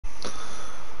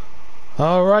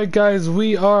Alright guys,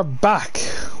 we are back.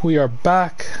 We are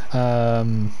back.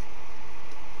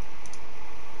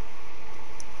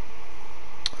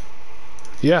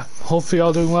 Yeah, hopefully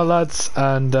y'all doing well, lads,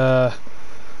 and I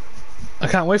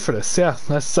can't wait for this. Yeah,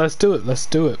 let's do it. Let's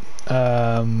do it.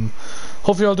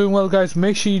 Hopefully y'all doing well, guys.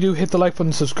 Make sure you do hit the like button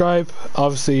and subscribe.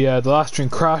 Obviously the last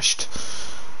stream crashed.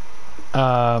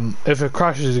 If it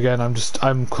crashes again,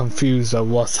 I'm confused at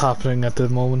what's happening at the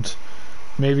moment.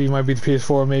 Maybe it might be the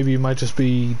PS4, maybe it might just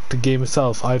be the game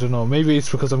itself, I don't know. Maybe it's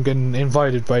because I'm getting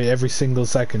invited by every single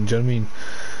second, do you know what I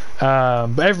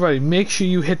mean? But everybody, make sure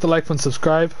you hit the like button,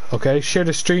 subscribe, okay? Share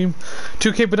the stream.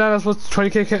 2k bananas, what's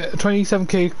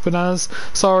 27k bananas?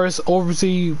 Saurus,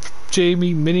 Oversea,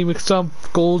 Jamie, Mini McStump,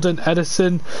 Golden,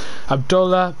 Edison,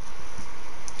 Abdullah.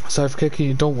 Sorry for kicking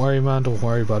you, don't worry man, don't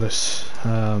worry about it.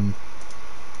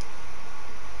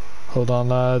 Hold on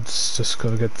lads, just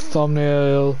gonna get the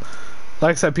thumbnail.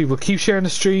 Like I said, people, keep sharing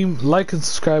the stream, like and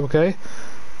subscribe, okay?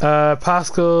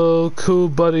 Pascal, cool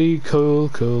buddy, cool.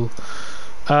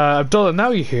 Abdullah, now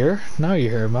you're here. Now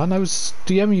you're here, man. I was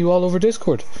DMing you all over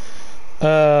Discord.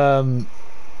 Another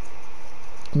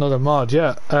mod,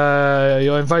 yeah. I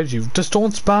invited you. Just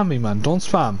don't spam me, man. Don't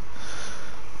spam.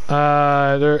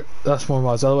 That's more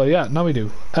mods. Otherwise, yeah, now we do.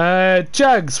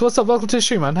 Jags, what's up? Welcome to the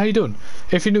stream, man. How you doing?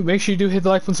 If you're new, make sure you do hit the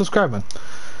like button, subscribe, man.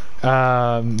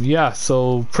 Yeah,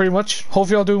 so pretty much hope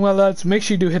you're all doing well, lads. Make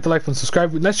sure you do hit the like button,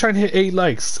 subscribe. Let's try and hit 8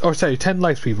 likes, or sorry, 10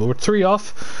 likes, people. We're 3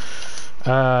 off.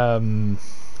 I'm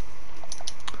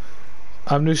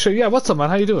new stream. Yeah, what's up, man?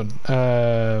 How you doing?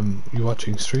 You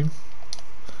watching stream?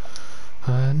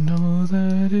 I know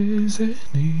that isn't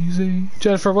easy.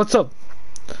 Jennifer, what's up?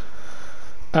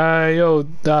 Yo,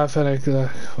 Fennec,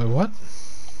 wait, what?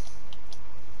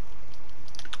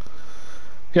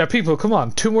 Yeah, people, come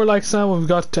on. 2 more likes now. We've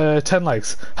got 10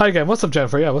 likes. Hi again. What's up,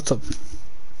 Jennifer? Yeah, what's up?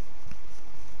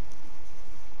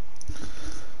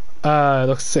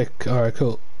 Looks sick. Alright,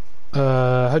 cool.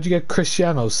 How'd you get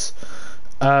Cristianos?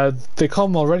 They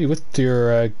come already with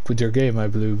your game, I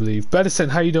believe. Bedison,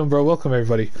 how you doing, bro? Welcome,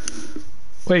 everybody.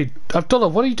 Wait, Abdullah,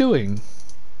 what are you doing?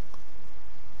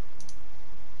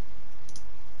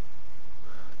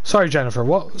 Sorry, Jennifer.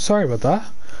 What? Sorry about that.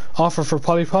 Offer for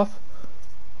Polypop?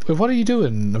 Wait, what are you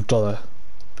doing, Abdullah?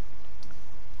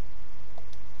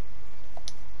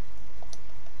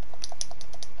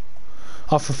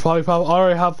 Offer Polypop? I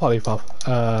already have Polypop.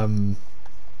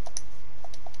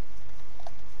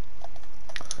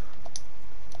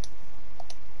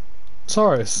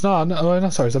 Sorry, it's not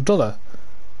sorry, it's Abdullah.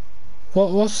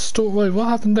 Wait, what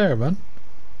happened there, man?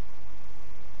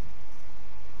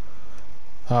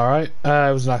 Alright,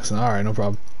 it was an accident. Alright, no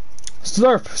problem.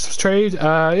 Slurp, trade.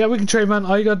 Yeah, we can trade, man.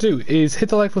 All you gotta do is hit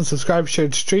the like button, subscribe, share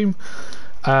the stream,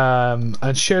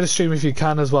 and share the stream if you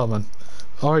can as well, man.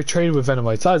 Already traded with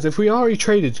Venomites. Lads, if we already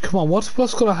traded, come on, what's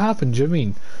gonna happen? Do you know what I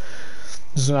mean?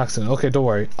 This is an accident. Okay, don't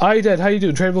worry. Dead, how you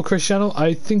doing? Tradable Cristiano?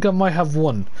 I think I might have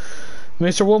one.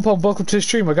 Mr. One Pump, welcome to the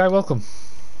stream, my guy. Welcome.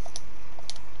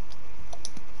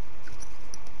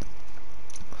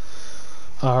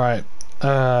 Alright.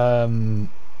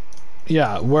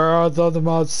 Yeah, where are the other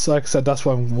mods? Like I said, that's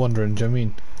what I'm wondering, do you know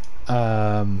what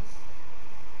I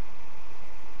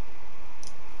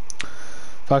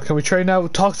mean? Can we trade now?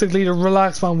 Toxic leader,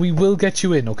 relax, man. We will get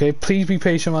you in, okay? Please be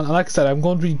patient, man. And like I said, I'm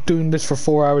going to be doing this for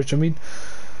 4 hours, do you know what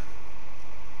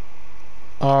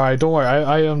I mean? Alright, don't worry.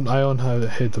 I don't how to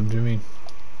hit them, do you know what I mean?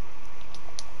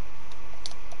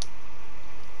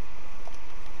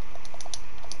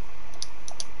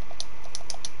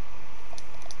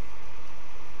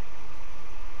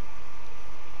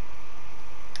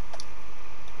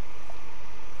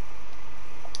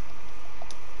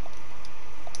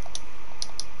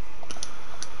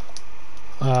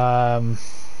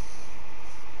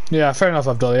 Yeah, fair enough,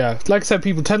 Abdullah. Yeah, like I said,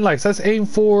 people, 10 likes. Let's aim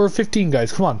for 15,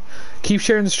 guys. Come on, keep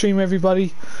sharing the stream,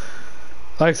 everybody.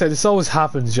 Like I said, this always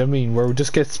happens, you know what I mean, where we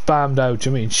just get spammed out,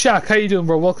 you know what I mean. Shaq, how you doing,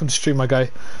 bro? Welcome to stream, my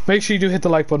guy. Make sure you do hit the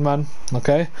like button, man,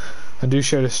 okay, and do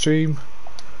share the stream.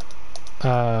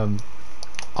 I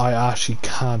actually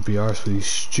can't be arsed with these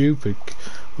stupid.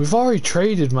 We've already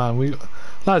traded, man.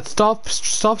 Lads, stop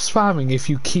spamming if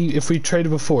we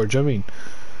traded before, do you know what I mean?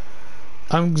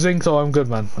 I'm Zinc though, I'm good,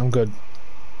 man. I'm good.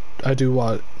 I do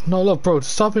what? No, look, bro,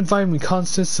 stop inviting me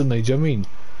consistently, do you know what I mean?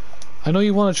 I know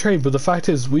you want to trade, but the fact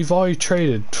is, we've already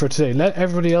traded for today. Let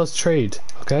everybody else trade,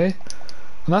 okay?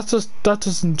 And that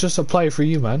doesn't just apply for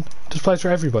you, man. It just applies for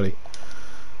everybody.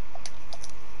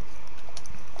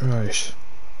 Right.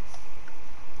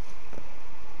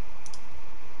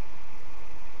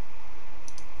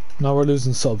 Now we're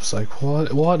losing subs. Like,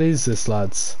 what is this,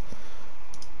 lads?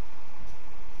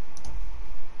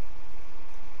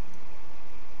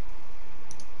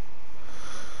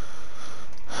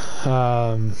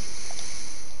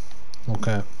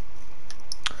 Okay.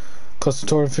 Custom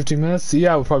tour in 15 minutes?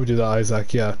 Yeah, we'll probably do that,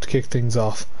 Isaac. Yeah, to kick things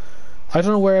off. I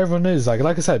don't know where everyone is.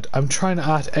 Like I said, I'm trying to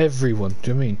at everyone.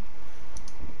 Do you know what I mean?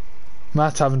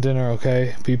 Matt's having dinner,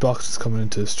 okay. Beatbox is coming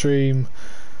into the stream.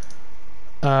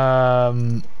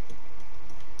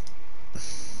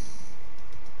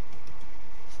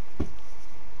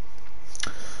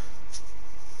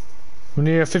 We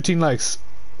need 15 likes.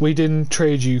 We didn't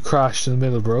trade, you crashed in the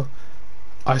middle, bro.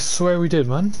 I swear we did,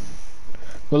 man.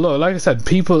 Well, look, like I said,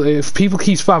 if people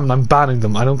keep spamming, I'm banning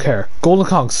them. I don't care. Golden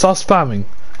Kong, stop spamming.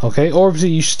 Okay?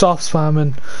 Orbsy, you stop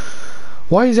spamming.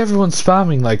 Why is everyone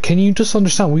spamming? Like, can you just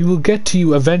understand? We will get to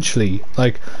you eventually.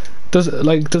 Like,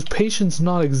 does patience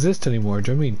not exist anymore?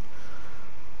 Do you know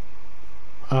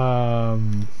what I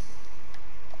mean?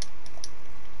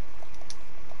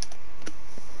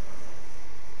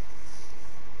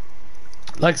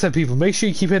 Like I said, people, make sure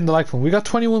you keep hitting the like button. We got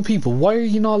 21 people. Why are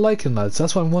you not liking, lads?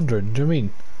 That's what I'm wondering. Do you know what I mean?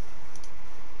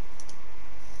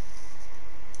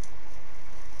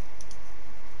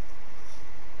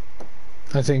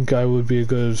 I think I would be a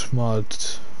good mod.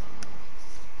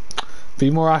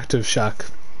 Be more active, Shaq.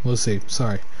 We'll see.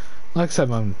 Sorry. Like I said,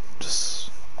 man,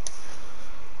 just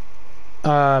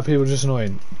people are just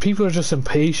annoying. People are just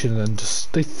impatient and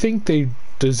just they think they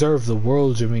deserve the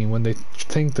world. Do you mean when they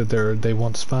think that they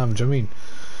want to spam? Do you mean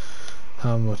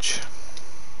how much?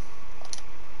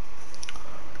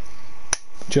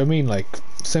 Do you know what I mean? Like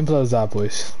simple as that,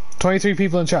 boys. 23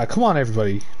 people in chat. Come on,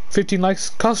 everybody. 15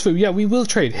 likes. Cosfu, yeah, we will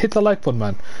trade. Hit the like button,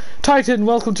 man. Titan,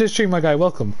 welcome to the stream, my guy.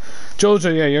 Welcome.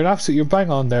 Jojo, yeah, you're bang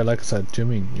on there. Like I said, do you know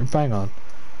what I mean? You're bang on.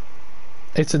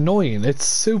 It's annoying. It's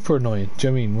super annoying. Do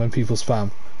you know what I mean? When people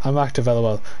spam. I'm active,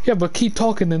 lol. Yeah, but keep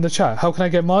talking in the chat. How can I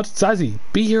get mod? Zazzy,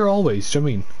 be here always. Do you know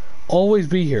what I mean? Always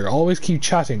be here. Always keep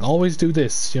chatting. Always do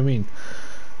this. Do you know what I mean?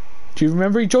 Do you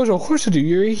remember Jojo? Of course I do.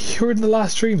 You're in the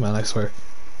last stream, man. I swear.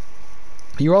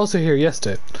 You were also here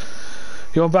yesterday.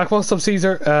 You want back? What's up,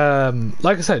 Caesar?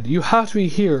 Like I said, you have to be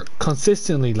here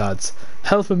consistently, lads.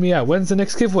 Helping me out. When's the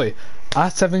next giveaway?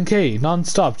 At 7k,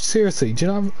 non-stop. Seriously,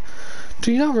 do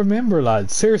you not remember,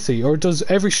 lads? Seriously, or does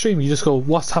every stream you just go,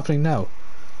 what's happening now?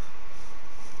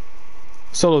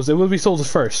 Solos, it will be solos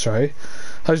first, right?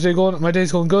 How's your day going? My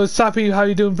day's going good. Sappy, how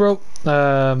you doing, bro?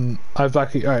 I'm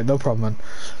back here. Alright, no problem,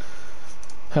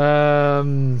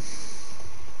 man.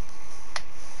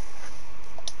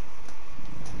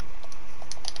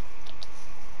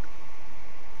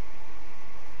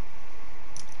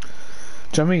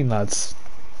 Do you know what I mean, lads?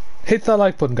 Hit that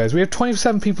like button, guys. We have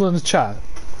 27 people in the chat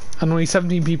and only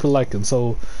 17 people liking,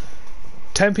 so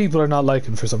 10 people are not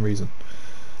liking for some reason.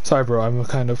 Sorry, bro, I'm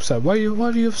kind of upset. What are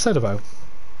you upset about?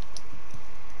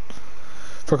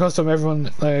 For custom,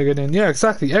 everyone get in. Yeah,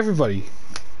 exactly. Everybody,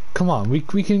 come on. We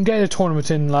can get a tournament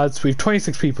in, lads. We have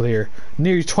 26 people here.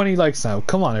 Nearly 20 likes now.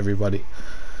 Come on, everybody.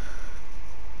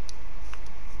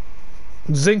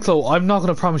 Zinklo, I'm not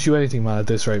going to promise you anything, man, at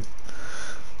this rate.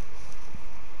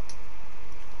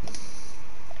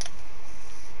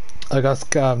 I got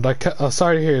scammed.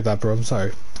 Sorry to hear that, bro. I'm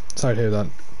sorry. Sorry to hear that.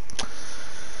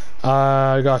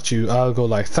 I got you. I'll go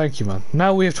like. Thank you, man.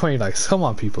 Now we have 20 likes. Come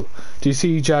on, people. Do you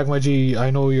see Jag, my G?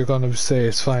 I know you're gonna say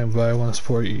it's fine, but I want to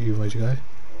support you, my G guy.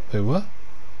 Wait, what?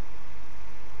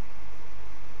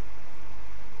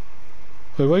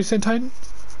 Wait, what are you saying, Titan?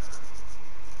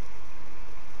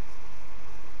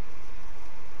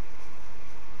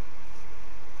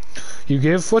 You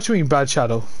give? What do you mean, bad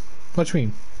shadow? What do you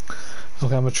mean?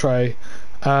 Okay, I'm gonna try.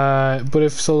 But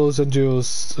if solos and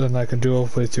duos, then I can duo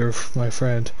with my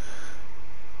friend.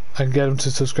 I can get him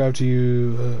to subscribe to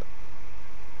you.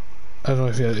 I don't know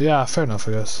if yeah, fair enough,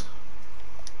 I guess.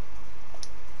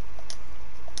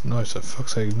 No, it's a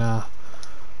fuck's sake, nah.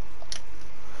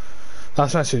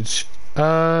 Last message.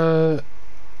 I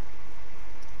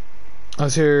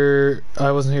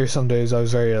wasn't here some days, I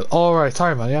was very ill. Alright,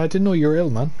 sorry, man. Yeah, I didn't know you were ill,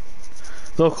 man.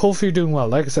 Look, hopefully you're doing well.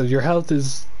 Like I said, your health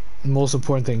is the most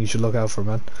important thing you should look out for,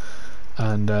 man.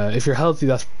 And if you're healthy,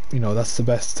 that's the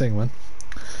best thing, man.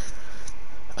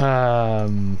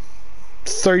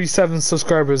 37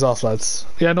 subscribers off, lads.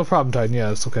 Yeah, no problem, Titan.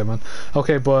 Yeah, it's okay, man.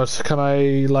 Okay, but can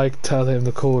I tell him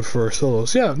the code for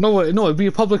solos? Yeah, no, it'd be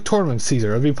a public tournament,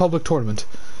 Caesar. It'd be a public tournament.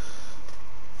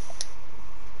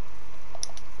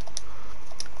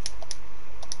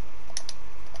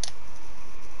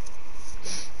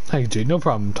 Thank you, G. No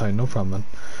problem, Titan. No problem, man.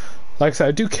 Like I said,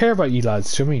 I do care about you,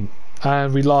 lads. Do you know what I mean?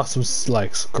 And we lost some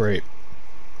likes. Great.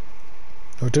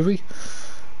 Or did we?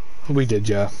 We did,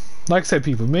 yeah. Like I said,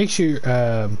 people, make sure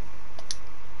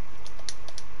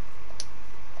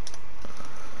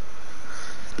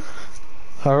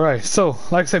Alright, so,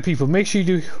 like I said, people, make sure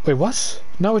you do... Wait, what?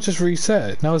 Now it just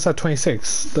reset. Now it's at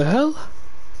 26. The hell?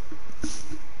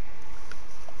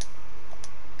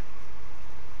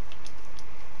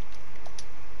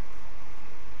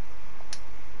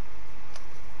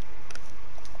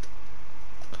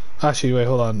 Actually, wait,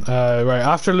 hold on. Right,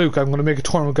 after Luke, I'm going to make a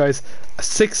tournament, guys.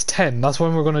 6:10. That's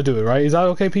when we're going to do it, right? Is that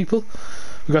okay, people?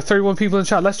 We've got 31 people in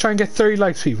chat. Let's try and get 30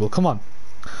 likes, people. Come on.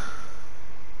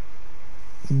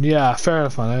 Yeah, fair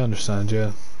enough, man. I understand,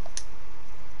 yeah.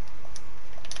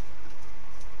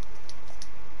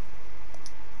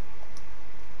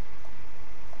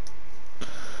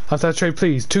 After that trade,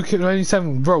 please.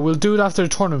 2K97. Bro, we'll do it after the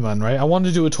tournament, man, right? I want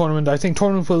to do a tournament. I think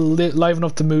tournament will liven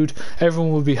up the mood.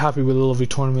 Everyone will be happy with a lovely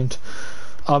tournament.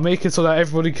 I'll make it so that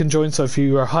everybody can join. So if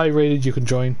you are high rated, you can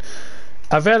join.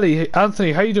 Aveli,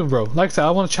 Anthony, how you doing, bro? Like I said,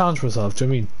 I want to challenge myself. Do you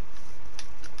know what I mean?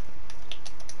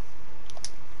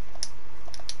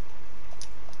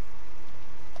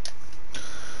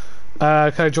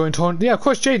 Can I join tournament? Yeah, of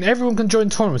course, Jane. Everyone can join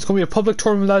tournaments. It's going to be a public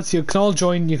tournament, lads. You can all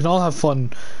join. You can all have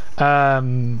fun.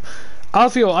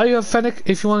 Alfio, I have Fennec.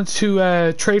 If you want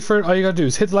to trade for it, all you gotta do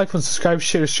is hit the like button, subscribe,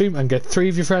 share the stream, and get 3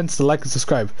 of your friends to like and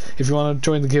subscribe if you want to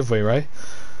join the giveaway, right?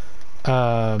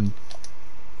 Can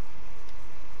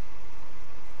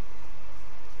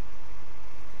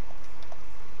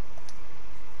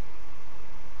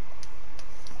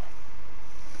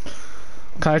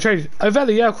I trade?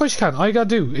 Veli, yeah, of course you can. All you gotta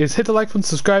do is hit the like button,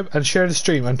 subscribe, and share the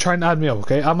stream, and try and add me up,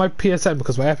 okay? On my PSN,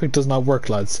 because my Epic does not work,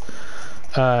 lads.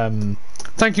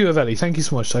 Thank you, Aveli. Thank you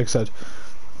so much, like I said.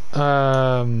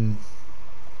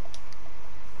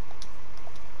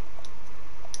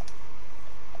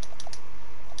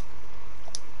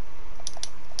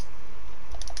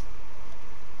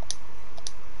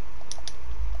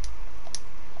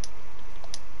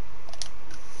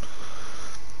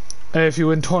 If you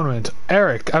win tournament.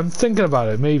 Eric, I'm thinking about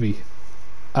it, maybe.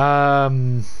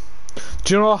 Do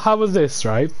you know how about this,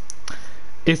 right?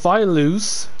 If I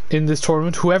lose in this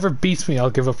tournament, whoever beats me, I'll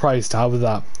give a prize to. How about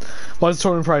that? What's the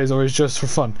tournament prize, or is it just for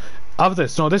fun? How about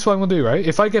this? No, this is what I'm gonna do, right?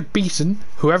 If I get beaten,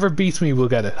 whoever beats me will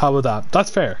get it. How about that? That's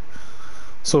fair.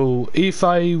 So if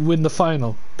I win the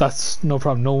final, that's no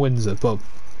problem. No one wins it, but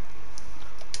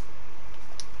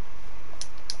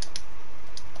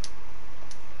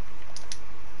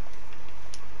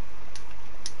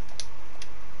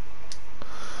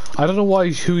I don't know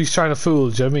who he's trying to fool.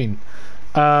 Do you know what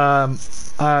I mean?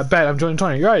 Bet I'm joining the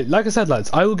tournament. Right, like I said,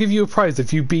 lads, I will give you a prize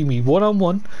if you beat me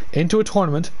one-on-one into a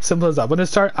tournament. Simple as that. When it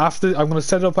start after, I'm going to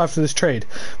set it up after this trade.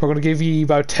 We're going to give you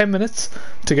about 10 minutes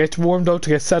to get warmed up, to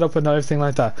get set up, and everything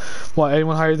like that. What?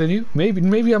 Anyone higher than you?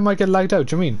 Maybe I might get lagged out.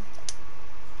 Do you know what I mean?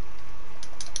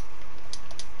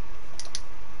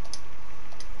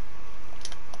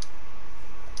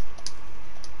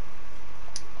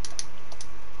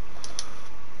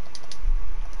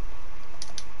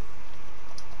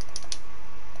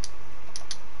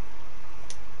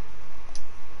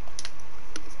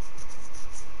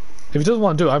 If he doesn't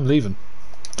want to do it, I'm leaving.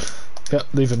 Yeah,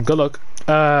 leaving. Good luck.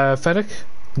 Fennec?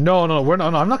 No, we're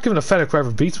not. No, I'm not giving a Fennec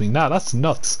whoever beats me. Nah, that's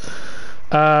nuts.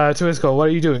 2 minutes ago, what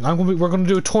are you doing? We're gonna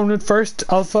do a tournament first,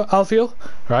 Alfio,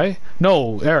 right?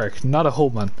 No, Eric, not a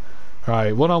hope, man.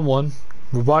 Right, one-on-one.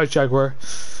 We're by Jaguar.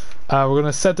 We're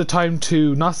gonna set the time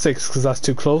to not 6 because that's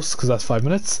too close, because that's 5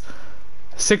 minutes.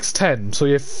 6:10. So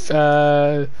you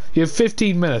have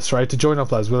 15 minutes, right, to join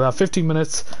up, lads. We'll have 15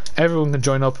 minutes. Everyone can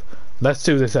join up. Let's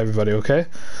do this, everybody, okay?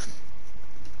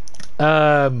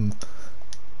 I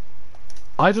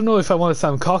don't know if I want to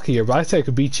sound cocky here, but I say I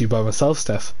could beat you by myself,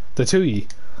 Steph. The 2E.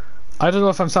 I don't know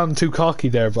if I'm sounding too cocky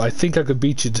there, but I think I could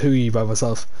beat you 2E by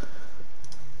myself.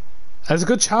 And it's a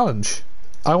good challenge.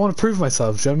 I want to prove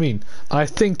myself, do you know what I mean? And I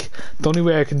think the only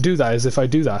way I can do that is if I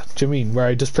do that, do you know what I mean? Where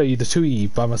I just play you the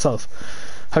 2E by myself.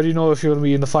 How do you know if you're going to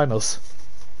be in the finals?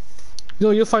 You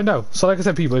know, you'll find out. So like I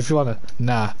said, people, if you want to...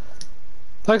 Nah.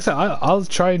 Like I said, I'll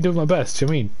try and do my best, do you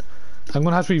know what I mean? I'm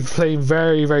going to have to be playing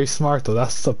very, very smart, though.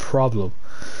 That's the problem.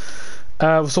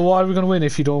 So what are we going to win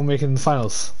if you don't make it in the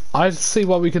finals? I'll see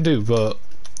what we can do, but...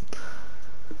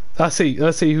 Let's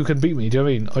see who can beat me, do you know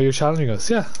what I mean? Oh, you're challenging us?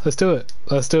 Yeah, let's do it.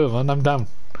 Let's do it, man. I'm down.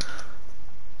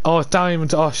 Oh, it's down even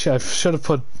to... Oh, shit, I should have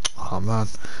put... Oh, man.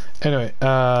 Anyway,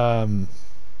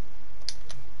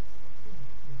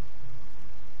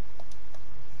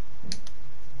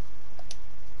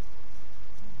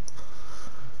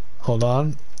 hold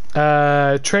on.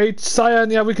 Trade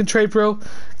Cyan, yeah, we can trade, bro.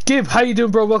 Gib, how you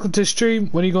doing, bro? Welcome to the stream.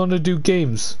 When are you going to do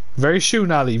games? Very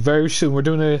soon, Ali. Very soon. We're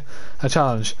doing a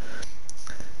challenge.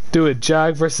 Do it,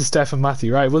 Jag versus Steph and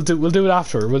Matthew. Right, we'll do it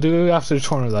after. We'll do it after the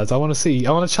tournament, lads. I want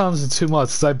to challenge the two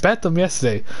mods because I bet them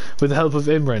yesterday with the help of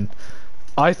Imran.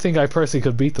 I think I personally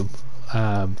could beat them.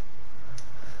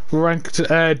 We're ranked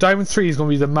Diamond 3 is going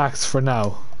to be the max for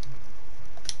now.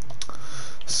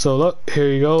 So look, here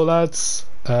you go, lads.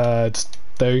 There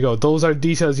you go. Those are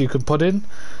details you can put in.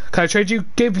 Can I trade you,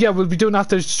 Gabe? Yeah, we'll be doing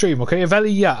after the stream, okay?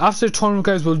 Eveli, yeah, after the tournament,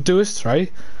 guys, we'll do it, right?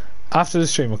 After the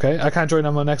stream, okay? I can't join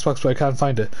on my Xbox, but I can't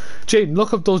find it. Jaden,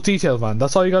 look up those details, man.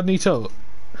 That's all you got to need to know.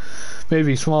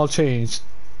 Maybe small change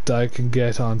that I can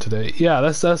get on today. Yeah,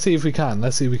 let's see if we can.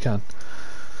 Let's see if we can.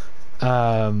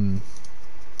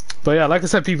 But yeah, like I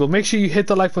said, people, make sure you hit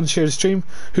the like button, share the stream.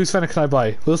 Whose Fennec can I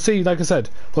buy? We'll see, like I said.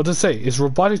 What does it say? It's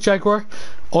Robotic Jaguar,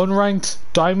 Unranked,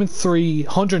 Diamond 3,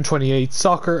 128,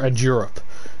 Soccer, and Europe.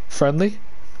 Friendly?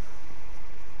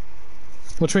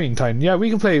 What do you mean, Titan? Yeah, we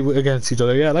can play against each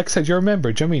other. Yeah, like I said, you're a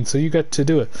member, do you know what I mean? So you get to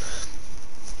do it.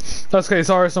 That's okay,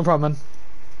 sorry, it's no problem,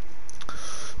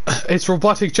 man. It's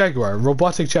Robotic Jaguar.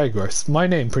 Robotic Jaguar. It's my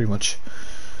name, pretty much.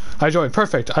 I joined.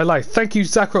 Perfect. I like. Thank you,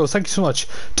 Zach Rose. Thank you so much.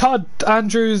 Todd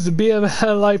Andrews, BML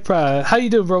Lipra. How you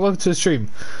doing, bro? Welcome to the stream.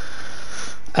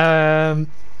 I've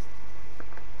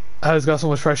got so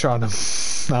much pressure on him.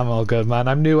 I'm all good, man.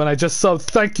 I'm new and I just subbed.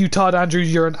 Thank you, Todd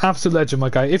Andrews. You're an absolute legend,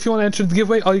 my guy. If you want to enter the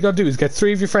giveaway, all you gotta do is get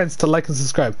 3 of your friends to like and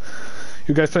subscribe.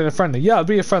 You guys playing a friendly? Yeah, I'll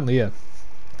be a friendly, yeah.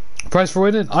 Price for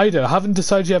winning? I haven't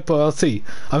decided yet, but I'll see.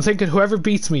 I'm thinking whoever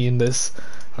beats me in this,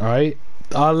 alright,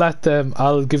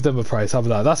 I'll give them a prize. How about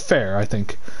that? That's fair, I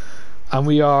think. And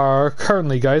we are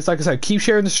currently, guys, like I said, keep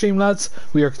sharing the stream, lads.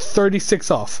 We are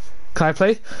 36 off. Can I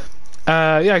play?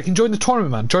 Yeah, you can join the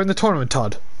tournament, man. Join the tournament,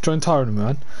 Todd. Join the tournament,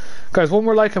 man. Guys, one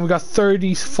more like and we got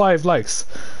 35 likes.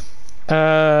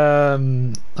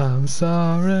 I'm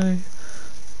sorry.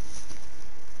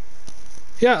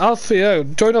 Yeah,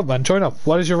 join up, man. Join up.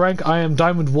 What is your rank? I am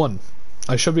Diamond 1.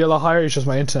 I should be a lot higher. It's just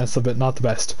my internet's a bit not the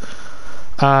best.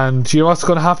 And you know what's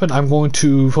going to happen? I'm going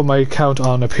to put my account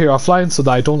on appear offline so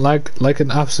that I don't like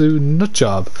an absolute nut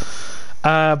job.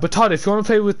 But Todd, if you want to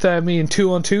play with me in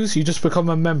 2-on-2s, you just become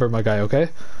a member, my guy, okay?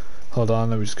 Hold on,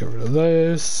 let me just get rid of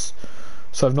this.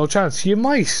 So I have no chance. You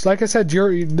might, like I said,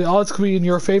 the odds could be in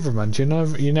your favor, man.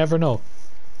 You never know.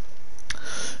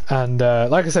 And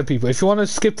like I said, people, if you want to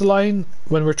skip the line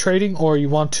when we're trading, or you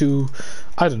want to,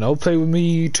 I don't know, play with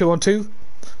me 2-on-2,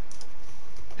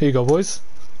 here you go, boys.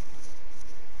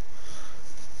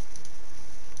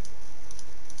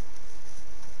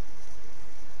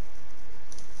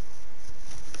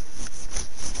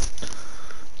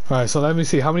 Alright, so let me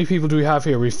see. How many people do we have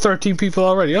here? We have 13 people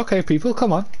already. Okay, people,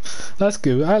 come on. That's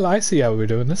good. I see how we're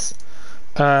doing this.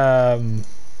 I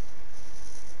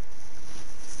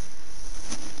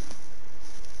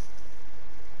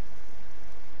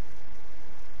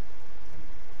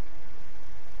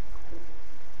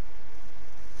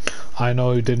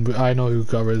know who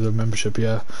got rid of the membership,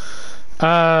 yeah.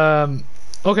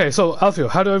 Okay, so Alfio,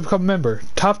 how do I become a member?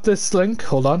 Tap this link,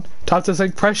 hold on. Tap this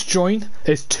link, press join.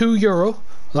 It's €2.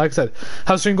 Like I said,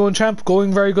 how's stream going, champ?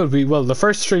 Going very good. Well, the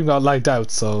first stream got lagged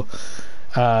out, so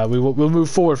we'll move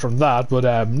forward from that.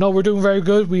 But no, we're doing very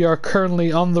good. We are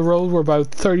currently on the road. We're about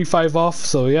 35 off.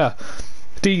 So yeah,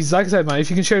 D's, like I said, man, if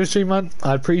you can share the stream, man,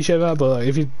 I'd appreciate that. But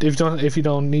if you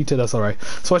don't need to, that's all right.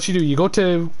 So what you do, you go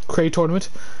to create tournament,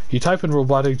 you type in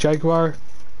Robotic Jaguar,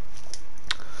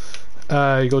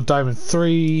 you go Diamond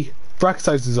 3. Bracket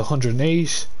size is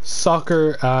 108,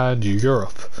 Soccer, and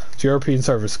Europe. It's European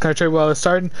servers. Can I trade while it's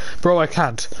starting? Bro, I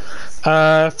can't.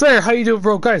 Flair, how you doing,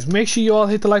 bro? Guys, make sure you all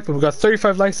hit the like button. We've got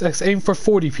 35 likes. Let's aim for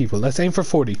 40 people. Let's aim for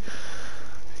 40.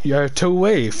 You're 2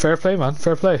 away. Fair play, man.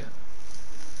 Fair play.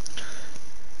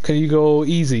 Can you go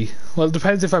easy? Well, it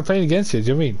depends if I'm playing against you. Do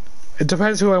you know what I mean? It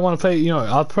depends who I want to play. You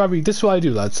know, this is what I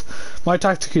do, lads. My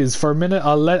tactic is, for a minute,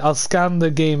 I'll scan the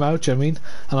game out, you know what I mean?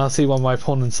 And I'll see what my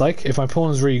opponent's like. If my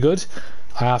opponent's really good,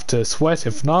 I have to sweat.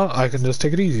 If not, I can just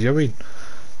take it easy, you know what I mean?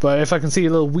 But if I can see a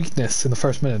little weakness in the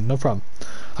first minute, no problem.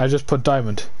 I just put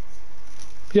diamond.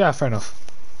 Yeah, fair enough.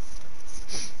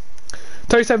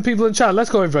 37 people in chat. Let's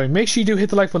go, everybody. Make sure you do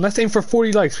hit the like button. Let's aim for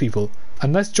 40 likes, people.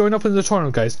 And let's join up in the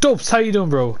tournament, guys. Dopes, how you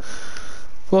doing, bro?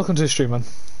 Welcome to the stream, man.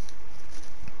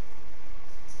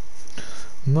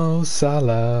 Mo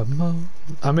Salah,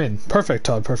 I'm in. Perfect,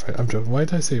 Todd, perfect. I'm joking. Why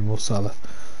did I say Mo Salah?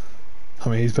 I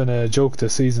mean, he's been a joke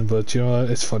this season, but you know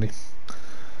what? It's funny.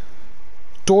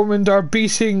 Dortmund are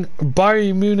beating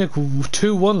Bayern Munich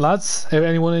 2-1, lads. If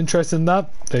anyone interested in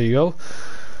that, there you go.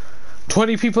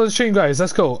 20 people in the stream, guys.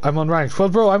 Let's go. I'm unranked. Well,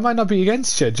 bro, I might not be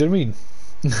against you. Do you know what I mean?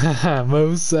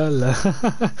 Mo Salah.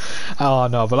 Oh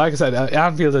no, but like I said,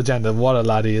 Anfield agenda, what a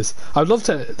lad he is. I'd love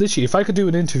to, literally, if I could do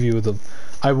an interview with him,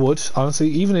 I would honestly,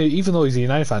 even though he's a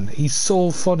United fan, he's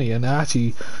so funny, and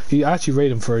you actually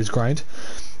rate him for his grind.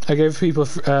 I gave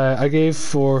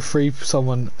for free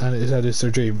someone, and it said it's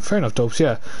their dream. Fair enough, dopes.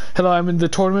 Yeah. Hello, I'm in the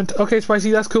tournament. Okay,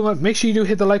 Spicy, that's cool, man. Make sure you do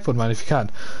hit the like button, man, if you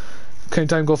can. Can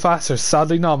time go faster?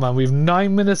 Sadly, not, man. We have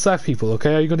 9 minutes left, people.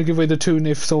 Okay, are you going to give away the tune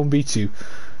if someone beats you?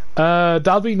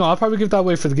 That'll be no. I'll probably give that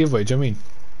away for the giveaway. Do you know what I mean?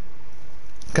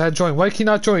 Can't join. Why can you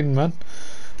not join, man?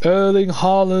 Erling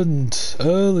Haaland.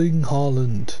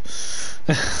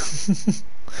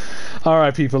 All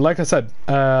right, people. Like I said,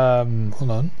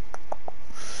 hold on.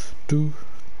 Do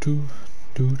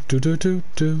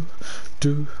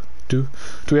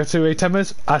we have to wait 10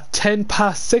 minutes? At 10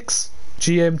 past 6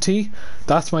 GMT.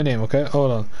 That's my name, okay?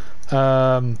 Hold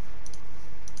on.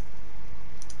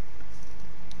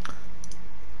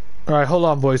 Alright, hold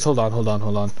on, boys. Hold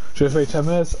on. Just wait 10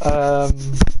 minutes.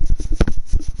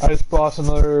 I just bought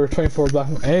another 24 black.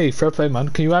 Hey, fair play, man.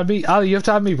 Can you add me? Ali, you have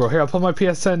to add me, bro. Here, I'll put my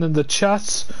PSN in the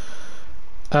chat.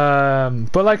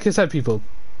 But like I said, people,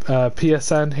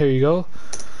 PSN, here you go.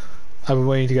 I've been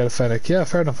waiting to get a Fennec. Yeah,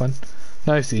 fair enough, man.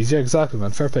 Nice, easy. Yeah, exactly,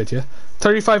 man. Fair play to you.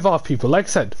 35 off, people. Like I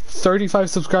said, 35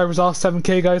 subscribers off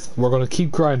 7k, guys. We're going to keep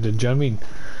grinding. Do you know what I mean?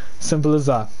 Simple as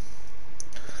that.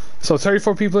 So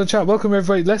 34 people in chat. Welcome,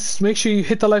 everybody. Let's make sure you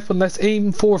hit the like button. Let's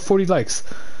aim for 40 likes.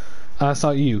 That's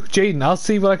not you. Jaden, I'll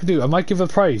see what I can do. I might give a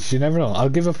prize. You never know. I'll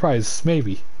give a prize.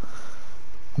 Maybe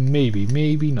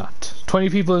not. 20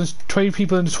 people in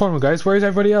the tournament, guys. Where's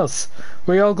everybody else?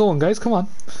 Where y'all going, guys? Come on.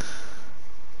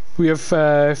 We have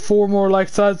 4 more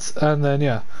likes, lads, and then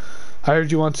yeah, I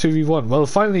heard you want 2v1. Well,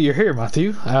 finally you're here,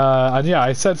 Matthew. And yeah,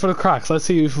 I said for the cracks, let's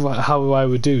see how I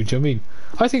would do. Do you know what I mean?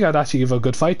 I think I'd actually give a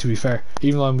good fight, to be fair,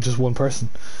 even though I'm just one person.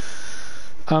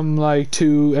 I'm like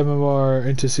 2 MMR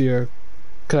into CR.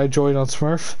 Can I join on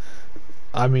Smurf?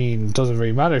 I mean, doesn't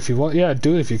really matter if you want. Yeah,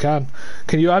 do it if you can.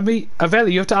 Can you add me?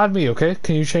 Aveli, you have to add me, okay?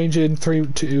 Can you change it in 2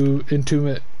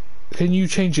 minutes? Can you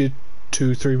change it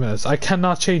to 3 minutes? I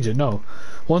cannot change it, no.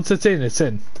 Once it's in, it's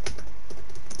in.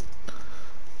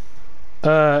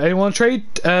 Anyone trade?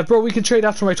 Bro, we can trade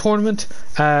after my tournament.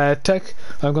 Tech,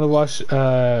 I'm gonna wash.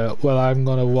 Well, I'm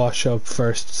gonna wash up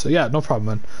first. So yeah, no problem,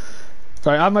 man.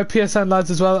 Right, add my PSN, lads,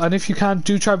 as well. And if you can,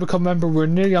 do try to become a member. We're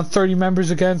nearly on 30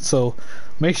 members again, so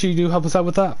make sure you do help us out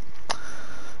with that.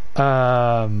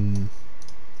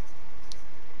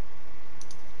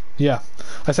 Yeah,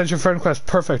 I sent your friend request.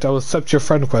 Perfect. I will accept your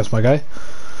friend request, my guy.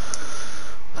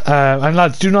 And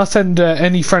lads, do not send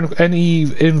any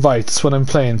invites when I'm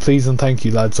playing, please and thank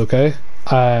you, lads. Okay.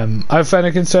 I've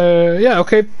Fennec yeah,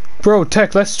 okay, bro.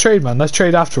 Tech, let's trade, man. Let's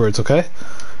trade afterwards, okay?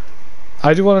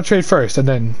 I do want to trade first, and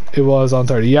then it was on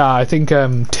 30. Yeah, I think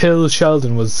Till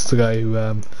Sheldon was the guy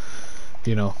who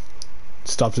you know,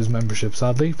 stopped his membership,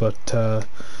 sadly. But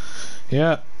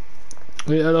yeah,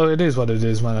 it is what it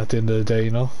is, man. At the end of the day,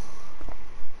 you know.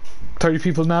 30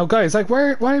 people now, guys. Like,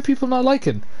 why are people not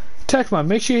liking? Tech, man,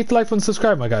 make sure you hit the like button and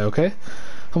subscribe, my guy, okay?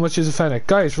 How much is a Fennec?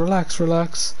 Guys, relax.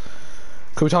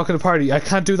 Can we talk at a party? I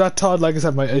can't do that, Todd. Like I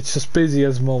said, it's just busy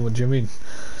at the moment. Do you mean?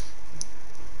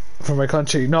 For my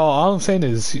country. No, all I'm saying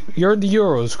is, you're in the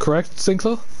Euros, correct,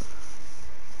 Sinclair?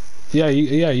 Yeah,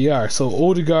 you are. So,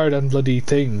 Odegaard and bloody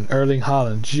thing, Erling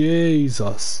Haaland.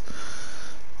 Jesus.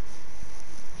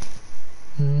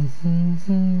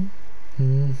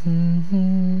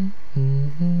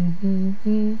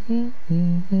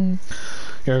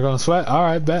 You're gonna sweat?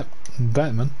 Alright, bet,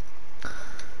 man.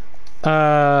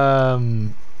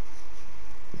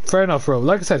 Fair enough, bro.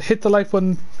 Like I said, hit the like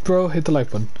button, bro. Hit the like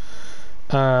button.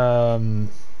 I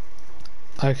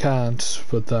can't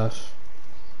put that.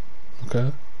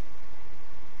 Okay.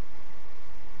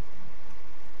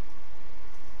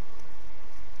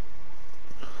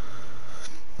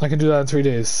 I can do that in 3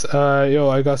 days. Yo,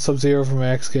 I got Sub-Zero from my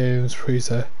X Games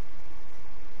preset.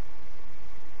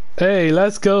 Hey,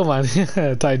 let's go, man.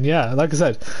 Titan, yeah, like I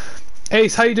said.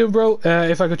 Ace, how you doing, bro?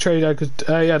 If I could trade, I could.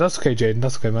 Yeah, that's okay, Jaden.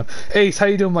 That's okay, man. Ace, how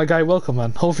you doing, my guy? Welcome,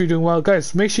 man. Hope you're doing well,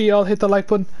 guys. Make sure you all hit the like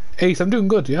button. Ace, I'm doing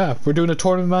good. Yeah, we're doing a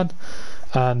tournament, man,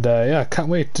 and yeah, can't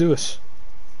wait to do it.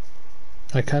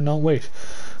 I cannot wait.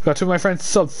 Got 2 of my friends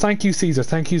sub. Thank you, Caesar.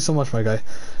 Thank you so much, my guy.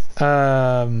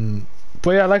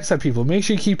 But yeah, like I said, people, make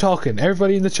sure you keep talking.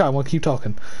 Everybody in the chat want to keep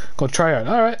talking. Go try out.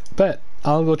 Alright, bet.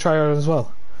 I'll go try out as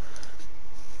well.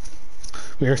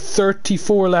 We are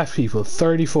 34 left, people.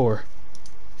 34.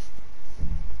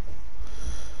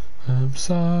 I'm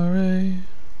sorry,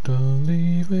 don't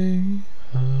leave me.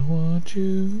 I want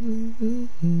you.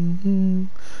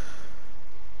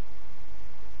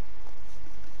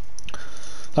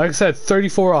 Like I said,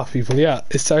 34 off, people. Yeah,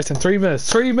 it starts in 3 minutes.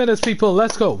 3 minutes, people.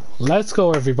 Let's go. Let's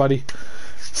go, everybody.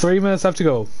 3 minutes have to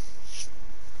go.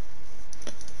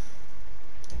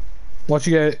 What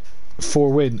you get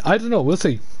for win? I don't know. We'll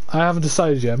see. I haven't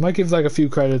decided yet. I might give like a few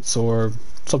credits or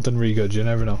something really good. You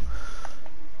never know.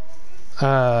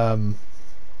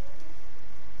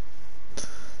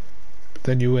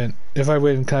 Then you win. If I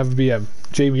win, can I have a BM?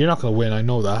 Jamie, you're not gonna win. I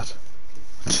know that.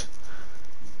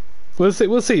 We'll see.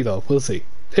 We'll see though. We'll see.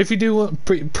 If you do,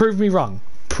 prove me wrong.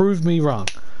 Prove me wrong.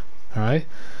 All right,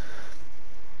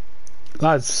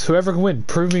 lads. Whoever can win,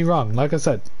 prove me wrong. Like I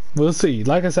said, we'll see.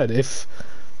 Like I said, if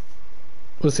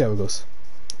we'll see how it goes.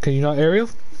 Can you not aerial?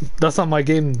 That's not my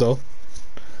game though.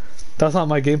 That's not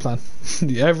my game plan.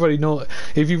 Everybody know.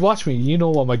 If you watch me, you know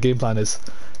what my game plan is.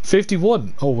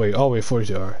 51. Oh wait.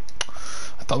 42. Alright.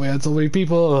 I thought we had so many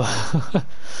people.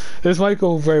 This might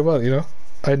go very well, you know.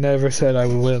 I never said I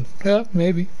would win. Yeah,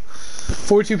 maybe.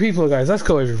 42 people, guys. Let's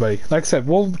go, everybody. Like I said,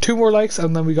 two more likes,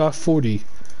 and then we got 40.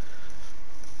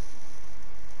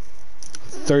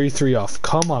 33 off.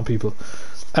 Come on, people.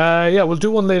 Yeah, we'll do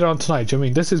one later on tonight. Do you know what I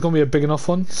mean? This is going to be a big enough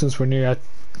one since we're near at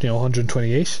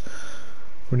 128.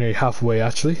 We're nearly halfway,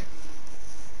 actually.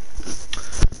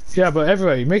 Yeah, but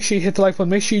everybody, make sure you hit the like button.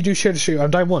 Make sure you do share the stream.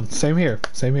 I'm down 1. Same here.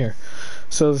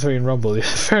 So the 3 in Rumble. Yeah,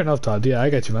 fair enough, Todd. Yeah, I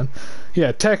get you, man.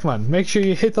 Yeah, Tech Man. Make sure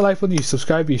you hit the like button. You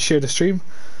subscribe. You share the stream.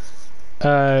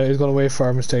 It's gonna wait for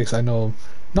our mistakes. I know.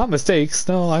 Not mistakes.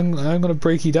 No, I'm gonna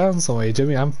break you down some way,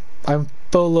 Jimmy. I'm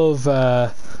full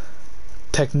of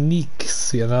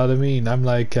techniques. You know what I mean? I'm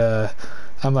like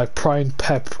prime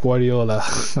Pep Guardiola.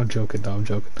 I'm joking. No, I'm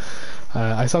joking.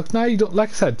 I suck. No, you don't. Like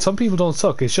I said, some people don't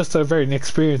suck. It's just they're very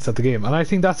inexperienced at the game, and I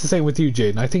think that's the same with you,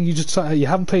 Jaden. I think you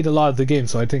haven't played a lot of the game,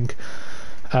 so I think.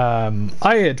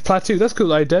 I had Plat 2. That's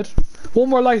cool. I did. One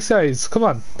more like, guys. Come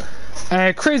on.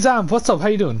 Chris Amp, what's up? How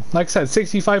you doing? Like I said,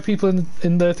 65 people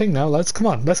in the thing now, lads. Come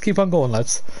on, let's keep on going,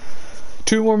 lads.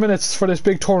 2 more minutes for this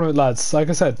big tournament, lads. Like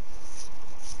I said,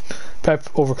 Pep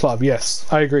over Klopp. Yes,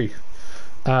 I agree.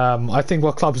 I think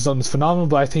what Klopp has done is phenomenal,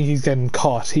 but I think he's getting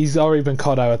caught. He's already been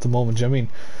caught out at the moment. Do you know what I mean?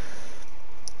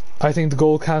 I think the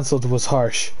goal cancelled was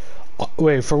harsh.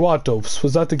 Wait, for what, Dopes?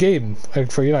 Was that the game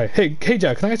for United? Hey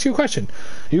Jack, can I ask you a question?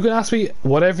 You can ask me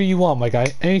whatever you want, my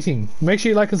guy. Anything. Make sure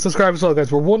you like and subscribe as well,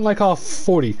 guys. We're 1 like off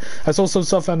 40. I saw some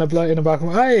stuff in the back of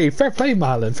my... Hey, fair play,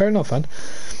 Malin. Fair enough, man.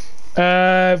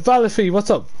 Valafi, what's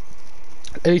up?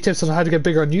 Any tips on how to get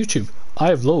bigger on YouTube? I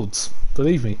have loads,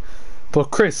 believe me.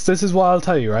 But Chris, this is what I'll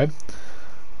tell you, right?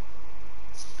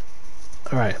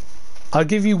 Alright. I'll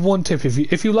give you one tip.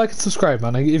 If you like and subscribe,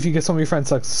 man, if you get some of your friends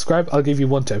to like and subscribe, I'll give you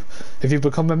one tip. If you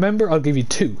become a member, I'll give you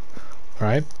 2.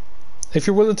 Alright? If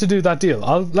you're willing to do that deal,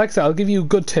 like I said, I'll give you a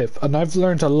good tip. And I've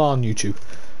learned a lot on YouTube.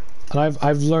 And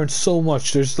I've learned so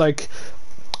much. There's like...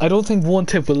 I don't think one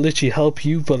tip will literally help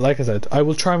you, but like I said, I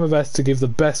will try my best to give the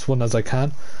best one as I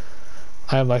can.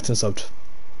 I am liked and subbed.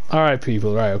 Alright,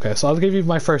 people. Right, okay. So I'll give you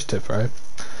my first tip, right?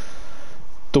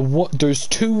 There's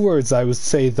 2 words I would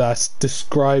say that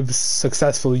describes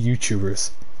successful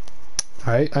YouTubers.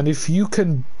 Alright, and if you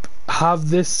can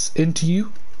have this into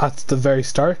you at the very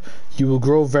start, you will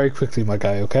grow very quickly, my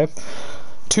guy, okay?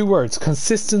 2 words,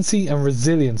 consistency and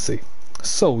resiliency.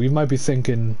 So, you might be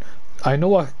thinking, I know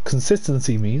what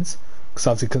consistency means, because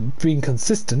obviously being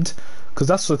consistent, because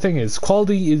that's the thing is,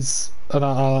 quality is, and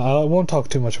I won't talk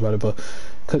too much about it,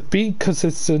 but be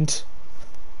consistent,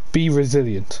 be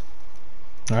resilient.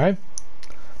 Alright,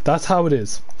 that's how it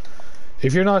is.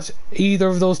 If you're not either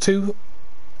of those 2,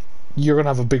 you're gonna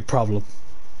have a big problem.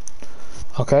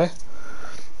 Okay,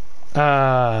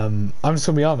 I'm just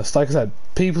gonna be honest. Like I said,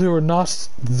 people who are not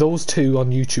those 2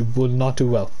 on YouTube will not do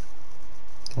well.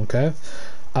 Okay,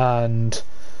 and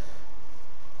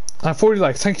 40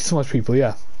 likes. Thank you so much, people.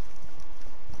 Yeah,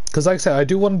 because like I said, I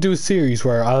do want to do a series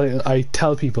where I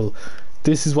tell people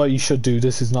this is what you should do,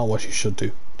 this is not what you should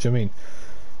do. Do you know what I mean?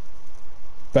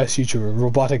 Best YouTuber,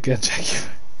 robotic check.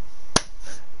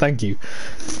 Thank you.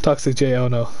 Toxic J, oh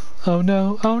no. Oh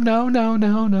no, oh no, no,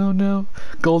 no, no, no.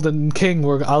 Golden King,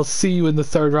 I'll see you in the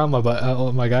 3rd round,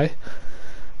 my guy.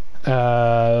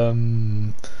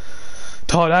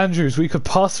 Todd Andrews, we could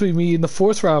possibly meet in the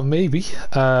 4th round, maybe.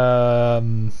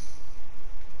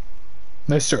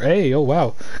 Mr. A, oh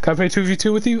wow. Can I play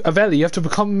 2v2 with you? Avelli, you have to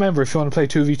become a member if you want to play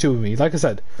 2v2 with me. Like I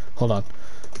said, hold on.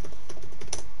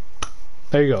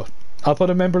 There you go. I'll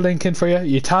put a member link in for you.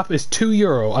 Your tap is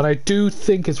 €2, and I do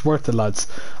think it's worth it, lads.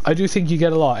 I do think you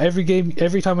get a lot.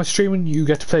 Every time I'm streaming, you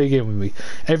get to play a game with me.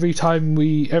 Every time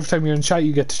you're in chat,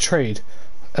 you get to trade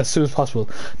as soon as possible.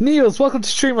 Niels, welcome to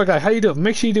stream, my guy. How you doing?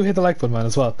 Make sure you do hit the like button, man,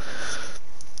 as well.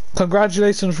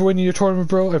 Congratulations for winning your tournament,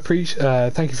 bro. I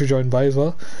appreciate. Thank you for joining by as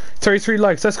well. 33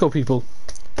 likes. Let's go, people.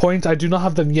 Point. I do not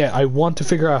have them yet. I want to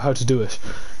figure out how to do it.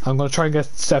 I'm gonna try and get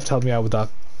Steph to help me out with that.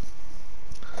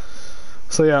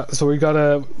 So yeah, so we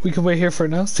can wait here for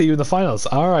now. See you in the finals.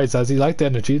 Alright, Zazzy, like the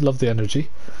energy, love the energy.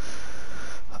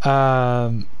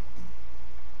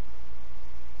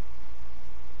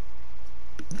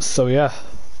 So yeah.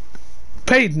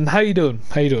 Peyton, how you doing?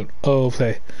 How you doing? Oh,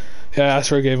 play. Yeah, ask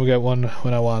for a game, we get one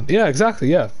when I want. Yeah,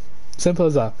 exactly, yeah. Simple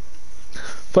as that.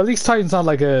 But at least Titan's not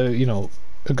like a, you know,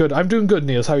 a good... I'm doing good,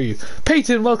 Niels, how are you?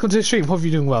 Peyton, welcome to the stream, hope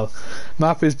you're doing well.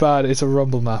 Map is bad, it's a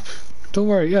rumble map. Don't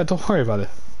worry, yeah, don't worry about it.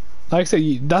 Like I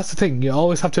say, that's the thing, you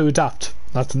always have to adapt.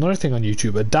 That's another thing on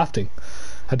YouTube, adapting.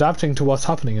 Adapting to what's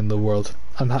happening in the world.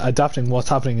 And adapting what's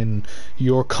happening in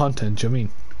your content, do you know what I mean?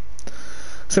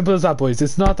 Simple as that, boys.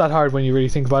 It's not that hard when you really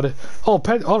think about it. Oh,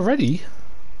 already?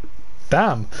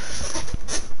 Damn.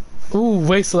 Ooh,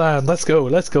 Wasteland. Let's go,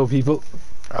 people.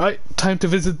 Alright, time to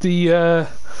visit the,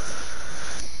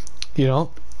 you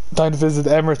know, time to visit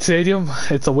the Emirates Stadium.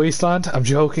 It's a wasteland. I'm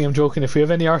joking. If we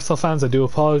have any Arsenal fans, I do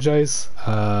apologise.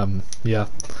 Yeah.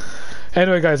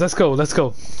 Anyway, guys, let's go.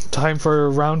 Time for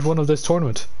round one of this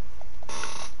tournament.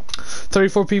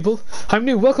 34 people. I'm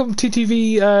new. Welcome,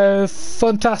 TTV.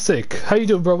 Fantastic. How you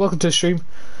doing, bro? Welcome to the stream.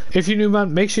 If you're new,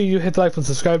 man, make sure you hit the like and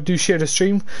subscribe. Do share the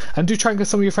stream and do try and get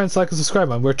some of your friends to like and subscribe,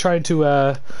 man. We're trying to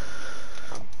hit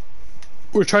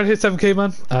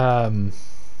 7K, man.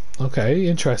 Okay,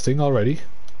 interesting already.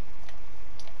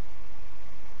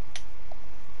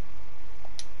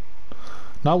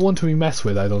 Not one to be messed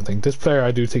with, I don't think. This player,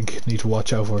 I do think, need to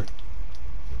watch out for.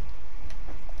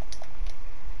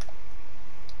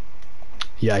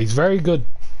 Yeah, he's very good.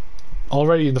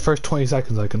 Already in the first 20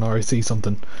 seconds, I can already see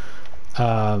something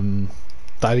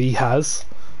that he has.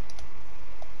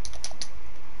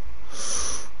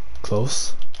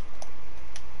 Close.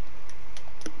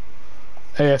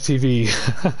 AFTV.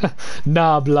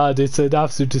 Nah, blood, it's an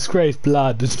absolute disgrace,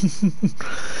 blood. It's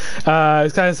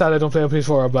kind of sad I don't play on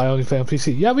PS4, but I only play on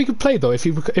PC. Yeah, we can play though. If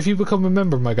you become a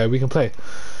member, my guy, we can play.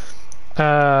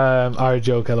 Alright,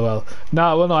 joke, lol.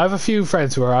 No, I have a few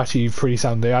friends who are actually pretty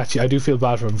sound. I do feel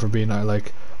bad for them for being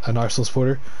like an Arsenal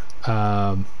supporter.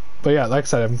 But yeah, like I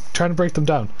said, I'm trying to break them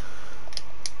down.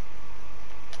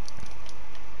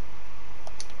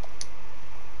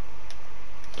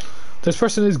 This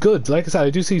person is good. Like I said,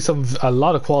 I do see a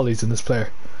lot of qualities in this player,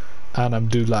 and I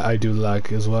do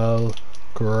lag as well.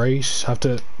 Great. Have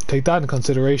to take that in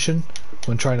consideration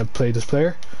when trying to play this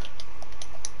player.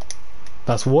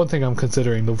 That's one thing I'm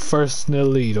considering. The first nil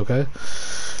lead, okay?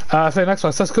 Play next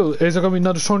one. That's cool. Is there going to be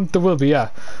another tournament? There will be, yeah.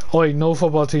 Oh, no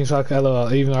football teams like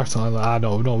LOL, even Arsenal.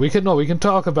 No. We can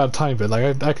talk about a tiny bit.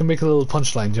 Like I can make a little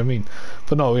punchline. Do you know what I mean?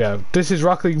 But no, yeah. This is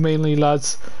Rocket League mainly,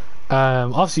 lads.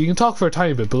 Obviously you can talk for a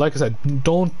tiny bit, but like I said,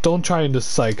 don't try and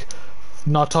just like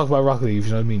not talk about Rocket League.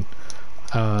 You know what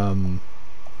I mean?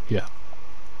 Yeah.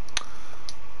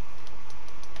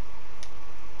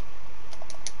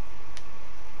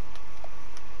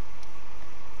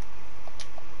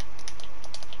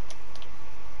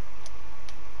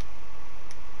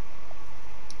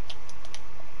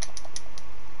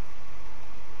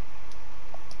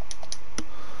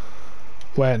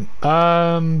 When?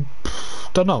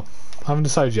 Don't know. I haven't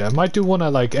decided yet. I might do one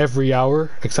at like every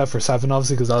hour, except for 7,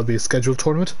 obviously, because that'll be a scheduled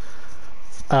tournament.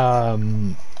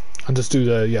 And just do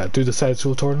the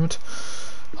scheduled tournament.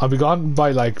 I'll be gone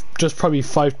by like just probably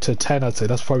 5 to 10. I'd say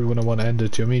that's probably when I want to end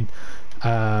it. Do you know what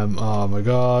I mean? Oh my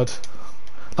god.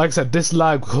 Like I said, this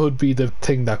lag could be the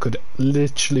thing that could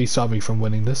literally stop me from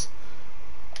winning this.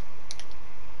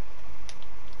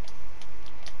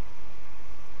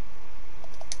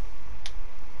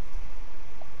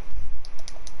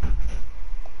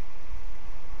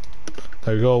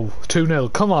 There we go,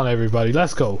 2-0. Come on, everybody,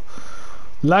 let's go.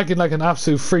 Lagging like an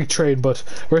absolute freak train, but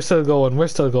we're still going.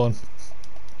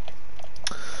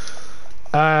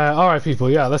 Alright, people,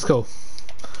 yeah, let's go.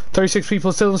 36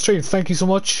 people still on the stream. Thank you so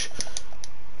much.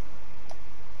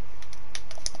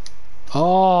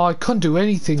 Oh, I couldn't do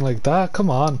anything like that.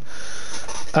 Come on.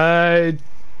 GD,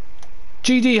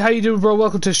 how you doing, bro?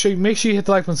 Welcome to the stream. Make sure you hit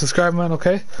the like button and subscribe, man,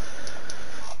 okay?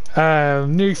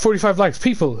 Nearly 45 likes.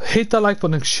 People, hit that like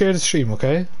button and share the stream,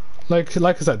 okay? Like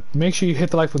I said, make sure you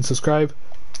hit the like button, subscribe.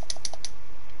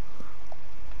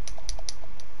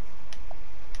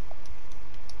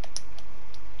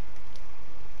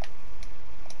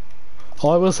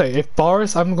 All I will say, if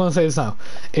Boris, I'm going to say this now,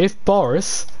 if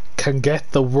Boris can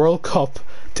get the World Cup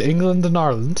to England and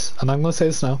Ireland, and I'm going to say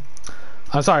this now,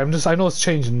 I'm sorry, I know it's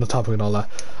changing the topic and all that.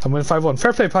 I'm going 5-1.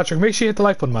 Fair play, Patrick. Make sure you hit the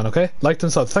like button, man, okay? Like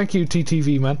and sub. Thank you,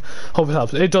 TTV, man. Hope it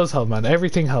helps. It does help, man.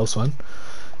 Everything helps, man.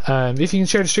 If you can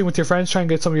share the stream with your friends, try and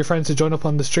get some of your friends to join up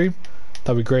on the stream.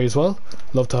 That'd be great as well.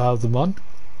 Love to have them on.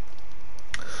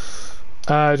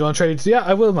 Do you want to trade? Yeah,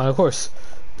 I will, man, of course.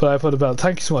 But I put a belt.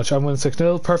 Thank you so much. I'm winning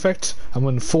 6-0. Perfect. I'm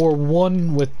winning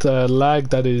 4-1 with lag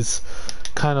that is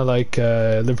kind of like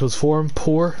Liverpool's form.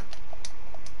 Poor.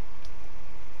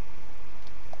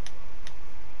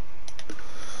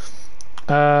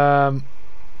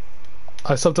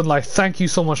 Something like, thank you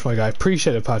so much, my guy.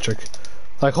 Appreciate it, Patrick.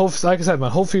 Like I said, man.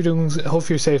 Hopefully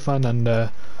you're safe, man, and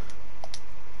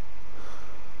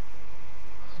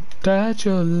that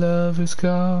your love is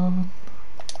gone.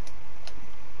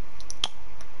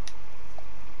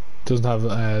 Doesn't have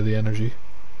the energy.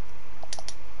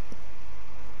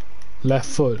 Left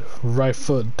foot, right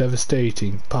foot,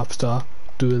 devastating. Pop star,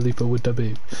 Dua Lipa with the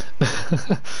babe.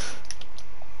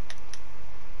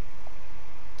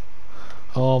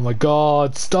 Oh my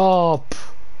god, stop!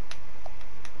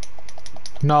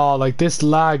 No, like this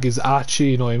lag is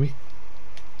actually annoying me.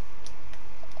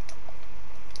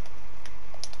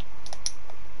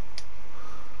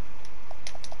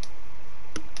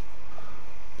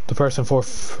 The person for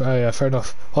yeah, fair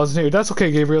enough. Wasn't here. That's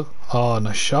okay, Gabriel. Oh,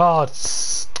 nice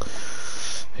shots.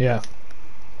 Yeah,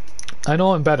 I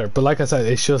know I'm better, but like I said,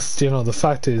 it's just, you know, the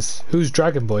fact is, who's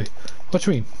Dragon Boy? What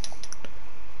do you mean?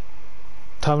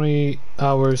 How many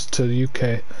hours to the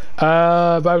UK?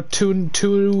 About two and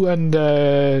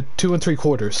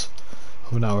 3/4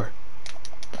 of an hour.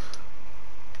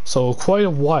 So quite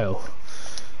a while.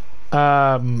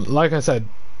 Like I said,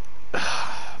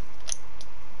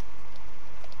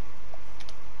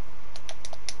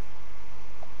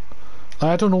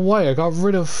 I don't know why I got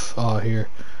rid of. Oh, here.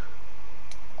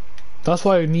 That's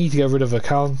why I need to get rid of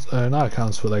accounts, not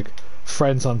accounts, but like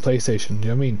friends on PlayStation. Do you know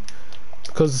what I mean?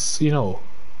 Because, you know.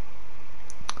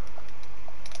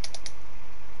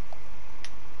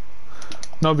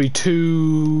 That'll be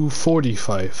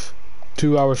 2:45.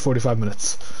 2 hours 45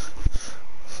 minutes.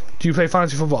 Do you play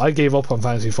fantasy football? I gave up on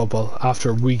fantasy football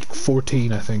after week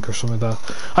 14, I think, or something like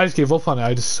that. I just gave up on it.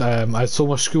 I just I had so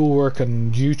much schoolwork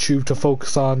and YouTube to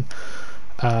focus on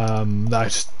that I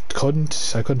just couldn't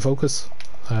focus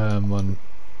on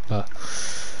that.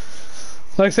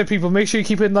 Like I said, people, make sure you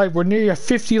keep it like we're nearly at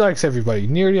 50 likes, everybody.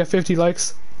 Nearly at 50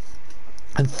 likes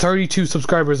and 32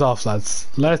 subscribers off, lads.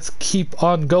 Let's keep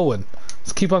on going.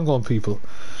 Let's keep on going, people.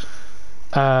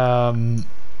 And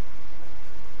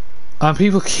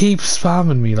people keep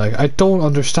spamming me, like, I don't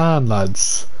understand,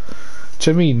 lads.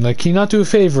 Do you know what I mean? Like, can you not do a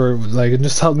favour, like, and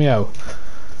just help me out?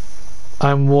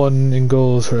 I'm 1 in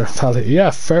goals for Pally.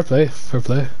 Yeah, fair play, fair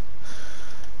play.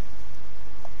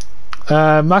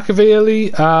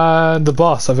 Machiavelli and the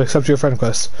boss, I've accepted your friend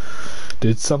request.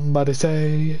 Did somebody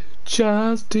say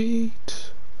just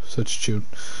eat? Such a tune.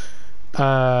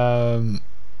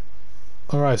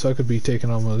 Alright, so I could be taking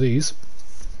on one of these.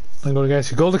 I'm going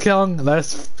against you. Golden Killing.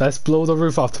 Let's blow the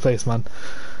roof off the place, man.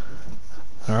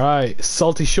 Alright,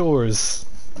 Salty Shores.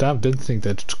 Damn, didn't think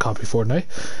they'd copy Fortnite.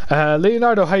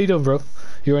 Leonardo, how you doing, bro?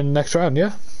 You're in the next round,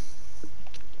 yeah?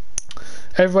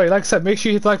 Everybody, like I said, make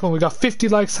sure you hit the like button. We got 50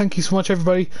 likes. Thank you so much,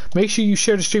 everybody. Make sure you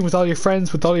share the stream with all your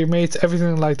friends, with all your mates,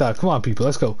 everything like that. Come on, people,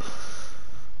 let's go.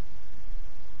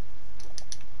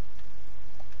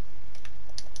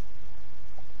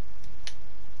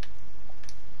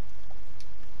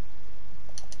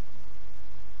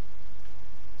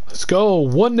 Let's go.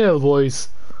 1-0, boys.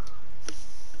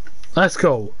 Let's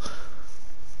go.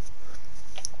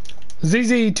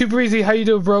 ZZ, too breezy, how you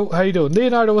doing, bro? How you doing?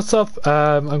 Leonardo, what's up?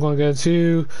 I'm going to get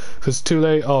into because it's too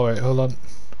late. Oh, wait, hold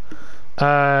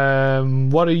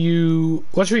on. What do you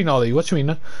mean, Ollie? What do you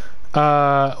mean?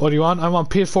 What do you want? I'm on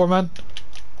PS4, man.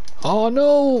 Oh,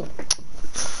 no.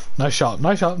 Nice shot.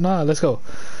 Nice shot. Nah, let's go.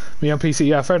 Me on PC.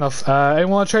 Yeah, fair enough.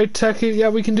 Anyone want to trade tech? Yeah,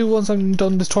 we can do once I'm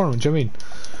done this tournament. Do you know what I mean?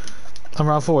 I'm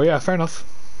round 4. Yeah, fair enough.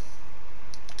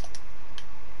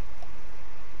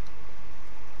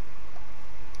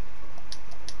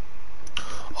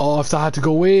 Oh, if that had to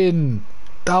go in,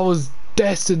 that was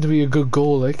destined to be a good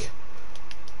goal, like.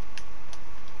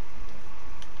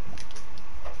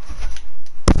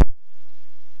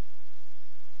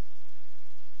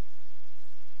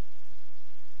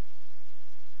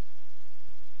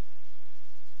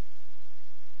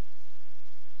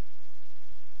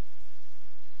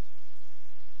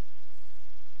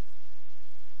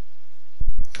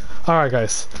 Alright,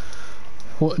 guys.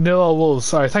 0 Wolves.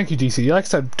 Sorry, thank you, DC. Like I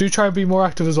said, do try and be more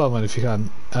active as well, man, if you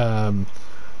can.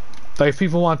 Like, if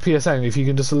people want PSN, if you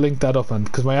can just link that up, man,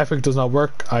 because my Epic does not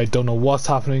work. I don't know what's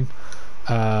happening.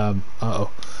 3-1.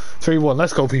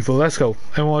 Let's go, people. Let's go.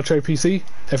 Anyone want to trade PC?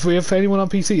 If we have anyone on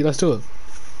PC, let's do it.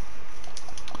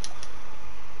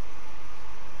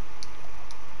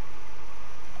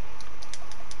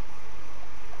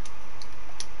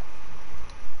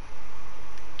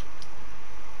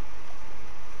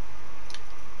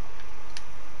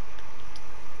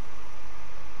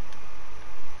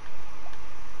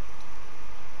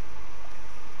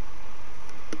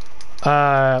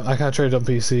 I can't trade on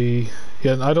PC.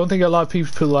 Yeah, I don't think a lot of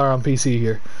people are on PC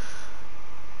here.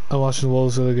 I'm watching the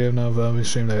Wolves of the game now, but I'm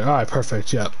stream later. Alright,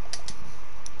 perfect, yeah.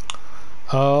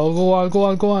 Oh, go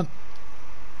on.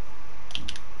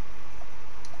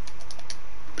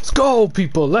 Let's go,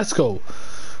 people, let's go.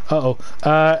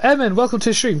 Emin, welcome to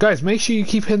the stream. Guys, make sure you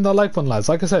keep hitting that like button, lads.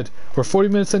 Like I said, we're 40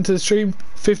 minutes into the stream,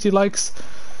 50 likes.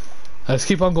 Let's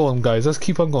keep on going, guys. Let's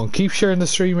keep on going. Keep sharing the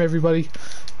stream, everybody.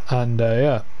 And,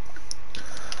 yeah.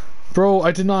 Bro,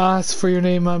 I did not ask for your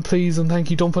name, man, please, and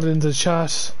thank you. Don't put it into the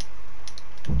chat.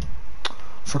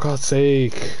 For God's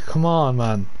sake. Come on,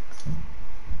 man.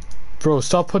 Bro,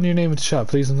 stop putting your name into chat,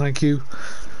 please, and thank you.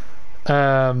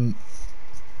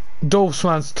 Dopes,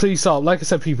 man, please stop. Like I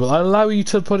said, people, I'll allow you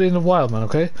to put it in a while, man,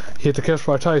 okay? You hit the curse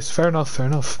bar twice. Fair enough, fair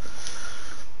enough.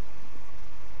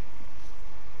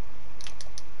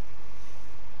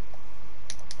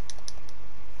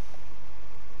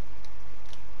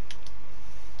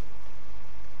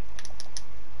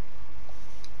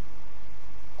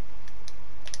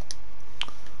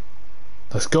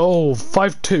 Let's go.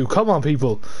 5-2. Come on,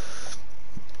 people.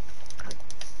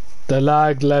 The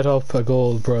lag let up a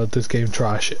goal, bro. This game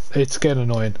trash. It's getting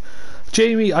annoying.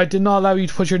 Jamie, I did not allow you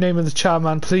to put your name in the chat,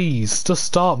 man. Please. Just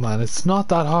stop, man. It's not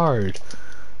that hard.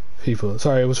 People.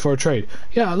 Sorry, it was for a trade.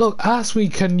 Yeah, look, ask me,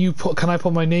 can I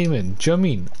put my name in? Do you know what I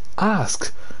mean?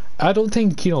 Ask. I don't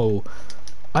think, you know,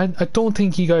 I don't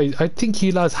think you guys, I think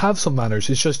you lads have some manners.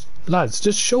 It's just, lads,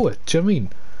 just show it. Do you know what I mean?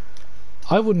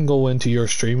 I wouldn't go into your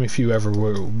stream if you ever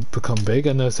become big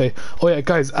and they'll say, oh yeah,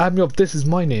 guys, add me up, this is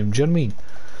my name. Do you know what I mean?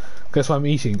 Guess what I'm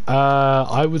eating?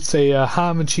 I would say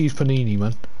ham and cheese panini,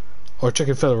 man. Or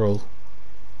chicken fillet roll.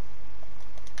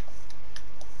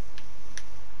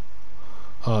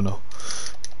 Oh no.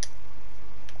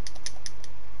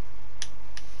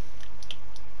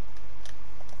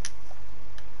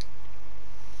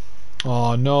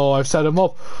 Oh no, I've set him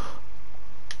up.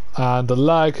 And the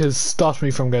lag has stopped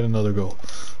me from getting another goal.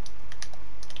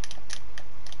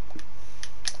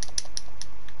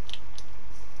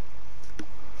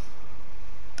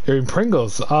 You're in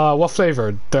Pringles? What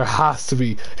flavour? There has to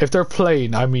be. If they're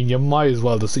plain, I mean, you might as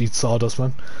well just eat sawdust,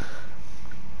 man.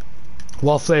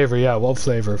 What flavour? Yeah, what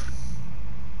flavour?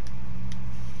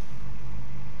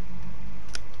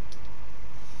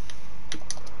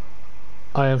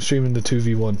 I am streaming the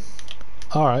 2v1.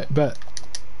 Alright, bet.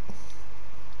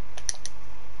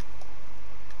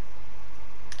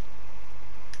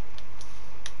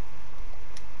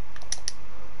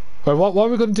 Right, what are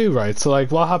we going to do, right? So,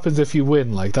 like, what happens if you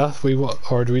win like that?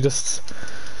 Or do we just...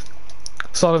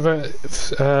 Salt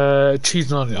and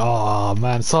cheese and onion. Oh,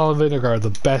 man, salt and vinegar are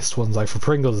the best ones, like, for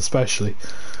Pringles especially.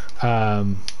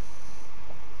 Oh,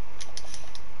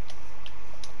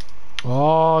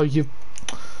 you...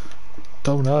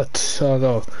 Donut. Oh,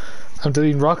 no. I'm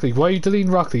deleting Rocket League. Why are you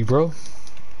deleting Rocket League, bro?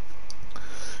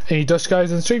 Any Dutch guys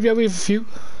in the stream? Yeah, we have a few.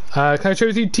 Can I share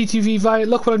with you TTV Vi?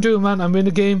 Look what I'm doing, man. I'm in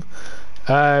the game.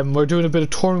 We're doing a bit of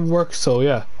tournament work, so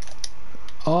yeah.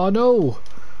 Oh no!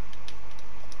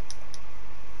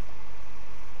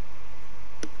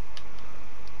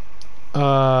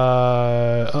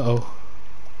 Uh-oh.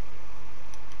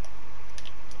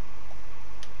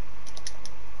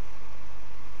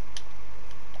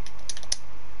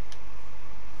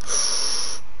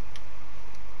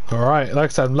 Alright,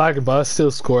 like I said, I'm lagging, but I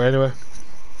still score anyway.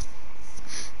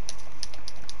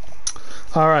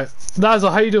 Alright, Lazo,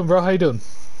 how you doing, bro? How you doing?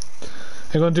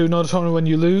 You're gonna do another tournament when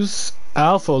you lose?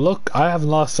 Alpha, look, I haven't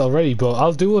lost already, but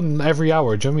I'll do one every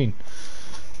hour, do you know what I mean?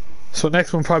 So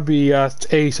next one probably be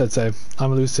at 8, I'd say. I'm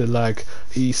gonna lose to lag.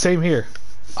 Same here.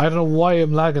 I don't know why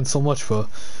I'm lagging so much, but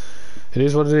it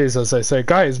is what it is, as I say.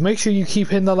 Guys, make sure you keep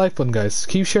hitting that like button, guys.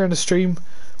 Keep sharing the stream.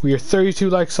 We are 32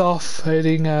 likes off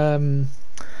heading,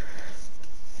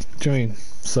 join.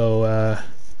 So,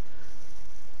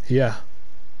 yeah.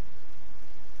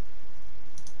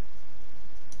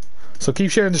 So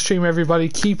keep sharing the stream, everybody.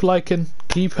 Keep liking.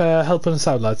 Keep helping us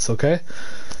out, lads, okay?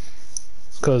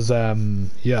 Because,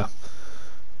 yeah.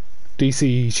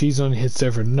 DC, cheese only hits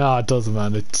different. Nah, it doesn't,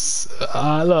 man. It's...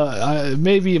 look,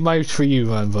 maybe it might for you,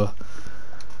 man, but...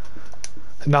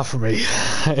 Not for me.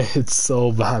 It's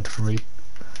so bad for me.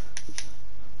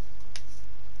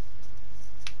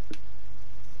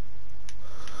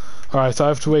 Alright, so I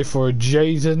have to wait for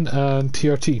Jaden and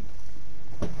TRT.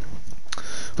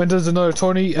 When does another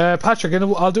tourney? Patrick,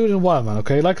 I'll do it in a while, man,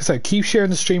 okay? Like I said, keep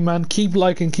sharing the stream, man. Keep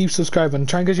liking, keep subscribing.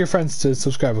 Try and get your friends to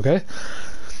subscribe, okay?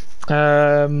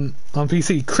 On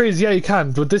PC. Chris, yeah, you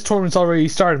can, but this tournament's already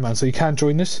started, man, so you can't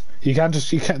join this. You can't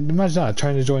imagine that,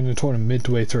 trying to join the tournament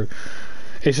midway through.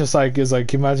 It's just like, it's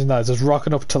like, imagine that, just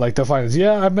rocking up to like the finals.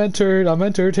 Yeah, I'm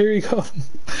entered, here you go.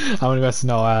 I'm only messing,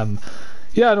 no,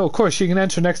 yeah, no, of course, you can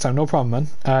enter next time, no problem,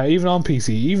 man. Even on PC,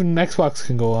 even Xbox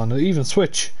can go on, even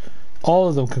Switch. All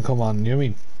of them can come on, you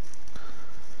know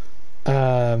what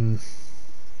I mean?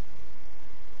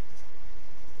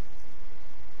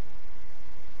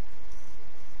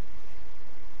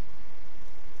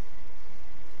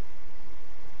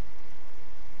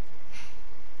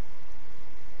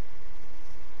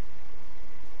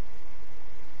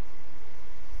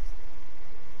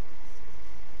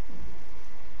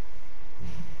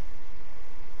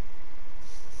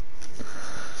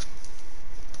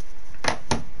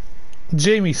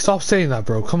 Jamie, stop saying that,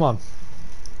 bro. Come on.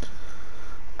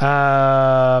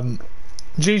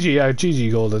 GG, yeah,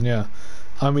 GG Golden, yeah.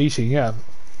 I'm eating, yeah.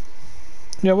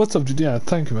 Yeah, what's up? Yeah,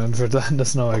 thank you, man, for letting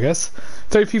us know, I guess.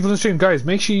 30 people in the stream. Guys,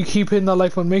 make sure you keep hitting that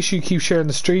like button. Make sure you keep sharing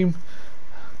the stream.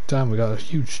 Damn, we got a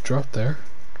huge drop there.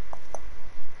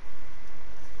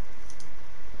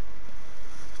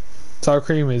 Sour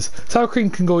cream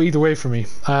can go either way for me.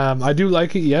 I do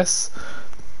like it, yes.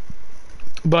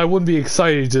 But I wouldn't be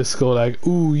excited to just go like,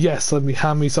 ooh, yes, let me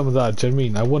hand me some of that. Do you know what I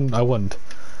mean? I wouldn't.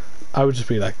 I would just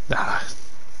be like, nah.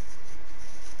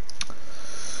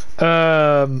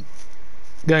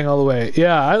 Getting all the way.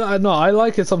 Yeah, I no, I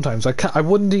like it sometimes. I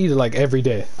wouldn't eat it like every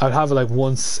day. I'd have it like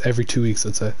once every 2 weeks,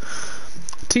 I'd say.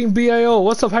 Team BIO,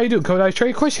 what's up? How you doing? Can I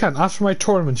trade? Of course you can. After my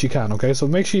tournament you can, okay? So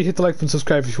make sure you hit the like and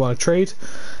subscribe if you want to trade.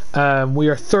 We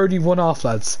are 31 off,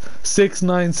 lads.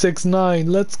 6969.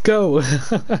 Let's go.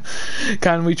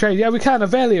 Can we trade? Yeah, we can.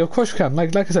 Availio, of course we can.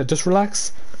 Like I said, just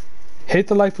relax. Hit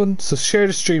the like button. So share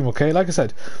the stream, okay? Like I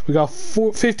said, we got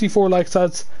 54 likes,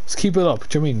 lads. Let's keep it up.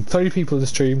 Do you know what I mean? 30 people in the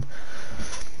stream.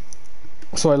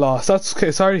 So I lost. That's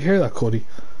okay. Sorry to hear that, Cody.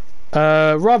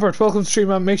 Robert, welcome to stream,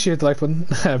 man. Make sure you hit the like button.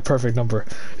 Perfect number.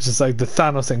 It's just like the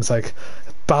Thanos thing's like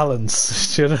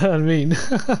balance. Do you know what I mean?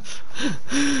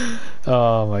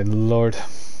 Oh my lord.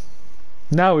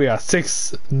 Now we are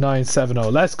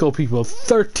 6970. Let's go, people.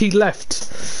 30 left.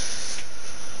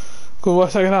 Go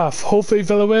watch second half. Hopefully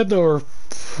Villa win or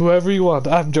whoever you want.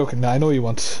 I'm joking. I know you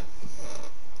want.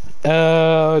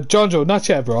 John Joe, not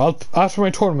yet, bro. After my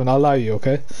tournament, I'll allow you,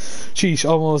 okay? Sheesh,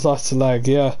 almost lost the lag,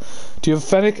 yeah. Do you have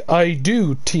Fennec? I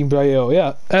do, Team Brio,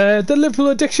 yeah. The Liverpool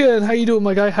Addiction, how you doing,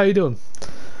 my guy? How you doing?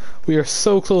 We are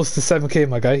so close to 7k,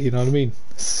 my guy, you know what I mean?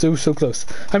 So close.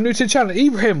 I'm new to the channel.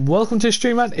 Ibrahim, welcome to the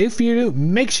stream, man. If you're new,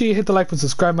 make sure you hit the like button,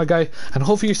 subscribe, my guy, and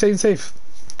hopefully you're staying safe.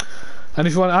 And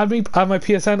if you want to add me, add my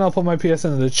PSN, I'll put my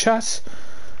PSN in the chat.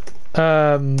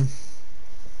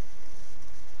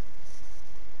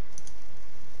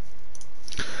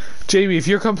 Jamie, if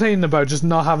you're complaining about just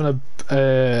not having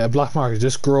a black market,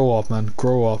 just grow up, man.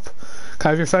 Grow up. Can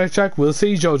I have your Fennec Jack? We'll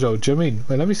see, Jojo. Do you know what I mean?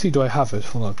 Wait, let me see. Do I have it?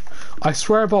 Hold on. I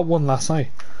swear I bought one last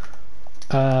night.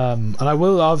 And I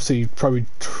will obviously probably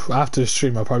after the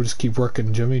stream. I'll probably just keep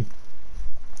working. Do you know what I mean?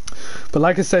 But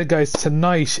like I said, guys,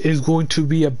 tonight is going to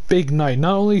be a big night.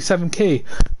 Not only 7k,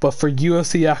 but for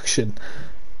UFC action.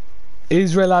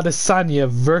 Israel Adesanya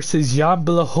versus Jan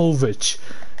Blachowicz.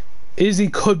 Izzy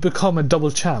could become a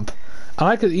double champ, and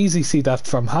I could easily see that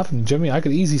from happening. Jimmy, I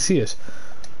could easily see it.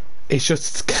 It's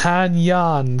just, can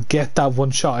Jan get that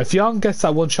one shot? If Jan gets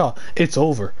that one shot, it's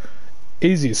over.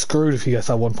 Izzy is screwed if he gets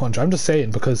that one punch. I'm just saying,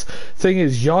 because the thing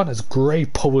is, Jan has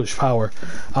great Polish power,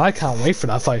 and I can't wait for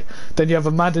that fight. Then you have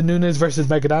Amanda Nunes versus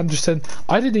Megan Anderson.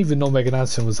 I didn't even know Megan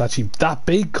Anderson was actually that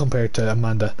big compared to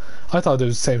Amanda. I thought they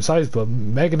were the same size, but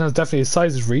Megan has definitely a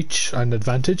size reach and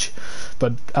advantage,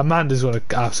 but Amanda's going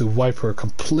to absolutely wipe her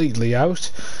completely out.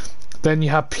 Then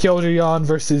you have Piotr Jan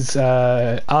versus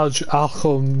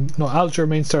Aljamain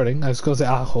Sterling. I was going to say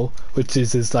Aljo, which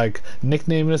is his like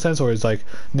nickname in a sense, or his like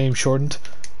name shortened.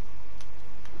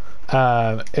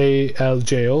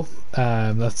 ALJO.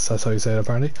 That's how you say it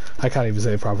apparently. I can't even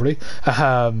say it properly.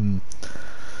 Alright,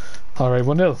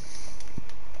 1-0.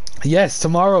 Yes,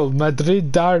 tomorrow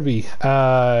Madrid derby.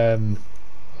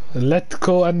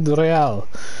 Letco and Real.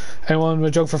 Anyone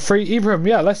would joke for free? Ibrahim,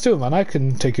 yeah, let's do it, man. I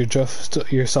can take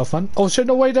yourself, man. Oh shit,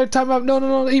 no, wait, time out.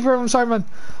 No, Ibrahim, I'm sorry, man.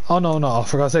 Oh no, I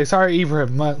forgot to say sorry,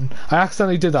 Ibrahim, man. I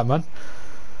accidentally did that, man.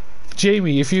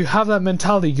 Jamie, if you have that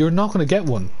mentality, you're not going to get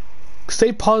one.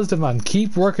 Stay positive, man.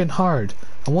 Keep working hard,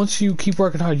 and once you keep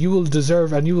working hard, you will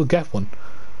deserve and you will get one.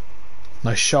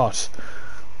 Nice shot.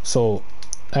 So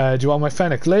do you want my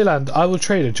Fennec? Leyland, I will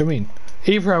trade it. Do you mean?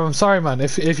 Ibrahim, I'm sorry, man.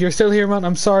 If you're still here, man,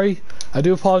 I'm sorry. I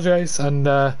do apologise, and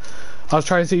I'll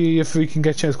try and see if we can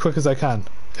get you as quick as I can.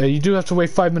 You do have to wait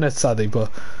 5 minutes, sadly,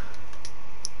 but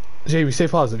Jamie, stay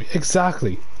positive.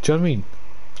 Exactly. Do you know what I mean?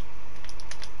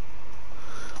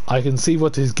 I can see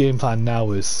what his game plan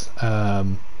now is.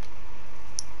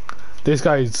 This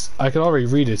guy's, I can already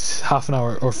read it half an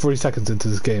hour or 40 seconds into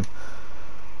this game.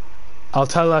 I'll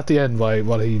tell at the end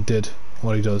what he did,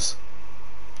 what he does.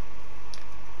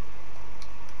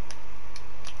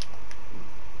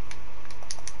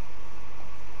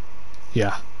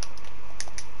 Yeah.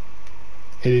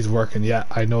 It is working, yeah,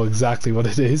 I know exactly what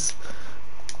it is.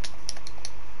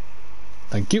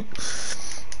 Thank you.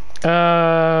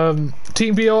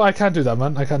 Team BO, I can't do that,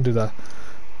 man. I can't do that.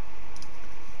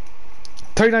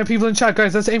 39 people in chat,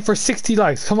 guys. Let's aim for 60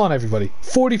 likes. Come on, everybody.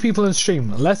 40 people in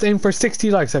stream. Let's aim for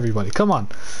 60 likes, everybody. Come on.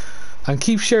 And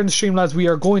keep sharing the stream, lads. We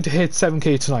are going to hit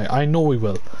 7k tonight. I know we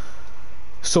will.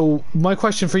 So, my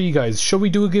question for you guys. Should we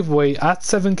do a giveaway at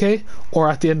 7k or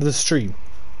at the end of the stream?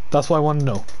 That's what I want to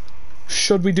know.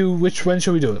 Should we do, when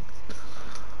should we do it?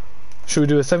 Should we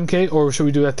do a 7k or should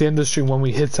we do it at the end of the stream when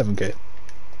we hit 7k?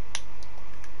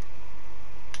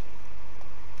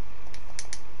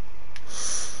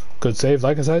 Good save,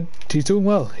 like I said. He's doing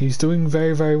well. He's doing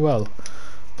very, very well.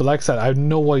 But like I said, I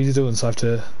know what he's doing, so I have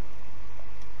to...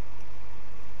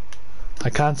 I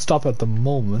can't stop at the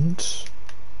moment.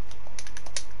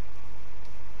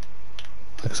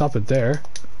 I can stop it there.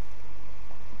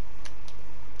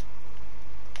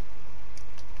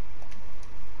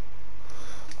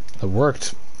 It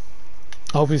worked.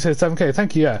 I hope you hit 7k.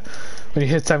 Thank you, yeah. When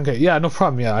you hit 7k. Yeah, no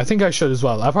problem, yeah. I think I should as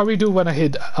well. I'll probably do when I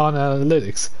hit on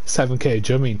analytics 7k,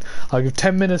 do you know what I mean? I'll give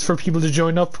 10 minutes for people to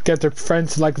join up, get their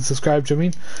friends to like and subscribe, do you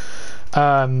know what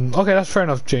I mean? Okay, that's fair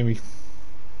enough, Jamie.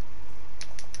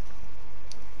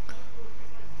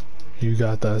 You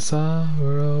got that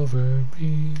summer over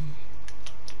me.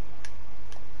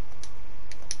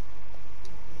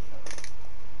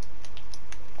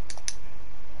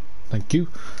 Thank you.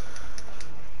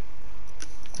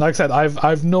 Like I said,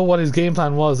 I've know what his game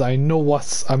plan was. I know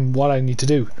what I need to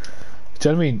do. Do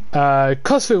you know what I mean?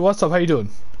 Cusfu, what's up? How you doing?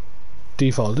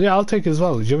 Default. Yeah, I'll take it as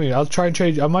well. Do you know what I mean? I'll try and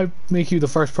trade. I might make you the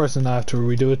first person after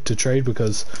we do it to trade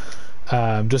because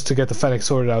just to get the Fennec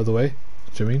sorted out of the way.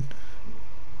 Do you know what I mean?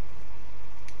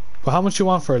 Well, how much do you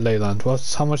want for a Leyland?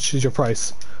 How much is your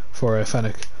price for a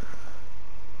Fennec?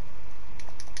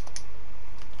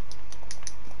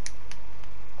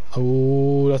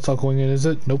 Oh, that's not going in, is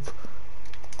it? Nope.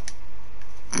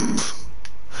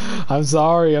 I'm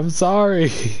sorry. This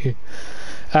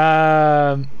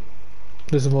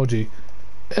emoji.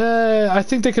 I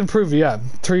think they can prove it, yeah.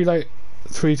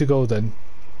 Three to go then.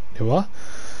 You what?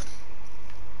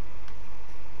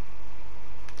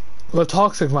 Well,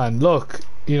 toxic man, look,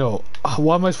 you know,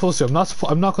 what am I supposed to do?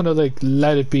 I'm not gonna like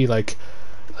let it be like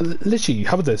literally,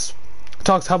 how about this?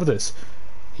 How about this?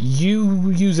 You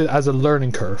use it as a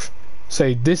learning curve.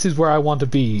 Say this is where I want to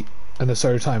be at a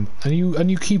certain time, and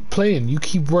you keep playing, you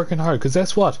keep working hard, because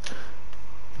that's what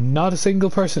not a single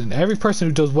person, every person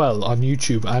who does well on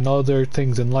YouTube and other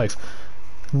things in life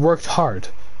worked hard.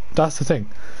 That's the thing.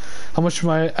 How much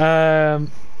am I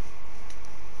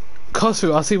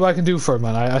Kosu, I'll see what I can do for it,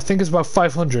 man. I think it's about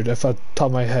 500 if I top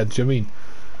of my head, do you know what I mean?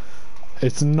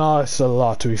 It's not a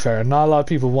lot, to be fair. Not a lot of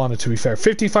people want it, to be fair.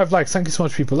 55 likes, thank you so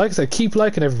much, people. Like I said, keep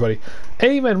liking, everybody.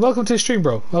 Amen, welcome to the stream,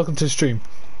 bro. Welcome to the stream.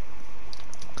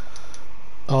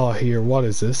 Oh, here, what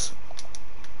is this?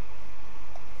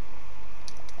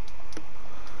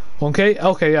 1k?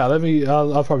 Okay, yeah,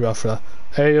 I'll probably offer that.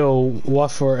 Ayo,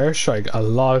 what for airstrike? A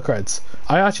lot of creds.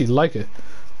 I actually like it.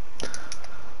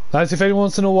 Guys, if anyone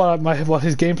wants to know what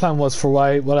his game plan was for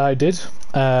what I did,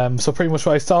 so pretty much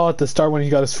what I saw at the start when he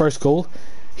got his first goal,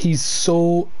 he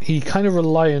kind of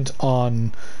reliant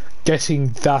on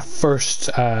getting that first,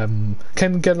 can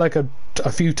get like a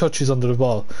few touches under the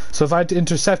ball. So if I had to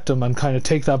intercept him and kind of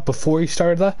take that before he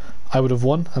started that, I would have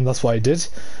won, and that's what I did.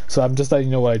 So I'm just letting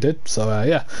you know what I did. So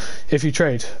yeah, if you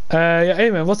trade, yeah,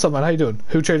 hey man, what's up, man? How you doing?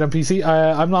 Who trade on PC?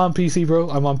 I'm not on PC, bro.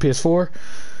 I'm on PS4.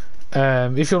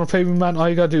 If you want to play with me, man, all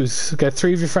you gotta do is get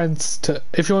 3 of your friends to.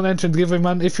 If you want to enter the giveaway,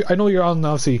 man, I know you're on,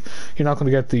 obviously you're not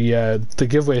going to get the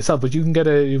giveaway itself, but you can get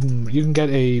a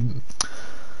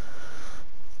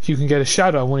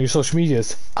shout out on one of your social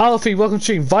medias. Alfie, welcome to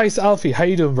stream. Vice Alfie, how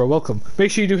you doing, bro? Welcome.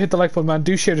 Make sure you do hit the like button, man.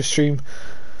 Do share the stream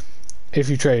if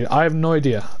you trade. I have no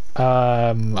idea.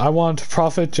 I want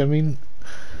profit. I mean,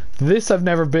 this I've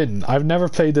never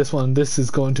played this one. This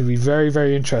is going to be very,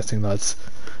 very interesting, lads.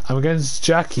 I'm against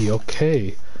Jackie.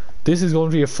 Okay, this is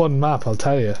going to be a fun map, I'll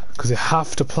tell you, because you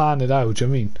have to plan it out. Do you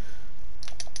know what I mean?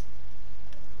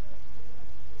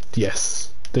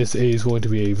 Yes, this is going to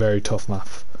be a very tough map.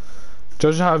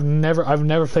 Judging how I've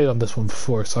never played on this one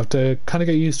before, so I have to kind of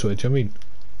get used to it. Do you know what I mean?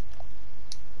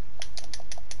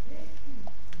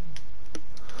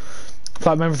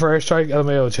 Flat member for Airstrike,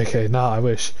 LMAO, JK. Nah, I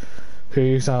wish.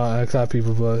 Okay, you sound like that,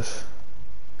 people, but...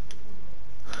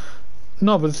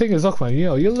 No, but the thing is, look, man, you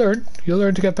know, you'll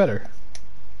learn to get better.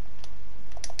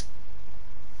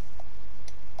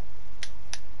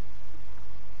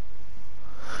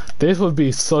 This would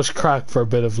be such crack for a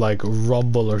bit of like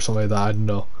rumble or something like that, I don't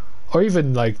know. Or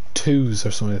even like twos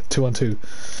or something, 2-on-2.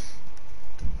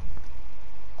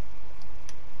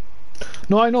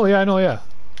 No, I know, yeah.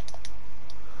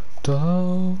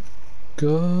 Don't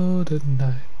go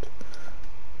tonight.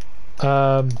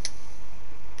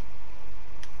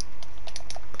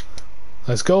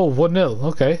 Let's go, 1-0,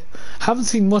 okay. Haven't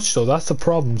seen much though, that's the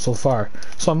problem so far.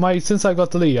 So I might, since I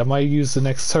got the lead, I might use the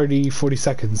next 30-40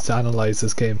 seconds to analyse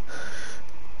this game.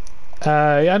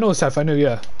 Yeah, I know, Steph, I know,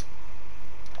 yeah.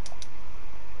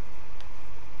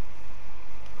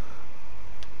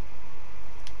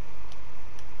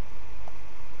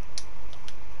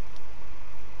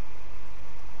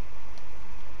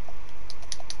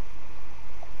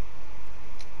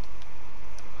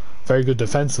 Very good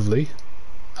defensively.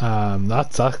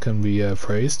 That can be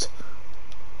praised.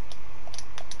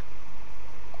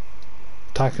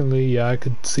 Attackingly, yeah, I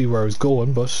could see where I was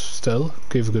going, but still,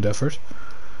 gave a good effort.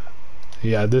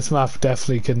 Yeah, this map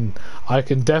definitely can... I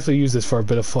can definitely use this for a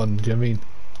bit of fun, do you know what I mean?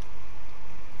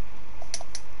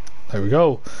 There we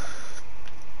go.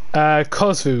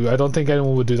 Kosu, I don't think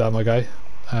anyone would do that, my guy.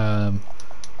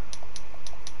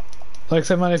 Like I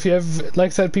said, man, if you have... Like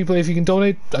I said, people, if you can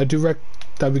donate, I do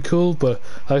that'd be cool, but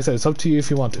like I said, it's up to you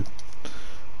if you want to.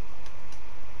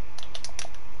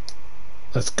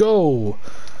 Let's go.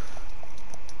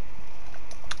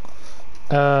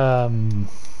 3-0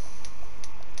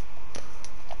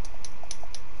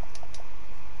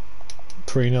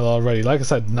 already. Like I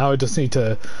said, now I just need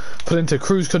to put into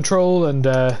cruise control and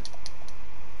 4-0.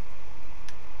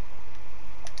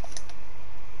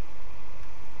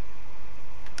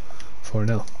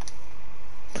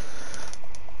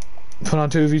 Put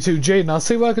on 2v2. Jaden, I'll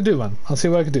see what I can do, man. I'll see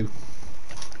what I can do.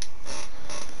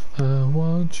 I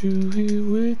want you here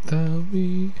without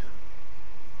me.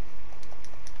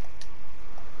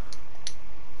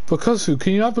 But Kosu,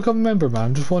 can you not become a member, man?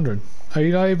 I'm just wondering. Are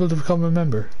you not able to become a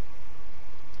member?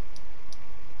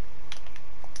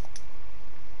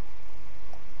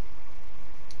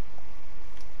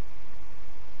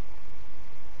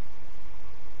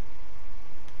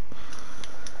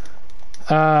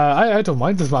 I don't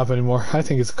mind this map anymore. I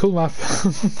think it's a cool map.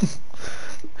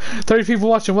 30 people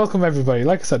watching. Welcome everybody.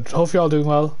 Like I said, hope you're all doing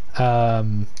well.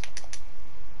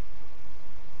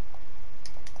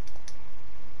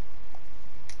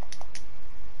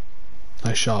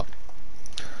 Nice shot.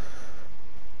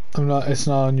 It's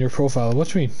not on your profile. What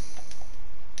do you mean?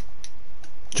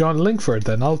 Do you want a link for it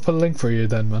then? I'll put a link for you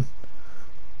then, man.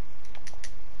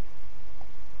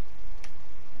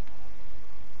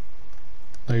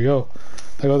 There you go.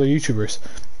 Like other YouTubers.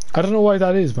 I don't know why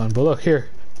that is, man, but look here.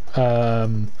 Here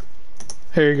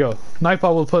you go.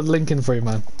 Nightbot will put a link in for you,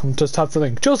 man. Just tap the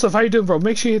link. Joseph, how you doing, bro?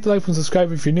 Make sure you hit the like and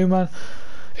subscribe if you're new, man.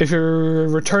 If you're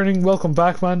returning, welcome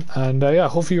back, man. And yeah,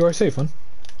 hopefully you are safe, man.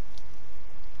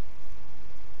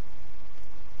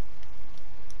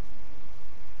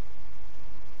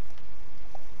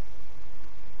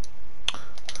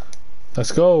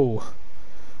 Let's go.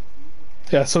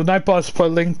 Yeah, so Nightbot's put a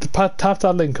link. Tap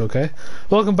that link, okay?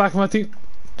 Welcome back, Matthew.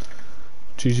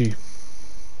 GG.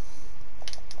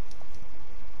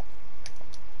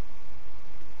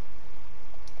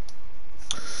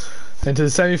 Into the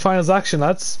semi-finals action,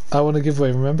 lads. I won a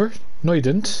giveaway, remember? No, you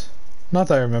didn't. Not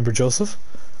that I remember, Joseph.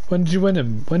 When did you win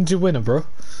him? When did you win him, bro?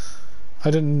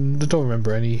 I don't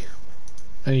remember any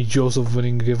Joseph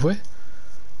winning a giveaway.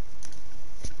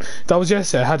 That was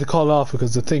yesterday. I had to call it off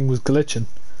because the thing was glitching.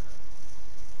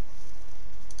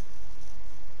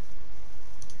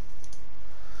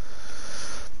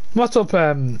 What's up?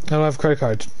 I don't have a credit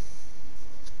card.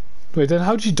 Wait, then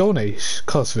how did you donate,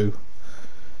 Kosvu?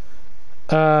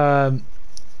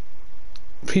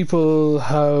 People,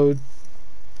 how...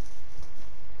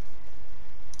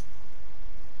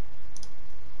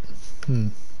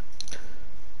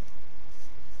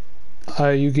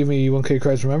 You give me 1k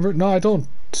credits, remember? No, I don't.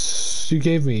 You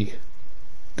gave me...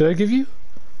 Did I give you?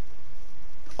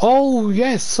 Oh,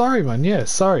 yes, sorry, man. Yes,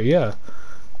 sorry, yeah.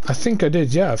 I think I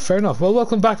did, yeah, fair enough. Well,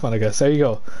 welcome back, man, I guess. There you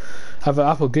go. Have an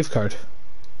Apple gift card.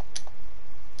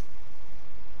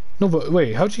 No, but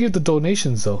wait, how'd you get the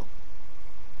donations, though?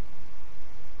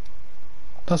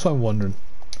 That's what I'm wondering.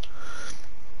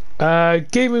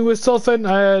 Gaming with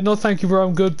Sulfin, no thank you, bro,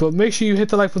 I'm good, but make sure you hit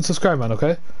the like and subscribe, man,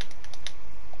 okay?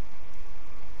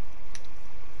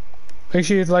 Make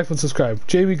sure you hit the like and subscribe.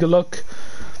 Jamie, good luck.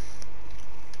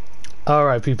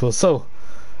 Alright, people, so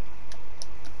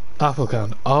Apple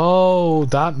count. Oh,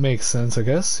 that makes sense, I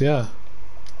guess. Yeah.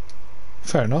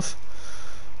 Fair enough.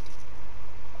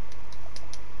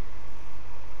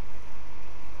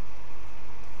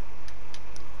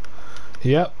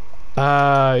 Yep.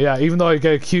 Yeah, even though I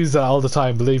get accused of that all the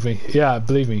time, believe me. Yeah,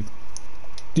 believe me.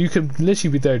 You could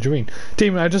literally be there, do you mean?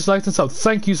 Demon, I just liked this up.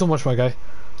 Thank you so much, my guy.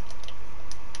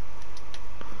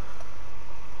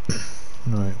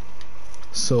 Right.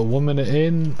 So 1 minute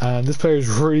in, and this player is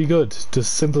really good.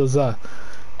 Just simple as that.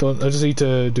 I just need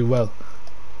to do well.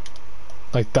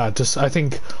 Like that. Just I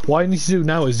think what I need to do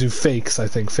now is do fakes. I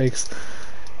think fakes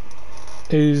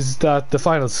is that the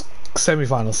finals,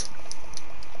 semi-finals.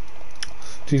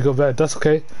 Please go to bed. That's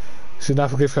okay. See an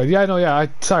Apple gift card. Yeah, I know. Yeah,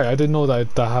 sorry, I didn't know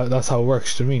that's how it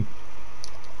works. Do you mean?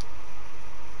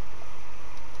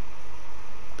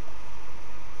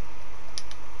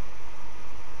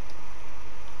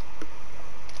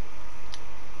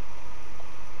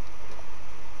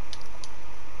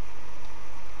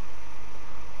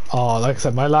 Oh, like I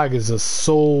said, my lag is just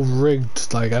so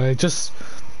rigged. Like, and it just.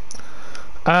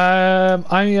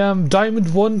 I am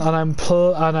Diamond 1 and I'm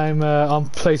on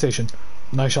PlayStation.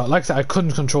 Nice shot. Like I said, I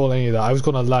couldn't control any of that. I was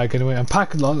gonna lag anyway. I'm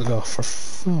packing long ago for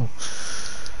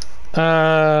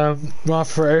not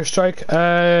for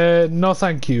airstrike. No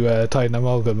thank you, Titan, I'm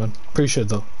all good, man. Appreciate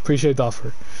the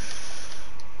offer.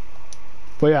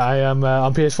 But yeah, I am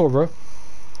on PS4, bro.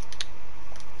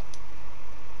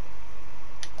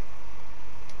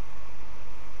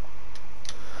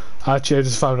 Actually, I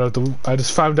just found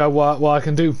out what I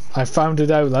can do. I found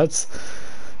it out, lads.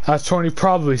 That's 20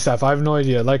 probably stuff. I have no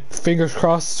idea. Like, fingers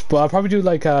crossed. But I'll probably do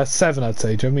like 7, I'd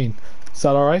say. Do you know what I mean? Is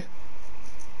that alright?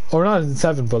 Or not in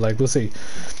 7, but like, we'll see.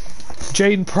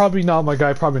 Jaden, probably not, my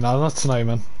guy. Probably not. Not tonight,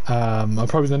 man. I'll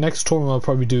probably, the next tournament I'll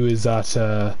probably do is that,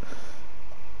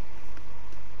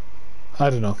 I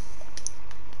don't know.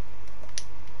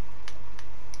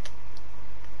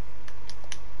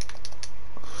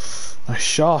 I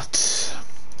shot.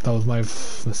 That was my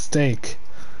mistake.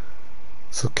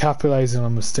 So capitalizing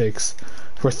on mistakes.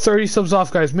 We're 30 subs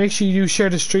off, guys. Make sure you share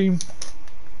the stream.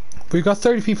 We've got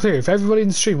 30 people here. If everybody in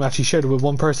the stream actually shared it with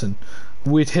one person,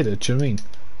 we'd hit it. Do you know what I mean?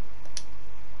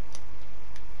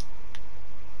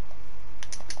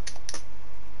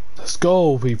 Let's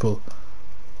go, people.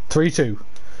 3-2.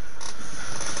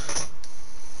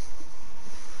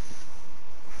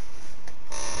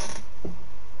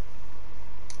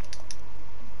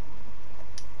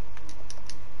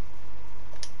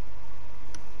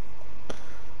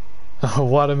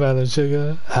 Watermelon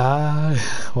sugar. Ah,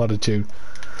 what a tune.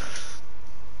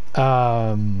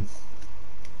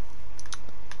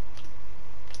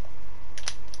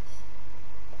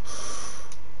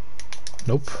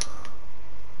 Nope.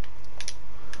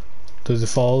 Does it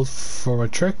fall for a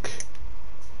trick?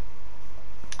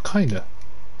 Kinda.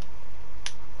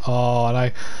 Oh,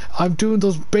 and I'm doing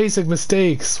those basic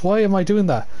mistakes. Why am I doing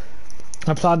that?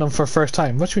 I'm platinum for first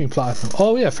time. What do you mean platinum?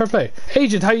 Oh yeah, fair play.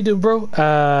 Agent, how you doing, bro?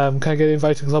 Can I get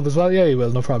invited to the club as well? Yeah, you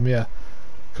will, no problem, yeah.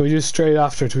 Can we do it straight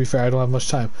after, to be fair? I don't have much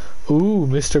time. Ooh,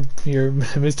 you're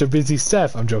Mr. Busy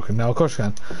Steph. I'm joking. No, of course you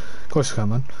can. Of course you can,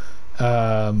 man.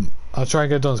 I'll try and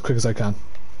get it done as quick as I can.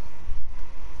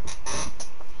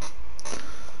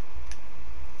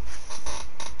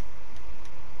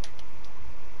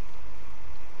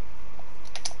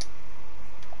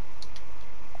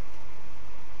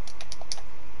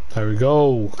 There we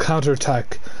go. Counter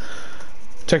attack.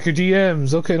 Check your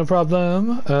DMs. Okay, no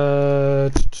problem.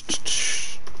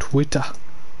 Twitter.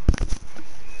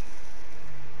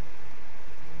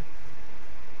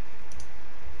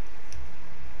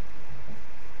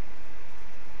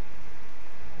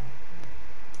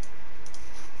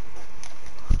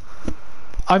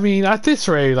 I mean, at this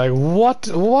rate, like, what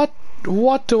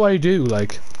do I do?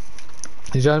 Like,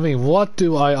 you know what I mean? What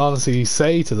do I honestly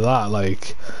say to that?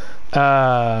 Like,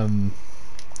 Niall,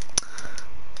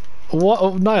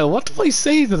 what do I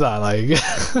say to that? Like,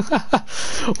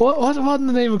 what in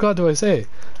the name of God do I say?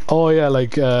 Oh yeah,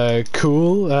 like,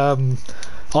 cool. All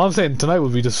I'm saying tonight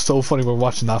would be just so funny. We're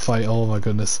watching that fight. Oh my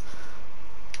goodness.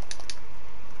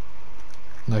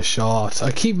 Nice shot.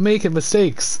 I keep making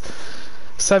mistakes.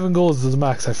 7 goals is the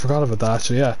max. I forgot about that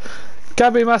actually. Yeah.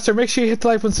 Gabby Master, make sure you hit the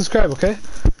like and subscribe. Okay.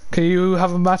 Can you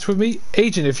have a match with me?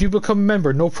 Agent, if you become a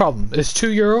member, no problem. It's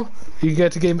 €2. You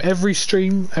get to game every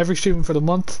stream for the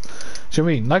month. Do you know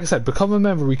what I mean? Like I said, become a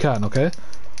member we can, okay?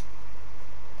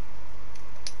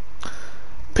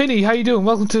 Penny, how you doing?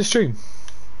 Welcome to the stream.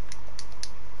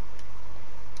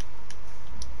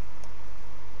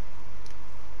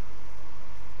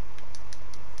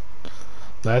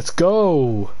 Let's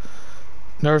go.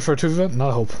 Nervous for a 2 event? Not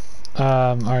a hope.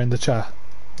 are in the chat.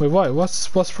 Wait, what? What's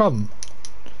the problem?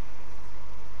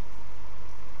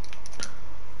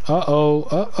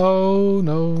 Uh-oh,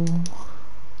 no.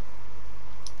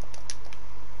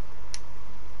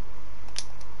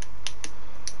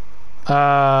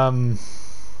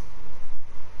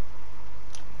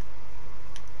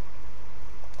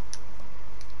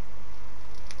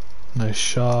 Nice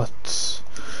shot. It's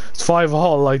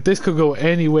 5-all. Like, this could go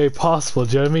any way possible.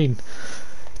 Do you know what I mean?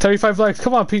 35 likes.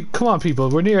 Come on, people.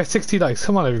 We're near 60 likes.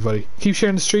 Come on, everybody. Keep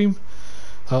sharing the stream.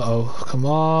 Uh-oh. Come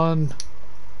on.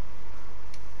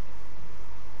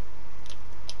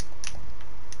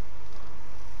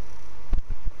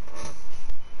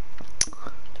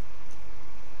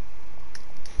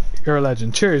 You're a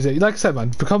legend. Cheers. Like I said, man,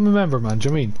 become a member, man. Do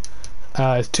you know what I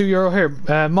mean? It's €2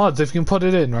 here. Mods, if you can put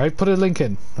it in, right? Put a link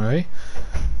in, right?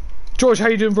 George, how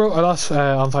you doing, bro? I lost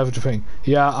on 500 ping.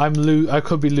 Yeah, I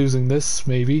could be losing this,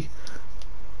 maybe.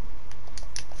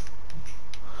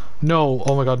 No.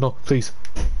 Oh my god, no. Please.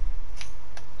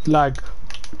 Lag.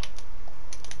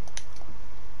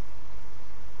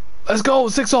 Let's go.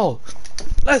 6-all.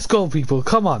 Let's go, people.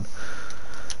 Come on.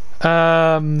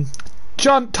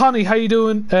 John, Tony, how you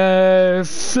doing?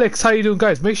 Flicks, how you doing,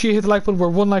 guys? Make sure you hit the like button. We're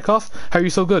 1 like off. How are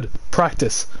you so good?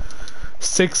 Practice.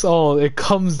 6-all. It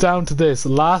comes down to this.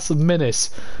 Last minute.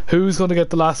 Who's going to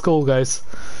get the last goal, guys?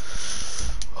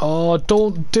 Oh,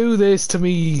 don't do this to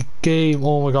me, game.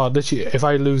 Oh my god, literally, if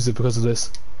I lose it because of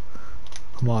this.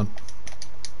 Come on.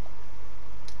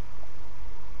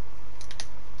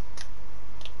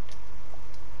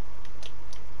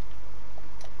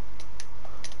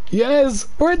 Yes!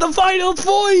 We're in the finals,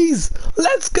 boys!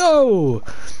 Let's go!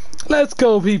 Let's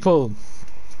go, people!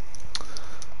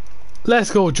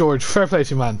 Let's go, George. Fair play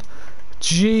to you, man.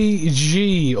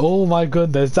 GG. Oh my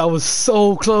goodness, that was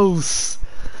so close.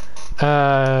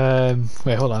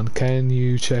 Wait, hold on. Can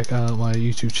you check out my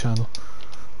YouTube channel?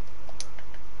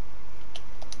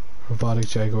 Robotic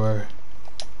Jaguar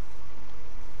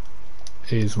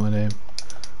is my name.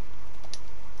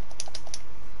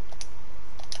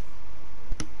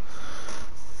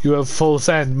 You have full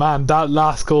send, man. That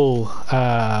last goal.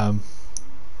 I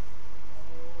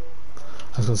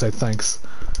was gonna say thanks.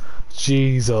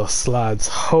 Jesus, lads.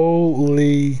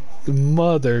 Holy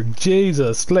mother,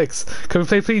 Jesus, flicks. Can we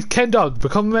play, please? Ken Dog,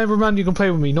 become a member, man. You can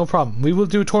play with me, no problem. We will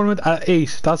do a tournament at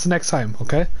 8. That's the next time,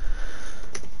 okay?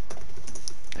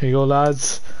 Here you go,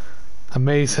 lads.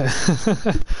 Amazing.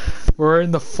 We're in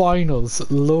the finals.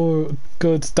 Lord,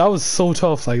 good. That was so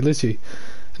tough, like literally.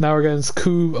 Now we're against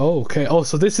Coob. Oh, okay. Oh,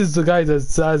 so this is the guy that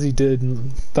Zazzy did.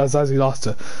 That Zazzy lost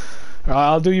to.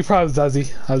 I'll do you proud,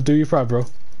 Zazzy. I'll do you proud, bro.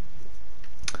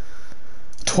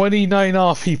 29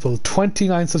 off, people.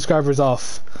 29 subscribers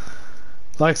off.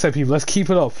 Like I said, people, let's keep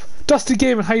it up. Dusty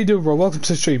Gaming, how you doing, bro? Welcome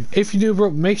to the stream. If you do,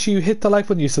 bro, make sure you hit the like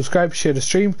button, you subscribe, share the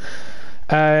stream.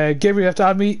 Gabriel, you have to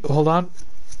add me. Hold on.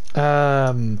 Do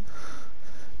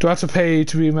I have to pay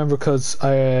to be a member? Because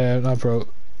no, bro.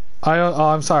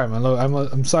 I'm sorry, man. Look,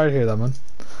 I'm sorry to hear that, man.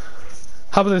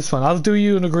 How about this one? I'll do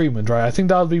you an agreement, right? I think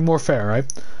that'll be more fair,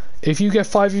 right? If you get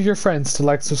 5 of your friends to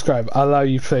like and subscribe, I'll allow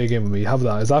you to play a game with me. How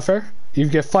about that? Is that fair? You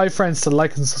get 5 friends to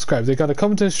like and subscribe. They gotta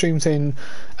come to the stream saying,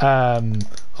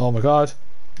 oh my god,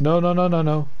 no,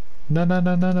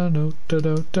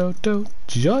 do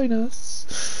join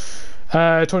us.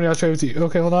 Tony, I'll trade with you.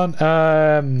 Okay, hold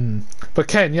on. But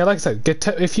Ken, yeah, like I said,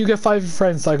 if you get 5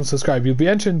 friends to like and subscribe, you'll be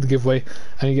entering the giveaway,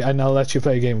 and I'll let you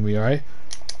play a game with me. All right?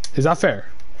 Is that fair?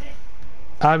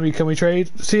 Can we trade?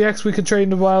 CX, we can trade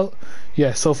in a while.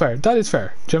 Yeah, so fair. That is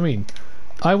fair. Do you know what I mean?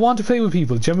 I want to play with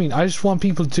people. Do you know what I mean? I just want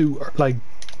people to like,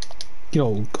 you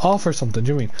know, offer something. Do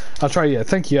you know what I mean? I'll try. Yeah,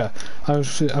 thank you. Yeah, I'm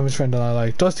his friend, and I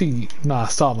like Dusty. Nah,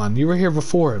 stop, man. You were here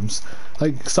before him.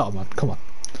 Like, stop, man. Come on.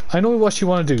 I know what you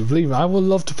want to do. Believe me, I would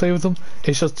love to play with them.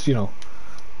 It's just, you know,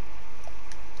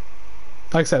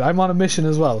 like I said, I'm on a mission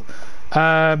as well.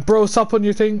 Bro, stop on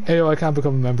your thing. Ayo, I can't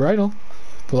become a member. I know,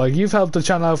 but like, you've helped the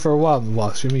channel out for a while.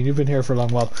 What? You mean you've been here for a long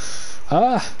while?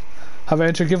 Have I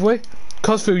entered a giveaway?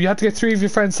 Cosfu, you have to get 3 of your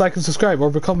friends to like and subscribe or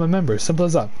become a member. Simple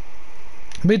as that.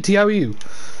 Mid-T, how are you?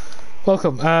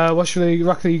 Welcome. What should I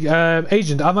Rocket League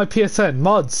agent? I'm my PSN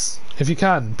mods, if you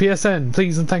can. PSN,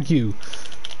 please and thank you.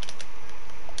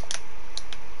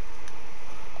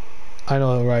 I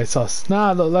know, right? Sus.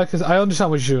 Nah, look, like I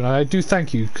understand what you're doing, and I do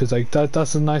thank you because like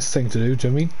that's a nice thing to do. Do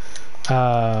you know what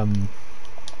I mean?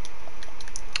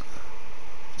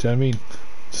 Do you know what I mean?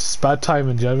 Just bad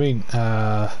timing. Do you know what I mean?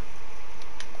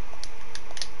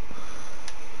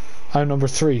 I'm number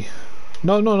 3.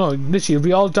 No. Literally, it'll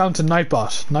be all down to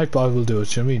Nightbot. Nightbot will do it.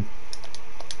 Do you know what I mean?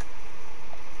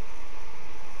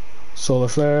 Solar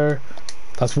flare.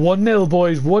 That's 1-0,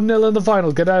 boys. 1-0 in the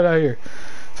final. Get out of here.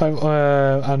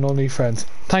 And only friends.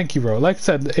 Thank you, bro. Like I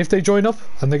said, if they join up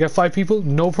and they get 5 people,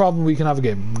 no problem. We can have a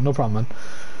game. No problem, man.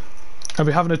 I'll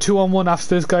be having a 2-on-1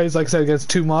 after this, guys. Like I said, against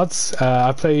 2 mods.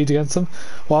 I played against them.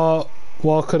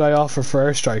 What could I offer for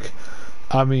Airstrike?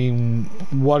 I mean,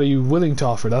 what are you willing to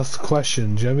offer? That's the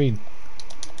question. Do you know what I mean?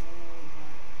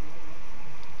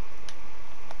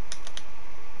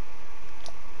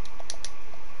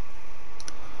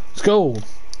 Let's go.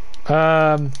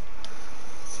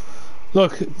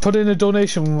 Look, put in a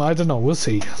donation. I don't know. We'll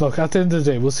see. Look, at the end of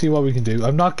the day, we'll see what we can do.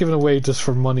 I'm not giving away just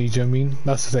for money. Do you know what I mean?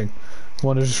 That's the thing.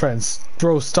 One of his friends.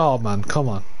 Bro, stop, man. Come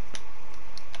on.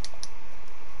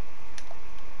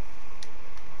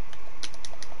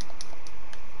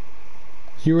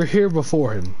 You were here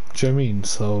before him. Do you know what I mean?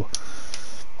 So...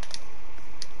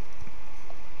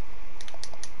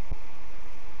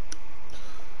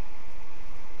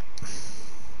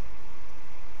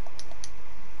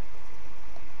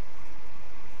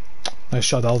 Nice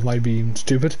shot. That was my being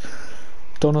stupid.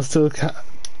 Don't know, still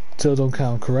don't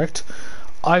count, correct?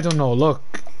 I don't know.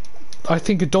 Look, I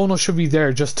think a dono should be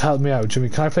there just to help me out. Jimmy,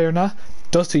 can I play or not?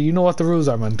 Dusty, you know what the rules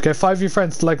are, man. Get 5 of your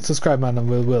friends to like and subscribe, man, and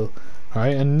will.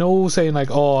 Alright? And no saying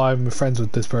like, oh, I'm friends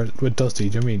with this person, with Dusty.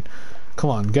 Do you know what I mean? Come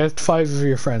on, get 5 of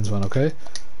your friends, man, okay?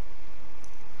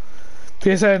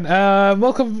 PSN,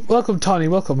 welcome, Tony.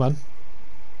 Welcome, man.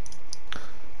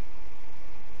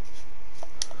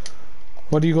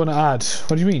 What are you going to add?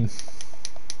 What do you mean?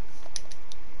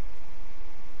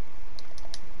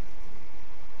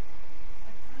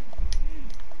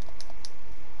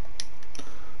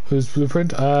 Who's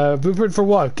Blueprint? Blueprint for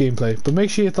what? Gameplay. But make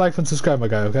sure you hit the like and subscribe, my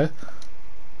guy, okay?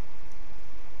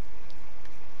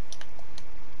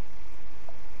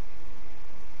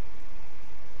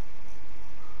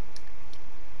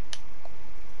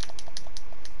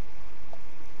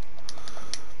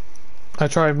 I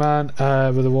tried, man,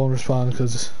 but it won't respond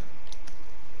because...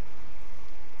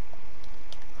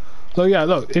 Look, yeah,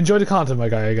 look, enjoy the content, my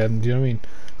guy, again, do you know what I mean?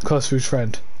 Customer's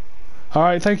friend.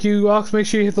 Alright, thank you, Ox. Make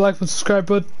sure you hit the like and subscribe,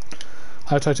 bud.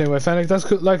 I have Titanium White Fennec. That's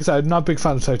good. Like I said, I'm not a big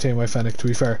fan of Titanium White Fennec, to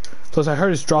be fair. Plus, I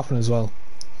heard it's dropping as well.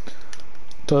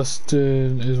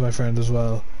 Dustin is my friend as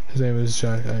well. His name is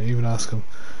Jack. I even ask him.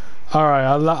 Alright,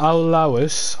 I'll allow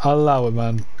it. I'll allow it,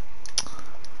 man.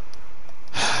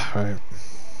 Alright.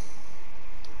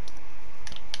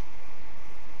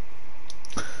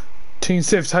 Teen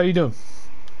Sift, how you doing?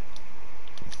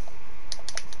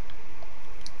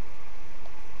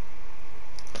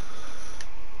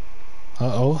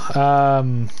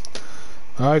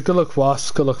 Alright, good luck,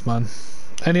 Wasp. Good luck, man.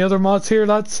 Any other mods here,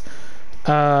 lads?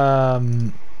 Alright,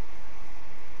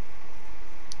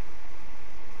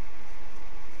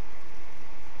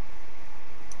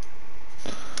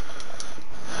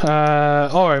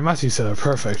 Matthew said it.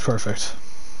 Perfect.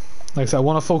 Like I said, I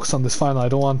want to focus on this final. I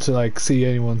don't want to like see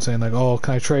anyone saying like, oh,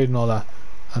 can I trade and all that,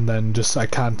 and then just I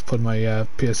can't put my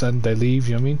PSN. They leave.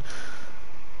 You know what I mean?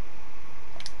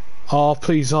 Oh,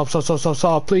 please,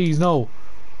 stop, please, no.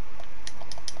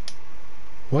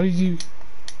 What did you...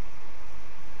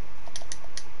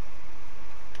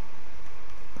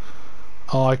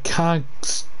 Oh, I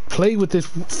can't play with this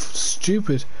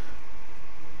stupid...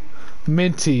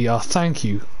 Minty, oh, thank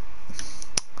you.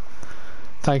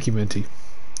 Thank you, Minty.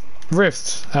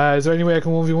 Rift, is there any way I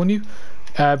can 1v1 you?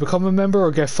 Become a member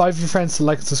or get 5 of your friends to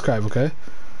like and subscribe, okay?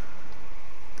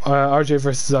 RJ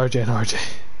versus RJ and RJ.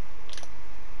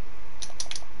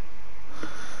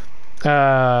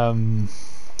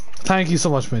 Thank you so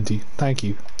much, Minty. Thank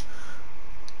you.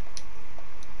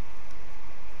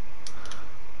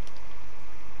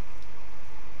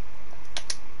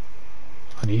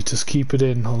 I need to keep it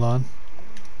in. Hold on.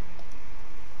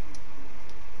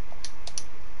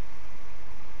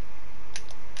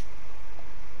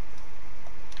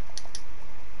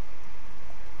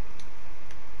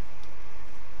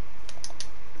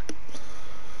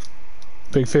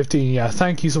 Big 15, yeah.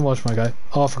 Thank you so much, my guy.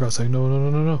 Oh, for God's sake.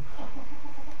 No.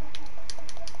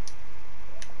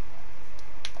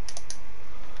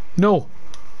 No!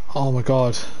 Oh my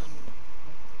god.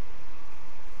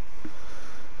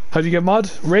 How do you get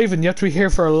mod? Raven, you have to be here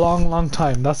for a long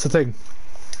time. That's the thing.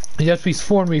 You have to be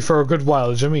supporting me for a good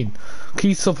while, do you know what I mean?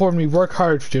 Keep supporting me, work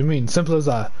hard, do you know what I mean? Simple as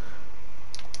that.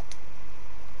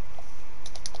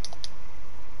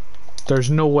 There's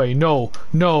no way. No.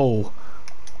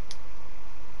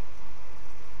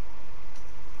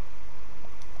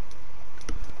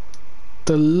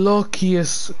 The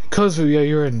luckiest... Cuzzo, yeah,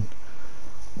 you're in.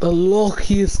 The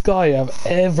luckiest guy I've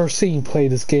ever seen play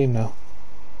this game now.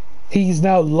 He's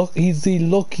now he's the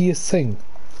luckiest thing.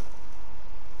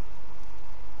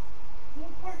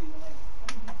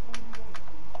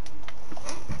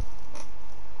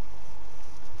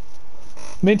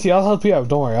 Minty, I'll help you out,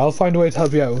 don't worry. I'll find a way to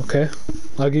help you out, okay?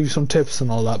 I'll give you some tips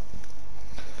and all that.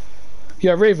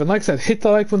 Yeah, Raven, like I said, hit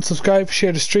the like button, subscribe,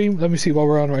 share the stream. Let me see what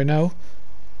we're on right now.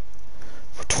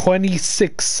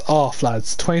 26 off,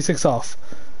 lads. 26 off.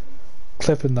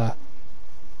 Clipping that.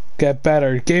 Get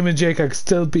better. Game and Jake, I can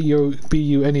still beat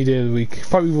you any day of the week.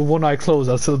 Probably with one eye closed,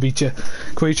 I'll still beat you.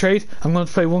 Can we trade? I'm going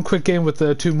to play one quick game with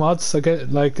the 2 mods. I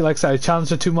get like I said, I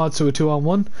challenged the 2 mods to a 2-on-1.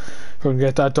 We're going to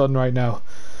get that done right now.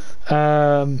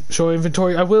 Show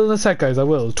inventory. I will in a sec, guys. I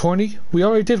will. Tourney. We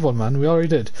already did one, man. We already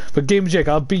did. But Game Jake,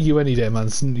 I'll beat you any day, man.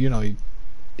 It's, you know,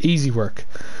 easy work.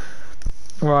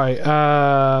 Right.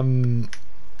 I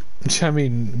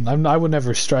mean, I would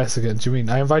never stress again. Do you mean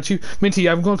I invite you, Minty?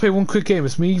 I'm going to play one quick game.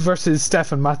 It's me versus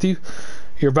Steph and Matthew.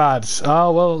 You're bad.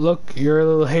 Oh well, look, you're a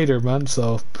little hater, man.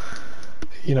 So,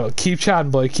 you know, keep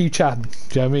chatting, boy. Keep chatting.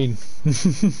 Do you know what I mean? Do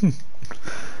you know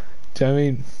what I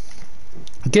mean?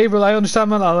 Gabriel, I understand,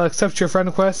 man. I'll accept your friend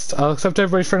request. I'll accept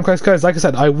everybody's friend request, guys. Like I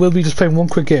said, I will be just playing one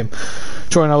quick game.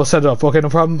 Jordan, I will set it up. Okay, no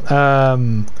problem.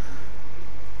 Can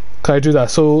I do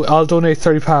that? So I'll donate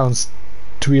 £30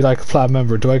 to be like a platinum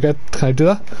member. Can I do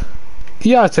that?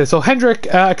 Yeah, I'd say so.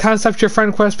 Hendrik, I can't accept your friend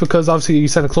request because obviously you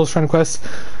sent a close friend request.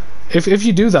 If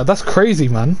you do that, that's crazy,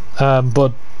 man.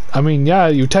 But I mean, yeah,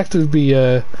 you technically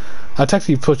I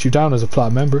technically put you down as a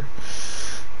platinum member.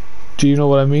 Do you know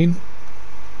what I mean?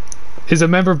 Is a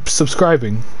member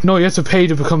subscribing? No, you have to pay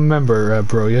to become a member,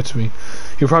 bro. You have to be.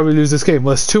 You'll probably lose this game.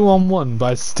 Well, it's 2-on-1,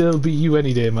 but I'd still beat you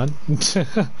any day, man.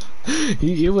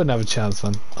 you wouldn't have a chance,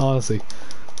 man. Honestly.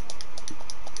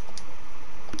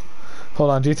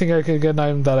 Hold on. Do you think I can get an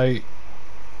item that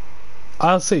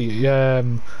I'll see.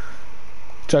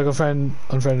 Jack friend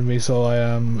unfriended me, so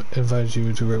I invited you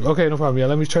into a group. Okay, no problem. Yeah,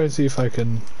 let me try and see if I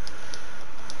can.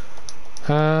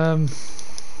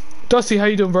 Dusty, how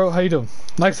you doing, bro? How you doing?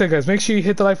 Like I said, guys, make sure you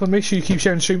hit the like button. Make sure you keep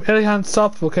sharing the stream. Elihan,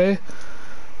 stop, okay?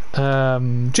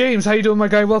 James, how you doing, my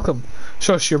guy? Welcome.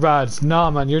 Shush, you're bad.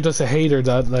 Nah, man, you're just a hater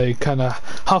that like kind of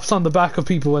hops on the back of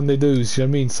people when they lose. You know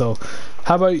what I mean? So,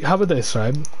 how about this,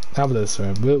 right? How about this,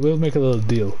 right? We'll make a little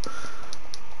deal.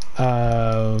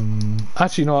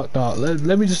 Actually, no.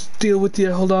 Let me just deal with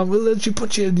you. Hold on. We'll let you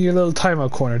put you in your little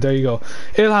timeout corner. There you go.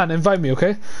 Ilhan, invite me,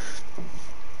 okay?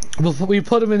 We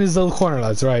put him in his little corner,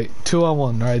 lads. Right,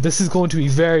 2-on-1. Right, this is going to be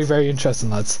very, very interesting,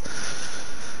 lads.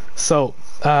 So,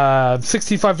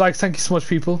 65 likes. Thank you so much,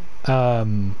 people. We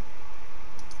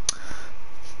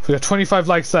got 25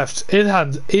 likes left.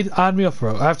 Add me up,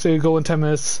 bro. I have to go in 10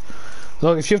 minutes.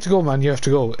 Look, if you have to go, man, you have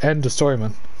to go. End the story,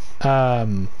 man.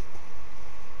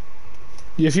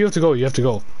 If you have to go, you have to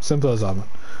go. Simple as that, man.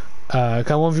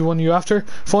 Can 1v1 you after?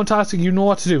 Fantastic, you know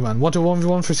what to do, man. Want a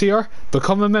 1v1 for CR?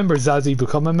 Become a member, Zazzy,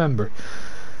 become a member.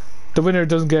 The winner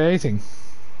doesn't get anything.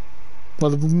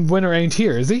 Well, the winner ain't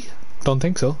here, is he? Don't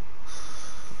think so.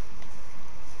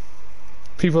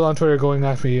 People on Twitter going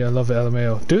at me, I love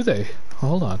LMAO. Do they?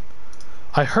 Hold on.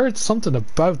 I heard something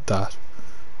about that.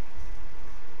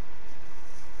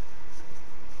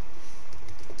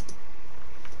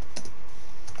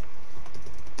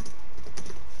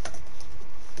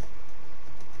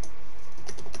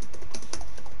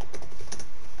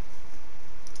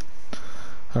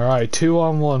 Alright,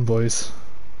 2-on-1, boys.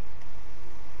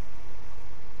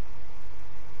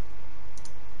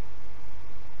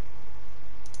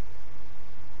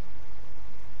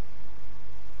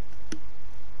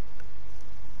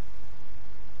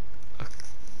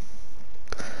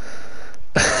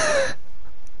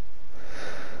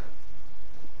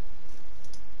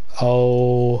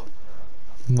 Oh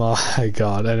my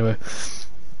god, anyway.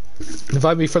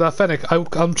 Invite me for that Fennec.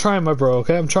 I'm trying, my bro,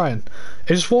 okay? I'm trying.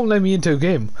 It just won't let me into a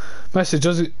game. Message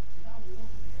doesn't.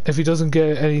 If he doesn't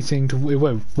get anything to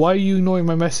win. Why are you ignoring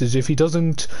my message if he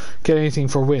doesn't get anything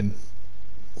for win?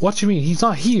 What do you mean? He's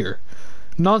not here.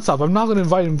 Non-stop. I'm not going to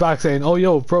invite him back saying, oh,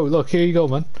 yo, bro, look, here you go,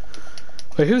 man.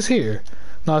 Wait, who's here?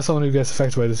 Not someone who gets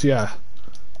affected by this. Yeah.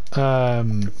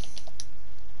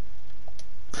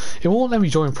 It won't let me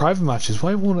join private matches.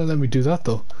 Why won't it let me do that,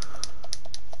 though?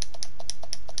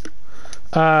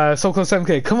 So close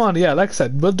 7k. Come on, yeah, like I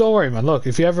said, but don't worry, man. Look,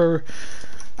 if you ever,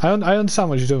 I understand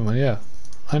what you're doing, man. Yeah,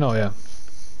 I know. Yeah,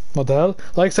 what the hell?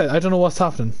 Like I said, I don't know what's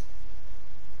happening.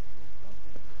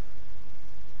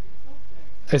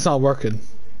 It's not working.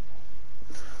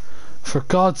 For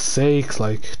God's sake,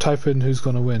 like, type in who's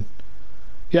gonna win.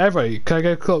 Yeah, everybody, can I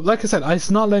get close? Like I said, it's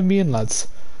not letting me in, lads.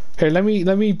 Here, let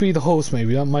me be the host.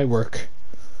 Maybe that might work.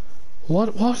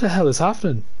 What the hell is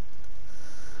happening?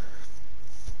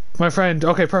 My friend,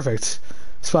 okay, perfect.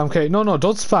 Spam K. No,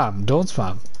 don't spam. Don't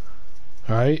spam.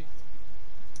 Alright?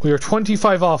 We are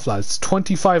 25 off, lads.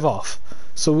 25 off.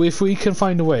 So if we can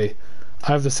find a way,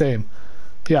 I have the same.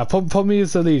 Yeah, put me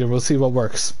as the leader. We'll see what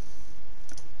works.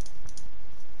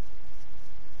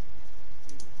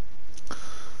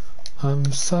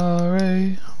 I'm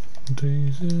sorry.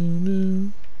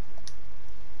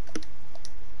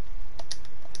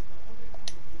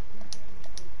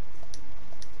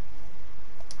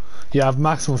 Yeah, I have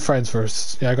maximum friends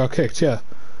first. Yeah, I got kicked, yeah.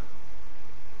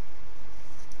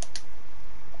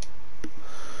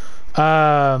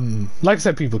 Like I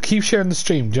said, people, keep sharing the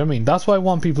stream, do you know what I mean? That's what I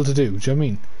want people to do, do you know what I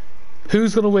mean?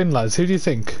 Who's gonna win, lads? Who do you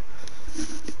think?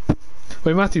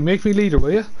 Wait, Matthew, make me leader,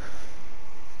 will you?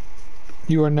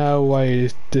 You are now why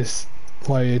this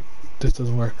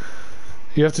doesn't work.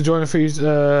 You have to join a free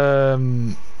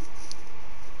join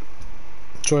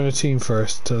a team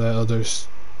first to let others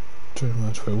join the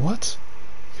match. Wait, what?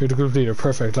 You're the group leader,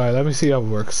 perfect. Alright, let me see how it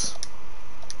works.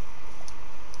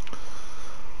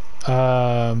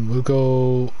 We'll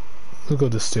go to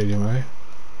the stadium, right?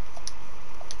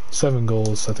 7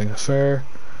 goals, I think that's fair.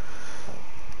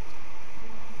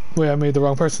 Wait, I made the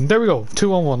wrong person. There we go.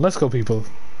 2-on-1. Let's go, people.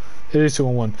 It is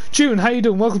 2-on-1. June, how you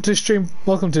doing? Welcome to the stream.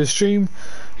 Welcome to the stream.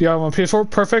 You're on PS4.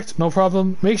 Perfect. No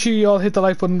problem. Make sure you all hit the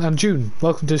like button. And June,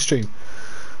 welcome to the stream.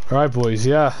 Alright, boys.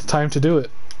 Yeah, time to do it.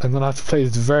 I'm going to have to play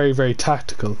this very, very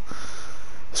tactical.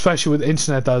 Especially with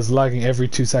internet that is lagging every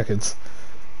 2 seconds.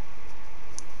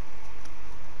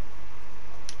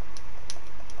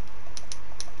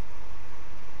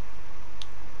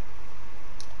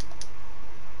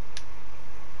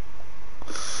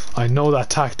 I know that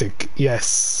tactic.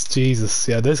 Yes, Jesus.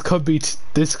 Yeah, this could be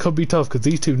tough because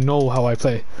these two know how I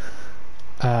play.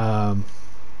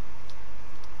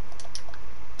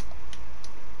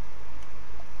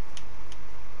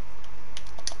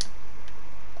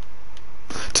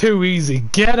 Too easy.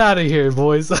 Get out of here,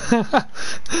 boys.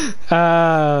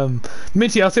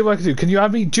 Minty, I'll see what I can do. Can you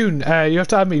add me? June, you have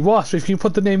to add me. Wasp, if you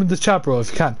put the name in the chat, bro,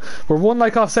 if you can. We're 1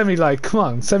 like off 70 like. Come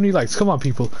on, 70 likes. Come on,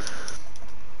 people.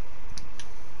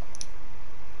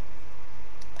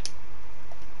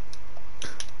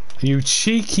 You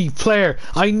cheeky player.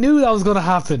 I knew that was going to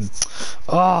happen.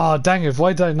 Oh, dang it.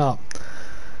 Why did I not?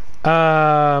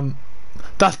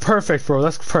 That's perfect, bro.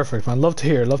 That's perfect, man. Love to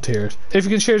hear it. Love to hear it. If you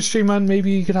can share the stream, man,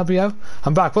 maybe you can help me out.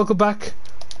 I'm back. Welcome back.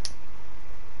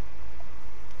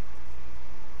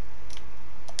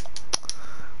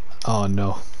 Oh,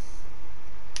 no.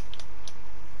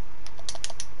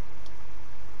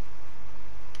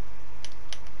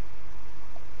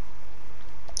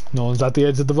 No one's at the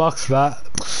edge of the box for that.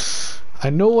 I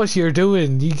know what you're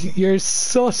doing. You're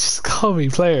such scummy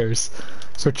players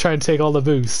for trying to take all the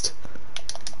boost.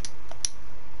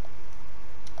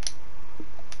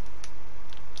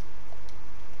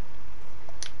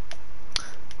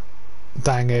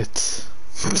 Dang it.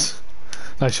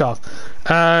 Nice shot.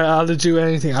 I'll do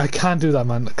anything. I can't do that,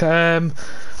 man.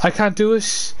 I can't do it.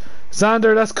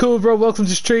 Xander, that's cool, bro. Welcome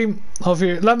to stream. Over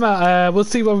here. Lemma, we'll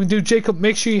see what we can do. Jacob,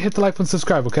 make sure you hit the like button and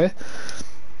subscribe, okay?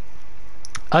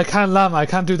 I can't Lemma, I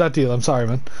can't do that deal. I'm sorry,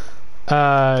 man.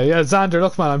 Yeah, Xander,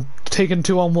 look, man, I'm taking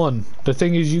 2-on-1. The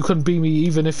thing is, you couldn't beat me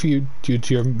even if you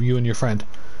and your friend.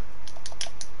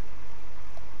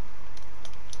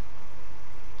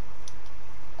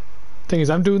 Thing is,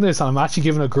 I'm doing this and I'm actually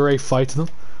giving a great fight to them.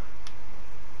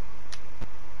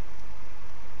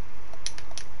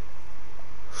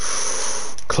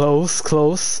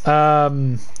 Close.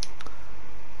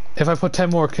 If I put 10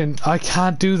 more, I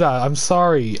can't do that. I'm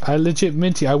sorry. I legit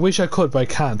Minty. I wish I could, but I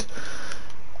can't.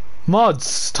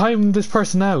 Mods, time this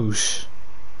person out.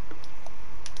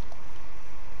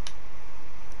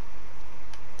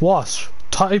 What?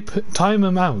 Time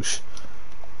him out.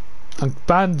 And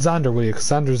ban Xander, will you? Because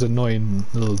Xander's an annoying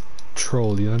little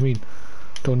troll, you know what I mean?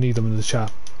 Don't need them in the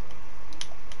chat.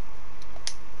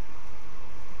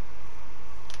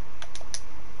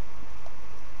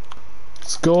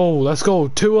 Let's go.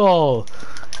 2-all.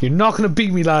 You're not gonna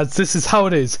beat me, lads. This is how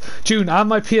it is. June, add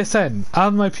my PSN.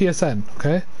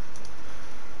 Okay.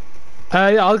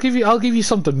 Yeah, I'll give you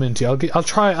something, Minty. I'll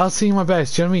try. I'll see my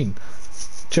best. Do you know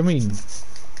what I mean?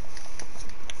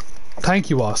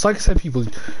 Thank you, Was. Like I said, people,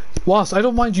 Was, I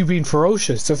don't mind you being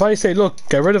ferocious. If I say, look,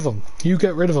 get rid of him, you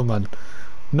get rid of him, man.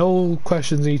 No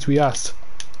questions need to be asked.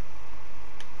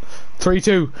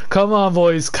 3-2. Come on,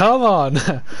 boys. Come on.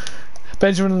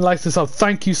 Benjamin likes this up.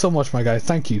 Thank you so much, my guy.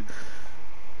 Thank you.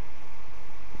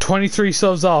 23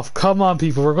 subs off. Come on,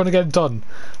 people. We're going to get it done.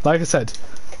 Like I said,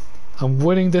 I'm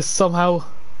winning this somehow.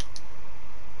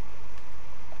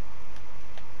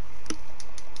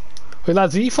 Wait,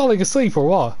 lads, are you falling asleep or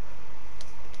what?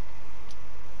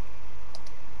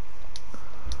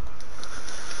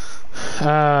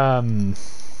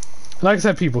 Like I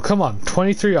said, people, come on.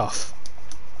 23 off.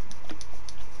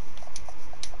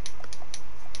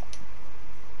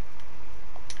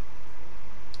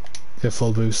 Get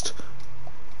full boost.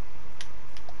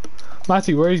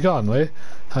 Matty, where you gone, wait?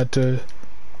 Had to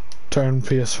turn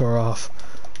PS4 off.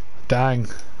 Dang.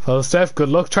 Well, Steph, good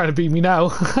luck trying to beat me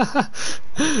now.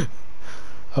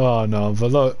 Oh no,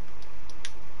 but look.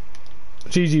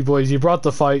 GG boys, you brought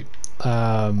the fight.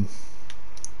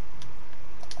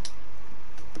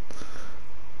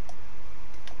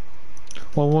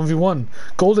 1v1.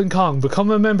 Golden Kong,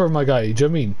 become a member, my guy. Do you know what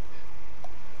I mean?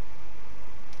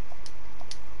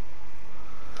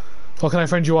 What can I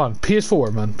friend you on?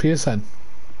 PS4, man. PSN.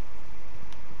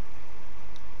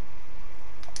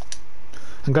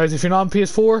 And guys, if you're not on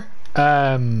PS4,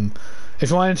 if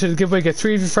you want to enter the giveaway, get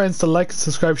 3 of your friends to like and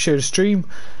subscribe, share the stream.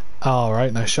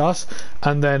 Alright, nice shot.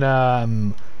 And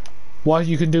then what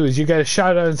you can do is you get a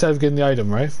shout out instead of getting the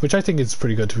item, right? Which I think is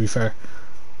pretty good, to be fair.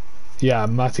 Yeah,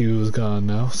 Matthew was gone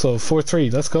now. So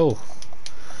 4-3, let's go.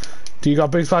 Do you got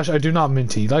big splash? I do not,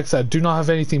 Minty. Like I said, do not have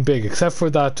anything big except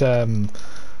for that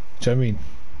do you know what I mean?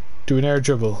 Do an air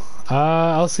dribble.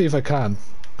 I'll see if I can.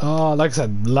 Like I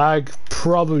said, lag,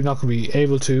 probably not gonna be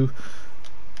able to.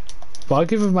 But I'll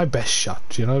give it my best shot,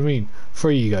 do you know what I mean? For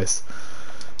you guys.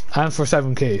 And for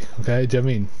 7k, okay, do you know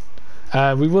what I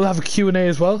mean? We will have a Q&A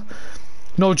as well.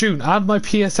 No, June, add my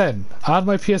PSN. Add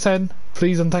my PSN,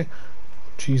 please and thank.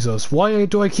 Jesus, why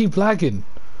do I keep lagging?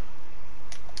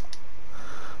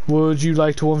 Would you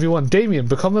like to 1v1? Damien,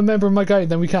 become a member of my guide,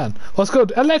 then we can. What's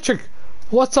good? Electric!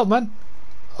 What's up, man?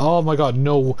 Oh my god,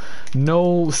 no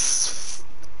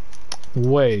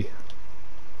way.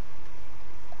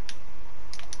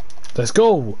 Let's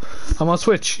go. I'm on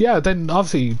Switch. Yeah, then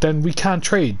obviously then we can't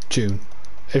trade, June,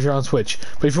 if you're on Switch.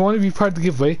 But if you want to be part of the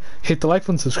giveaway, hit the like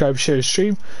button, subscribe, share the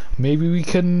stream. Maybe we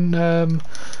can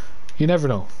you never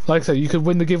know. Like I said, you could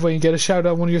win the giveaway and get a shout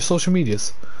out on one of your social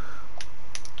medias.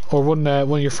 Or one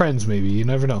of your friends, maybe. You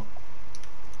never know.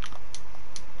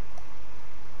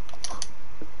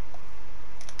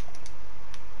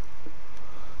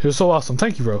 You're so awesome.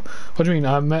 Thank you, bro. What do you mean?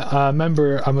 I'm a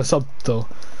member. I'm a sub, though.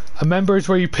 A member is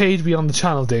where you pay to be on the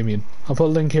channel, Damien. I'll put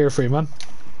a link here for you, man.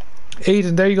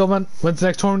 Aiden, there you go, man. When's the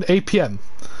next tournament? 8 PM.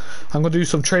 I'm going to do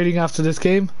some trading after this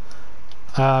game.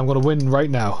 I'm going to win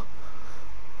right now.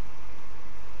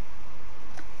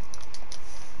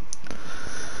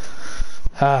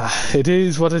 It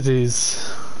is what it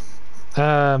is.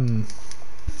 I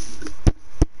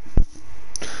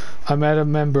met a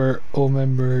member,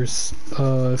 members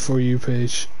for you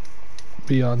page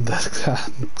beyond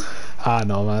that.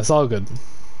 No, man, it's all good.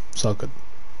 It's all good.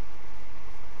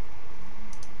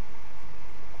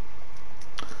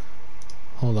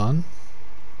 Hold on.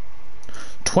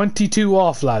 22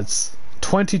 off, lads.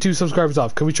 22 subscribers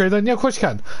off. Can we trade that? Yeah, of course you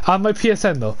can. On my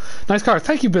PSN though. Nice card.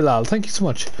 Thank you, Bilal. Thank you so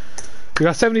much. We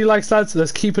got 70 likes, lads.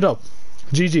 Let's keep it up.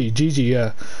 GG,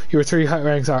 yeah. Your 3 high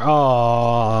ranks are.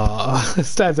 Aww.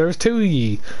 Steph, there was 2 of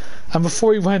ye. And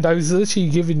before you went, I was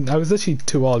literally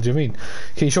 2 all. Do you mean?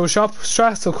 Can you show shop?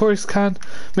 Stress, of course, can.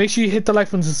 Make sure you hit the like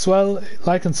button as well.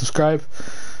 Like and subscribe.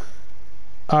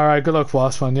 Alright, good luck,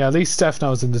 boss, man. Yeah, at least Steph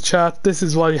now is in the chat. This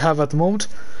is what you have at the moment.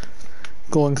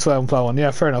 Going sweat and plow on.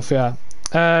 Yeah, fair enough, yeah.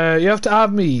 You have to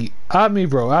add me. Add me,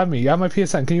 bro. Add me. Add my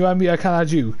PSN. Can you add me? I can't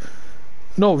add you.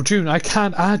 No, June, I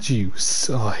can't add you.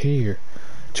 Here.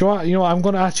 Do you want? You know what, I'm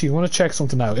going to actually want to check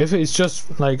something now. If it's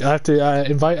just like I have to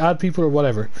add people or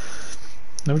whatever.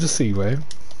 Let me just see, wait.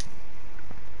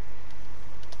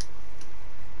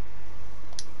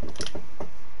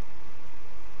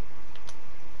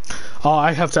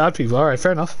 I have to add people. Alright,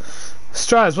 fair enough.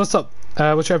 Straz, what's up?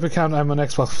 What's your epic account? I'm an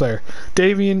Xbox player.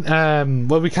 Damien,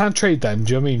 well, we can't trade then,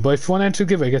 do you know what I mean? But if you want to enter the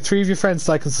giveaway, get 3 of your friends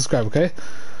to like and subscribe, okay?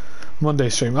 Monday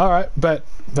stream. Alright, bet.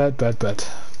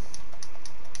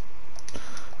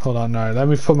 Hold on, alright, let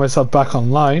me put myself back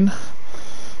online.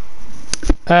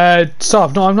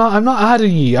 Stop. No, I'm not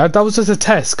adding ye. That was just a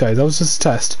test, guys. That was just a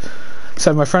test.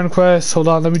 Send my friend request. Hold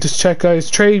on, let me just check, guys.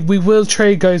 Trade. We will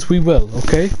trade, guys. We will,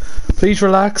 okay? Please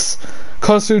relax.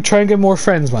 Kosu, try and get more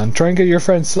friends, man. Try and get your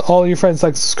friends, all your friends,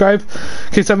 like, subscribe.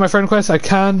 Can you send my friend request? I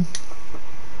can.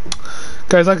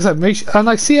 Guys, like I said, make sure, and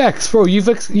like CX, bro,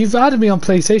 you've added me on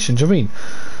PlayStation. Do you know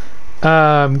what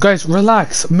I mean? Guys,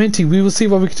 relax. Minty, we will see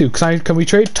what we can do. Can we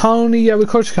trade? Tony, yeah, of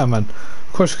course we can, man.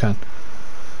 Of course we can.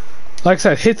 Like I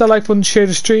said, hit that like button, share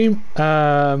the stream.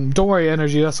 Don't worry,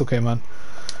 energy, that's okay, man.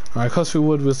 Alright, Cosby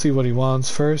Wood, we'll see what he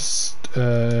wants first.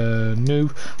 New.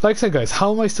 Like I said, guys,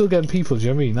 how am I still getting people? Do you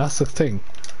know what I mean? That's the thing.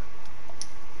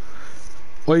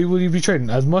 Why will you be trading?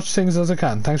 As much things as I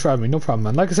can. Thanks for having me. No problem,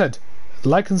 man. Like I said,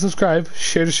 like and subscribe,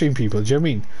 share the stream, people. Do you know what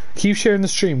I mean? Keep sharing the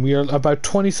stream. We are about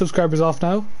 20 subscribers off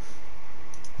now.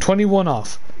 21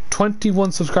 off.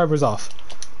 21 subscribers off.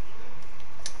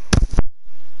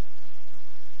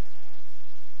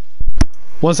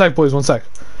 One sec, boys, one sec.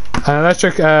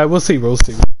 Electric, we'll see, bro, we'll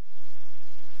see.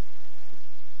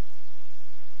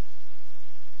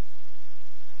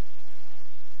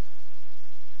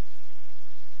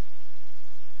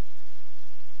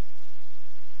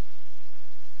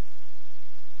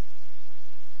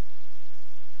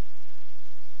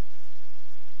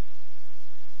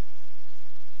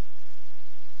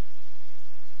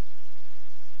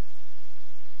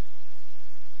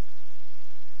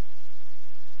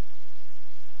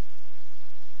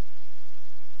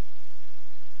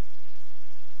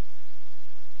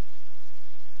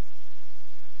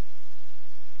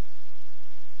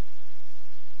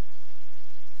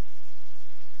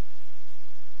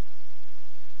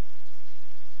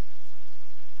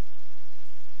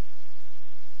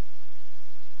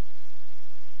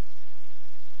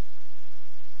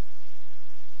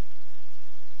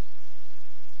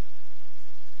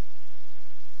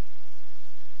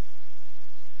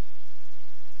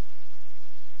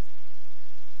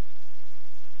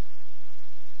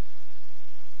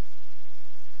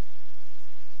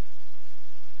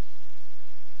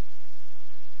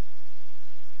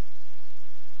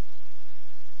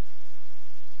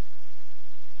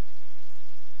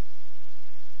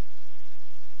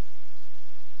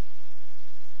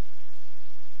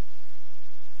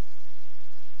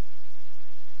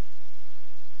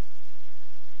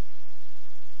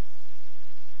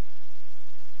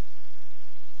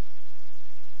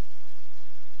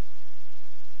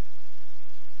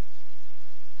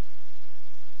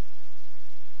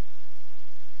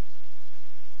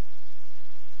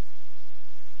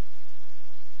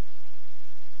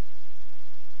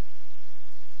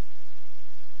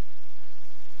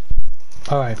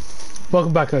 Alright,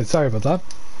 welcome back guys, sorry about that.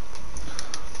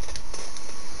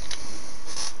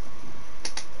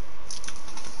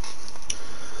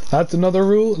 That's another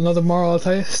rule, another moral I'll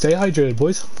tell you. Stay hydrated,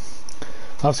 boys.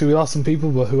 Obviously we lost some people,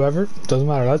 but whoever, doesn't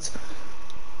matter, lads.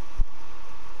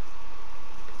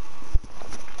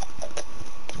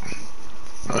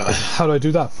 How do I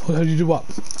do that? How do you do what?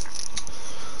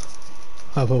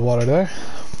 I'll put water there.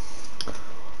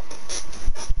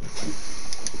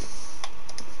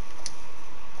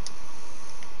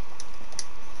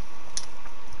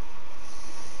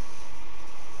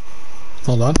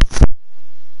 Hold on.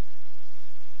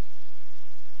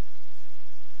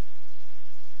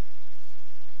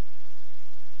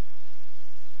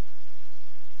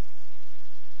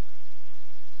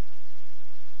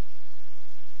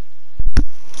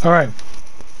 Alright.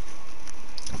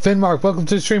 Finmark, welcome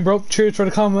to the stream, bro. Cheers for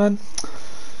the comment, man.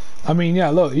 I mean, yeah,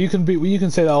 look, you can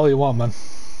say that all you want, man.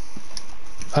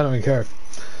 I don't even care.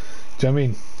 Do you know what I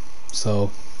mean?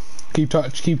 So keep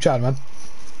chatting, man.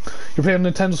 You're playing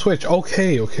on Nintendo Switch.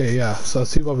 Okay, yeah. So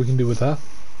let's see what we can do with that.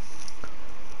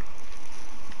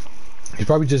 He's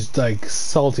probably just like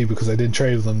salty because I did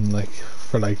trade with him like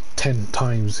for like 10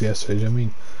 times yesterday. Do you know what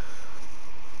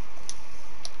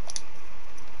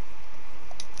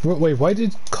I mean? Wait, why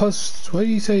did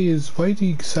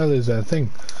he sell his thing?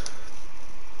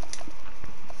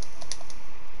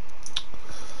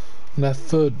 Left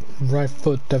foot, right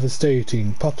foot,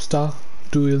 devastating. Pop star,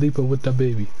 Dua Lipa with the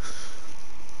baby.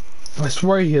 I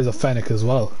swear he has a Fennec as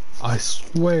well. I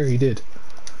swear he did.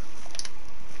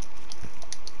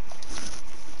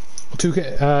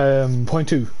 2K,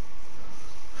 0.2.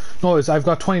 No, I've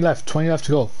got 20 left. 20 left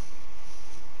to go.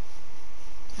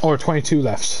 Or 22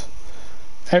 left.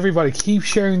 Everybody, keep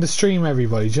sharing the stream,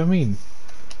 everybody. Do you know what I mean?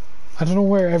 I don't know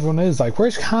where everyone is. Like,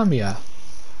 where's Cammy at?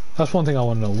 That's one thing I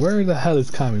want to know. Where the hell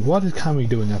is Cammy? What is Cammy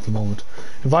doing at the moment?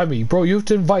 Invite me. Bro, you have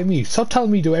to invite me. Stop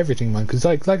telling me to do everything, man. Because,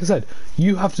 like I said,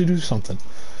 you have to do something.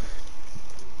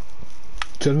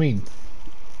 Do you know what I mean?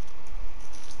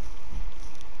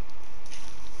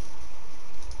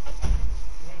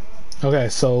 Okay,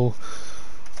 so...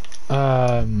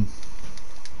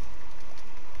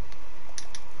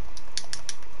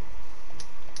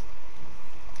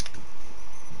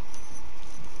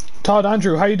 Todd,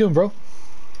 Andrew, how you doing, bro?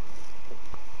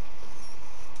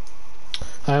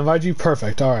 I invite you.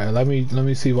 Perfect. All right, let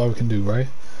me see what we can do. Right.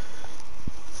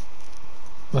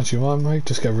 Actually, I might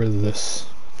just get rid of this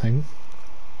thing.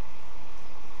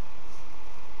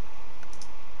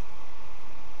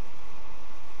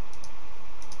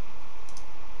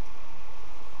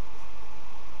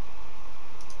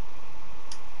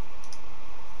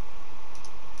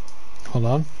 Hold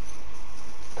on.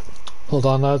 Hold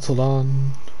on, lads. Hold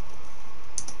on.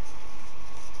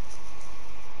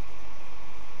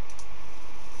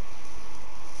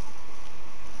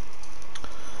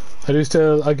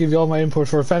 I'll give you all my import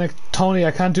for a Fennec. Tony,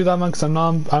 I can't do that, man, because I'm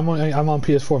on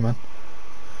PS4, man.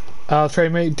 I'll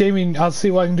trade, mate. Damien, I'll see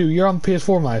what I can do. You're on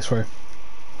PS4, man, I swear.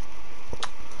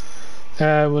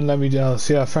 Wouldn't let me do else.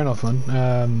 Yeah, fair enough,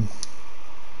 man.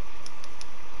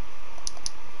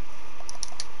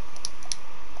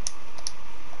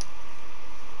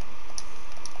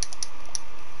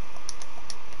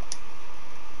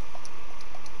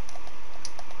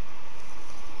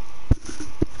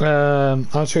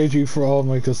 I'll trade you for all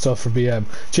my good stuff for BM.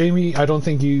 Jamie, I don't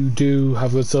think you do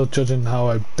have good stuff judging how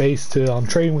I based it on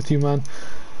trading with you, man.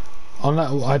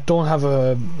 I don't have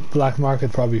a black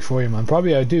market probably for you, man.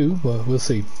 Probably I do, but we'll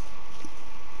see.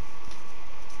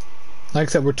 Like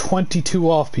I said, we're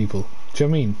 22 off, people. Do you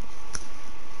know what I mean?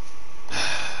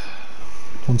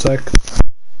 One sec.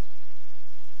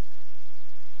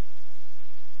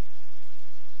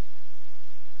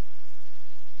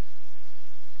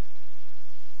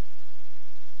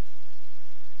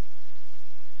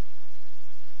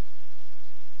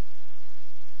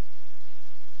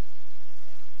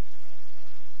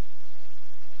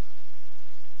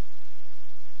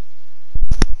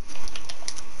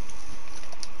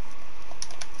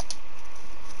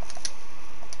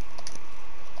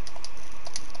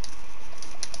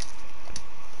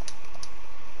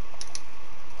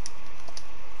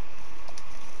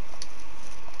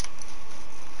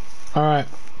 Alright.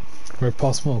 We're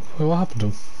past smoke. Wait, what happened to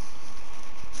him?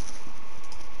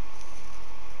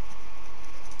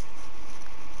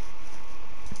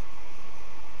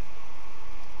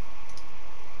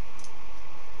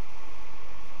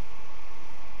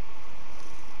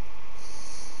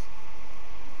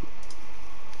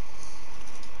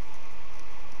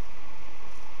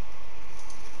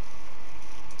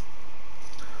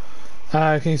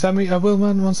 Can you send me? I will,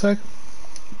 man. One sec.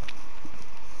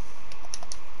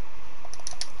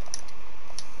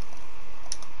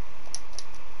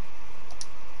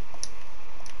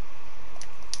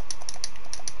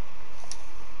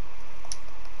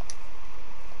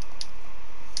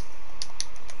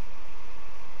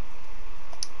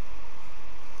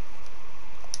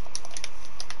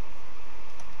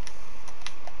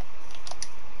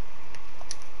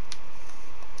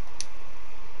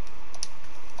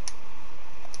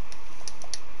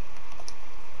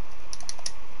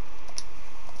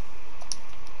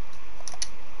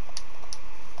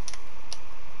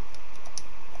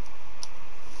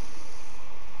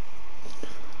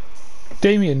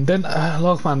 Damien, then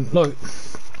look, man, look.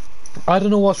 I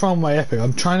don't know what's wrong with my Epic.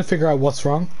 I'm trying to figure out what's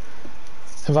wrong.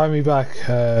 Invite me back.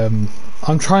 I'm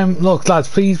trying. Look, lads,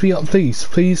 please be up. Please,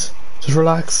 just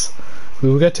relax. We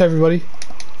will get to everybody.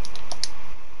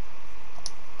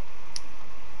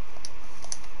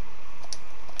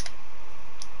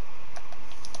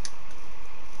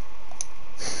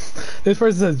 This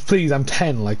person says, please, I'm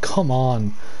 10. Like, come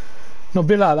on. No,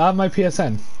 Bilal, add my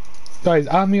PSN. Guys,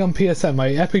 add me on PSN. My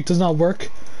Epic does not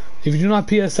work. If you do not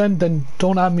PSN, then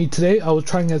don't add me today. I will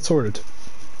try and get sorted.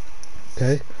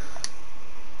 Okay?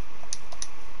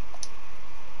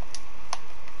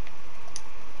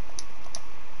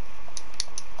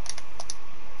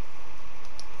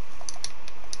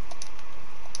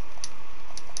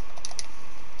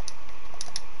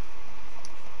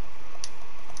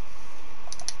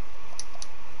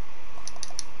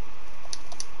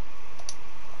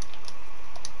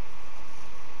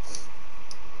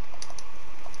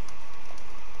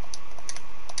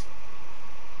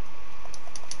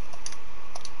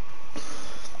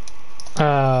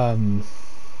 Um...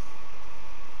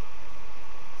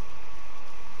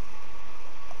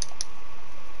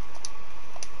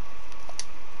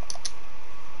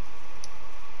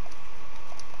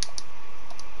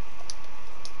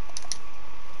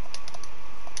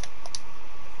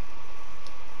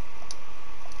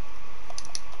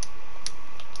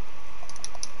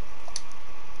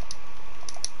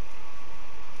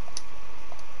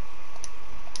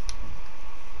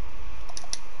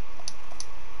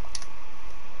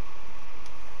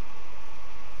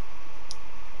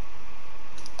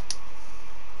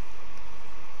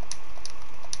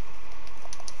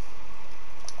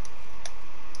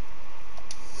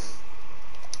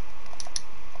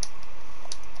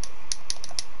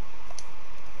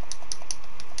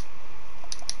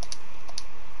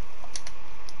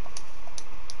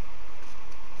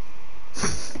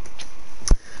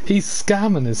 He's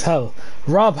scamming as hell.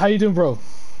 Rob, how you doing, bro?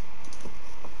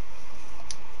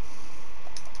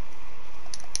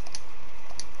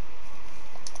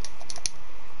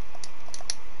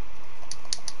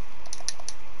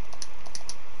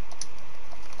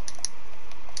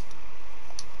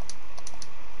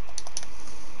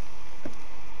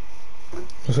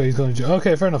 That's what he's going to do.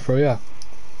 Okay, fair enough, bro, yeah.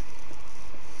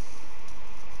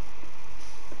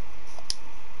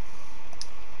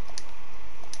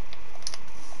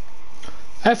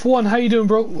 F1, how you doing,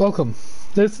 bro? Welcome.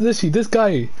 This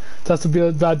guy, that's a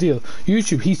bad deal.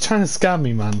 YouTube, he's trying to scam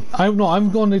me, man.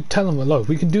 I'm going to tell him, look,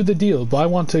 we can do the deal, but I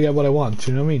want to get what I want.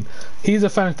 You know what I mean? He's a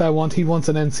fan that I want. He wants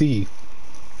an NCE.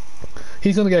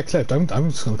 He's going to get clipped. I'm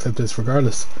just going to clip this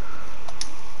regardless.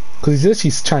 Because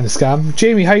he's trying to scam.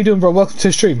 Jamie, how you doing, bro? Welcome to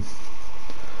the stream.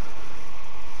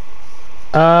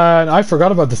 And I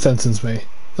forgot about the sentence, mate.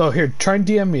 So here, try and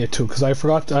DM me it too, because I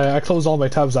forgot. I closed all my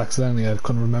tabs accidentally. I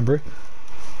couldn't remember.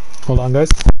 Hold on, guys.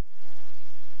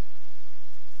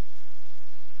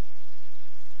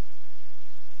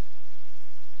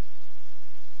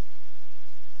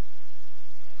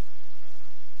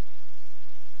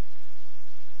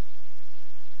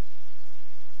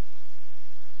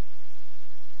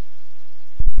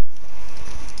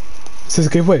 It says a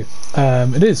giveaway.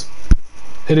 It is.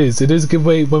 It is a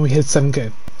giveaway when we hit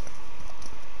 7k.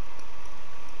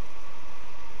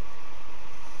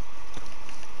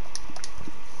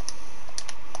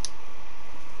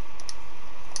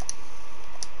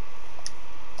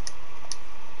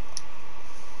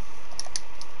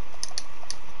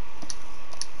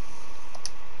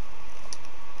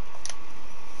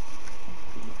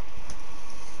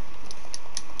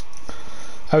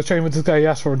 I was training with this guy. He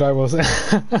asked for a die was.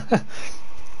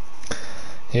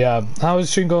 Yeah, how is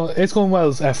the stream going? It's going well,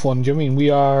 F1. Do you mean we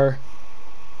are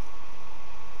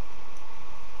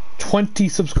 20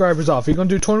 subscribers off? You're going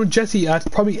to do a tournament? Jesse,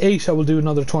 at probably 8 I will do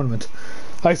another tournament.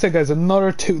 Like I said, guys,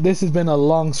 another 2. This has been a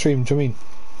long stream. Do you mean?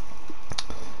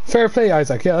 Fair play,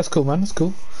 Isaac. Yeah, that's cool, man. That's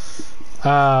cool.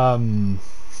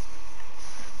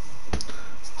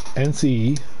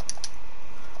 NCE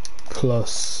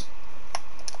plus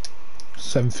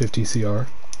 750 CR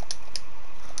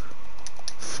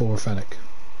for Fennec.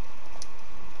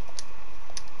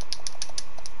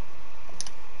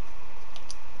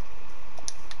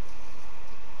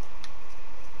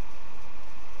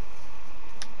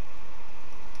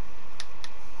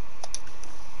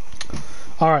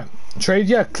 Alright, trade,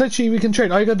 yeah, glitchy, we can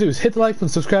trade. All you gotta do is hit the like button,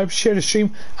 subscribe, share the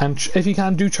stream, and if you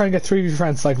can, do try and get 3 of your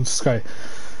friends to like and subscribe.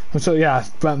 And so, yeah,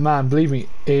 but man, believe me,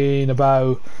 in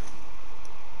about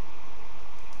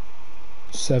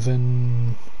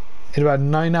 9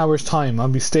 hours time, I'll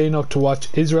be staying up to watch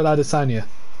Israel Adesanya.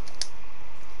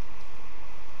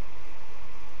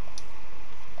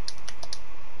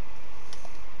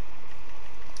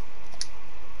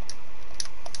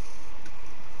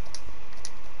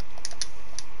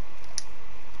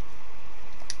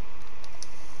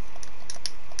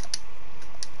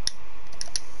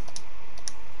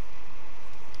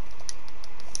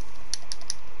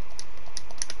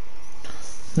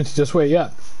 Minty, just wait, yeah.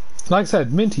 Like I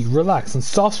said, Minty, relax and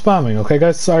stop spamming, okay,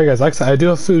 guys? Sorry, guys. Like I said, I do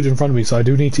have food in front of me, so I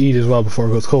do need to eat as well before it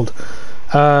goes cold.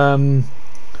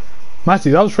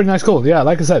 Matthew, that was a pretty nice goal. Yeah,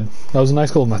 like I said, that was a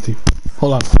nice goal, Matthew.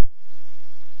 Hold on.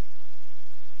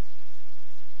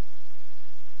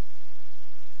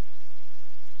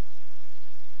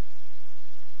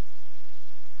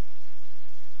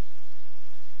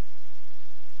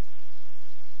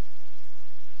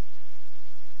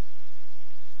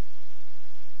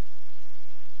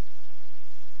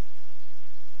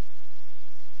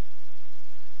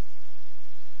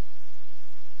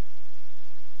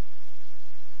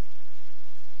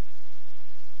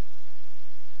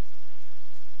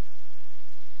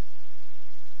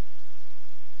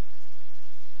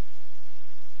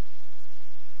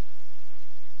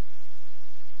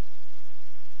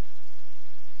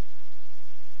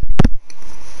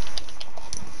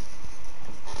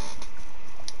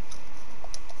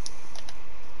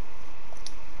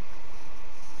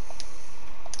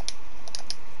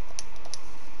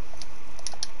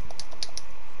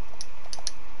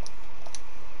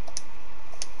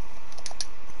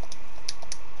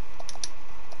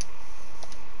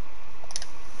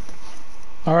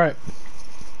 Alright.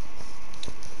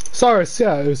 Cyrus,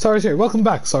 yeah, Cyrus here. Welcome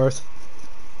back, Cyrus.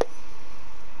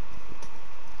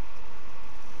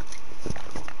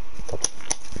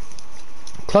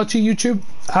 Clutchy YouTube,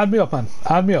 add me up, man.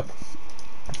 Add me up.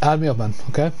 Add me up, man,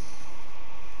 okay?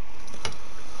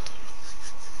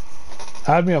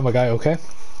 Add me up, my guy, okay?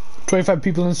 25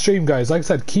 people in the stream, guys. Like I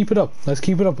said, keep it up. Let's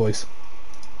keep it up, boys.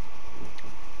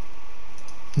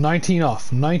 19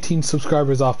 off. 19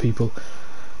 subscribers off, people.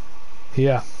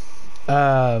 Yeah.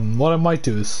 What I might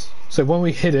do is, so when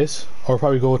we hit it, or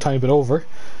probably go a tiny bit over,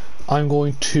 I'm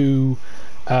going to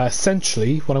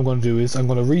essentially what I'm going to do is I'm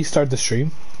going to restart the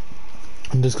stream.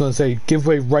 I'm just going to say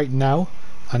giveaway right now,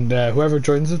 and whoever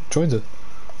joins it joins it.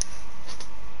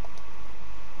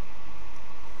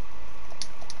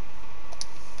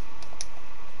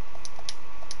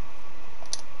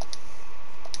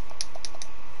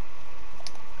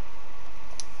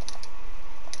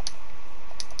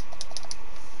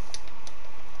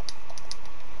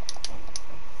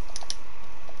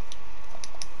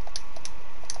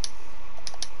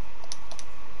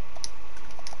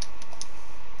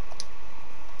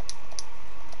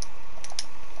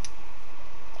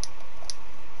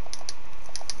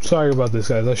 Sorry about this,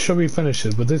 guys. I should be finished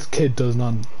it, but this kid does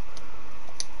not.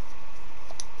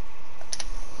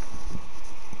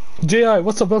 JI,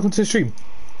 what's up? Welcome to the stream.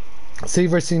 C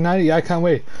versus United. Yeah, I can't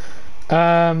wait.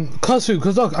 Kasu,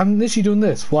 because look, I'm literally doing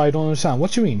this. Why? I don't understand.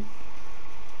 What you mean?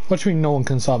 What you mean no one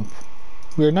can sub?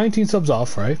 We're 19 subs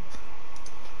off, right?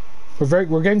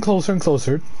 We're getting closer and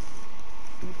closer.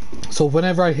 So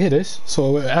whenever I hit it,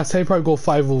 so I'd say probably go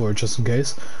 5 over just in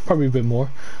case, probably a bit more.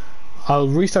 I'll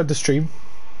restart the stream.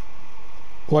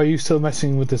 Why are you still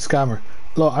messing with the scammer?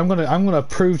 Look, I'm gonna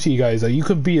prove to you guys that you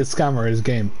could be a scammer in his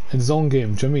game, in his own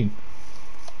game. Do you know what I mean?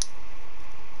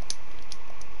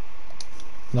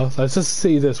 No, let's just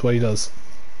see this what he does.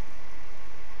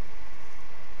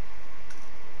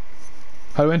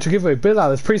 How to enter giveaway?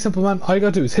 Bilal, it's pretty simple, man. All you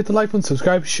gotta do is hit the like button,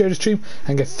 subscribe, share the stream,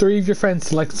 and get 3 of your friends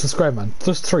to like and subscribe, man.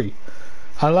 Just 3.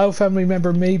 I'll allow a family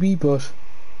member maybe, but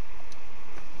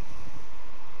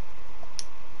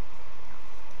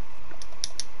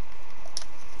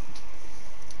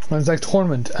when's next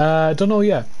tournament? Don't know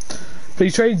yet. But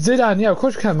you trade Zidane, yeah, of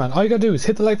course you can, man. All you gotta do is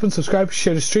hit the like button, subscribe,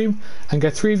 share the stream, and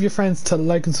get 3 of your friends to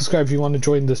like and subscribe if you want to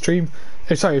join the stream.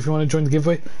 Sorry, if you want to join the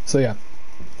giveaway. So yeah.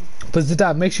 But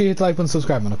Zidane, make sure you hit the like button,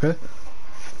 subscribe, man, okay?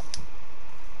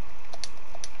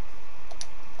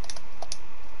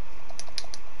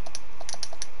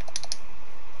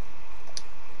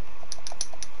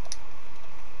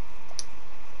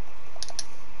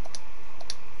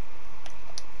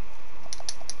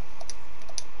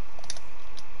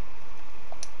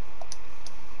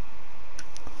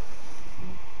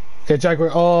 Okay, Jaguar.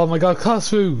 Oh my god,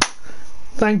 Kasu!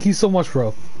 Thank you so much,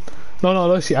 bro.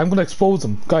 No, actually, I'm gonna expose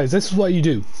him. Guys, this is what you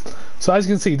do. So as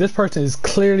you can see, this person is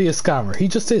clearly a scammer. He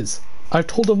just is. I've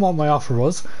told him what my offer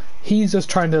was. He's just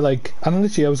trying to like, and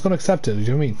literally I was gonna accept it, do you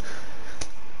know what I mean?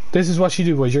 This is what you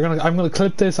do, boys. I'm gonna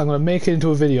clip this, I'm gonna make it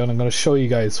into a video, and I'm gonna show you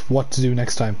guys what to do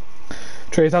next time.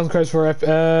 Trade 1,000 credits for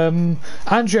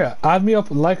Andrea, add me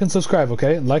up, like and subscribe,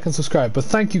 okay? Like and subscribe. But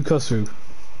thank you, Kasu.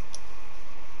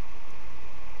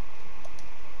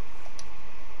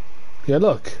 Yeah,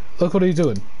 look what he's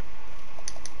doing.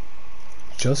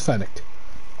 Just Fennec.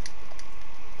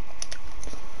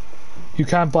 You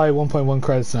can't buy 1.1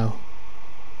 credits now.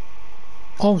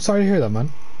 Oh, I'm sorry to hear that,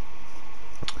 man.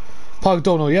 Pog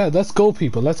Dono, yeah, let's go,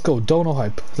 people. Let's go. Dono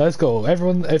hype. Let's go.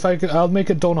 Everyone, if I could, I'll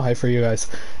make a Dono hype for you guys.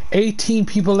 18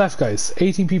 people left, guys.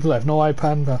 18 people left. No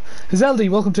iPad. Zeldy,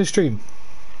 welcome to the stream.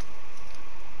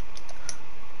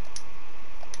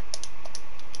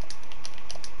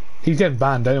 He's getting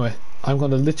banned anyway. I'm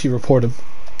gonna literally report him.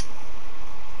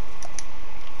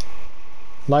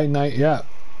 Light Night, yeah.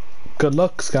 Good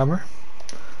luck, scammer.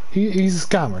 He's a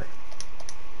scammer.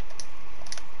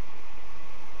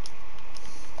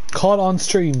 Caught on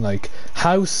stream, like,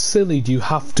 how silly do you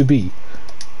have to be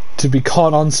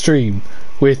caught on stream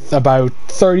with about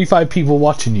 35 people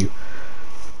watching you?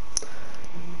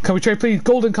 Can we trade, please?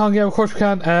 Golden Kong, yeah, of course we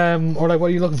can. Or like, what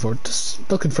are you looking for? Just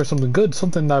looking for something good,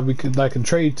 something that we could, like, can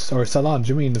trade or sell on. Do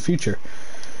you mean in the future?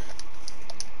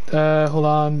 Hold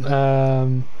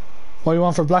on. What do you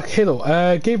want for Black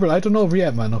Halo? Gabriel, I don't know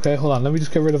yet, man. Okay, hold on. Let me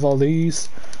just get rid of all these.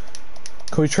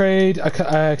 Can we trade?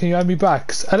 Can you add me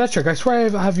back? Electric, I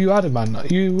swear I have you added, man.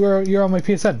 You're on my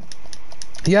PSN.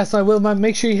 Yes, I will, man.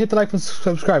 Make sure you hit the like and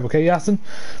subscribe, okay, Yasin?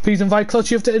 Please invite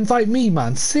Clutch. You have to invite me,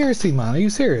 man. Seriously, man. Are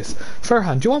you serious?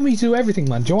 Farhan, do you want me to do everything,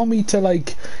 man? Do you want me to,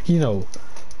 like, you know,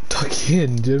 tuck you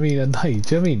in? Do you know what I mean? At night?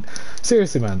 Do you know what I mean?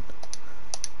 Seriously, man.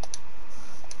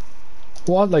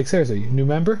 What? Like, seriously? New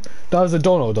member? That was a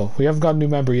dono, though. We haven't got a new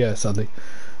member yet, sadly.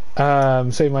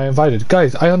 Say my invited.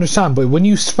 Guys, I understand, but when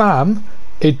you spam,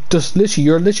 it just literally,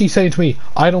 you're literally saying to me,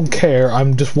 I don't care,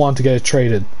 I'm just want to get it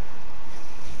traded.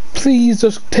 Please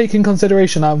just take in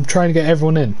consideration I'm trying to get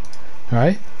everyone in.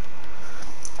 Alright?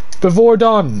 Before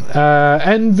dawn,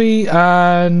 Envy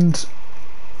and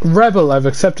Rebel, I've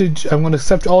accepted. I'm going to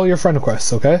accept all your friend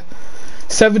requests, okay?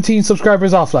 17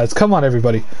 subscribers off, lads. Come on,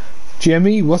 everybody.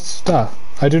 GME, what's that?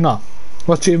 I do not.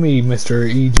 What's GME, Mr.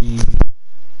 EG?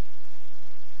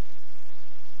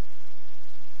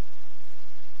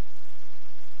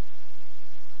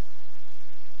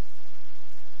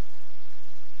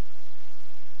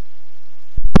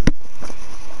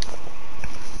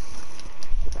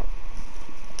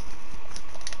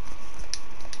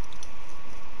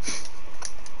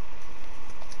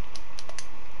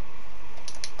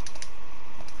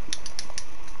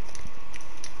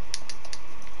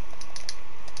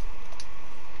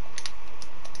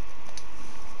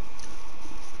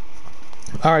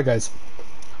 Alright, guys.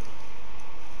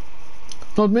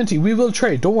 No, Minty, we will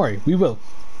trade. Don't worry, we will.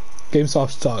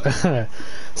 GameStop stock.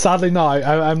 Sadly, no.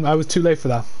 I was too late for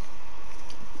that.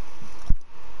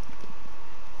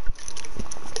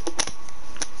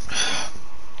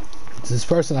 this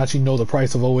person actually know the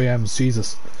price of OEMs?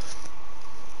 Jesus.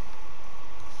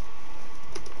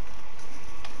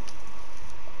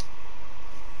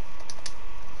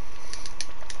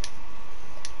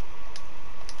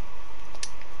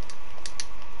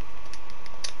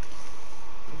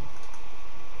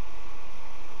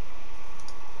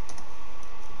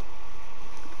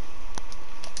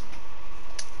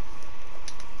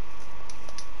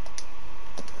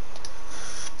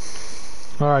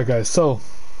 Alright guys, so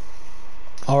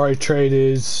alright, trade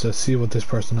is, let's see what this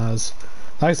person has.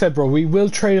 Like I said, bro, we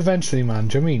will trade eventually, man.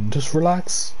 Do you know what I mean? Just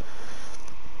relax.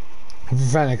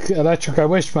 Venic, electric, I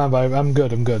wish, man, but I'm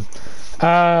good, I'm good.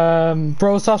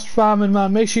 Bro, stop spamming,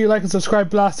 man. Make sure you like and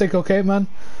subscribe, Blastic, okay, man?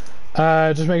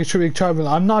 Just make sure you try.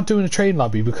 I'm not doing a train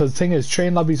lobby because the thing is,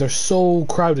 train lobbies are so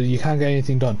crowded you can't get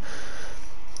anything done.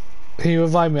 Can you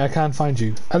invite me? I can't find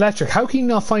you. Electric, how can you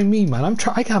not find me, man?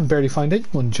 I can't barely find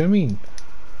anyone, do you know what I mean?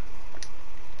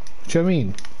 Do you know what I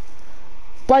mean?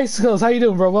 Bicycles, how you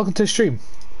doing, bro? Welcome to the stream.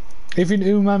 If you're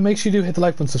new, man, make sure you do hit the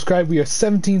like button, subscribe. We are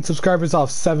 17 subscribers off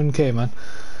 7k,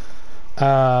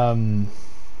 man.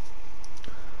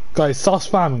 Guys, stop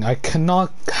spamming. I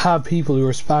cannot have people who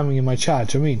are spamming in my chat.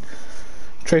 Do you know what I mean?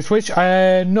 Trade Switch?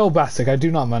 No, Basic, I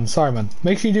do not, man. Sorry, man.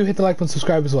 Make sure you do hit the like button,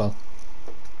 subscribe as well.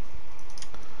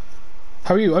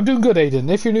 How are you? I'm doing good,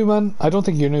 Aiden. If you're new, man, I don't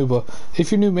think you're new, but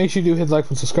if you're new, make sure you do hit the like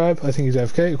button, subscribe. I think he's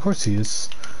AFK. Of course he is.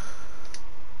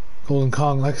 Golden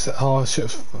Kong, like I said. Oh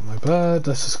shit, my bad.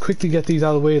 Let's just quickly get these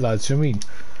out of the way, lads. Do you know what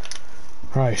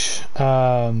I mean? Right.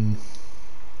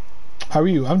 How are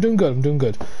you? I'm doing good. I'm doing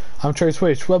good. I'm Trade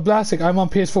Switch. Well, Blastic, I'm on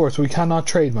PS4, so we cannot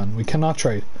trade, man. We cannot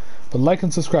trade. But like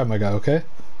and subscribe, my guy. Okay.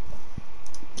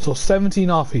 So 17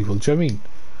 off, people. Do you know what I mean?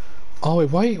 Oh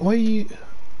wait, why are you?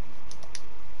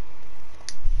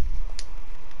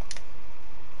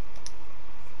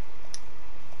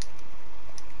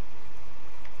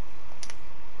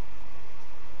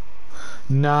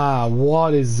 Nah,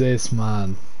 what is this,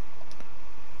 man?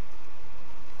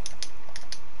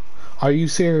 Are you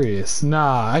serious?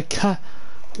 Nah, I can't.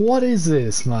 What is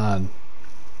this, man?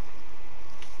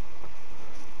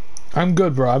 I'm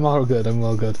good, bro. I'm all good. I'm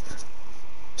all good.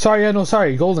 Sorry, yeah, no,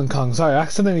 sorry. Golden Kong. Sorry, I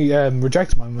accidentally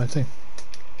rejected my thing.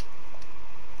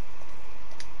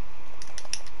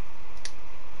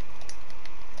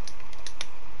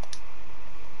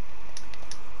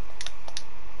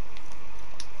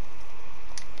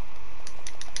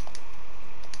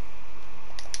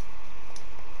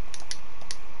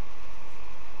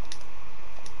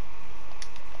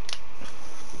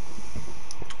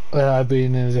 I've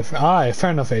been in a different. Fair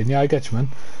enough, Aiden. Yeah, I get you, man.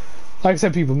 Like I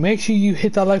said, people, make sure you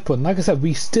hit that like button. Like I said,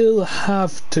 we still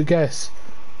have to get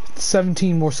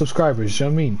 17 more subscribers. Do you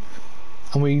know what I mean?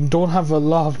 And we don't have a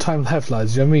lot of time left,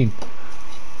 lads. Do you know what I mean?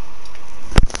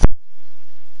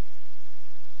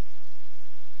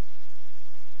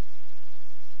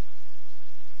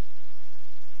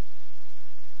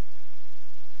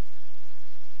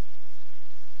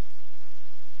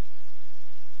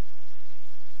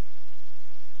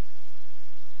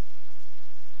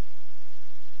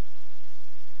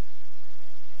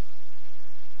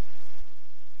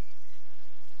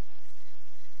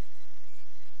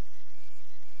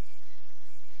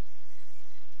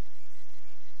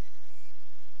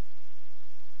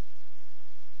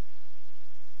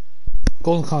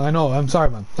 Golden Kong, I know, I'm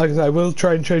sorry, man. Like I said, I will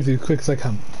try and trade with you as quick as I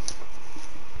can.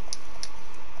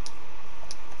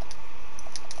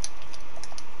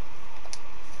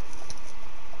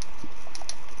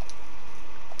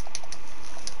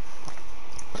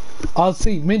 I'll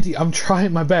see, Minty, I'm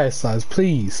trying my best, lads,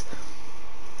 please.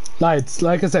 Lads,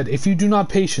 like I said, if you do not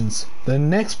patience, the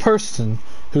next person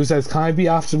who says, can I be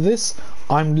after this,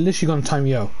 I'm literally going to time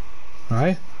you out.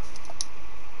 Alright?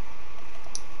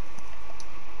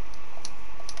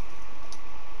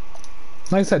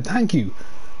 Like I said, thank you.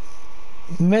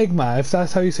 Megma, if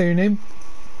that's how you say your name,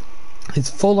 it's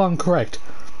full on correct.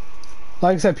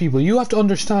 Like I said, people, you have to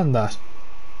understand that.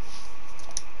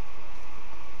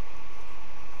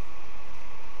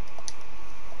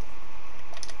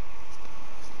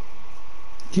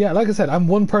 Yeah, like I said, I'm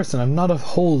one person. I'm not a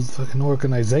whole fucking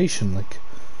organization. Like,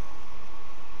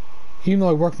 even though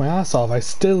I work my ass off, I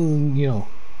still, you know.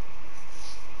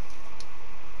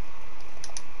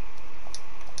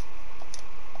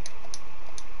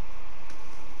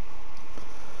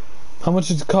 How much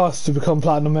does it cost to become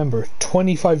platinum member?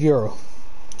 €25.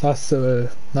 That's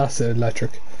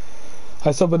electric.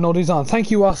 I sub and notice on. Thank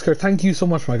you, Oscar. Thank you so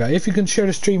much, my guy. If you can share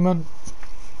the stream, man,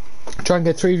 try and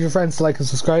get 3 of your friends to like and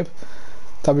subscribe.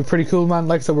 That'd be pretty cool, man.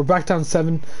 Like I said, we're back down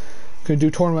 7. Gonna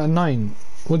do tournament at 9.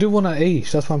 We'll do one at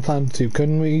 8. That's what I'm planning to do.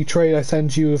 Can we trade? I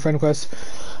send you a friend request.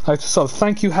 So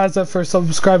thank you, Hazza, for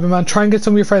subscribing, man. Try and get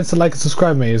some of your friends to like and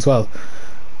subscribe me as well.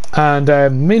 And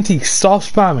Minty, stop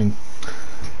spamming.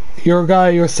 You're a guy,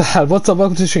 you're sad. What's up?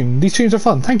 Welcome to the stream. These streams are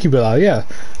fun. Thank you, Bilal. Yeah.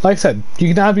 Like I said, you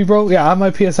can add me, bro. Yeah, add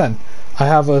my PSN. I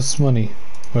have us money.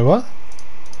 Wait, what?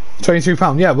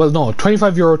 £23. Yeah, well, no.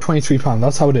 €25, £23.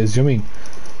 That's how it is. You know what I mean?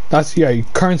 That's, yeah,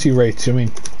 currency rates. You know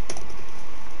what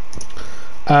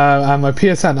I mean? And my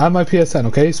PSN. Add my PSN,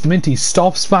 okay? So, Minty,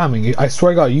 stop spamming. I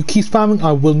swear to God, you keep spamming,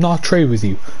 I will not trade with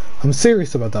you. I'm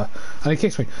serious about that. And he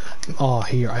kicks me. Oh,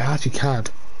 here. I actually can't.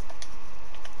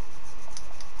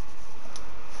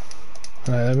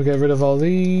 Alright, let me get rid of all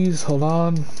these. Hold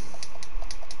on.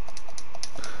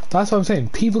 That's what I'm saying.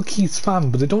 People keep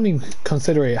spamming, but they don't even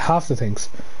consider half the things.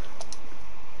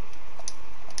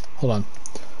 Hold on.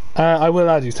 I will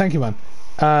add you. Thank you, man.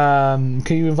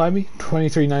 Can you invite me?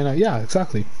 23.99. Yeah,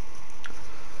 exactly.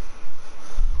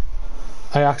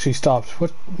 I actually stopped.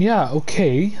 What? Yeah,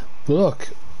 okay. But look,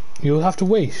 you'll have to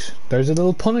wait. There's a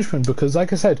little punishment because,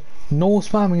 like I said, no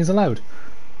spamming is allowed.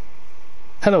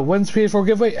 Hello, when's PS4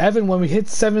 giveaway? Evan, when we hit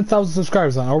 7,000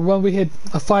 subscribers on, or when we hit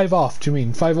a 5 off, do you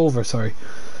mean? 5 over, sorry.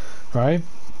 Right?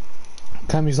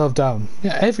 Calm yourself down.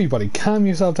 Yeah, everybody, calm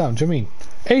yourself down, do you mean?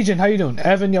 Agent, how you doing?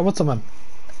 Evan, yeah, what's up, man?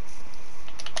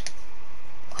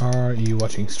 Are you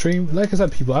watching stream? Like I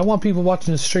said, people, I want people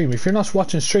watching the stream. If you're not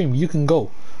watching the stream, you can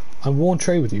go. I won't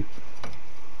trade with you.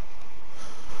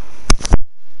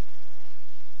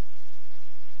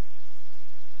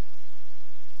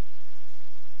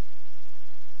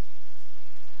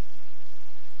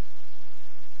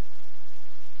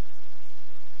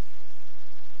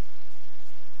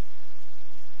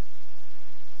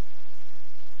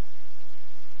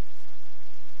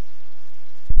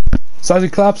 Sassy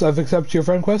Claps, I've accepted your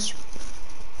friend request.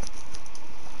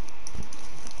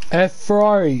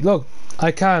 Ferrari, look,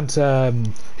 I can't.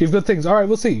 You've got things. Alright,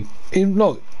 we'll see.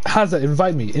 Look, Hazza,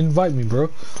 invite me, bro.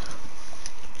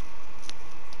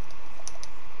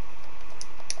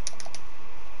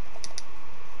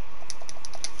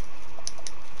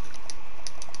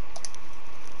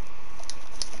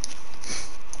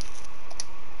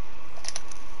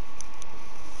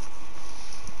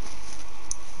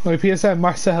 My PSN,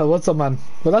 Marcel, what's up, man?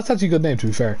 Well, that's actually a good name, to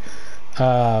be fair.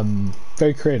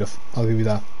 Very creative, I'll give you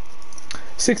that.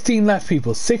 16 left,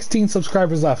 people. 16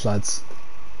 subscribers left, lads.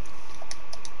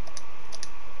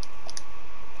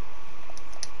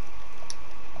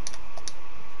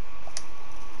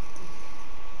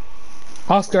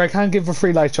 Oscar, I can't give a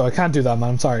free light show. I can't do that,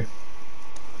 man. I'm sorry.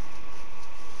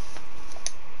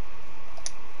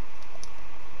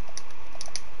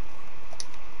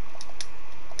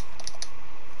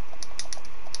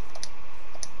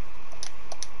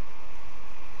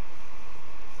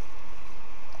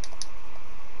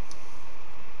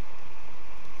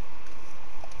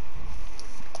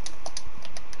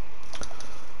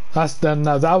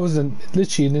 That was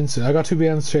literally an instant. I got 2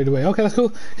 BMs straight away. Okay, that's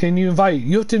cool. Can you invite?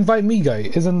 You have to invite me,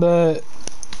 guy. Isn't the?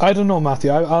 I don't know,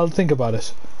 Matthew. I'll think about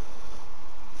it.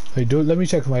 Wait, let me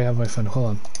check if I have my phone. Hold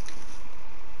on.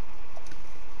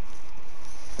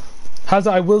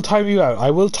 Hazza, I will time you out.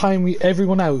 I will time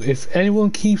everyone out if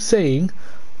anyone keeps saying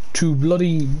to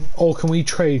bloody, oh, can we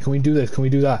trade? Can we do this? Can we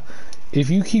do that? If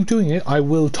you keep doing it, I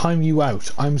will time you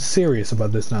out. I'm serious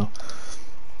about this now.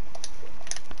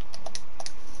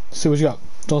 See what you got.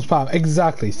 Don't spam.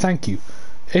 Exactly. Thank you.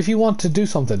 If you want to do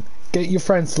something, get your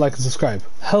friends to like and subscribe.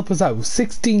 Help us out.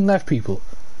 16 left, people.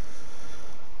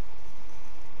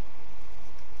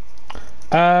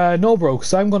 No, bro,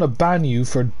 because I'm going to ban you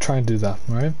for trying to do that,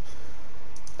 right?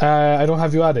 I don't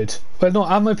have you added. Well, no,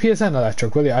 add my PSN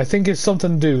electric, will you? I think it's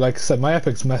something to do, like I said, my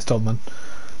Epic's messed up, man.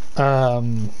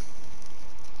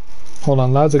 Hold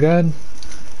on, lads, again.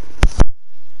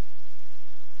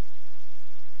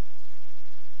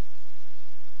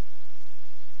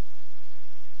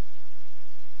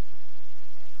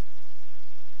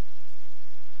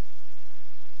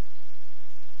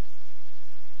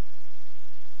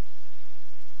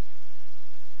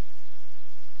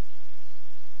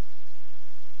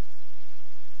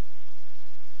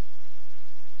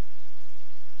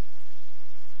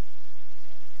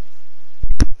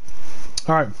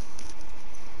 Alright.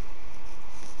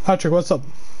 Patrick, what's up?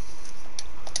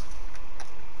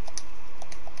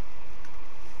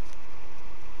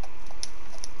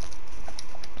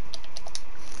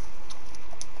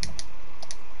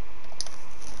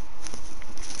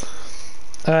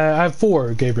 I have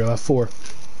 4, Gabriel. I have 4.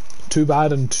 2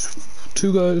 bad and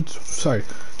 2 good. Sorry.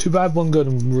 2 bad, 1 good,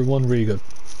 and 1 really good.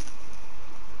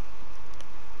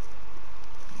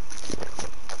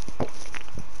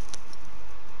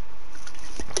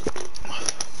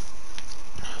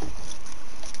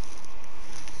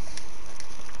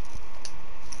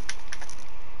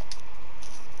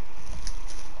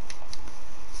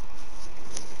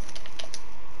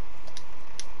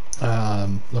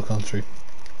 true.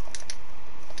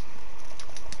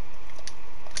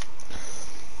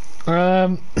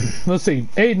 Let's see.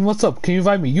 Aiden, what's up? Can you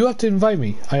invite me? You have to invite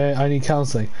me. I need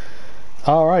counselling.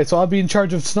 Alright, so I'll be in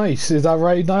charge of tonight. Is that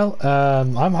right, Niall?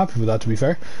 I'm happy with that, to be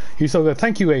fair. You're so good.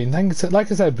 Thank you, Aiden. Thanks.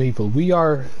 Like I said, people, we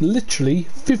are literally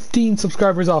 15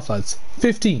 subscribers off, lads.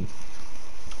 15.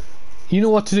 You know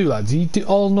what to do, lads. You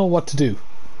all know what to do.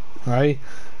 Alright?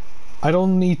 I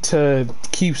don't need to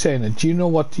keep saying it. Do you know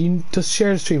what? You just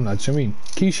share the stream, lads. Do you know what I mean?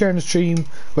 Keep sharing the stream,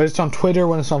 whether it's on Twitter,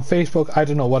 when it's on Facebook. I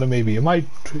don't know what it may be. It might.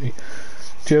 Do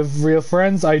you have real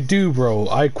friends? I do, bro.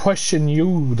 I question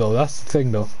you, though. That's the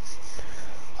thing, though.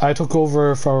 I took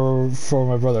over for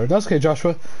my brother. That's okay,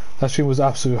 Joshua. That stream was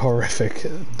absolutely horrific.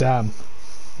 Damn.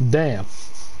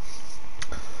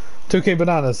 2K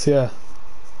bananas, yeah.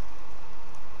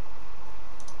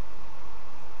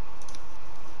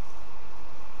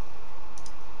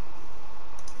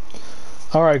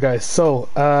 Alright guys, so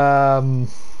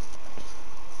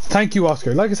thank you,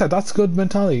 Oscar. Like I said, that's good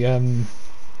mentality.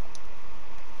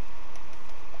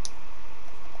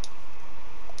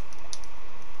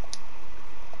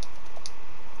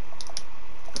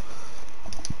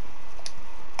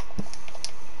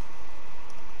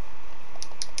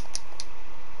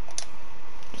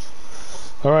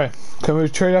 Alright, can we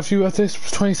trade after you at this?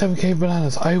 27k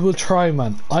bananas. I will try,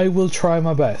 man. I will try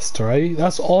my best, alright?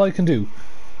 That's all I can do.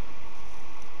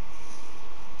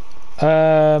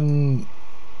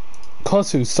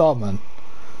 Kosu, stop, man.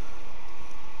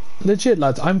 Legit,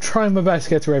 lads, I'm trying my best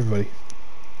to get through everybody.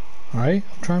 Alright?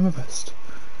 I'm trying my best.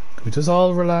 Can we just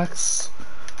all relax?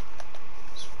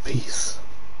 Peace.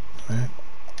 Alright?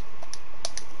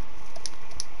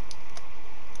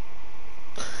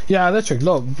 Yeah, electric.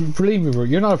 Look, believe me, bro,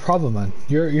 you're not a problem, man.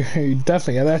 You're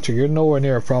definitely electric. You're nowhere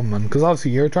near a problem, man. Because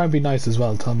obviously you're trying to be nice as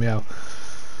well. Tell me how.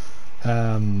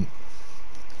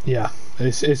 Yeah,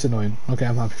 it's annoying. Okay,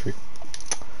 I'm happy for you.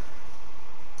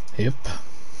 Yep.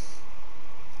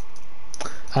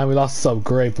 And we lost the sub.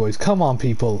 Great, boys. Come on,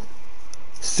 people.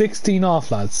 16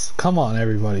 off, lads. Come on,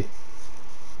 everybody.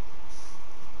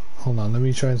 Hold on, let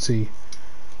me try and see.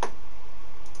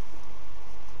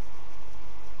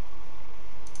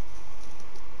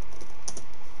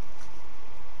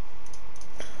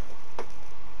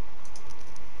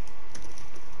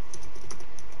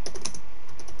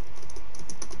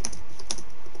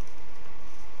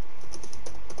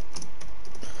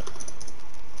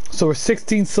 So we're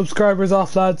 16 subscribers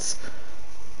off, lads.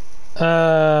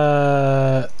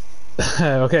 Okay,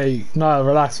 no,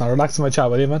 relax, man. Relax in my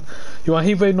chat, will you, man? You want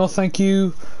heat wave? No, thank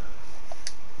you.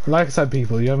 Like I said,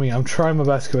 people, you know what I mean? I'm trying my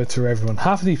best to get through everyone.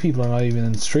 Half of these people are not even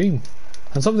in the stream.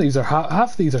 And some of these are,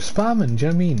 half of these are spamming, do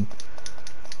you know what I mean?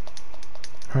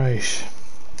 Right.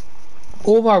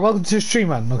 Omar, welcome to the stream,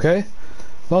 man, okay?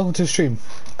 Welcome to the stream.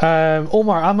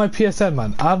 Omar, add my PSN,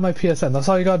 man. Add my PSN. That's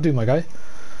all you gotta do, my guy.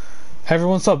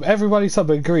 Everyone sub. Everybody sub.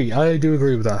 I agree. I do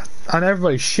agree with that. And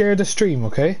everybody share the stream,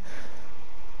 okay?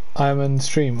 I'm in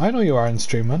stream. I know you are in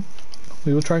stream, man.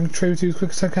 We will try and trade with you as quick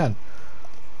as I can.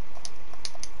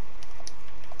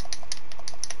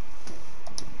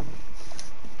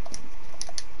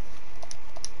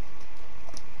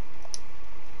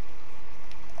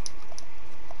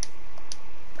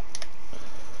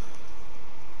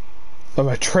 But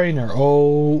my trainer,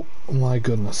 oh my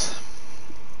goodness.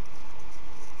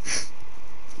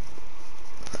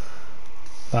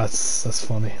 That's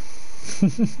funny.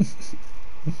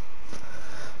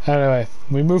 Anyway,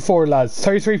 we move forward, lads.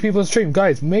 33 people in stream.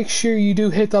 Guys, make sure you do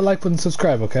hit that like button and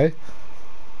subscribe, okay?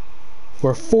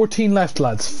 We're 14 left,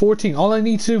 lads. 14. All I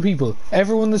need to do, people,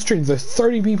 everyone in the stream, there's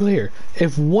 30 people here.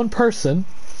 If one person,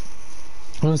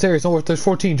 I'm serious, no, there's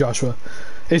 14, Joshua.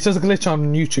 It's just a glitch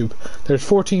on YouTube. There's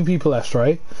 14 people left,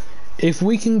 right? If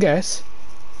we can get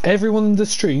everyone in the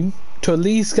stream to at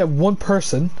least get one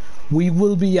person, we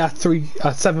will be at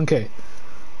 7k.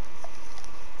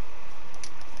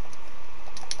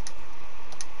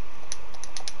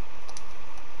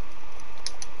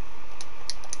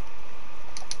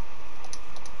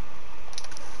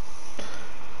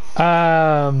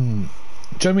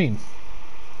 Do you know what I mean?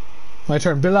 My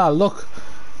turn. Bilal, look,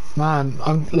 man,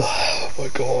 oh my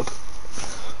god,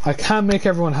 I can't make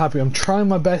everyone happy. I'm trying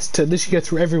my best to literally get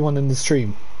through everyone in the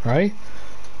stream, right?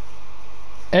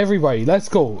 Everybody, let's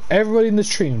go. Everybody in the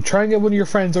stream, try and get one of your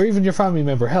friends or even your family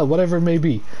member, hell, whatever it may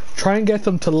be. Try and get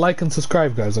them to like and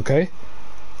subscribe, guys, okay?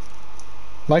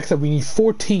 Like I said, we need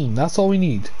 14. That's all we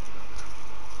need.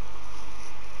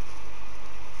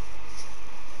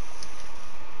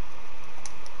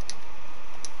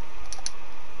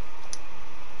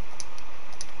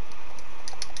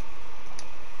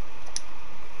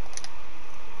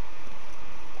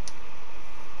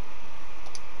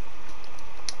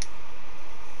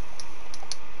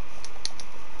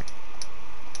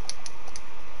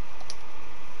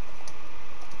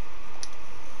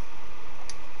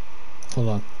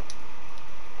 Hold on.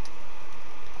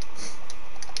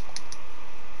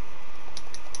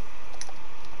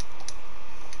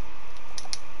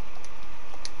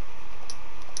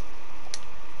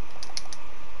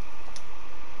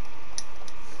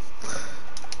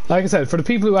 Like I said, for the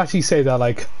people who actually say that,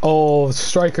 like, oh,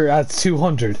 Striker adds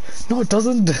 200. No, it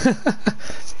doesn't.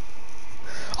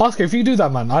 Oscar, if you do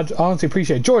that, man, I'd honestly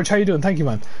appreciate it. George, how you doing? Thank you,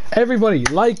 man. Everybody,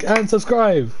 like and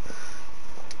subscribe.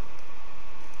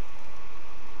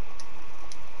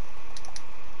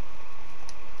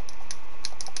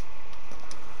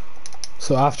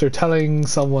 So after telling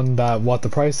someone that what the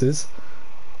price is,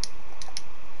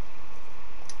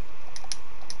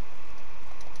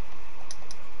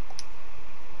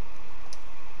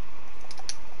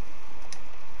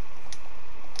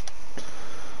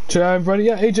 everybody,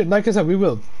 yeah, Agent, like I said, we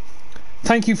will.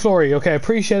 Thank you, Flory. Okay, I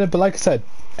appreciate it, but like I said,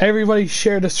 everybody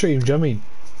share the stream. Do you know what I mean?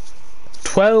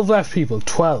 12 left, people.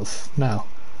 12 now.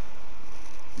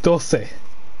 12.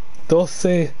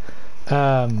 12.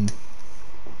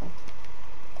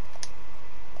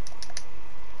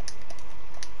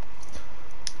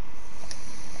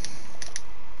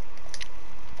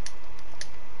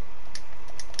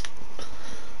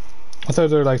 I thought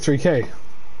they were like 3k.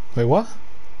 Wait, what?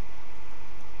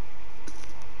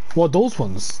 What, those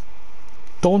ones?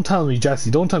 Don't tell me, Jesse,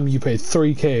 don't tell me you paid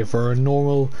 3k for a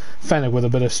normal Fennec with a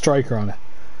bit of Striker on it.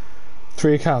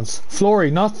 3 accounts.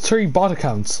 Flory, not 3 bot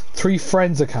accounts, 3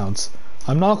 friends accounts.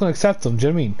 I'm not going to accept them, do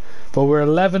you know what I mean? But we're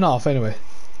 11 off anyway.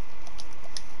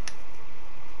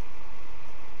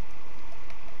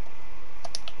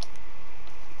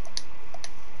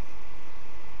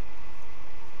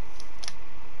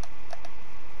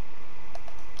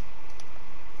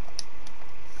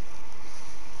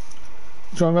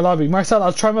 Join my lobby. Marcel,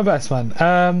 I'll try my best, man.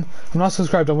 I'm not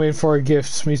subscribed. I'm waiting for a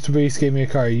gift. Mr. Beast gave me a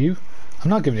car. Are you?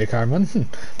 I'm not giving you a car, man.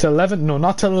 Till 11? No,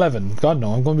 not till 11. God,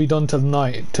 no. I'm going to be done till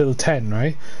 9, till 10,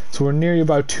 right? So we're nearly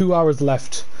about 2 hours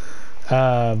left.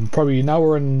 Probably now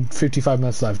we're in 55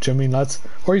 minutes left. Do you know what I mean, lads?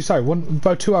 Or you sorry,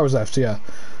 about 2 hours left. Yeah.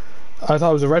 I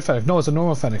thought it was a red Fennec. No, it's a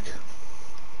normal Fennec.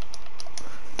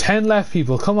 10 left,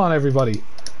 people. Come on, everybody.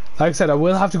 Like I said, I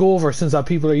will have to go over since that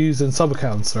people are using sub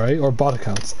accounts, right, or bot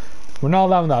accounts. We're not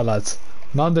allowing that, lads.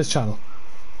 Not on this channel.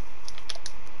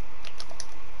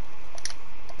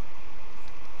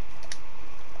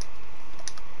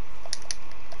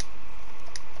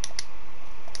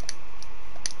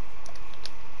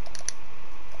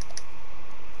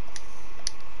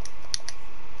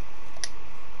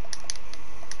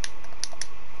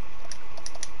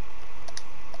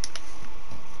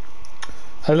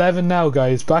 $11 now,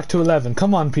 guys. Back to 11.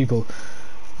 Come on, people.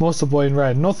 Most of the boy in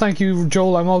red. No, thank you,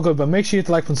 Joel. I'm all good, but make sure you hit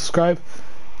the like and subscribe.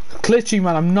 Glitchy,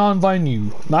 man. I'm non-inviting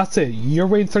you. That's it. You're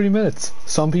waiting 30 minutes.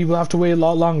 Some people have to wait a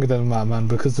lot longer than that, man.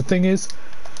 Because the thing is,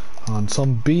 on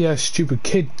some BS stupid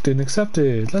kid didn't accept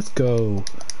it. Let's go.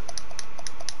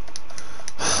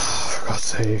 For God's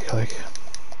sake, like.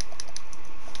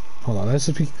 Hold on.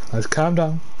 Let's calm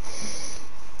down.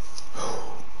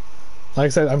 Like I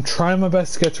said, I'm trying my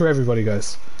best to get through everybody,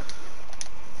 guys.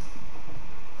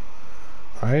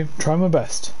 Alright, try my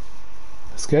best.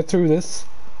 Let's get through this.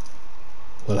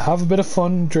 We'll have a bit of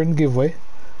fun during the giveaway.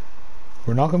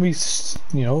 We're not going to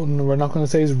be, you know, we're not going to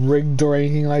say it's rigged or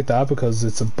anything like that because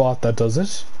it's a bot that does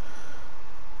it.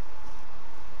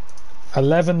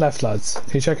 11 left, lads.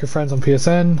 Can you check your friends on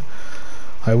PSN?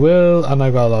 I will, and I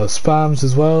got a lot of spams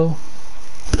as well.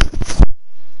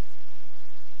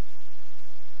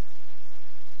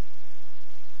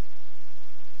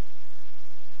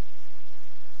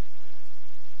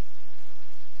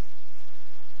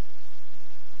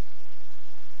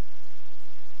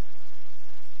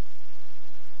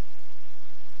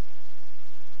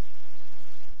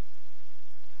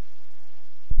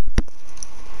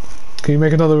 Can you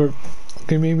make another?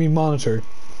 Can you make me monitor?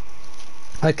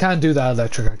 I can't do that,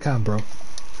 Electric. I can't, bro.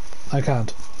 I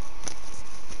can't.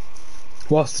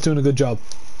 Wasp is doing a good job.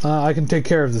 I can take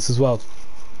care of this as well.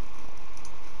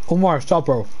 Omar, stop,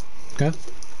 bro. Okay.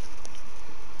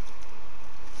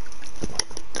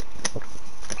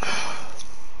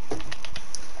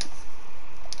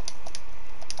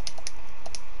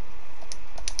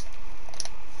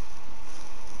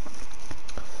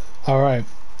 All right.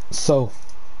 So.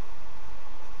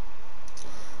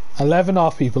 11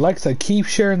 off, people. Like I said, keep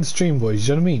sharing the stream, boys.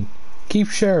 You know what I mean? Keep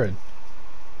sharing.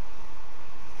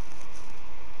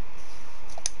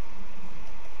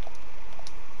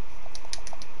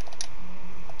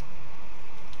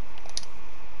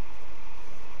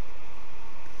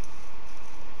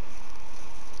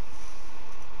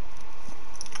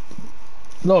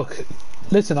 Look,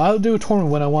 listen, I'll do a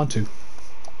tournament when I want to.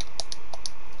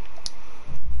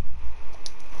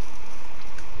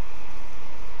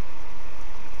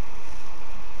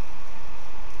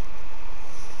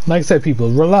 Like I said,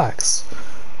 people, relax.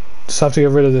 Just have to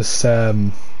get rid of this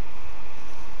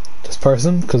this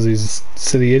person because he's a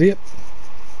silly idiot.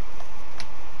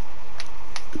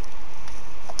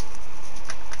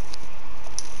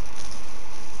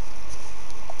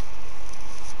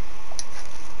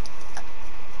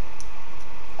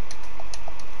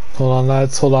 Hold on,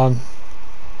 lads, hold on.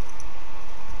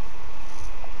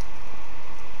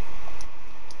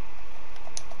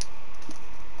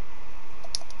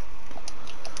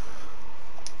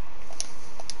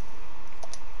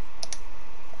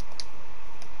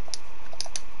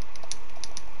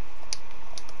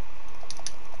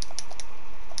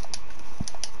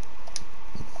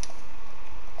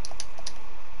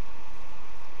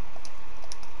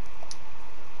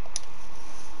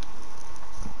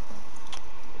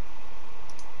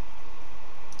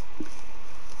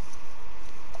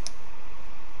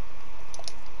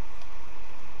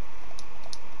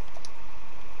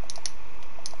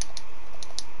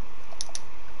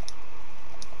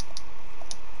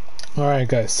 Alright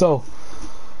guys, so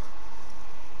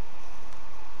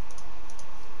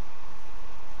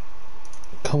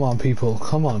come on people,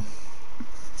 come on.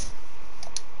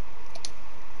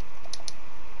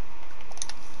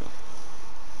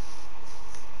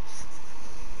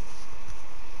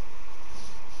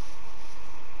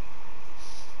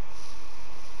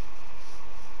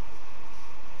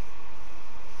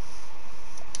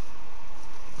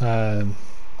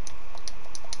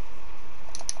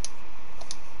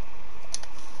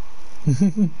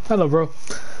 Hello bro.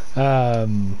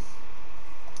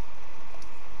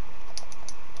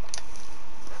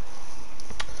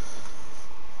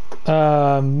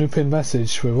 New pin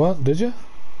message. Wait, what? Did you?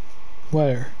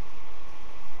 Where?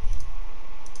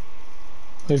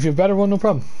 If you're better one, no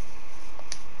problem.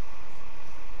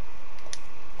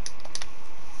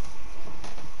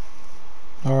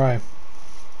 Alright.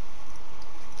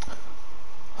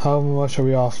 How much are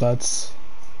we off, lads?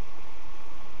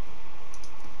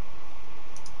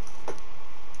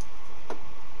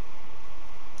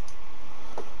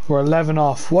 We're 11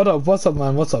 off. What up? What's up,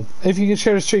 man? What's up? If you can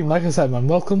share the stream, like I said, man,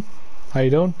 welcome. How you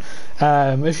doing?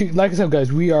 If you, like I said, guys,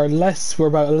 we're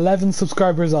about 11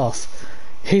 subscribers off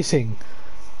hitting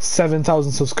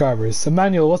 7,000 subscribers.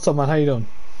 Emmanuel, what's up, man? How you doing?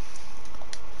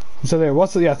 I'm still there.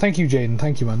 What's up? Yeah, thank you, Jaden.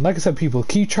 Thank you, man. Like I said, people,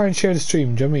 keep trying to share the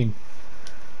stream. Do you know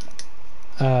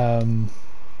what I mean?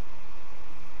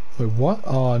 Wait, what?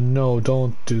 Oh no,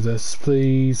 don't do this,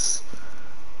 please.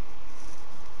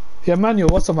 Yeah, Manuel,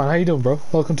 what's up, man? How you doing, bro?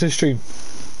 Welcome to the stream.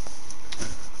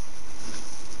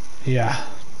 Yeah,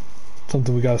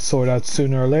 something we gotta sort out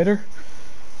sooner or later.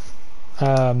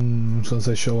 I'm just gonna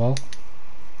say show all.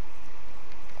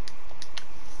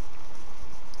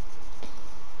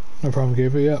 No problem,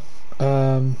 Gabriel.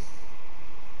 Yeah.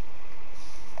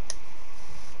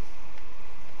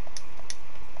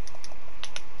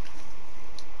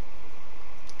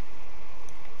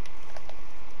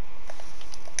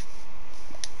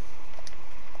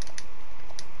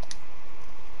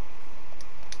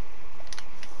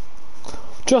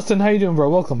 Justin, how you doing, bro?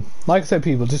 Welcome. Like I said,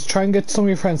 people, just try and get some of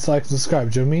your friends to like and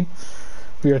subscribe. Do you know what I mean?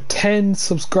 We are 10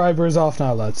 subscribers off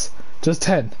now, lads. Just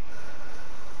 10.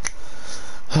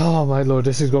 Oh my lord,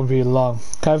 this is going to be long.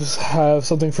 Can I have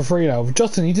something for free now?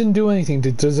 Justin, you didn't do anything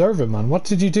to deserve it, man. What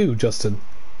did you do, Justin?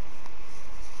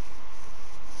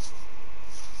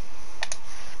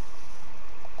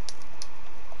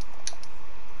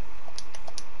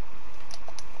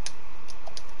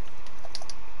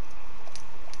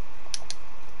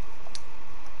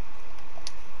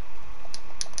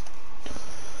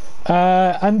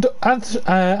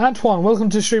 Antoine, welcome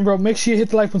to the stream, bro. Make sure you hit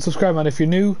the like and subscribe, man. If you're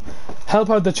new, help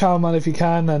out the channel, man, if you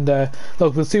can. And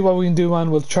look, we'll see what we can do,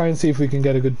 man. We'll try and see if we can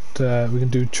get a good we can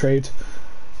do trade.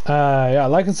 Yeah,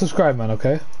 like and subscribe, man.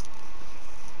 Okay.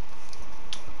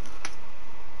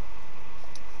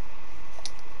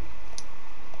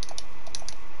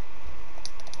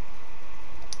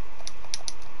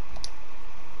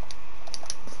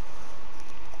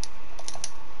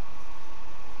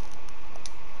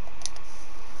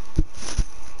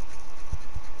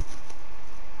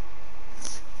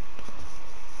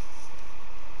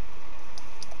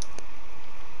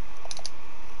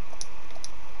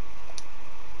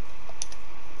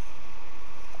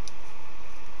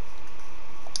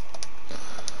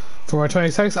 For my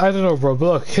 26, I don't know, bro, but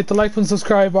look, hit the like and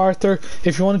subscribe, Arthur.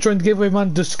 If you want to join the giveaway,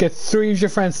 man, just get 3 of your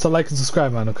friends to like and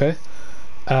subscribe, man, okay?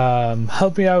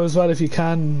 Help me out as well if you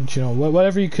can, you know,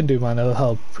 whatever you can do, man, it'll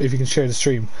help if you can share the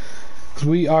stream. Because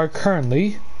we are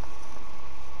currently...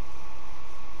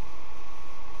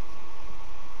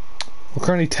 We're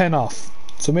currently 10 off.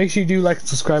 So make sure you do like and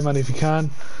subscribe, man, if you can.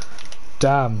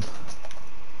 Damn.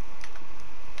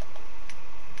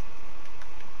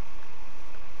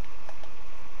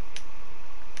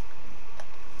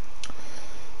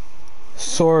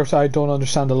 sort I don't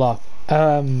understand a lot.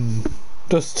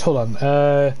 Just hold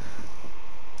on.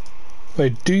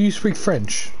 Wait, do you speak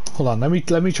French? Hold on, let me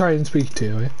try and speak to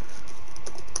you. Okay?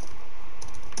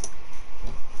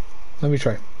 Let me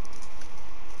try.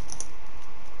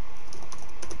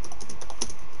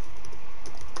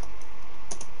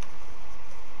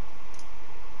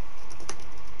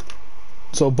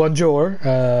 So bonjour.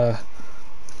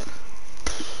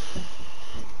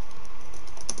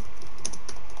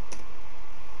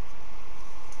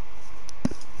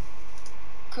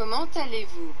 Comment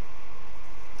allez-vous?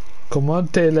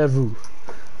 Comment allez-vous?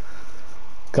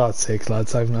 God's sake,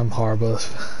 lads, I'm horrible.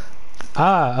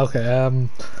 Ah, okay.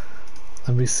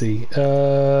 Let me see.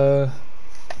 Let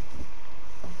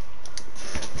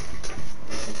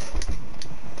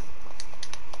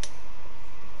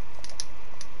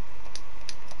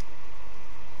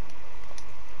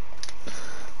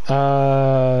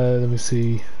me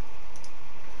see.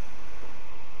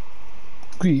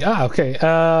 Ah, okay.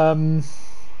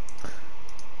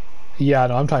 Yeah,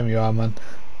 no, I'm timing you out, man.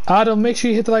 Adam, make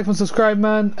sure you hit the like and subscribe,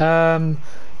 man.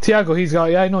 Tiago, he's got,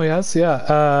 yeah, I know he has,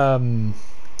 yeah.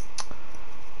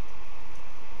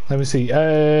 Let me see.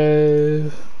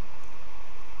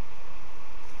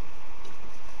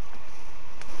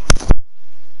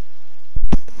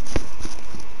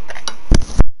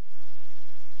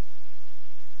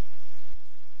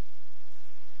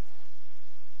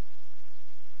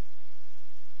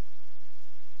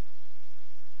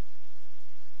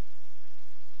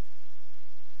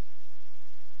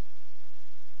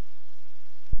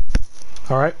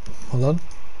 Alright, hold on.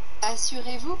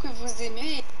 Assurez-vous que vous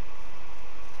aimez.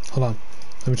 Hold on.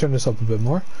 Let me turn this up a bit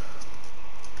more.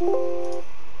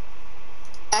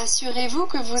 Assurez-vous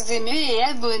que vous aimez et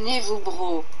abonnez-vous,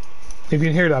 bro. If you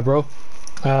can hear that, bro.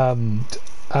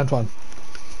 Antoine.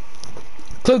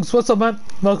 Clugs, what's up, man?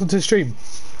 Welcome to the stream.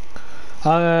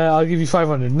 I'll give you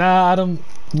 500. Nah, Adam.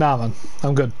 Nah, man.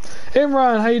 I'm good.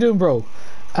 Imran, how you doing, bro?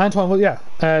 Antoine, well, yeah.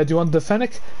 Do you want the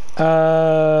Fennec?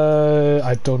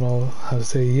 I don't know how to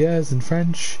say yes in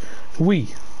French. Oui.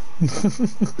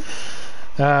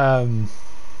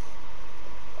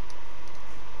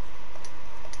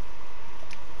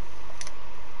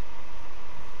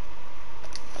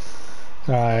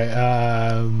 Alright,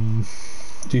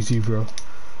 GG, bro.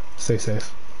 Stay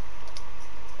safe.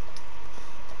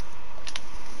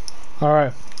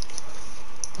 Alright.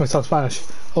 Let's talk Spanish.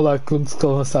 Hola,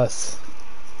 ¿cómo estás?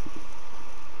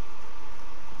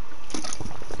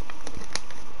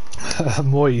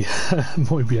 Muy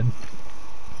bien.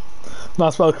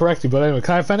 Not spelled correctly, but anyway,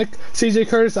 can I Fennec? CJ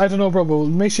Curtis, I don't know, bro, but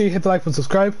make sure you hit the like and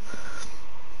subscribe.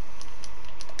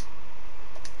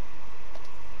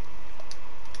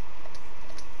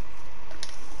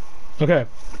 Okay.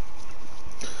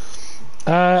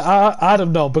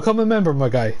 Adam, no, become a member, my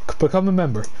guy. Become a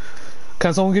member.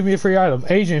 Can someone give me a free item?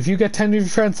 Adrian, if you get 10 of your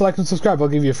friends to like and subscribe, I'll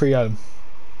give you a free item.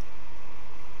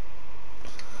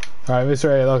 Alright, Mr.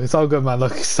 A, look, it's all good, man.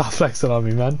 Look, stop flexing on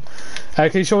me, man.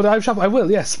 Can you show the item shop? I will,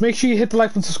 yes. Make sure you hit the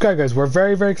like and subscribe, guys. We're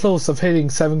very, very close of hitting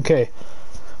 7k.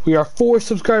 We are 4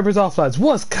 subscribers off, lads.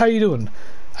 What? How you doing?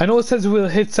 I know it says we'll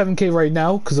hit 7k right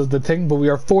now because of the thing, but we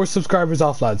are 4 subscribers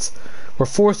off, lads. We're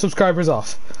 4 subscribers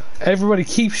off. Everybody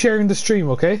keep sharing the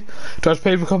stream, okay? Do I have to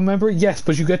pay to become a member? Yes,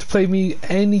 but you get to play me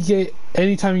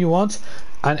anytime you want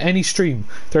and any stream.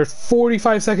 There's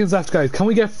 45 seconds left, guys. Can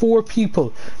we get 4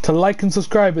 people to like and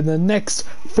subscribe in the next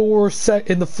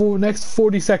next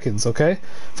 40 seconds, okay?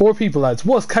 4 people, lads.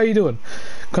 What's how you doing?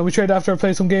 Can we trade after I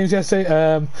played some games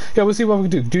yesterday? Yeah, we'll see what we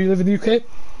can do. Do you live in the UK?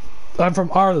 I'm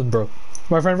from Ireland, bro.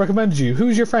 My friend recommended you.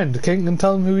 Who's your friend, King? And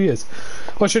tell him who he is.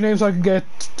 What's your name so I can get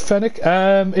Fennec?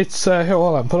 It's here,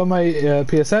 hold on. Put on my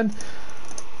PSN.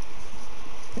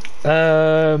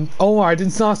 Omar, I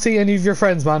did not see any of your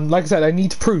friends, man. Like I said, I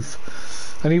need proof.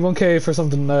 I need 1k for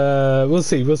something. We'll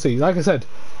see. Like I said,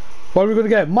 what are we gonna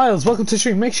get? Miles, welcome to the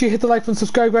stream. Make sure you hit the like and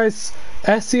subscribe, guys.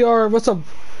 SCR, what's up?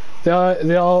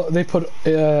 They put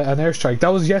an airstrike.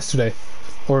 That was yesterday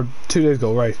or 2 days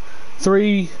ago, right?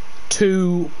 3,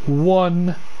 2,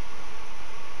 1.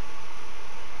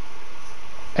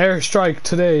 Airstrike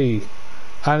today,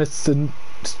 and it's the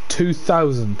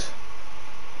 2000.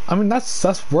 I mean,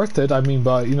 that's worth it. I mean,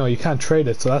 but you know, you can't trade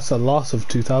it, so that's a loss of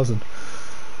 2000.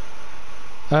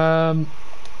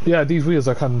 Yeah, these wheels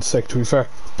are kind of sick, to be fair.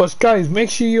 But guys,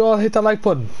 make sure you all hit that like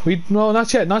button. No,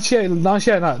 not yet. Am I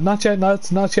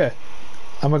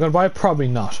gonna buy it? Probably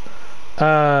not.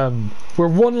 We're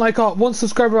one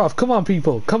subscriber off. Come on,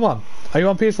 people. Come on. Are you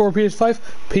on PS4 or PS5?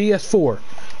 PS4.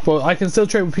 But I can still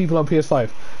trade with people on PS5.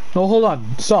 No, hold on.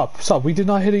 Stop. We did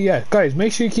not hit it yet. Guys,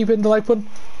 make sure you keep hitting the like button.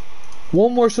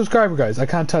 1 more subscriber, guys. I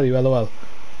can't tell you, LOL.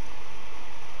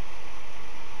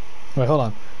 Right, hold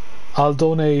on. I'll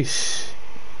donate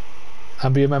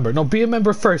and be a member. No, be a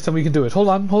member first and we can do it. Hold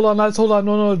on, lads, hold on.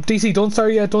 No, DC, don't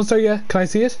start yet, don't start yet. Can I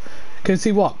see it? Can you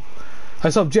see what? I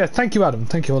subbed, yeah, thank you, Adam.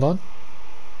 Thank you, hold on.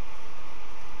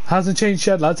 Hasn't changed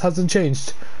yet, lads, hasn't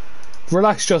changed.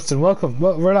 Relax, Justin, welcome.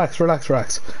 Well, relax.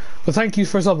 But thank you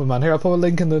for subbing, man. Here, I'll put a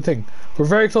link in the thing. We're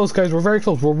very close, guys, we're very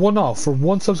close. We're one off, we're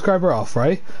one subscriber off,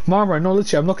 right? Marmor, no,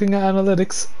 literally, I'm looking at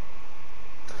analytics.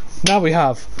 Now we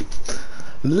have...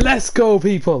 Let's go,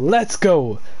 people, let's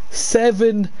go.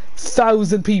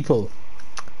 7,000 people.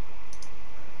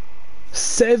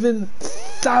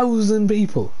 7,000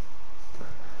 people.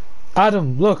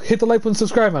 Adam, look, hit the like button,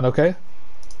 subscribe, man, okay?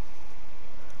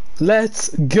 Let's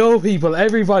go, people,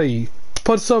 everybody.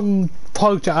 Put some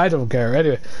poke, I don't care.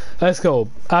 Anyway, let's go.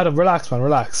 Adam, relax, man,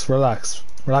 relax,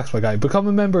 my guy. Become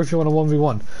a member if you want a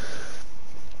 1v1.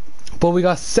 But we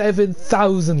got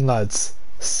 7,000, lads.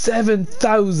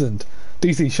 7,000.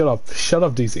 DC, shut up,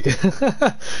 DC.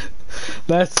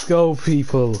 Let's go,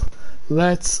 people.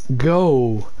 Let's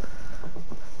go.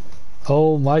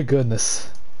 Oh my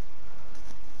goodness.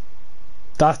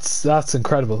 That's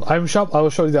incredible. Item shop, I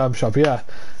will show you the item shop, yeah.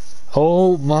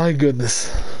 Oh my goodness.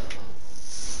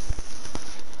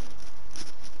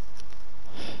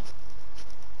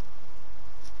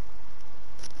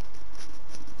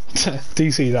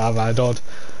 DC that, man, don't.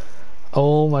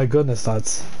 Oh my goodness,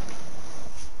 lads.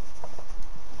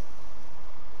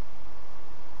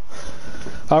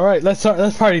 Alright, let's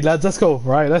party, lads, let's go.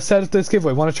 Right, let's set up this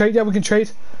giveaway. Wanna trade? Yeah, we can trade.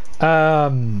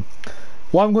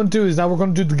 What I'm going to do is now we're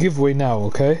going to do the giveaway now,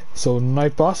 okay? So,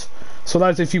 Nightbot. So,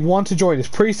 lads, if you want to join, it's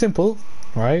pretty simple,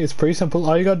 right? It's pretty simple.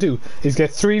 All you got to do is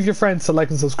get 3 of your friends to like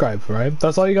and subscribe, right?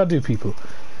 That's all you got to do, people.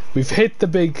 We've hit the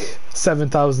big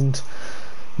 7,000.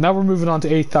 Now we're moving on to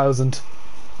 8,000.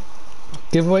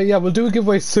 Giveaway? Yeah, we'll do a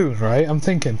giveaway soon, right? I'm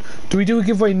thinking. Do we do a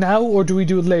giveaway now or do we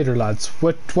do it later, lads?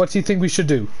 What do you think we should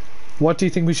do? What do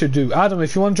you think we should do? Adam,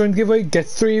 if you want to join the giveaway, get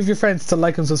 3 of your friends to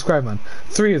like and subscribe, man.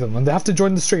 3 of them, and they have to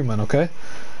join the stream, man, okay?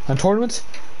 And tournament?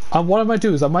 And what I might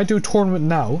do is I might do a tournament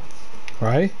now,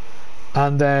 right?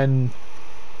 And then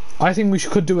I think we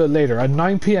could do it later. At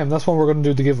 9 PM, that's when we're going to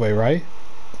do the giveaway, right?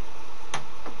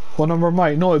 What number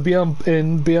might? No, it'd be on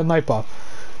Nightbot.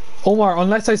 Omar,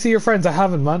 unless I see your friends, I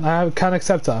haven't, man. I can't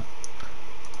accept that.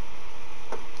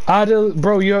 Adil,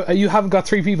 bro, you haven't got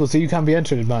 3 people, so you can't be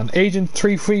entered, man. Agent,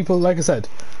 3 people, like I said.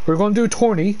 We're going to do a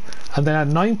tourney, and then at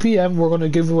 9 PM we're going to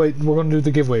do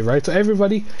the giveaway, right? So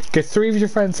everybody, get 3 of your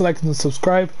friends to like and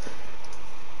subscribe.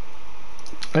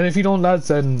 And if you don't, lads,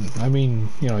 then I mean,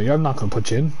 you know, I'm not going to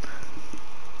put you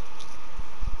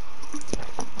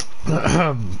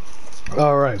in.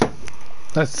 Alright.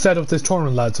 Let's set up this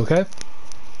tournament, lads, okay?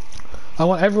 I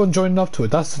want everyone joining up to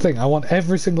it. That's the thing. I want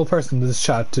every single person in this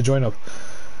chat to join up.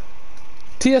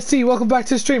 TSC, welcome back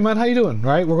to the stream, man. How you doing?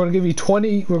 Right, we're going to give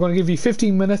you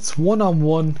 15 minutes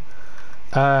one-on-one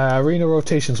arena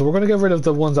rotation. So we're going to get rid of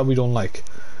the ones that we don't like.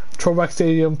 Throwback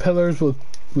stadium pillars, we'll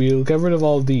get rid of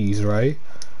all these, right? Is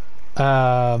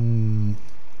there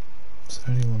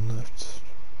anyone left?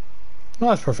 No,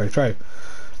 that's perfect, right?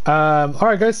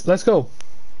 Alright, guys, let's go.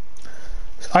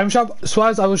 I'm shop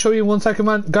Swaz, I will show you in 1 second,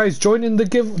 man. Guys, join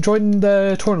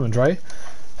the tournament, right?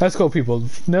 Let's go, people.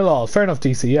 0-all. Fair enough,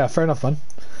 DC. Yeah, fair enough, man.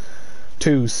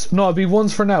 2s. No, it'll be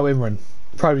 1s for now, Imran.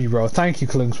 Probably, bro. Thank you,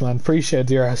 Klunks, man. Appreciate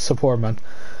your support, man.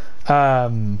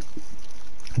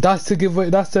 That's the giveaway.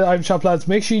 That's the item shop, lads.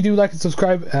 Make sure you do like and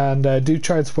subscribe, and do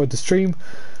try and support the stream.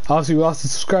 Obviously, we lost a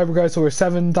subscriber, guys, so we're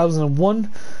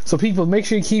 7,001. So, people, make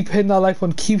sure you keep hitting that like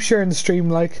button. Keep sharing the stream,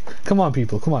 like. Come on,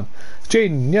 people. Come on.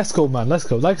 Jaden, yes, go, man. Let's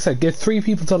go. Like I said, get 3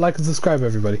 people to like and subscribe,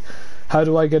 everybody. How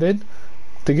do I get in?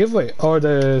 The giveaway, or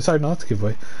sorry, not the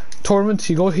giveaway. Tournament,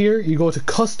 you go here, you go to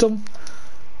custom.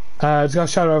 It's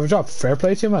got shadow of a drop. Fair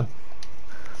play to you, man.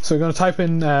 So you're going to type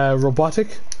in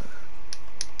robotic.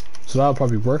 So that'll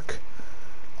probably work.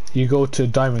 You go to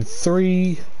diamond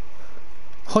 3,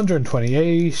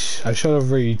 128. I should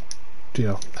have really, you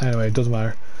know, anyway, it doesn't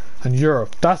matter. And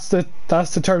Europe. That's the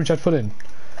term you have to put in.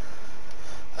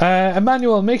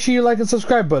 Emmanuel, make sure you like and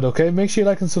subscribe, bud, okay? Make sure you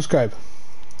like and subscribe.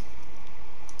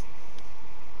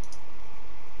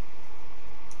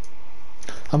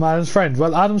 I'm Adam's friend.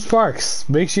 Well, Adam Sparks,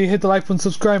 make sure you hit the like button,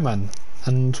 subscribe, man.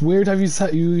 And weird have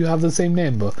you have the same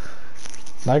name, but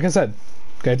like I said,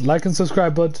 get like and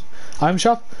subscribe, bud. I'm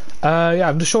shop. Yeah,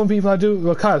 I'm just showing people how to do.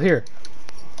 Well, Kyle, here,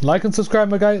 like and subscribe,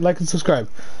 my guy. Like and subscribe.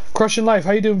 Crushing Life,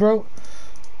 how you doing, bro?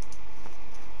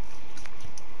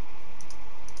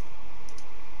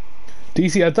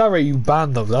 DC, at that rate, you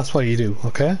ban them. That's what you do,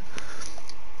 okay?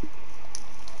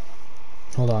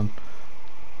 Hold on.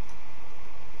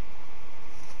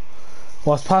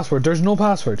 What's password? There's no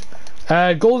password.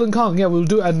 Golden Kong, yeah, we'll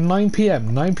do it at 9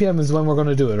 p.m. 9 p.m. is when we're going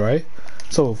to do it, right?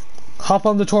 So, hop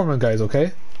on the tournament, guys,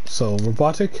 okay? So,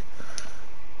 robotic.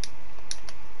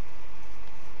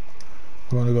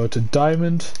 We're going to go to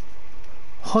Diamond,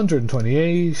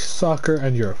 128, Soccer,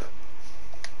 and Europe.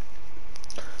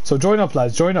 So, join up,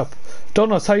 lads, join up.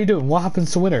 Donuts, how you doing? What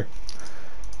happens to winner?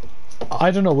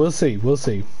 I don't know, we'll see,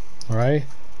 alright?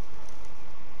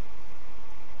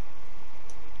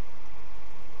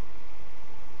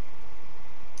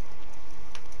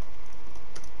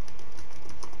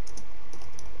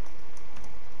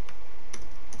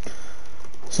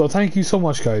 So thank you so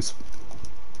much, guys.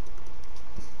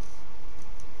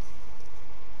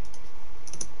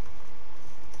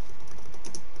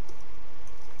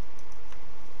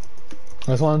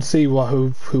 I just want to see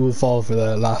who will fall for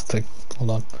the last thing. Hold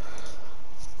on.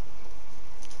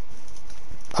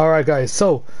 Alright, guys,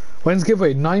 so when's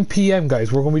giveaway? 9 p.m.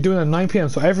 guys. We're going to be doing it at 9 p.m.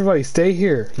 So everybody stay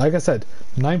here. Like I said,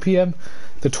 9 p.m.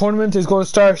 The tournament is going to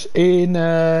start in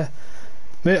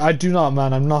I do not,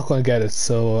 man. I'm not going to get it.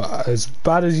 So as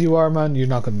bad as you are, man, you're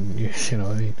not going to, you know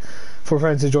what I mean. For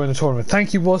friends to join the tournament.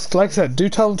 Thank you, Busk. Like I said, do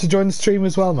tell them to join the stream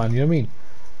as well, man. You know what I mean?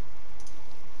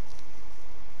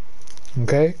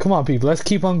 Okay, come on, people. Let's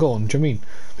keep on going. Do you know what I mean?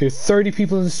 We have 30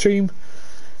 people in the stream.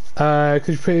 Could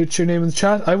you put your name in the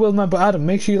chat? I will, man. But Adam,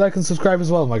 make sure you like and subscribe as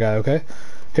well, my guy. Okay.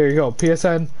 Here you go.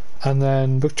 PSN, and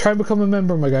then try and become a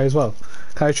member, my guy, as well.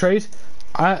 Can I trade?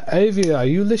 Avia,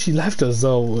 you literally left us,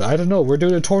 so I don't know. We're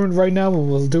doing a tournament right now,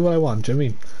 and we'll do what I want. Do you know what I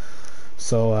mean?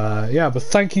 So yeah, but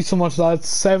thank you so much, lads.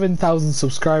 7,000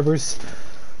 subscribers.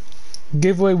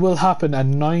 Giveaway will happen at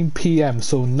 9 p.m.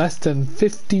 So in less than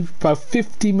about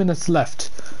 50 minutes left.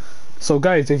 So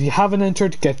guys, if you haven't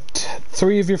entered, get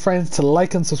 3 of your friends to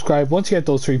like and subscribe. Once you get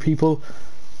those 3 people,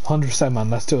 100%, man.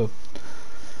 Let's do it.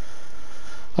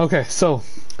 Okay, so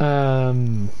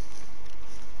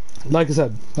like I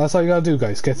said, that's all you gotta do,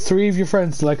 guys. Get 3 of your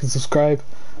friends to like and subscribe.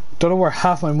 Don't know where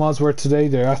half my mods were today.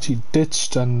 They're actually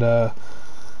ditched, and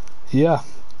yeah.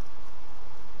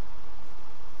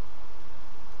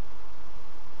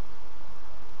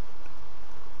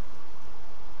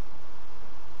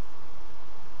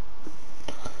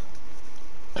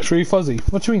 It's really fuzzy.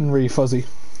 What do you mean really fuzzy?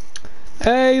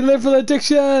 Hey, Live for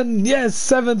Addiction! Yes,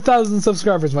 7,000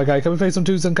 subscribers, my guy. Can we play some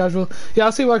twos and casual? Yeah,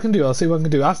 I'll see what I can do.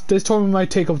 This tournament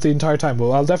might take up the entire time, but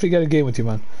I'll definitely get a game with you,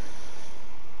 man.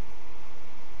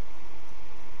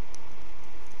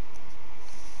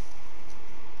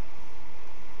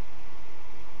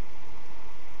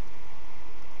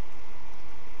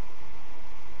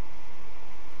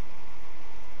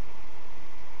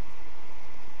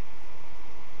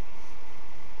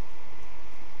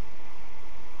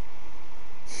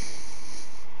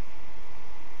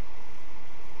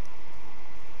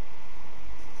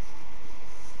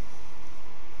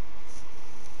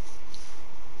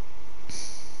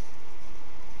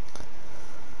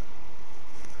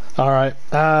 Alright,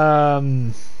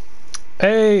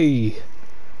 hey,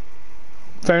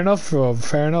 fair enough, Rob,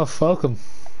 fair enough, welcome.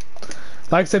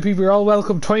 Like I said, people, you're all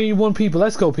welcome. 21 people,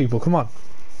 let's go, people, come on.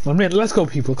 1 minute, let's go,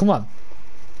 people, come on.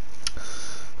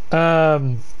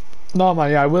 No,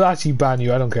 man, yeah, I will actually ban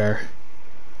you, I don't care.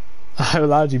 I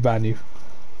will actually ban you.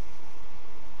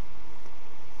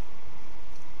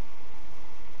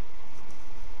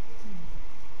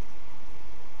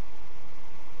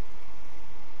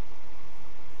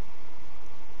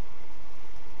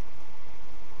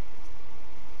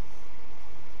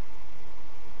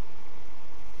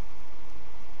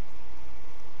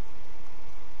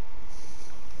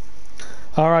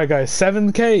 Alright, guys,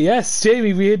 7k. Yes,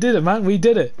 Jamie, we did it, man. We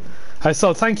did it. I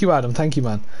saw. Thank you, Adam. Thank you,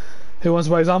 man. Who wants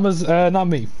to buy Zombies? Not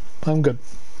me. I'm good.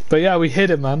 But yeah, we hit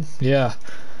it, man. Yeah.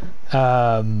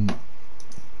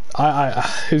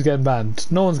 Who's getting banned?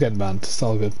 No one's getting banned. It's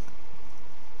all good.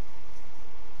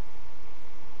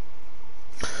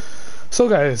 So,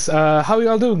 guys, how are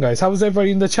y'all doing, guys? How was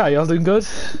everybody in the chat? Y'all doing good?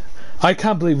 I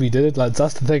can't believe we did it, lads.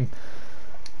 That's the thing.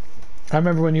 I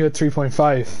remember when you had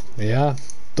 3.5. Yeah.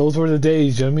 Those were the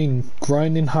days, you know what I mean?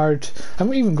 Grinding hard.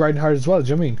 I'm even grinding hard as well, do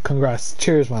you know what I mean? Congrats.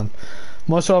 Cheers, man.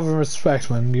 Much love and respect,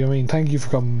 man. You know what I mean? Thank you for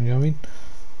coming, you know what I mean?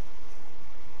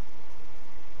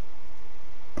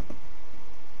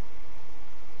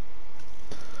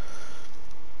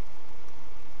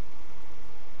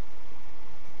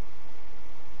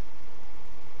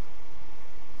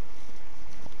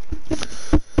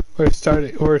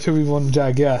 We're 2v1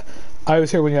 Jag, yeah. I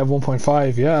was here when you had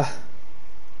 1.5, yeah.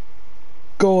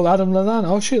 Goal, Adam Lalan.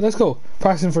 Oh shit, let's go.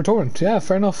 Practicing for torrent. Yeah,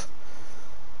 fair enough.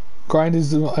 Grind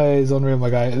is unreal,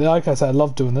 my guy. Like I said, I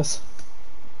love doing this.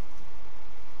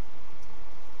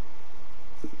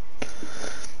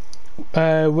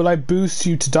 Will I boost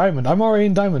you to diamond? I'm already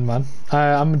in diamond, man.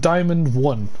 I'm diamond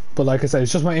 1. But like I said,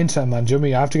 it's just my internet, man. Do you know what I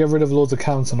mean? I have to get rid of loads of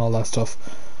accounts and all that stuff.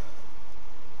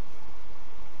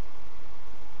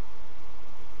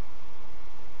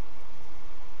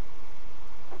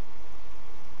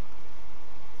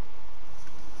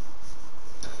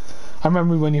 I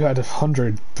remember when you had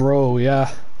 100, bro,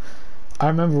 yeah. I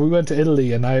remember we went to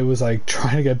Italy and I was like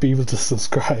trying to get people to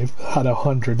subscribe at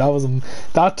 100. That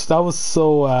was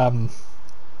so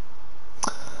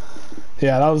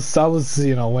yeah, that was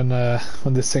you know when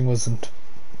this thing wasn't.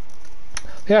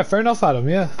 Yeah, fair enough, Adam.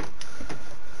 Yeah,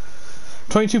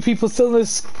 22 people still in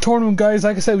this tournament, guys.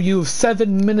 Like I said, you have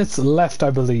 7 minutes left, I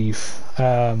believe.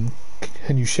 Can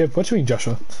you ship? What do you mean,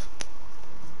 Joshua?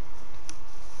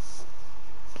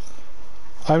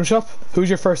 Item shop? Who's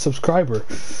your first subscriber?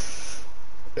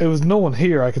 It was no one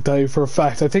here, I can tell you for a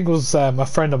fact. I think it was a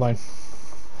friend of mine.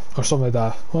 Or something like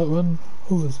that. Who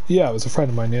was? Yeah, it was a friend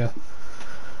of mine, yeah.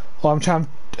 Well, I'm champ.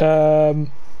 Yeah,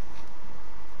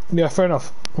 fair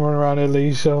enough. Running around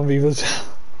Italy showing people.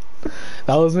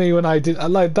 That was me when I did.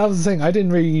 Like, that was the thing. I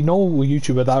didn't really know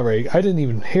YouTube at that rate. I didn't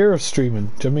even hear of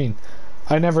streaming. Do you know what I mean?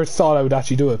 I never thought I would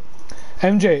actually do it.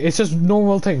 MJ, it's just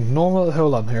normal thing. Normal.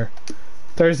 Hold on here.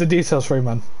 There's the details for you,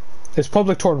 man. It's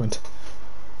public tournament.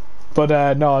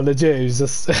 But no, legit, it was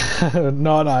just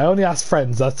no, I only asked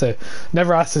friends, that's it.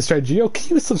 Never asked a stranger, yo,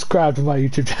 can you subscribe to my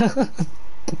YouTube channel?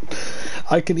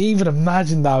 I can even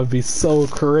imagine that would be so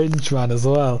cringe, man, as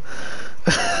well.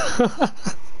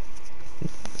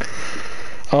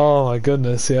 Oh my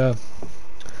goodness, yeah.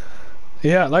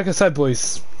 Yeah, like I said,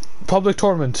 boys, public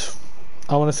tournament.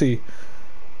 I want to see.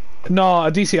 No,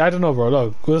 DC, I don't know, bro.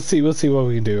 Look, we'll see what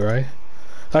we can do, right?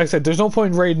 Like I said, there's no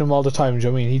point raiding him all the time, do you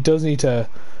know what I mean? He does need to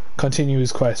continue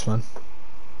his quest, man.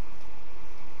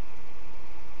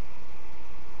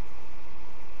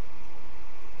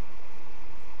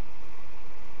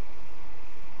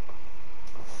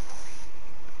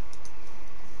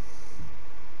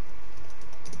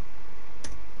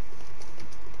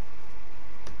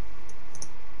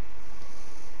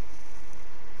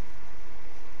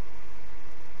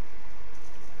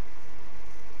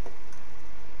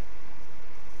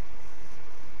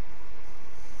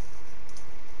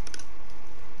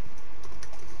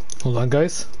 Hold on,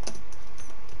 guys.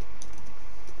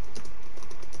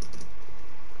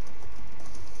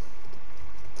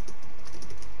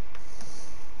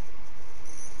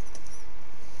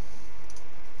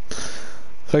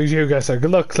 Like you guys said,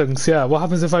 good luck, Clinks. Yeah, what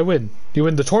happens if I win? You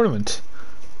win the tournament?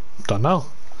 Don't know.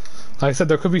 Like I said,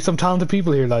 there could be some talented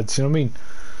people here, lads. You know what I mean?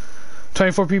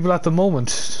 24 people at the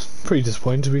moment. Pretty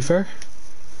disappointing, to be fair.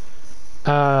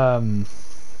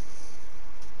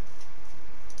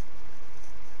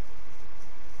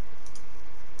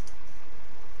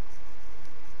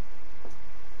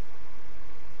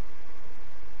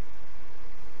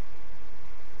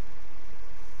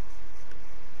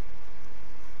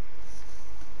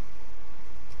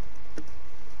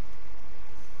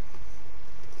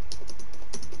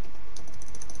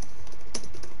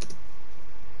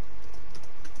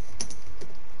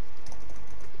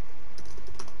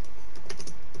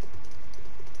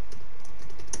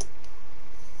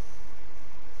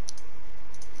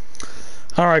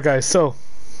 Alright, guys, so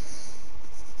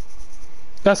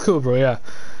that's cool, bro. Yeah,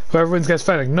 whoever wins gets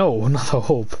Fennec. No, not a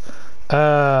hope.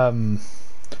 How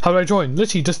do I join?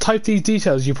 Literally, just type these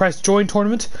details. You press join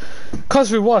tournament.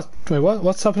 Cause for what? Wait, what?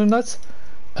 What's happening, lads?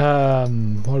 What are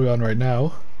we on right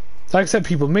now? Like I said,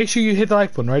 people, make sure you hit the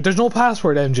like button. Right? There's no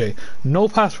password, MJ. No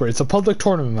password. It's a public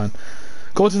tournament, man.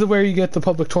 Go to where you get the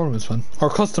public tournaments, man, or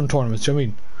custom tournaments. Do you know what I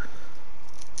mean?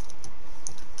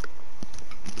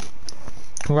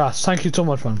 Congrats, thank you so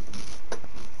much, man.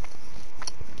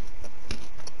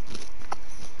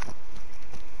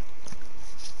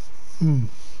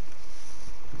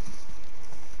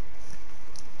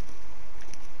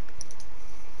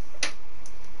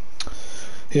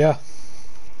 Yeah.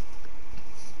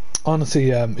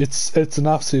 Honestly, it's an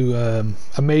absolute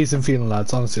amazing feeling,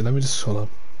 lads. Honestly, let me just hold on.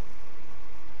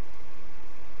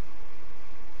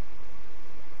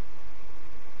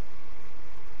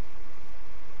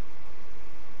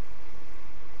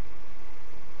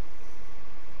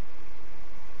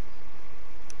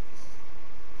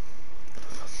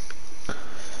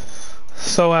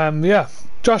 So yeah,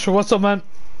 Joshua, what's up, man?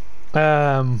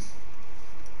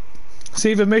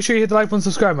 Steven, make sure you hit the like button,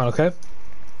 subscribe, man. Okay.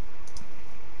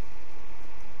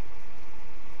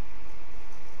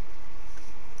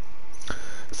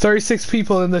 $36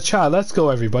 people in the chat. Let's go,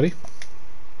 everybody.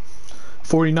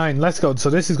 49. Let's go.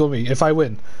 So this is gonna be if I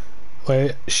win.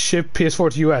 Wait, ship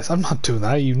PS4 to US. I'm not doing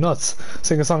that. You nuts?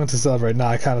 Sing a song to celebrate. Nah,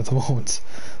 I can't at the moment.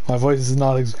 My voice is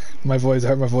not my voice. I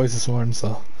heard my voice this morning,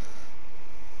 so.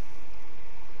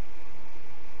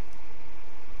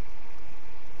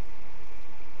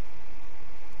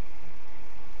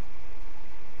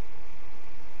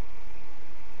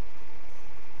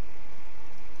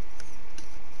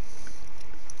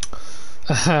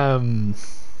 Um,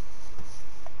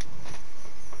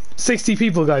 60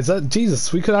 people, guys.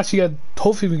 Jesus, we could actually get.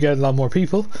 Hopefully, we get a lot more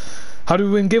people. How do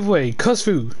we win giveaway?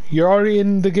 Kusfu, you're already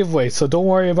in the giveaway, so don't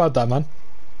worry about that, man.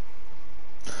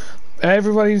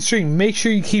 Everybody in the stream, make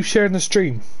sure you keep sharing the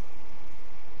stream.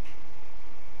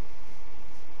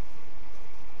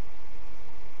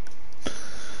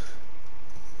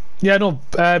 Yeah, no,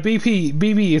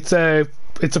 BB,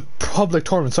 it's a public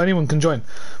tournament, so anyone can join.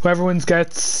 Whoever wins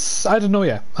gets, I don't know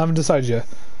yet. I haven't decided yet.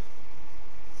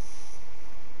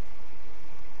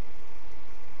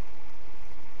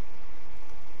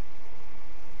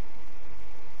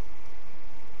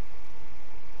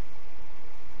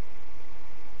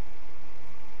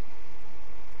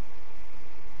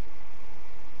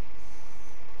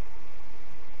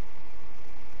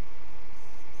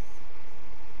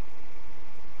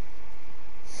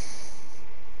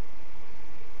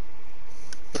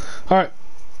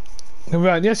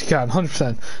 Alright. Yes, you can,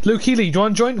 100%. Luke Healy, do you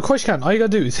want to join? Of course you can. All you gotta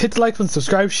do is hit the like button,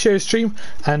 subscribe, share stream,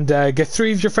 and get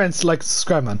 3 of your friends to like and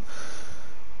subscribe, man.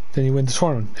 Then you win the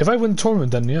tournament. If I win the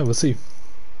tournament, then yeah, we'll see.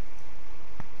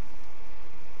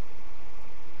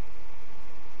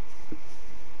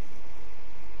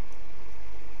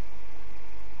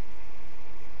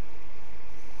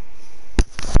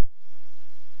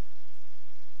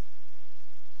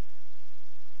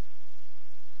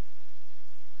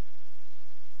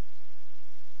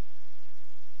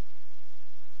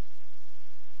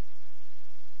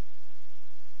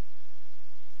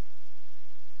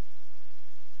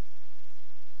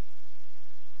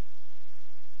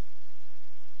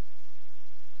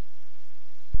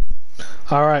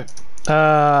 Alright.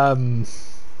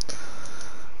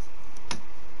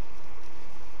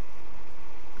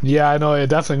 Yeah, I know, yeah,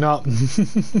 definitely not.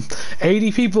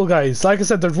 80 people, guys. Like I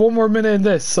said, there's 1 more minute in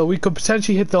this, so we could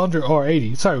potentially hit the 100 or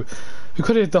 80. Sorry, we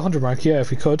could hit the 100 mark, yeah,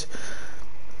 if we could.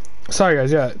 Sorry,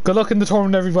 guys, yeah. Good luck in the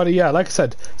tournament, everybody. Yeah, like I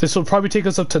said, this will probably take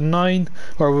us up to 9,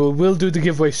 or we'll do the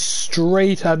giveaway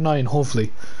straight at 9,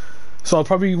 hopefully. So I'll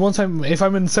probably, if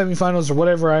I'm in the semi-finals or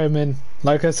whatever I am in,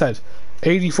 like I said,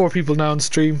 84 people now on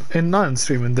stream, in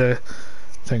the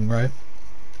thing, right?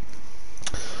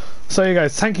 So you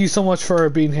guys, thank you so much for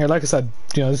being here. Like I said,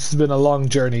 you know, this has been a long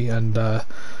journey, and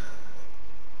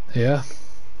yeah.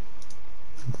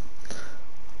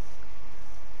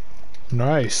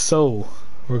 Nice. So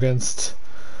we're against.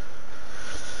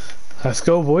 Let's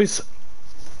go, boys.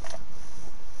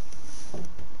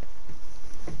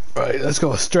 Right, let's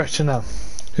go. Stretching now.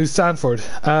 Who's Stanford?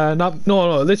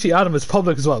 No, literally Adam is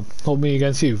public as well. Hold me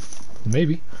against you,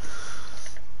 maybe.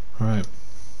 All right.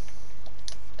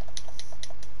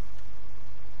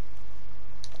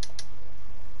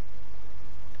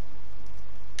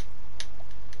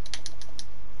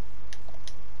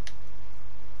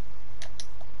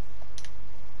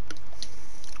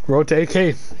 Road to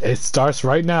AK. It starts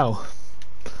right now.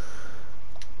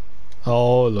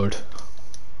 Oh Lord.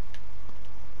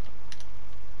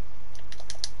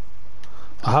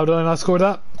 How did I not score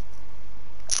that?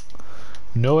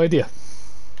 No idea.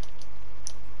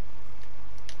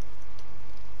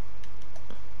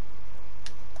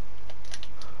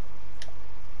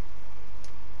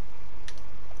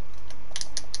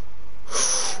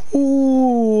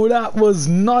 Ooh, that was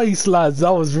nice, lads.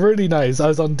 That was really nice. I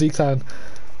was on decline.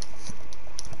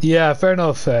 Yeah, fair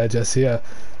enough, Jesse. Yeah.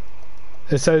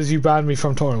 It says you banned me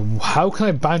from tournament. How can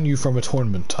I ban you from a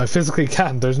tournament? I physically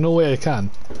can't. There's no way I can.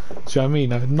 Do you know what I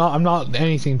mean? I'm not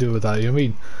anything to do with that. You know what I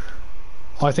mean?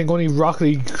 I think only Rocket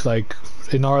League, like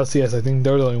in RLCS, I think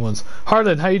they're the only ones.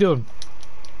 Harlan, how you doing?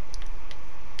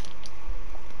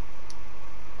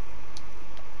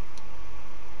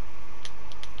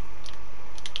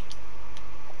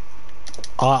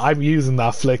 I'm using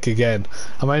that flick again.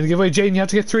 Am I going to give away Jane? You have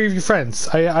to get 3 of your friends.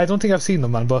 I don't think I've seen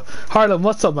them, man. But Harlan,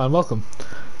 what's up, man? Welcome.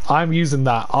 I'm using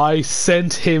that. I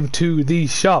sent him to the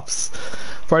shops.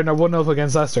 Brighton are 1-up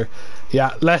against Leicester.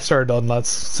 Yeah, Leicester are done, lads.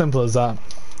 Simple as that.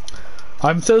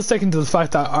 I'm still sticking to the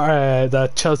fact that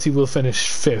that Chelsea will finish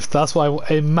 5th. That's why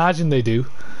I imagine they do.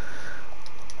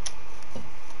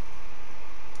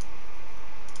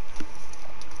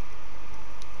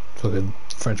 Fucking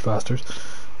French bastards.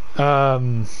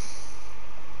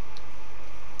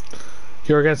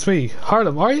 You're against me.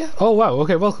 Harlem, are you? Oh wow,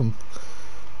 okay, welcome.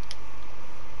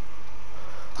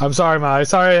 I'm sorry, man. I'm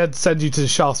sorry I had to send you to the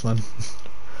shops, man.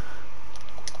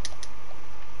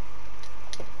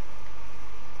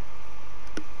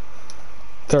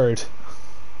 Third.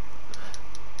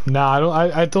 Nah,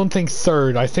 I don't think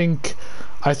third. I think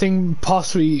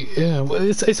possibly.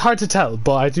 It's hard to tell,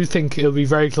 but I do think it'll be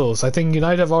very close. I think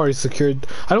United have already secured.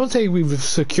 I don't think we've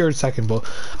secured second, but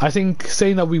I think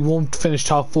saying that we won't finish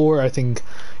top four. I think,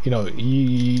 you know,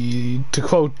 to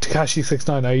quote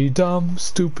Takashi69, "Are you dumb,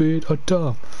 stupid, or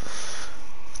dumb?"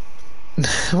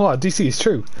 What, DC is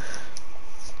true.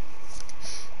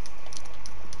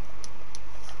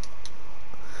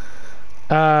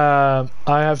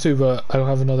 I have to, but I don't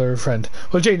have another friend.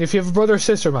 Well, Jane, if you have a brother or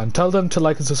sister, man, tell them to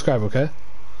like and subscribe, okay?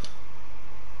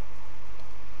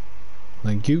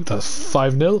 Thank you. That's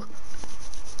 5-0.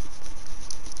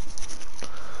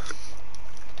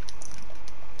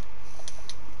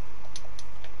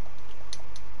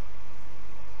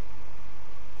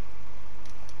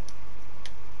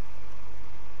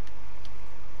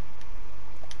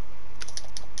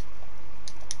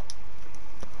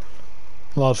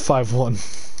 Well, it's 5-1.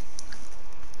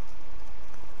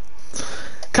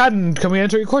 Can we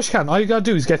enter? Of course you can. All you gotta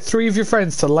do is get 3 of your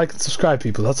friends to like and subscribe,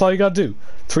 people. That's all you gotta do.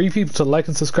 3 people to like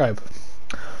and subscribe.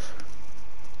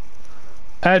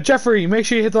 Jeffrey, make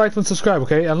sure you hit the like and subscribe,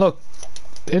 okay? And look,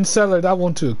 Instellar, that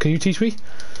one too. Can you teach me?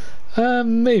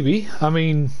 Maybe. I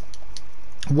mean,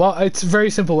 well, it's a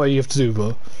very simple way you have to do,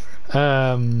 but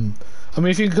I mean,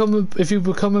 if you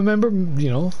become a member, you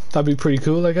know, that'd be pretty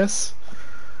cool, I guess.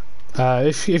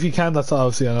 If you can, that's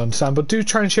obviously I understand. But do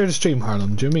try and share the stream,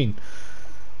 Harlem. Do you mean?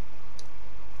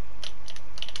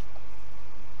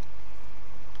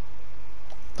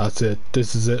 That's it.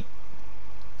 This is it.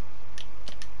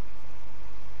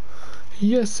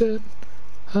 Yes, it.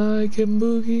 I can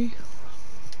boogie.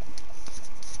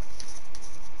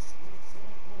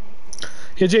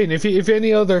 Yeah, Jane. If you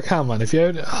any other account, man. If you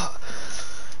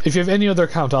have any other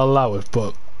account, I'll allow it.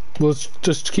 But we'll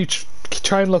just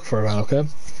try and look for it, man. Okay.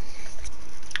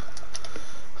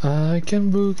 I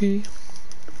can boogie,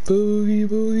 boogie,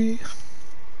 boogie.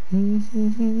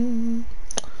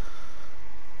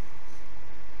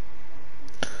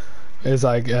 It's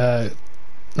like, yeah,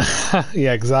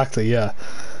 exactly, yeah.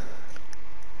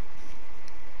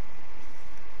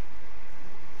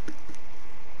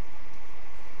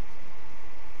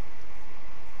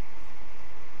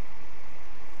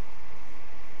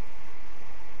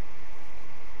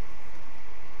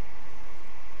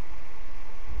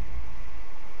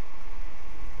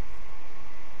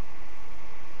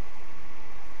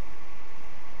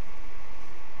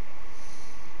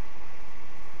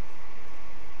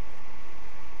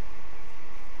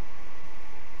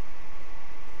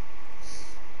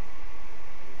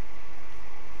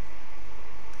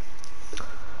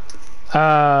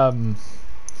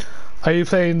 Are you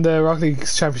playing the Rocket League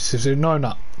Championship? No, I'm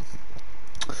not.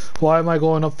 Why am I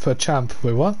going up for champ?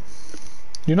 Wait, what?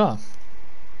 You're not?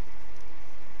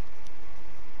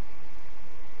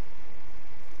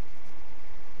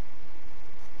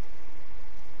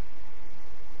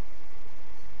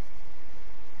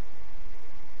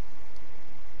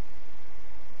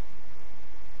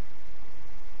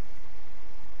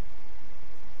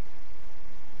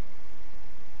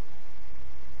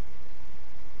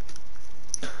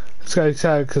 This guy's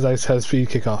sad because I said speed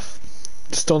kick off.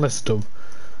 Just don't listen to him.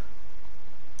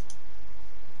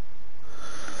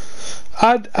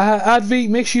 Adv,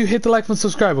 make sure you hit the like and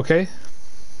subscribe, okay?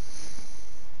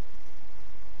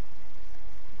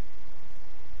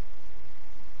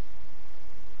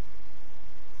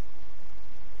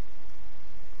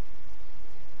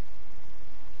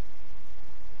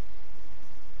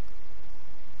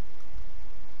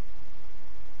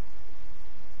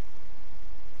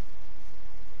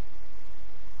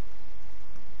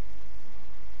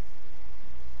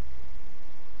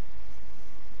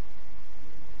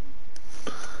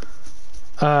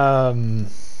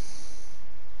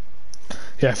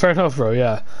 Yeah, fair enough, bro.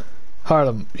 Yeah,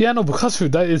 Harlem. Yeah, no, because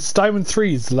food. That it's Diamond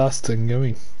 3 is the last thing. You know what I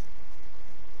mean?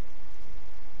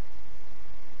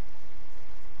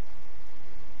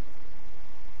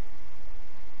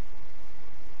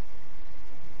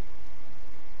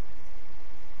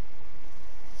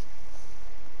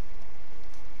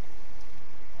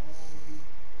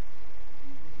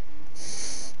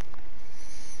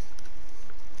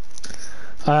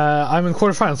 I'm in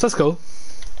quarterfinals. Let's go.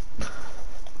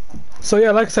 So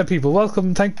yeah, like I said, people,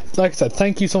 welcome. Like I said,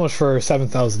 thank you so much for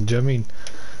 7,000. Do you know what I mean?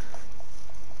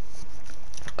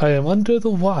 I am under the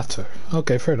water.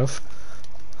 Okay, fair enough.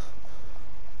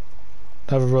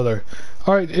 Have a brother.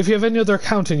 All right, if you have any other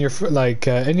account in your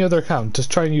any other account,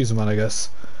 just try and use them on, I guess.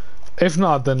 If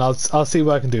not, then I'll see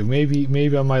what I can do.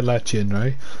 Maybe I might let you in,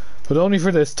 right? But only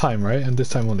for this time, right? And this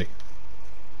time only.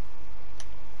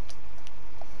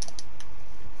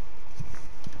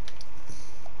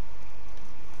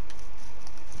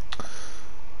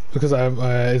 because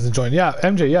I isn't joined. Yeah,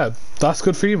 MJ. Yeah, that's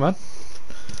good for you, man.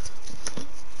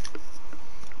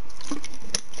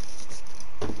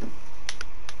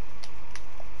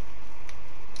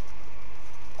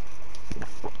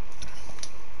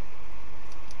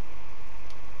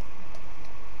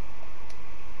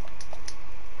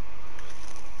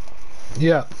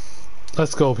 Yeah,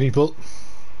 let's go, people.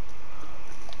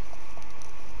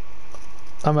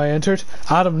 Am I entered?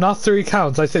 Adam, not 3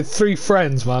 accounts. I said 3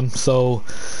 friends, man. So,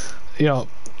 you know,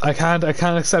 I can't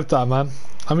accept that, man.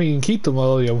 I mean, you can keep them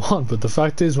all you want, but the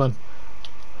fact is, man,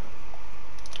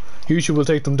 YouTube will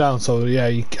take them down. So yeah,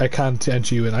 I can't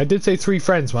enter you in. I did say 3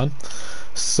 friends, man.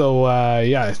 So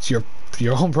yeah, it's your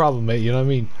own problem, mate. You know what I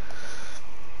mean?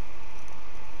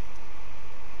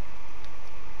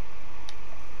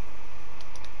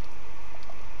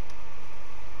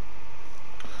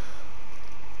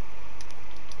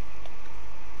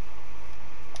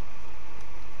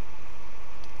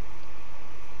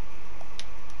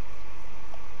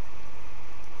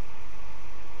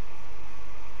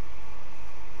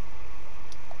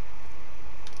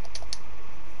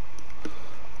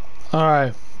 All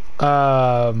right.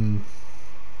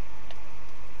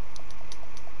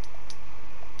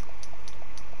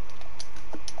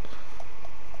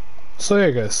 So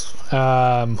yeah, guys.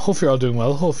 Hope you're all doing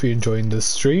well. Hope you're enjoying this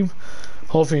stream.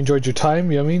 Hope you enjoyed your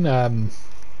time. You know what I mean?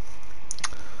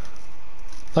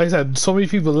 Like I said, so many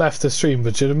people left the stream,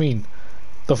 but you know what I mean?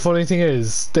 The funny thing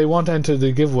is, they want to enter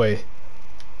the giveaway.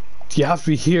 You have to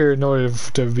be here in order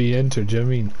to be entered, do you know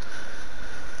what I mean?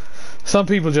 Some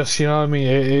people just, you know what I mean?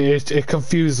 It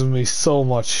confuses me so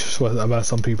much about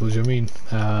some people, do you know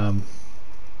what I mean?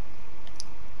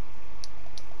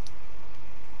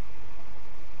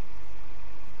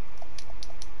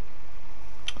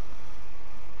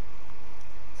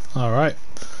 Alright.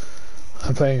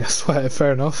 I'm playing a sweat,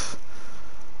 fair enough.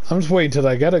 I'm just waiting till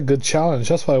I get a good challenge.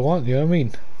 That's what I want, you know what I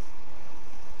mean?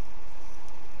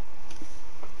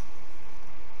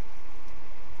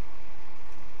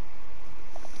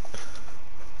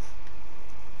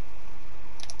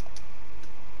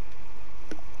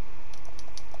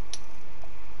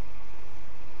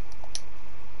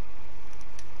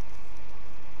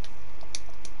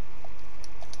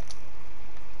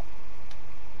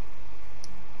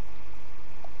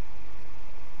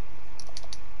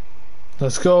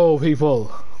 Let's go,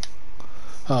 people.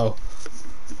 Oh,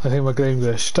 I think my game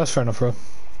glitched. That's fair enough, bro.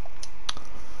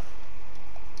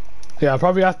 Yeah,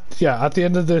 probably at the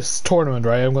end of this tournament,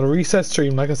 right? I'm gonna reset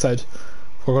stream, like I said.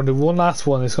 We're gonna do one last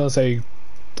one. It's gonna say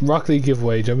Rocket League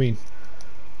giveaway. Do you know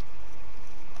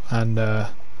what I mean? And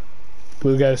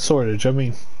we'll get it sorted. Do you know what I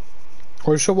mean?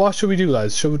 Or what should we do,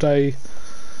 lads? Should I?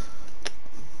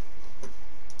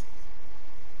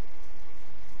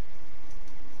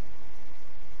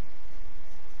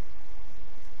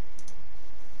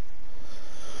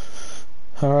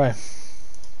 All right.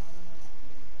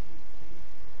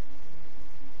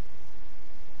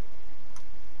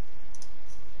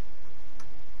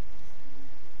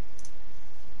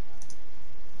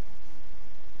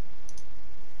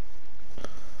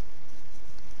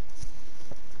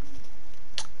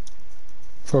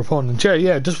 For opponents,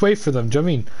 yeah, just wait for them. Do you know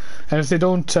what I mean? And if they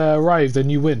don't arrive,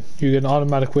 then you win. You get an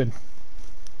automatic win.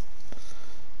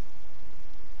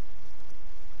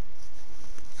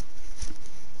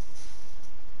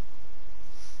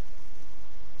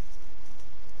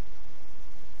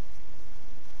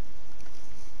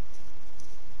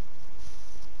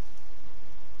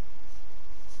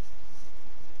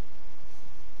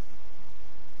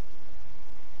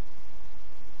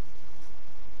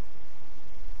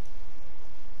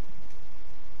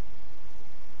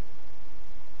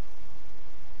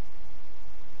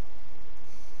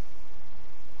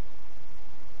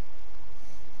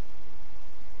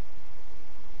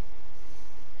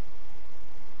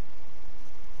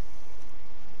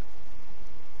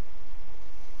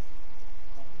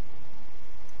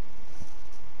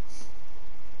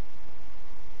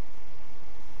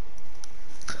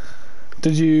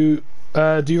 Did you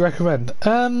do you recommend?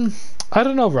 I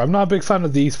don't know, bro. I'm not a big fan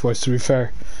of the esports, to be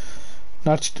fair.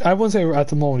 I wouldn't say at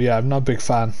the moment. Yeah, I'm not a big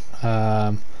fan.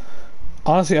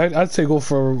 Honestly, I'd say go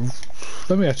for.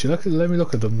 Let me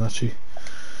look at them actually.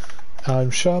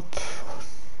 Shop.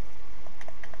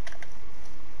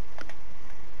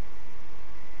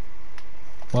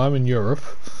 Well, I'm in Europe.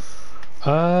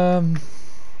 I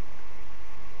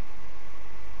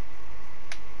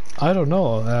don't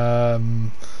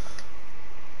know.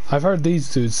 I've heard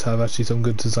these dudes have actually some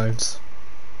good designs.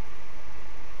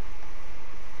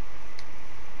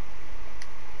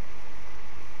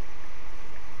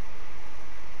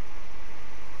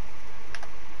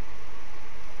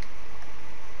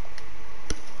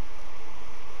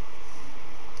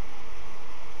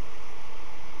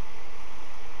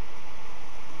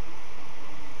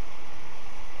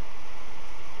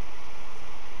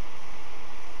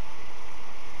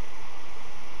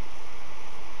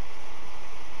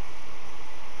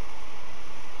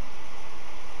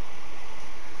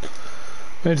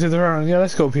 Into the round. Yeah,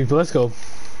 let's go, people. Let's go.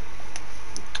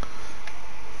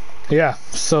 Yeah.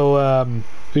 So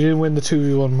we didn't win the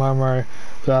 2v1 Marmar.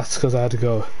 That's because I had to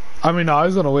go. I mean, no, I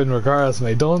was gonna win regardless,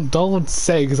 mate. Don't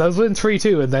say, because I was winning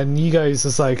 3-2, and then you guys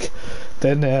just like,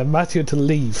 then Matthew had to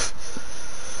leave.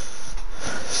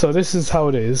 So this is how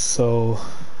it is. So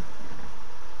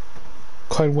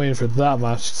quite waiting for that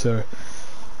match to.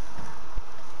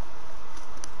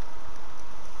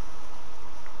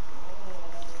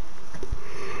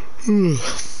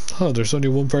 Oh, there's only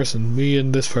one person, me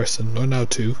and this person, or now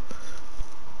two.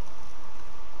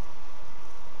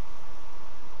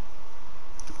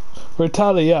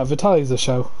 Vitaly, yeah, Vitaly's the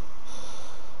show.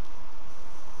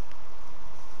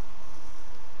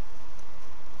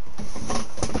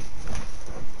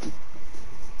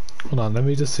 Hold on, let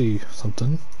me just see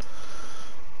something.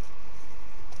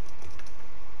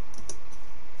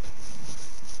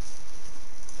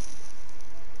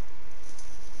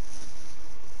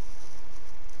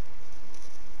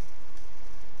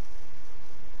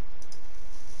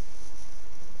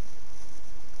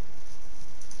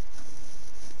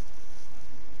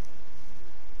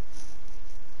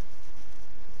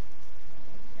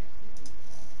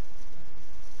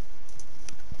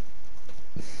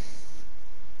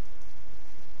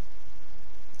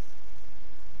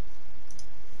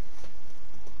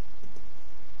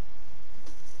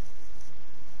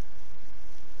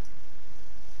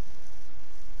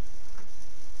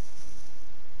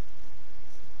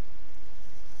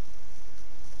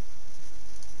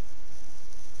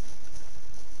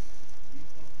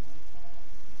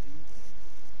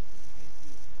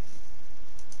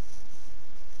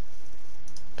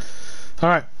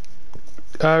 Alright.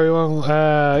 Everyone,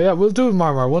 yeah, we'll do it,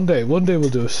 Marmar, one day. One day we'll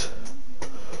do it.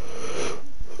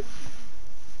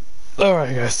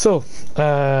 Alright, guys, so,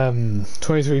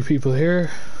 23 people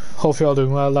here. Hope you're all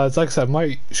doing well, lads. Like I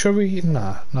said, should we?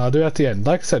 Nah, I'll do it at the end.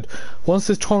 Like I said, once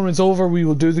this tournament's over, we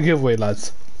will do the giveaway,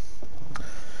 lads.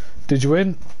 Did you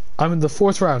win? I'm in the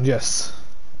 4th round, yes.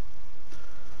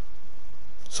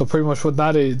 So pretty much what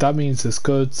that is, that means is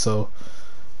good, so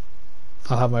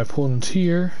I'll have my opponent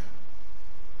here.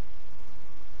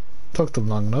 Took them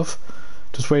long enough.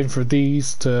 Just waiting for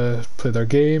these to play their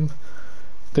game.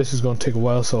 This is going to take a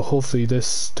while, so hopefully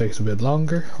this takes a bit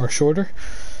longer or shorter.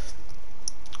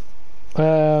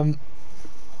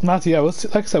 Matthew, yeah,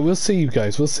 like I said, we'll see, you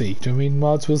guys. We'll see. Do you know what I mean,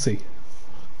 mods? We'll see.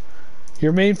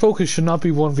 Your main focus should not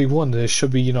be 1v1. It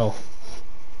should be, you know,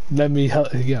 let me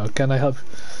help. You know, can I help?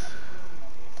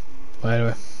 But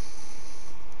anyway.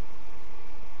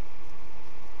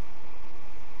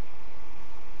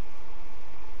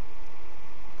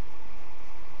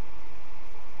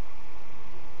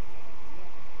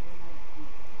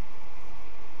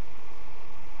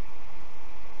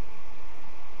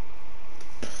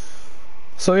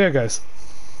 So yeah, guys.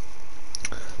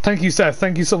 Thank you, Seth.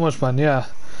 Thank you so much, man. Yeah.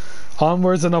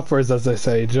 Onwards and upwards, as they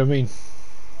say. Do you know what I mean?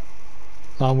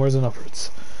 Onwards and upwards.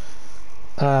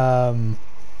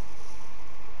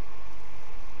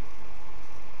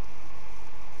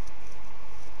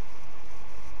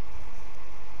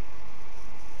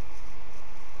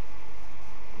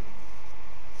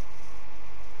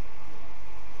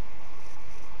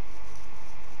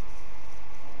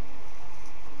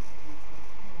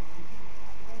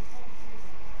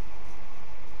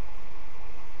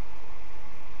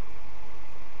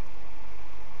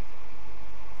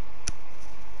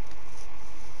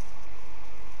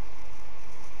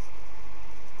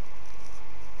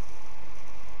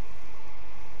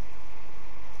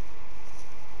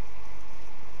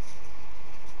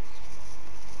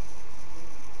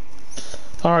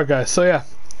 Alright, guys, so yeah,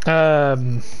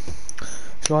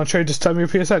 if you want to trade, just tell me your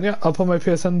PSN. Yeah, I'll put my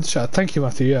PSN in the chat. Thank you,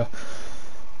 Matthew. Yeah.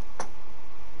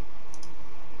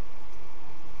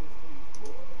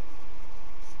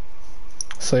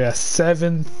 So yeah,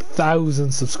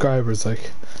 7,000 subscribers.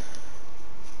 Like,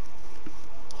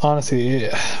 honestly,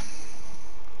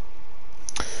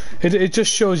 it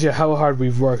just shows you how hard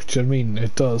we've worked. Do you know what I mean?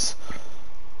 It does.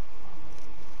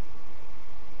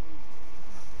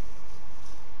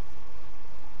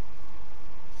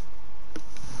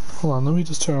 Hold on, let me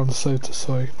just turn on the site to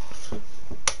site.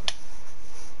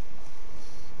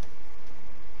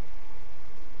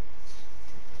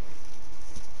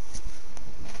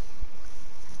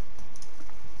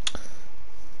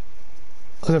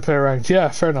 Let's play ranked. Yeah,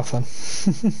 fair enough, man.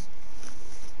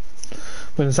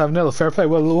 Winning 7-0, fair play.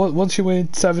 Well, once you win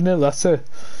 7-0, that's it.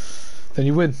 Then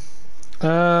you win.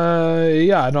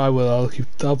 Yeah, no, I will.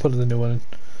 I'll put the new one in.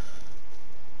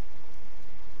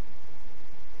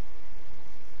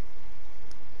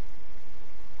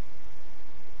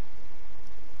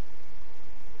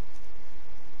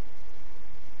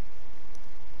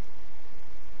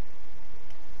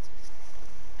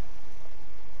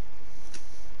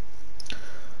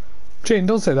 Jane,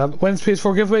 don't say that. When's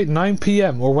PS4 giveaway? 9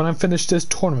 PM or when I'm finished this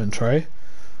tournament, right?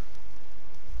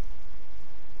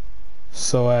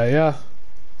 So, yeah.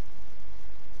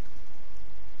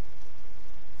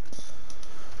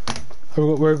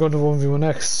 We're going to 1v1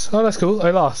 next. Oh, that's cool.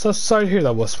 I lost. That's sorry to hear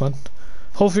that, Wusk, man.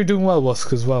 Hopefully you're doing well,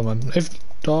 Wusk, as well, man. If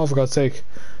oh, for God's sake.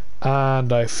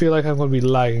 And I feel like I'm going to be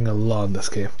lagging a lot in this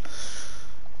game.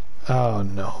 Oh,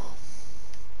 no.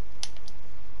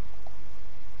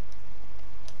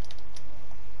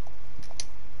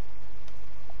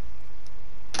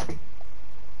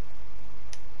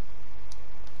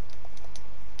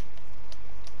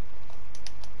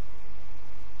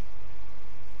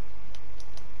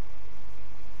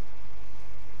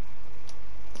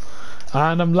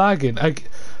 And I'm lagging. I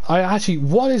actually,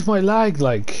 what is my lag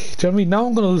like? Do you know what I mean? Now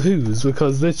I'm gonna lose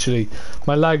because literally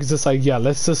my lag is just like, yeah,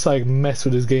 let's just like mess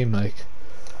with this game. Like,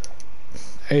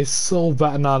 it's so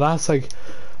bad. Now that's like,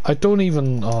 I don't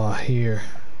even. Oh, here.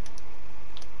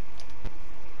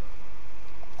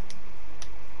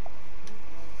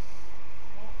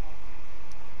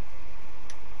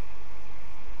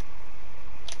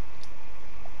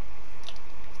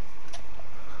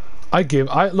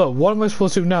 Look. What am I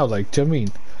supposed to do now? Like, do you know what I mean?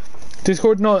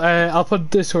 Discord? No, I'll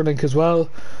put Discord link as well.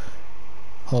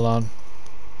 Hold on.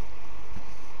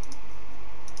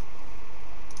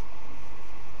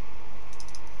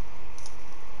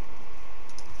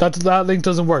 That link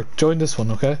doesn't work. Join this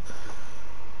one, okay?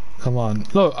 Come on.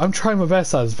 Look, I'm trying my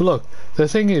best, lads. But look, the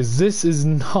thing is, this is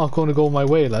not going to go my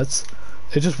way, lads.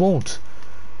 It just won't.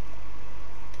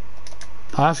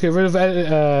 I have to get rid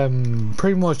of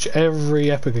pretty much every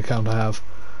Epic account I have.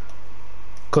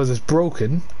 Because it's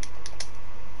broken.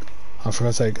 Oh, for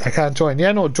God's sake, I can't join.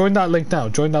 Yeah, no, join that link now.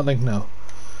 Join that link now.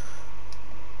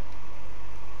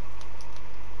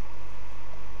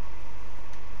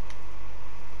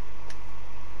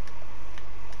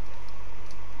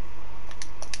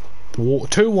 Whoa,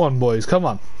 2-1, boys. Come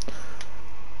on.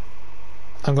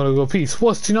 I'm gonna go peace.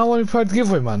 What? Do you not want to be part of the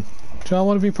giveaway, man? Do you not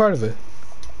want to be part of it?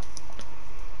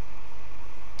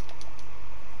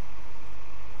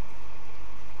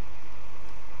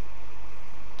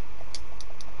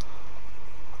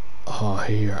 Oh,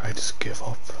 here, I just give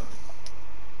up.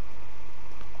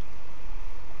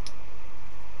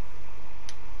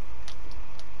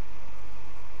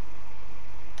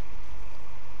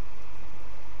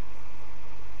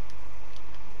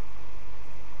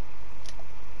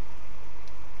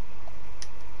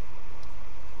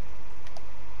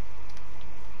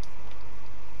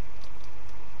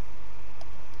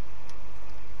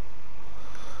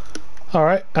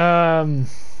 Alright, can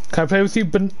I play with you?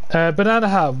 Banana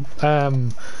Hab,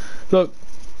 look,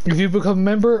 if you become a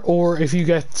member, or if you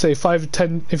get, say, 5 to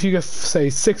 10, if you get, say,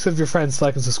 6 of your friends to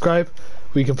like and subscribe,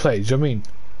 we can play, do you know what I mean?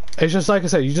 It's just like I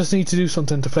said, you just need to do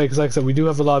something to play, because like I said, we do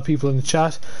have a lot of people in the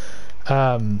chat. You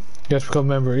have to become a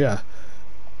member, yeah.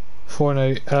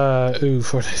 Fortnite,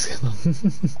 Fortnite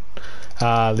skin.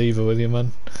 Ah, leave it with you,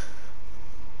 man.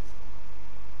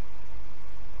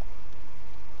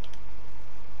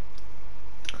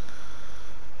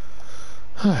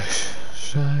 Hush,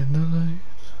 shine the light.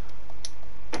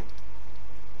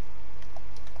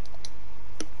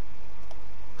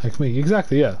 Like me,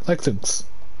 exactly, yeah, like things.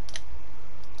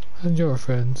 And your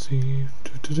friends see you.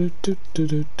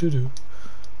 Do.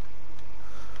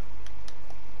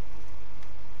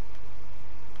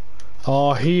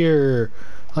 Oh, here.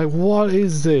 Like, what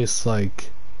is this?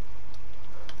 Like,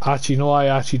 actually, no, I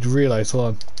actually realised. Hold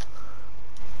on.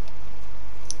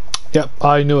 Yep,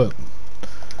 I knew it.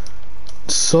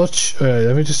 Such.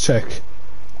 Let me just check.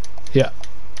 Yeah.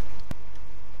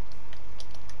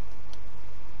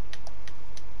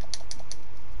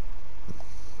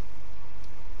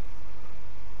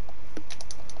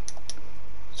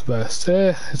 It's the best.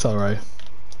 It's alright.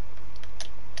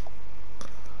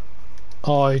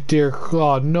 Oh dear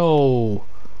God, no.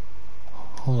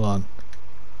 Hold on.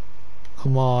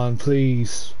 Come on,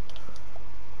 please.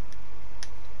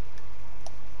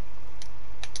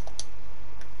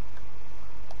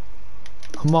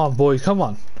 Come on, boys, come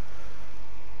on.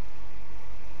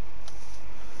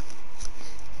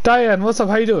 Diane, what's up?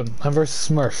 How you doing? I'm versus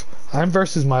Smurf. I'm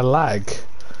versus my lag.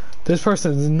 This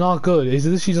person is not good. Is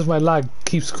this just my lag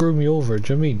keeps screwing me over?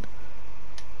 Do you know what I mean?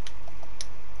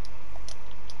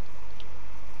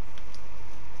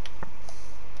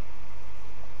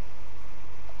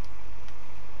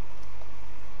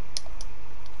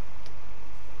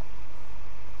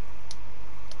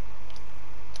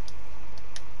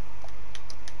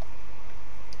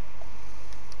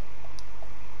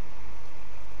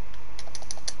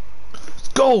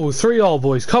 Go! 3-all,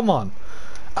 boys, come on!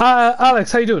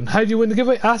 Alex, how you doing? How do you win the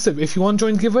giveaway? Asip, if you want to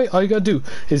join the giveaway, all you gotta do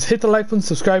is hit the like button,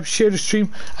 subscribe, share the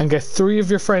stream, and get 3 of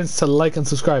your friends to like and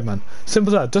subscribe, man.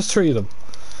 Simple as that, just 3 of them.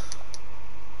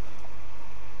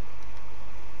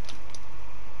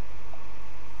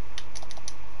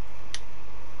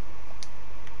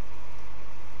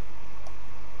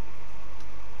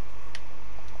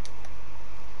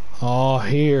 Oh,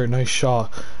 here, nice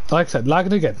shot. Like I said,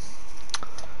 lagging again.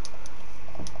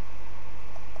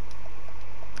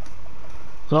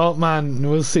 No, man,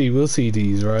 we'll see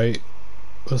these, right?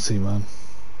 We'll see, man.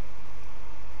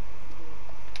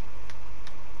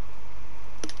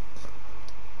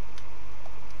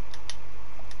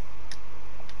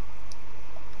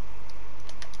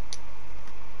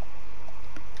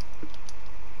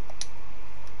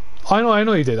 I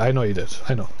know you did. I know.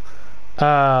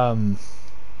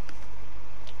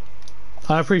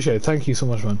 I appreciate it. Thank you so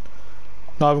much, man.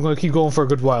 No, I'm going to keep going for a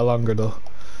good while longer, though.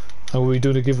 And we'll be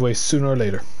doing a giveaway sooner or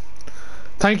later.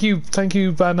 Thank you,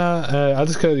 Banana. I'll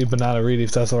just call you Banana, really,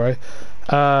 if that's alright.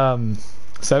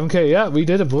 7k, yeah, we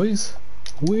did it, boys.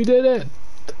 We did it.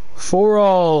 For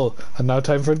all. And now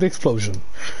time for the explosion.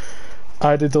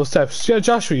 I did those steps. Yeah,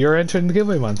 Joshua, you're entering the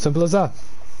giveaway, man. Simple as that.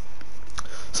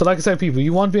 So like I said, people,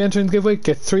 you want to be entering the giveaway,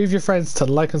 get 3 of your friends to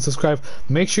like and subscribe.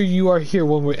 Make sure you are here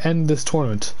when we end this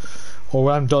tournament. Or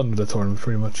when I'm done with the tournament,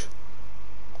 pretty much.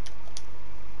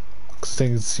 Because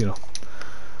things, you know.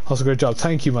 Also, great job.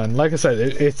 Thank you, man. Like I said,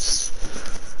 it's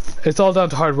all down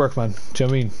to hard work, man. Do you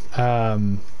know what I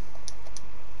mean?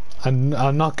 And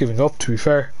I'm not giving up, to be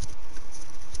fair.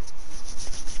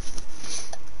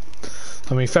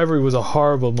 I mean, February was a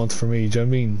horrible month for me, do you know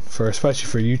what I mean? Especially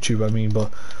for YouTube, I mean,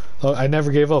 but I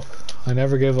never gave up.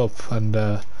 And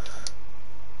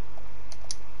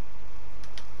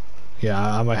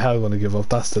yeah, am I hell gonna give up?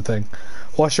 That's the thing.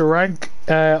 What's your rank?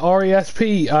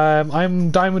 RESP. I'm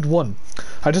Diamond 1.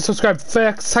 I just subscribed.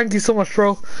 Thank you so much,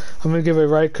 bro. I'm gonna give it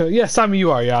right. Yeah, Sammy,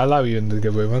 you are. Yeah, I'll allow you in the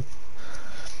giveaway, man.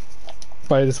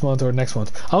 By this month or next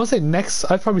month. I would say next.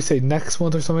 I'd probably say next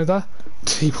month or something like that.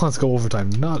 He wants to go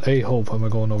overtime. Not a hope. Am I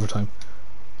going overtime?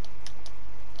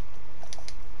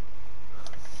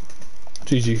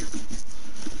 GG.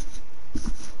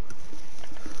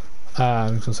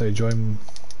 I'm just gonna say join.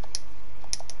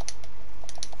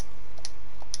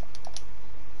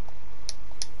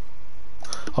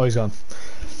 Oh, he's gone.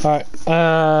 Alright,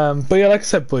 but yeah, like I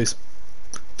said, boys,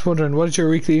 I was wondering, what is your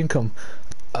weekly income?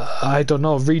 I don't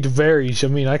know, read varies. I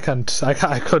mean, I couldn't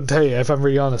tell you, if I'm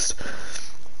really honest.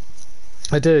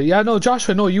 I did. Yeah, no,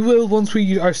 Joshua, no, you will once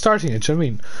we are starting it, do you know what I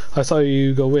mean? I saw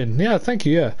you go in. Yeah, thank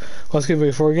you, yeah. Let's give it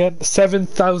before again.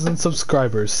 7,000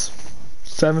 subscribers.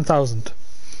 7,000.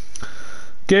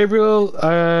 Gabriel,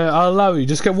 I'll allow you.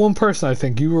 Just get one person, I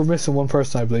think. You were missing one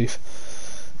person, I believe.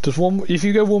 Just one. If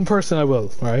you get one person, I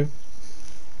will. Right?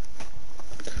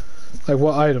 Like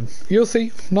what item? You'll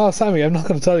see. No, Sammy, I'm not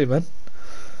going to tell you, man.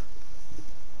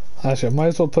 Actually, I might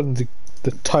as well put in the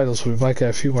titles so we might get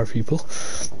a few more people.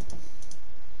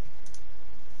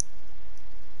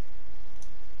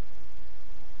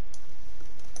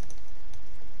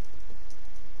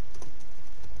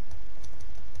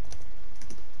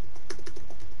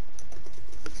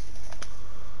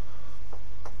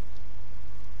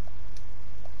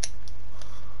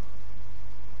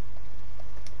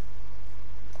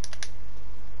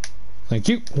 Thank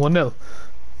you. 1-0.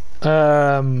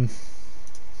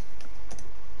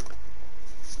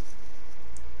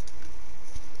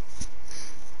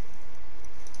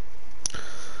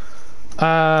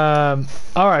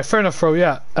 Alright, fair enough, bro,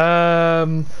 yeah. Are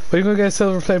you gonna get a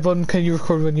silver play button? Can you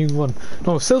record when you won?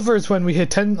 No, silver is when we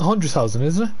hit 100,000,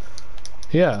 isn't it?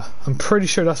 Yeah, I'm pretty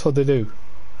sure that's what they do.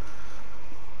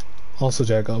 Also,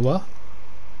 Jack, what?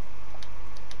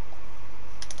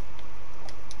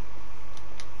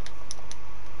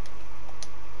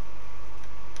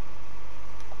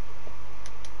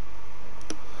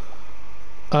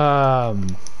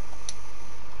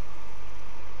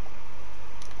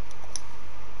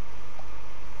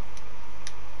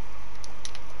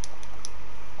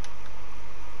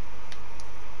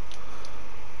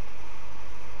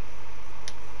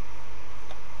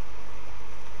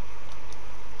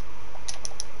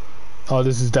 Oh,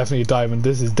 this is definitely a diamond.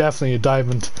 This is definitely a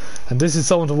diamond. And this is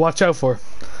someone to watch out for.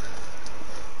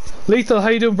 Lethal, how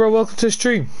you doing, bro? Welcome to the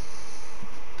stream.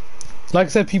 Like I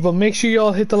said, people, make sure you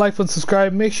all hit the like button,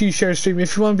 subscribe, make sure you share the stream.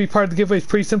 If you want to be part of the giveaway, it's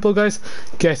pretty simple, guys.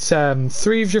 Get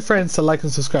 3 of your friends to like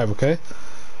and subscribe, okay?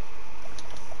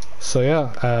 So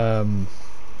yeah,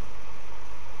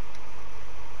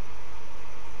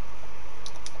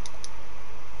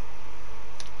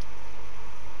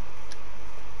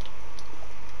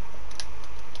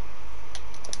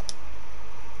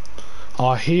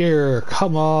 Oh, here.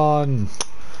 Come on.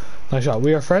 Nice shot.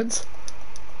 We are friends?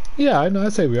 Yeah, I know.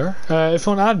 I'd say we are. If you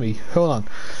want to add me, hold on.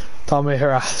 Tá mé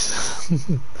harass.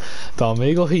 Tá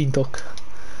mé go híntoch.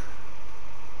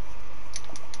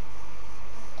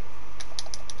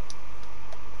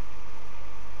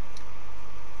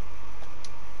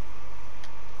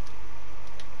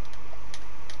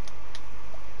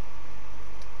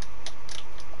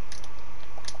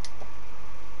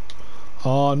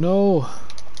 Oh no.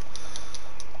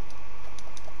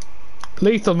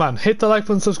 Lethal man, hit the like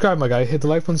button, subscribe my guy, hit the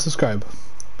like button, subscribe.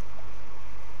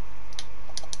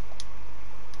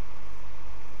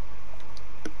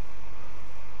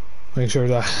 Make sure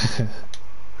that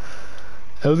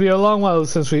it'll be a long while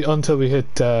until we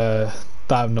hit that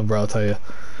number, I'll tell you.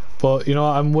 But you know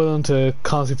what, I'm willing to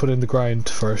constantly put in the grind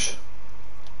first.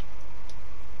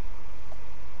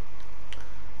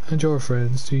 And your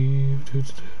friends, and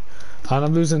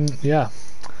I'm losing, yeah.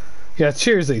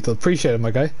 Cheers Lethal, appreciate it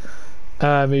my guy.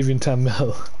 Maybe even 10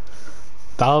 mil.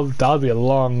 That'll be a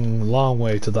long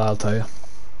way to that, I'll tell you.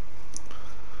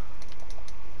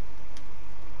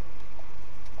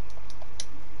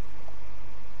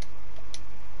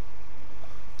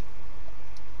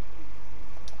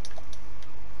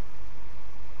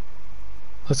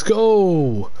 Let's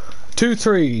go!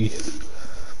 2-3.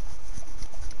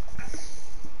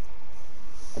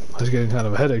 I was getting kind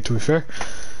of a headache, to be fair.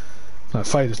 That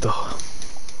fight is though.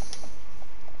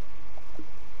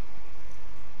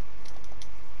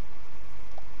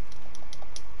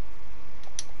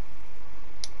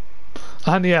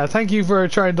 And yeah, thank you for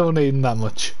trying donating that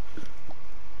much.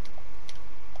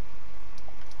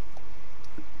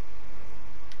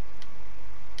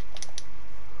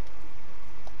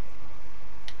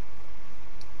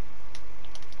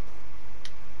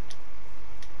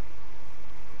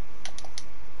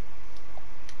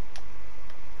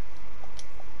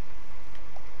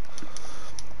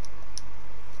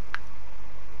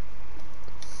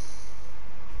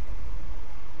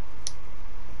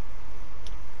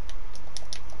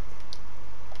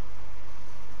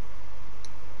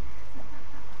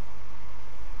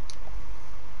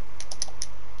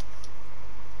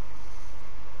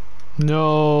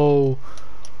 No.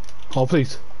 Oh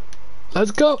please. Let's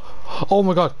go. Oh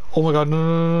my god. Oh my god.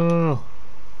 No.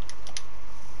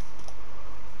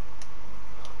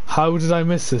 How did I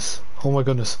miss this? Oh my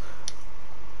goodness.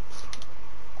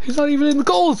 He's not even in the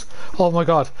goals. Oh my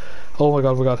god. Oh my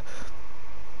god. Oh my god.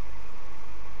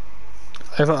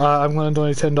 If I'm going to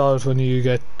donate $10 when you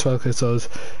get 12k subs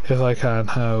if I can.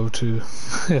 How to?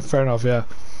 Yeah, fair enough. Yeah.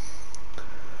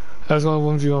 I was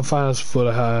going to 1v1 finals, but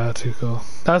I had to go.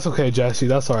 That's okay, Jesse.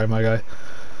 That's alright, my guy.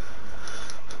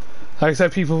 Like I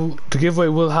said, people, the giveaway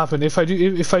will happen. If I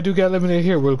do get eliminated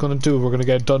here, we're gonna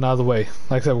get it done out of the way.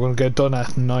 Like I said, we're gonna get it done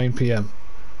at 9 PM.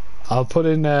 I'll put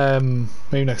in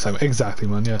maybe next time. Exactly,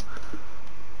 man. Yeah.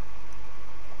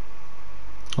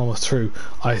 Almost through.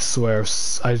 I swear.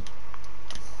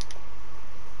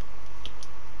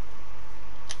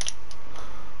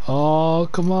 Oh,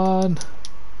 come on.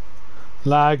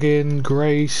 Lagging,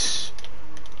 great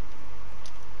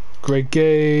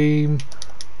game.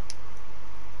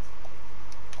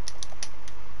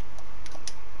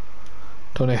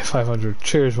 Donate 500.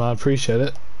 Cheers, man. Appreciate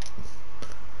it.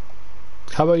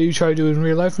 How about you try doing in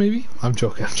real life, maybe? I'm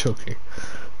joking.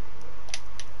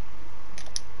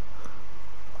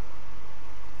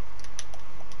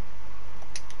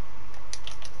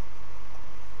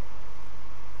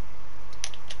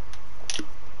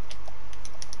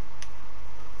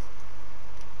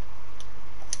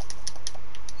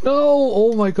 No!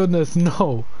 Oh my goodness,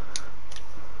 no!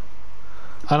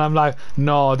 And I'm like,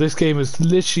 no, this game is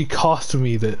literally costing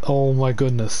me that. Oh my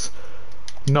goodness.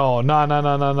 No.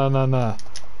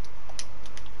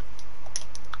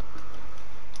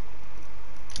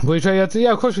 Will you trade?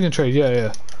 Yeah, of course we can trade.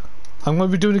 Yeah. I'm going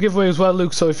to be doing a giveaway as well,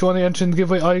 Luke. So if you want to enter in the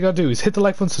giveaway, all you got to do is hit the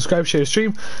like button, subscribe, share the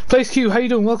stream. Place Q, how you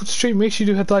doing? Welcome to the stream. Make sure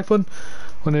you do hit the like button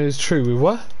when it is true.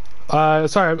 What?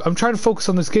 Sorry, I'm trying to focus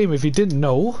on this game. If you didn't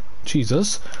know,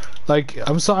 Jesus. Like,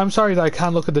 I'm sorry that I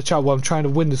can't look at the chat while I'm trying to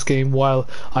win this game while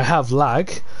I have lag.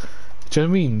 Do you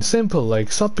know what I mean? Simple,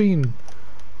 like, stop being...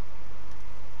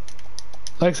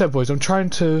 Like I said, boys, I'm trying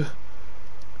to...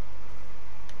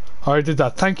 Alright, I did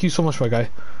that. Thank you so much, my guy.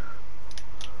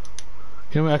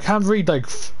 You know what I mean? I can't read, like,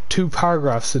 2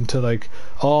 paragraphs into, like...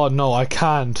 Oh, no, I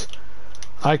can't.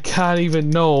 I can't even...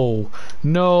 No.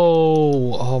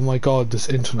 Oh, my God, this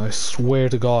internet, I swear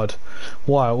to God.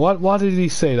 Why? What did he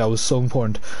say that was so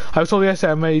important? I was told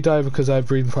yesterday I may die because I have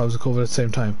breathing problems with COVID at the same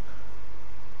time.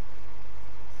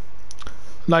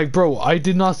 Like, bro, I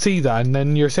did not see that, and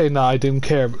then you're saying that I didn't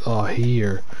care. Oh,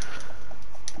 here.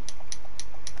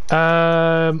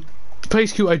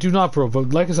 Place Q, I do not, bro. But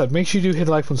like I said, make sure you do hit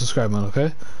like and subscribe, man.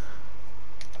 Okay.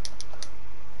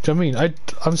 Do you know what I mean?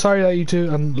 I'm sorry that you do,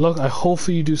 and look, I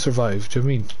hopefully you do survive. Do you know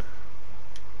what I mean?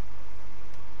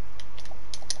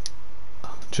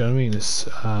 Do you know what I mean? It's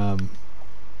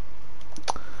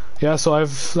yeah. So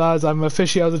lads, I'm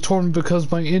officially out of the tournament because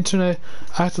my internet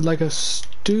acted like a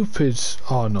stupid.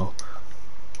 Oh no!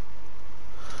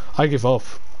 I give up.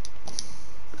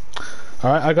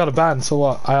 All right, I got a ban. So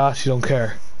what? I actually don't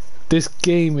care. This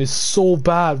game is so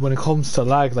bad when it comes to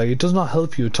lag. Like, it does not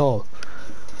help you at all.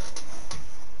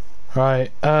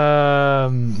 Right,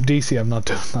 DC, I'm not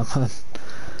doing that,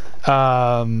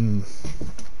 man.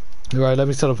 Right, let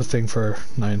me set up a thing for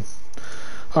 9.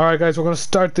 Alright guys, we're gonna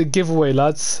start the giveaway,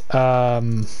 lads.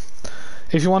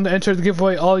 If you want to enter the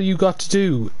giveaway, all you got to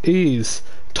do is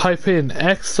type in !,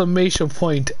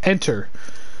 enter.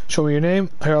 Show me your name.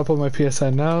 Here, I'll put my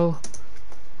PSN now.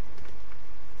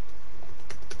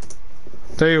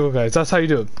 There you go, guys, that's how you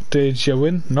do it. Did you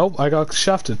win? Nope, I got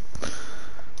shafted.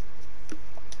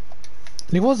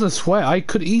 And he wasn't a sweat. I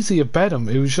could easily have bet him.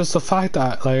 It was just the fact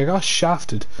that, like, I got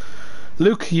shafted.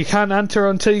 Luke, you can't enter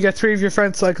until you get 3 of your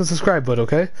friends to like and subscribe, bud,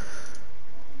 okay?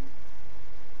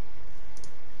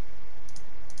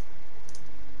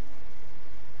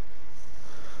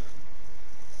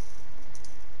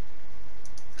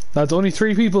 That's only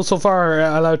 3 people so far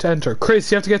are allowed to enter. Chris,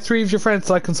 you have to get 3 of your friends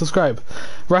to like and subscribe.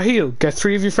 Raheel, get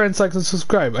 3 of your friends to like and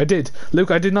subscribe. I did.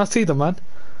 Luke, I did not see them, man.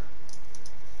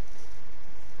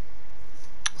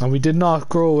 And we did not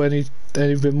grow any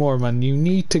bit more, man. You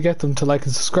need to get them to like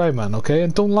and subscribe, man, okay?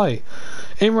 And don't lie.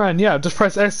 Imran, yeah, just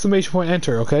press !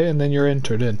 enter, okay? And then you're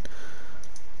entered in.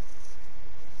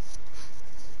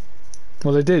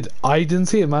 Well, I did. I didn't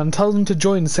see it, man. Tell them to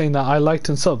join saying that I liked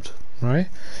and subbed, right?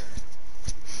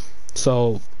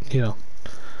 So, you know.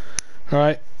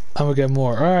 Alright, I'm gonna get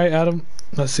more. Alright, Adam.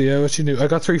 Let's see what you do. I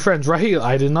got 3 friends. Raheel,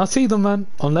 I did not see them, man.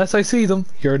 Unless I see them,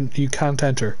 you can't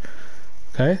enter.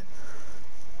 Okay?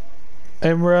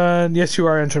 Imran, yes you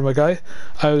are entering, my guy.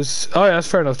 Oh yeah, that's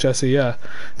fair enough, Jesse, yeah.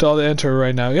 To all the enter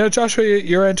right now. Yeah, Joshua,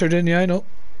 you're entered in, yeah, I know.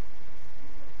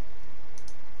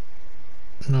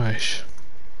 Nice.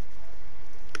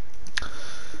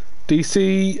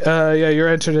 DC, yeah, you're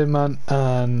entered in, man.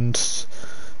 And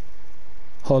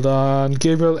hold on,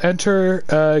 Gabriel, enter.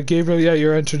 Gabriel, yeah,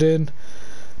 you're entered in.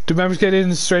 Do members get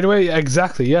in straight away? Yeah,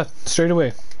 exactly, yeah, straight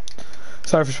away.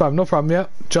 Sorry for spam, no problem, yeah.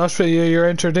 Joshua, yeah, you're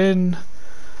entered in.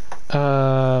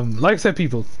 Like I said,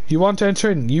 people, you want to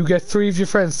enter in, you get 3 of your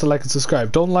friends to like and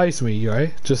subscribe. Don't lie to me,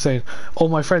 right? Just saying, oh,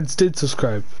 my friends did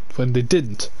subscribe when they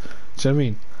didn't. Do you know what I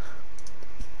mean?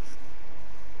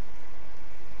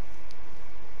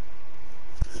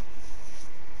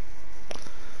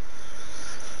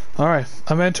 Alright,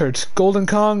 I'm entered. Golden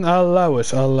Kong, I'll allow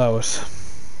it, I'll allow it.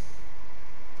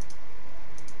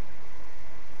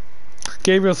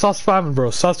 Gabriel, stop spamming,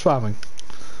 bro, stop spamming.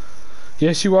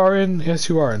 Yes, you are in. Yes,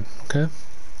 you are in. Okay.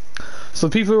 So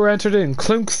the people who were entered in: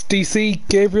 Klunks, DC,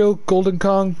 Gabriel, Golden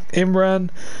Kong,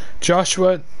 Imran,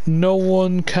 Joshua. No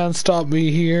one can stop me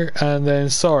here, and then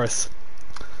Saurus.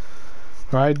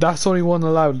 Right, that's only one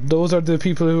allowed. Those are the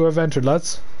people who have entered,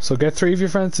 lads. So get 3 of your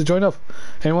friends to join up.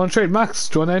 Anyone to trade? Max,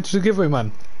 do you want to enter the giveaway,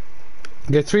 man?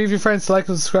 Get 3 of your friends to like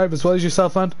and subscribe, as well as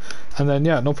yourself, man. And then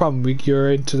yeah, no problem. You're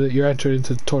entered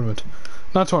into the tournament.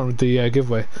 Not tournament, the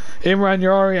giveaway. Imran,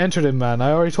 you're already entered in, man.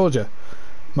 I already told you.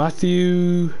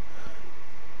 Matthew.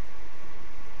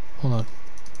 Hold on.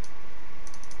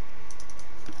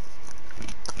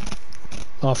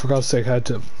 Oh, for God's sake, I had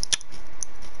to.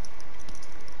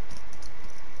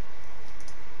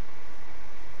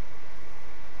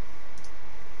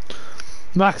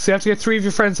 Max, you have to get 3 of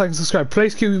your friends so I can subscribe.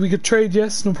 Place Q, we could trade,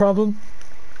 yes, no problem.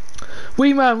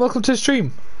 Wee man, welcome to the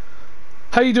stream.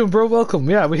 How you doing, bro? Welcome.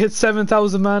 Yeah, we hit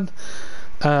 7,000, man.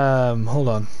 Hold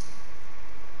on.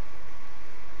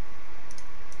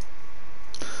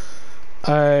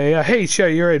 Yeah, hey, yeah,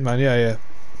 you're in, man. Yeah,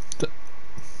 yeah.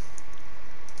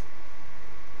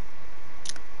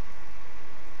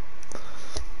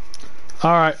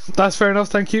 Alright, that's fair enough,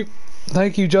 thank you.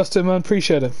 Thank you, Justin, man.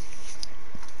 Appreciate it.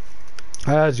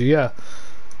 I had you, yeah.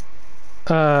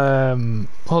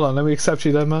 Hold on, let me accept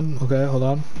you then, man. Okay, hold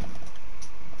on.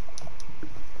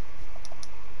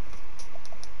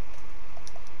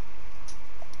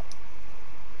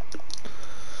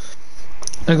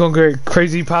 I'm going great,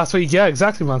 crazy past week. Yeah,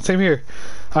 exactly, man. Same here.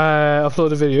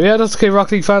 Upload a video. Yeah, that's okay,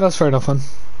 Rocket League fan. That's fair enough, man.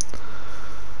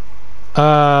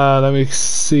 Let me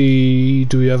see.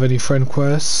 Do we have any friend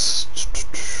quests?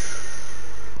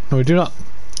 No, we do not.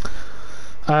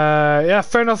 Yeah,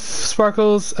 fair enough,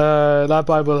 Sparkles. That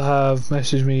Bible have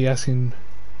messaged me asking.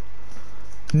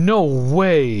 No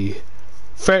way.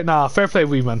 Fair play,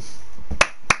 wee man.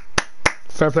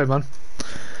 Fair play, man.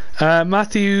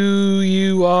 Matthew,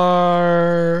 you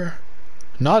are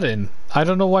not in. I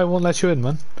don't know why I won't let you in,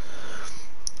 man.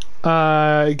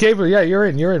 Gabriel, yeah, you're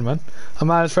in, man. I'm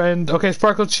Adam's friend. Okay,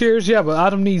 Sparkle, cheers. Yeah, but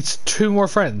Adam needs 2 more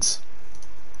friends.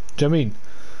 Do you know what I mean?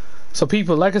 So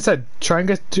people, like I said, try and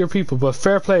get your people, but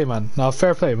fair play, man. No,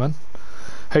 fair play, man.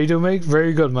 How you doing, mate?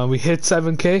 Very good, man. We hit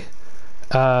 7k.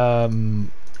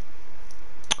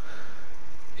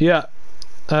 Yeah.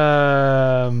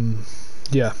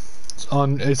 Yeah.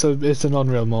 It's an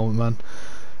unreal moment, man.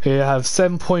 You have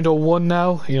 7.01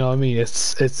 now. You know what I mean?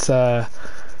 It's an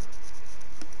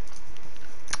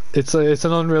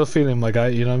unreal feeling, my guy.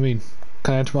 You know what I mean?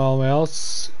 Can I enter all my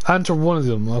else? Enter one of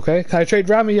them, okay? Can I trade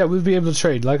Rami? Yeah, we'll be able to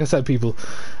trade. Like I said, people.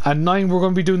 At 9, we're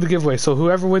going to be doing the giveaway. So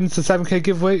whoever wins the 7k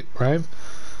giveaway, right?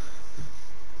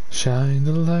 Shine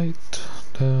the light.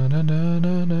 Da, da, da,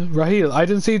 da, da. Raheel, I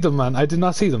didn't see them, man. I did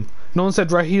not see them. No one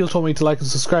said Raheel told me to like and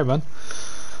subscribe, man.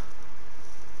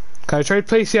 Can I trade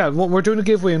place? Yeah, we're doing a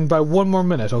giveaway in about 1 more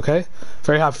minute, okay?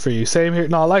 Very happy for you. Same here.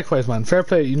 No, likewise, man. Fair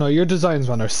play. You know, your designs,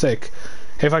 man, are sick.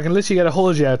 If I can literally get a hold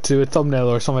of you to a thumbnail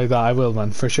or something like that, I will, man,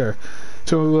 for sure.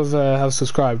 To have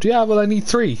subscribed. Yeah, well, I need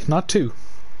 3, not 2.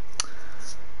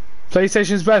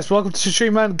 PlayStation's best. Welcome to the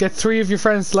stream, man. Get 3 of your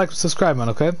friends to like and subscribe, man,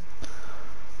 okay?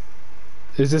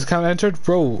 Is this count entered?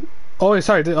 Bro. Oh,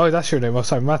 sorry. Oh, that's your name. Oh,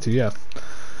 sorry, Matthew, yeah.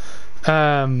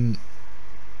 Fennec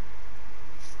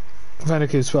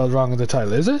is spelled wrong in the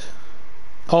title, is it?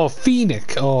 Oh,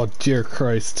 Phoenix. Oh, dear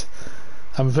Christ.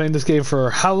 I've been playing this game for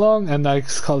how long? And I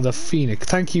called it a Phoenix.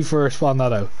 Thank you for spelling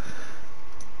that out.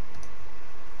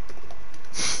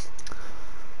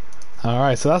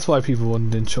 Alright, so that's why people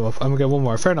didn't show up. I'm gonna get 1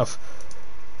 more. Fair enough.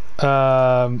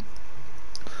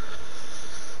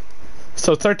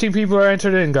 So 13 people are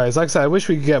entered in, guys. Like I said, I wish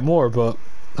we could get more, but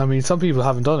I mean, some people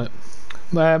haven't done it.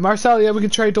 Marcel, yeah, we can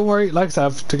trade, don't worry. Like I said, I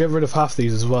have to get rid of half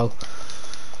these as well.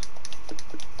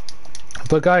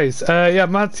 But guys, yeah,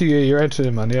 Matthew, you're entered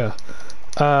in, man, yeah.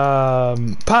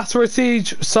 Password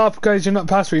Siege, stop, guys, you're not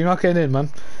password, you're not getting in, man.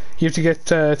 You have to get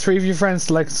 3 of your friends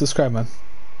to like and subscribe, man.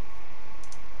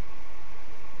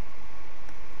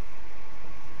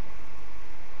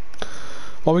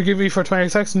 What we give you for 20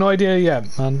 seconds? No idea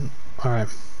yet, man. Alright.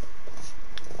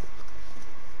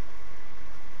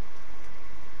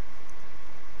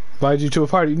 Invite you to a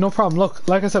party. No problem. Look,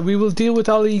 like I said, we will deal with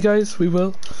all of you guys. We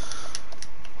will.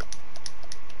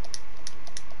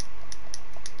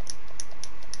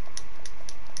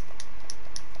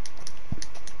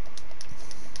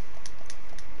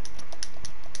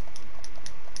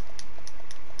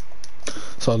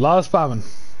 So a lot of spamming.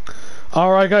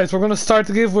 Alright guys, we're gonna start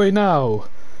the giveaway now.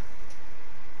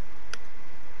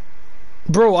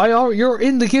 Bro, you're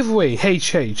in the giveaway,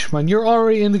 HH, man. You're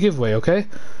already in the giveaway, okay?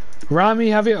 Rami,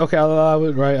 have you? Okay, I'll allow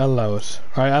it. Right, I'll allow it.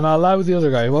 Right, and I'll allow the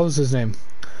other guy. What was his name?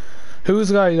 Who was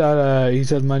the guy that he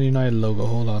said Man United logo?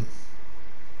 Hold on.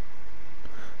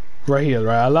 Raheel,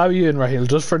 right? I'll allow you in, Raheel,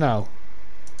 just for now.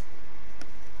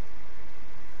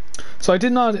 So I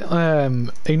did not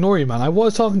ignore you, man. I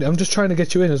was talking to you. I'm just trying to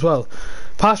get you in as well.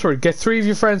 Password, get 3 of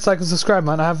your friends to like and subscribe,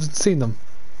 man. I haven't seen them.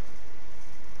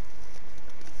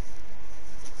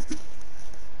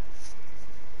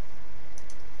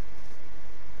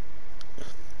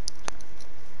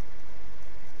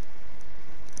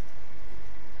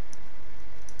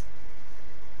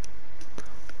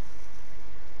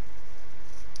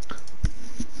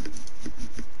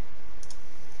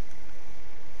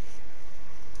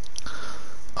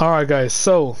 Alright guys,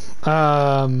 so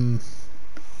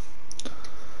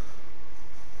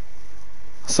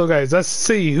guys, let's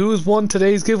see who's won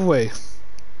today's giveaway.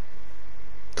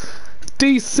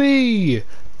 DC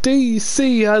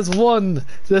has won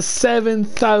the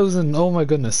 7,000. Oh my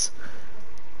goodness.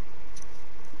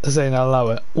 Saying I'll allow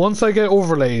it. Once I get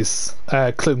overlays,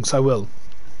 Clunks, I will.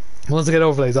 Once I get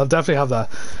overlays, I'll definitely have that.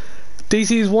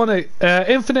 DC's won it.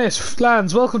 Infinite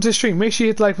Lands, welcome to the stream. Make sure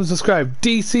you hit like and subscribe.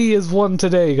 DC has won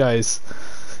today, guys.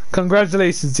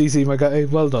 Congratulations, DC, my guy.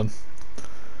 Well done.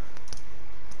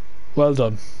 Well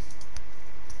done.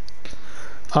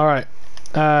 Alright.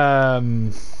 So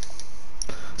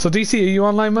DC, are you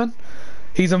online, man?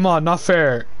 He's a mod, not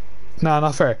fair. Nah,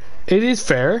 not fair. It is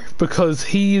fair because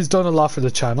he's done a lot for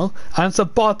the channel and it's a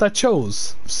bot that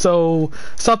chose. So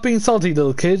stop being salty,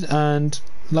 little kid, and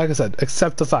like I said,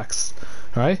 accept the facts.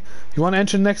 Alright? You want to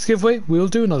enter the next giveaway? We'll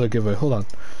do another giveaway. Hold on.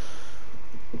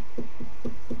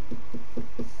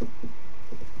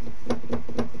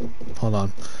 Hold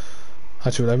on.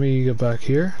 Actually, let me get back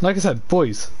here. Like I said,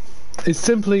 boys, it's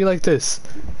simply like this.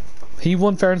 He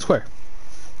won fair and square.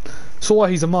 So what?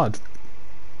 He's a mod.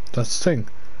 That's the thing.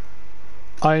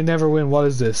 I never win. What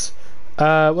is this?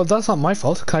 Well, that's not my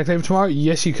fault. Can I claim it tomorrow?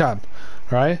 Yes, you can.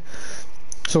 Right?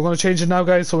 So we're going to change it now,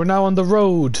 guys. So we're now on the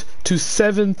road to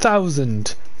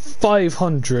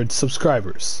 7,500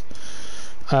 subscribers.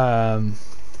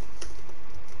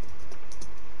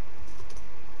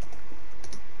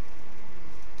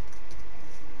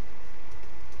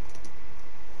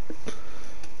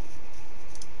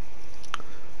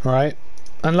 Alright.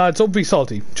 And lads, don't be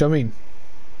salty. Do you know what I mean?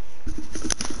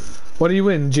 What do you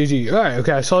win? GG. Alright,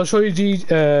 okay, so I'll show you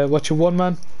what you won,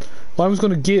 man. What I was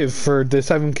going to give for the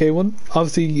 7k one.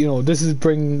 Obviously, you know, this has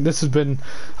been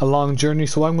a long journey,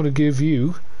 so I'm going to give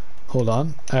you... Hold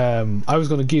on. I was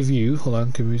going to give you... Hold on,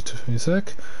 give me a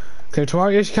sec. Okay, tomorrow?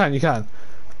 Yes, you can.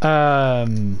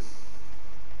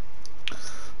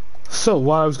 So,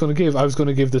 what I was going to give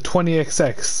the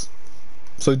 20xx.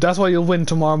 So that's why you'll win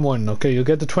tomorrow morning, okay? You'll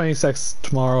get the 20xx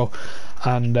tomorrow,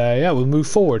 and yeah, we'll move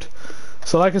forward.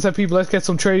 So like I said, people, let's get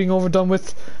some trading over done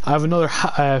with. I have another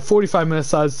 45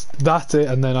 minutes, that's it,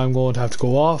 and then I'm going to have to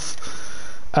go off.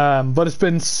 But it's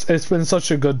been such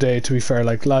a good day, to be fair.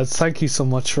 Like, lads, thank you so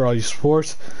much for all your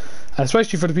support,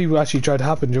 especially for the people who actually tried to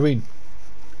happen. Do you mean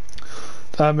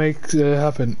that makes it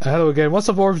happen? Hello again. What's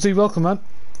up, Orbsy? Welcome, man.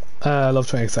 I love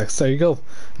 20xx. There you go.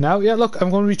 Now, yeah, look, I'm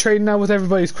going to be trading now with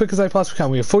everybody as quick as I possibly can.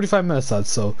 We have 45 minutes, lads,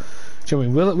 so do you know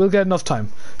what I mean? We'll get enough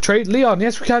time. Trade, Leon,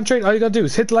 yes, we can trade. All you gotta do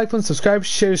is hit the like button, subscribe,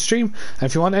 share the stream, and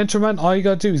if you want to enter, man, all you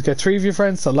gotta do is get 3 of your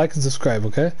friends to like and subscribe,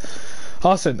 okay?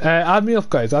 Austin, add me up,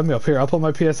 guys. Add me up. Here, I'll put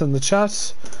my PS in the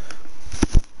chat.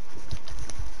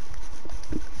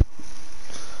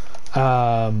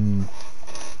 Shine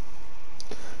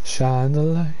the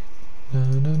light. No,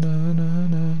 no, no, no,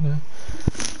 no, no.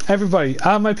 Everybody,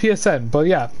 add my PSN. But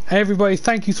yeah, everybody,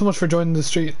 thank you so much for joining the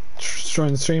stream,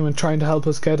 and trying to help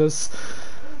us get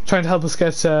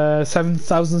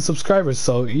 7,000 subscribers.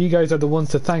 So you guys are the ones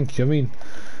to thank. You know what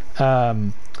I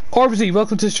mean? Orbsy,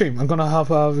 welcome to the stream. I'm gonna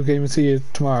hop out of the game and see you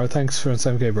tomorrow. Thanks for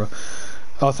 7k, bro.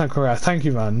 Oh, thank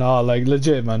you, man. No, like,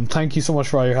 legit, man. Thank you so much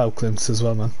for all your help, Clints, as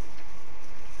well, man.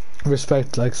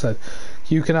 Respect, like I said.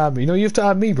 You can add me. No, you have to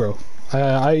add me, bro.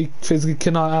 I physically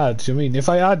cannot add. Do you know what I mean? If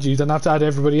I add you, then I have to add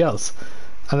everybody else.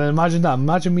 And then imagine that.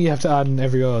 Imagine me have to add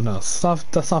everyone else.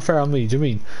 That's not fair on me. Do you know what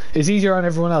I mean? It's easier on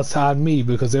everyone else to add me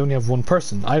because they only have one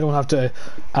person. I don't have to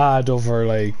add over,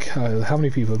 like, how many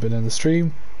people have been in the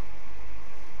stream?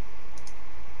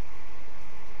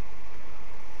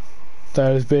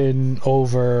 There's been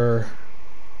over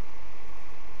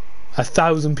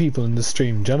 1,000 people in the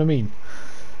stream. Do you know what I mean?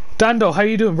 Dando, how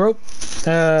you doing, bro?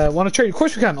 Want to trade? Of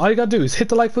course we can. All you gotta do is hit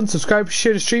the like button, subscribe,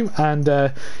 share the stream, and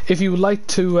if you would like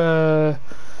to,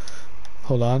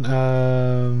 hold on, do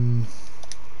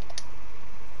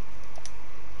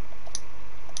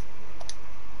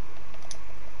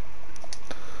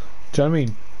you know what I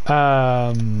mean?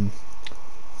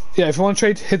 Yeah, if you want to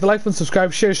trade, hit the like button,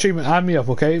 subscribe, share the stream, and add me up,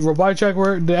 okay? Robotic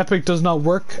Jaguar, the epic does not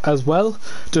work as well.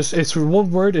 Just, it's one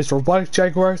word, it's Robotic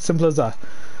Jaguar, simple as that.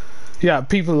 Yeah,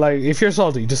 people, like, if you're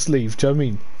salty, just leave. Do you know what I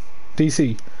mean?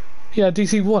 DC. Yeah,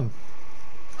 DC won.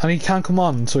 And he can't come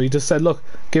on, so he just said, look,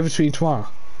 give it to me tomorrow.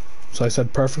 So I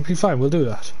said, perfectly fine, we'll do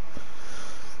that.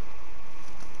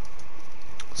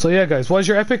 So yeah, guys, what is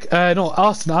your epic? No,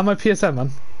 Austin, I'm my PSN,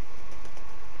 man.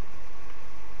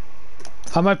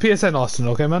 I'm my PSN, Austin,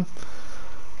 okay, man?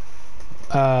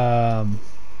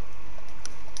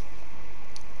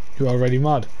 You already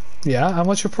mod. Yeah, and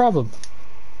what's your problem?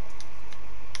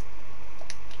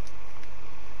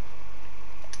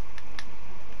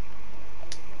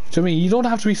 Do you know what I mean? You don't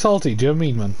have to be salty, do you know what I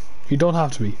mean, man? You don't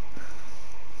have to be.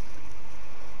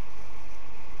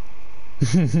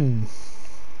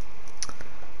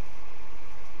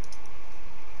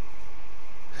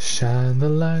 Shine the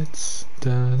lights.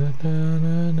 Da, da, da,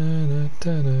 da, da,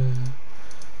 da, da.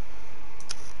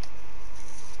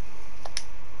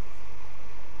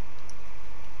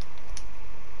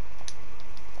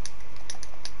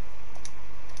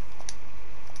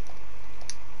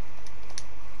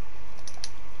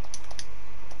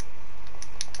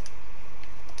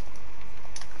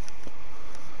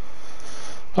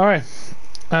 All right.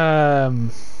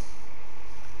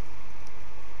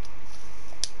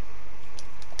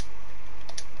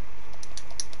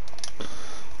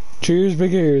 Cheers,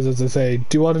 big ears, as I say.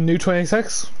 Do you want a new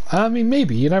 20xx? I mean,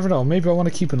 maybe. You never know. Maybe I want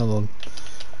to keep another one.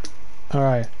 All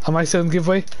right. Am I still in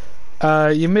giveaway?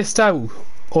 You missed out.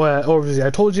 Obviously, I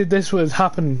told you this would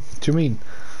happen. Do you mean?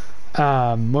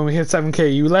 When we hit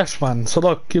 7k, you left, man. So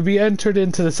look, you'll be entered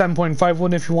into the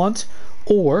 7.51 if you want,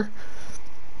 or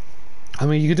I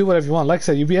mean, you can do whatever you want. Like I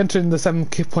said, you'll be entered in the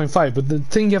 7.5, but the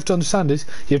thing you have to understand is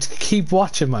you have to keep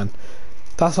watching, man.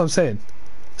 That's what I'm saying.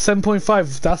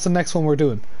 7.5, that's the next one we're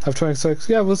doing. I have 26.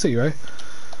 Yeah, we'll see, right?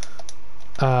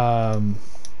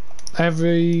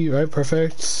 Right,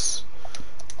 perfect.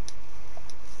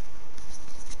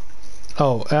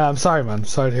 Oh, I'm sorry, man.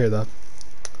 Sorry to hear that.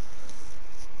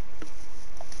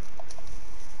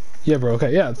 Yeah, bro.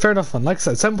 Okay, yeah, fair enough, man. Like I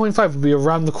said, 7.5 will be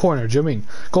around the corner. Do you know what I mean?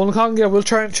 Golden Kong, yeah, we'll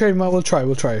try and trade, man. We'll try.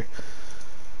 We're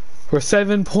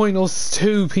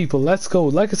 7.02 people. Let's go.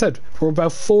 Like I said, we're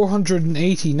about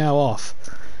 480 now off.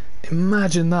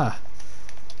 Imagine that.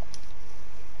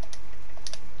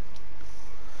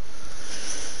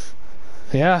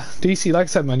 Yeah, DC, like I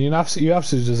said, man, you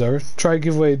absolutely deserve it. Try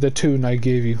give away the tune I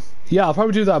gave you. Yeah, I'll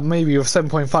probably do that maybe with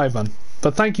 7.5, man.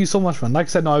 But thank you so much, man. Like I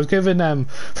said, no, I was giving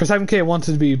for 7k I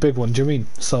wanted to be a big one, do you know what I mean?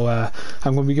 So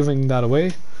I'm gonna be giving that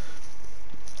away.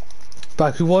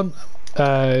 Back who won?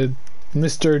 Mr.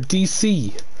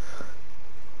 DC.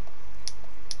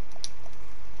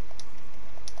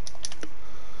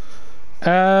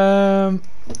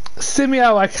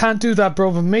 Simmeow, I can't do that,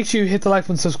 bro, but make sure you hit the like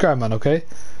button and subscribe, man, okay?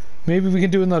 Maybe we can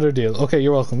do another deal. Okay,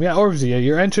 you're welcome. Yeah, Orbsy, yeah,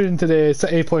 you're entered into the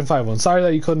 8.5 one. Sorry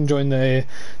that you couldn't join the...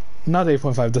 Not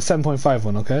 8.5, the 7.5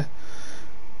 one, okay?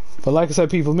 But like I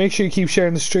said, people, make sure you keep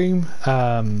sharing the stream.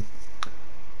 And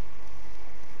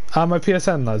my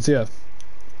PSN, lads, yeah.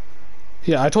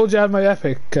 Yeah, I told you I had my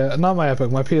Epic. Not my Epic,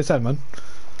 my PSN, man.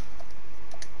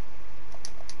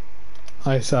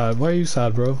 I'm sad. Why are you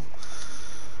sad, bro?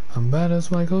 I'm bad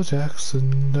as Michael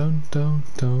Jackson.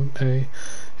 Don't, hey.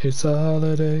 It's a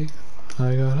holiday.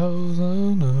 I got hoes.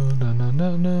 Oh, no.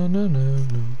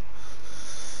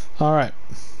 Alright.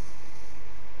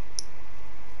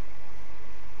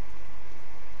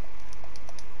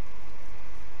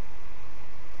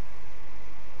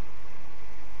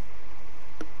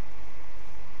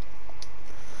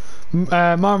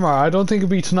 Marmar, I don't think it'll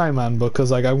be tonight, man,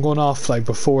 because like I'm going off like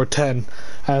before 10.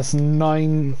 And it's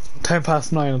 10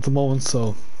 past 9 at the moment,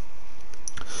 so.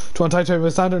 Do you want to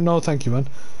type standard? No, thank you, man.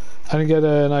 I didn't get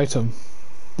an item.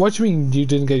 What do you mean you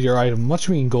didn't get your item? What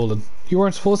do you mean, golden? You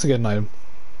weren't supposed to get an item.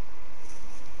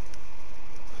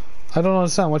 I don't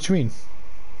understand. What do you mean?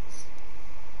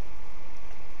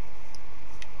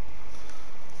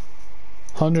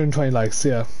 $120 likes,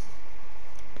 yeah.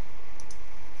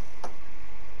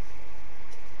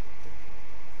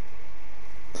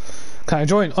 Can I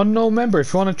join? Unknown member.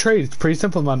 If you want to trade, it's pretty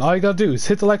simple, man. All you gotta do is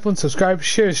hit the like button, subscribe,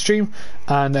 share the stream,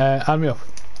 and add me up.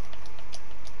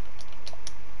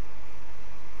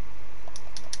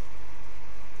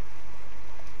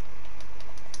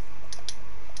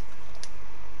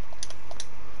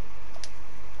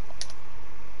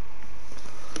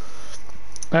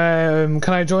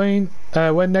 Can I join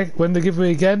when the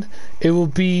giveaway again? It will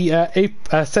be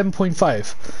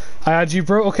 7.5. I add you,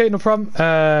 bro. Okay, no problem.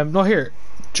 No, here,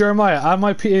 Jeremiah, add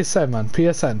my PSN, man.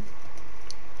 PSN.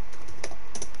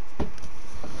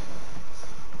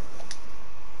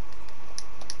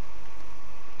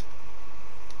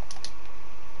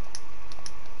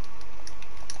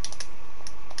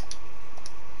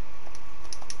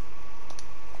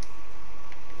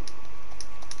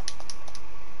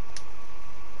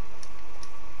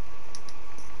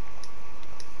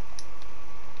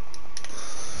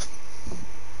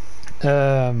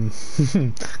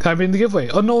 Can I be in the giveaway?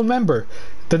 Unknown member.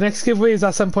 The next giveaway is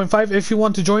at 7.5. If you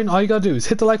want to join, all you gotta do is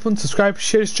hit the like button, subscribe,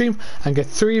 share the stream, and get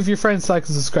 3 of your friends to like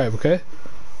and subscribe, okay?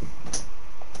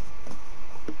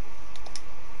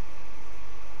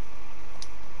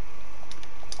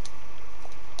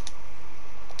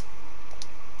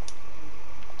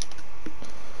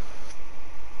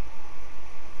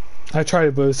 I tried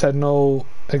it, but it said no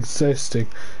existing.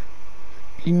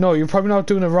 No, you're probably not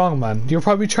doing it wrong, man. You're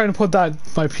probably trying to put that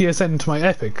my PSN into my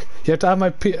Epic. You have to have my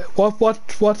what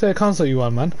console you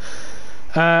on, man?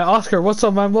 Oscar, what's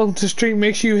up, man? Welcome to the stream.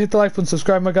 Make sure you hit the like button,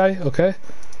 subscribe, my guy. Okay.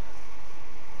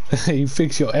 You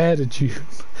fix your attitude.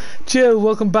 Jill,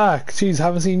 welcome back. Jeez,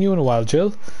 haven't seen you in a while,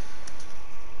 Jill.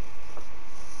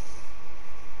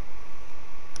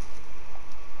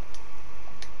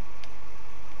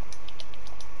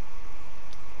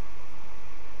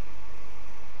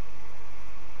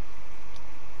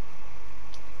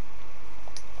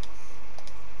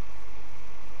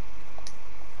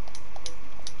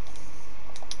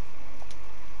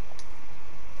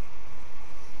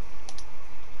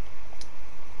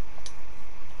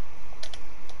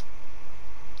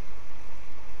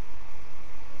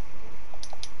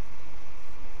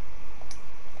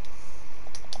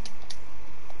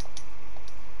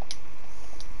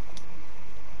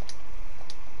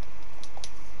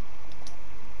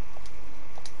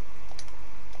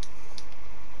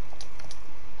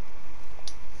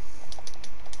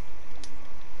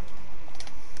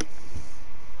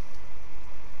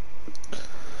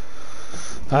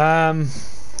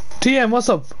 TM, what's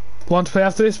up? Want to play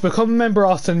after this? Become a member,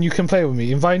 Austin. You can play with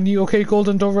me. Inviting you. Okay,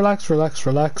 Golden, don't relax.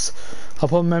 I'll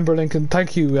put a member link in.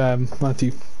 Thank you,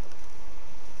 Matthew.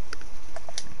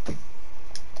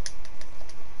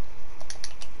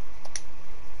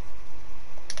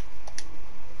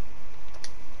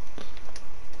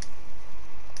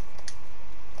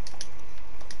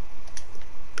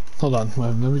 Hold on, wait,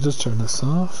 let me just turn this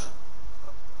off.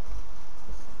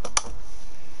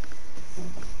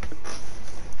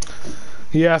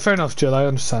 Yeah, fair enough, Jill. I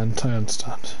understand.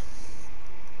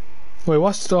 Wait,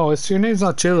 what's... Oh, your name's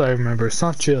not Jill, I remember. It's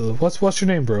not Jill. What's your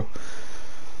name, bro?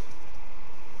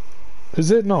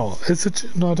 Is it? No. Is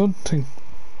it... No, I don't think...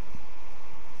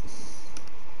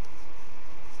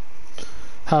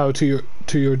 How? To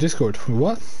your Discord?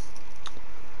 What?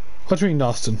 What do you mean,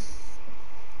 Austin?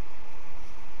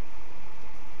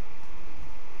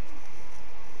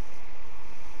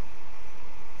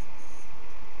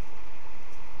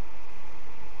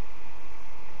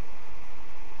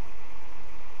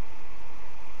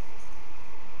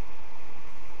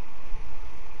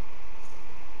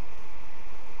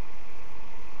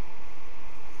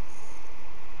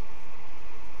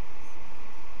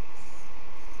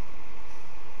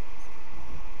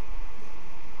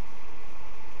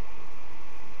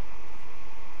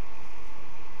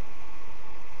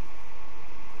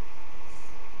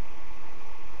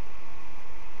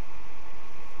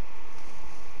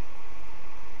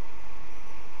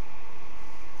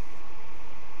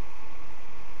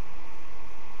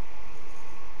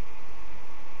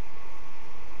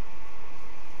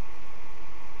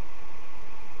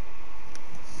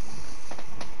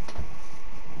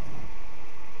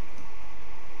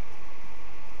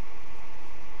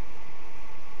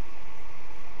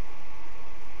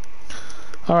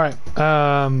 Alright,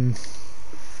 I'm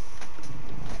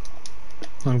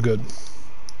good.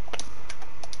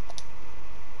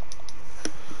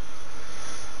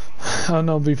 Oh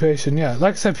no, be patient, yeah.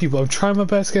 Like I said, people, I'm trying my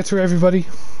best to get through everybody.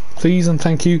 Please and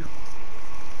thank you.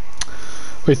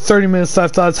 Wait, 30 minutes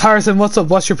left, lads. Harrison, what's up?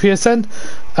 What's your PSN?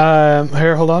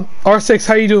 Here, hold on. R6,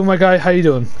 how you doing, my guy? How you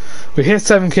doing? We hit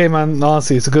 7k, man.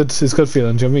 Honestly, it's a good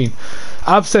feeling, do you know what I mean?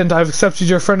 Absent, I've accepted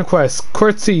your friend request.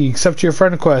 Qwertzy, accept your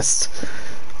friend request.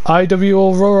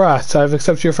 IWO Rorat, I've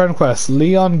accepted your friend request.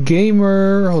 Leon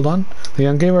Gamer, hold on.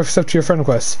 Leon Gamer, I've accepted your friend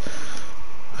request.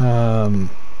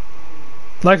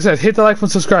 Like I said, hit the like button,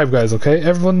 subscribe, guys, okay?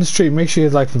 Everyone in the stream, make sure you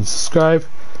hit the like button, subscribe.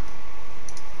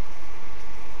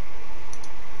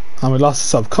 And we lost a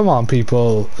sub. Come on,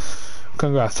 people.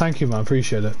 Congrats. Thank you, man.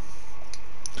 Appreciate it.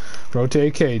 Road to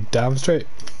AK. Damn straight.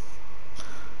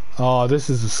 Oh, this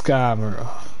is a scammer.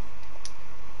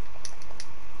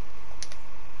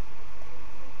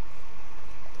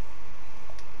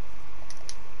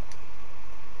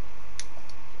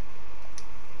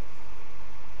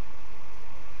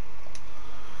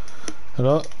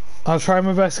 Hello. I'll try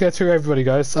my best to get through everybody,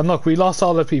 guys. And look, we lost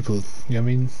all the people. You know what I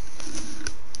mean?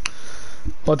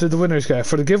 What did the winners get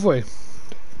for the giveaway?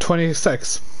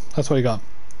 26. That's what he got.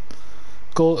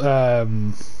 Goal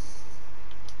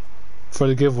for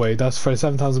the giveaway. That's for the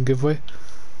 7,000 giveaway.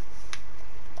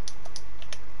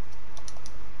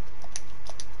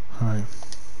 Alright.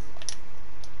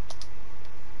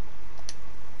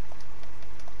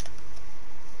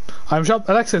 I'm shop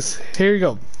Alexis, here you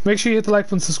go. Make sure you hit the like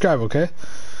button, subscribe, okay?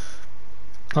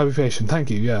 I'll be patient, thank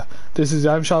you, yeah. This is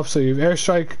the I'm shop, so you have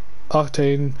Airstrike,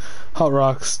 Octane, Hot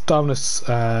Rocks, Dominus,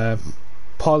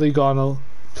 Polygonal,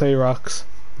 Play Rocks,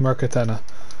 Mercatena.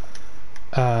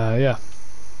 Yeah.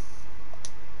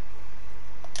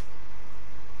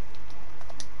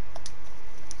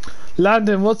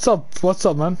 Landon, what's up? What's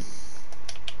up, man?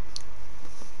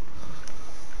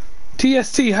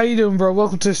 TST, how you doing, bro?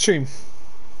 Welcome to the stream.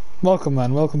 Welcome,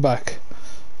 man. Welcome back.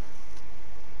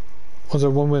 Was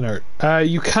there one winner?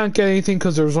 You can't get anything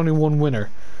because there was only one winner.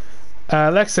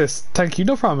 Alexis, thank you.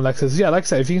 No problem, Alexis. Yeah, like I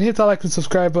said, if you can hit that like and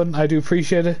subscribe button, I do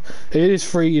appreciate it. It is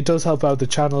free. It does help out the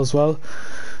channel as well.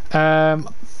 I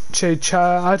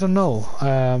don't know.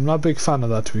 I'm not a big fan of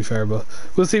that, to be fair, but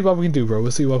we'll see what we can do, bro.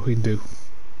 We'll see what we can do.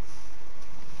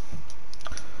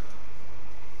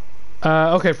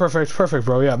 Okay, perfect,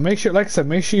 bro. Yeah, make sure, like I said,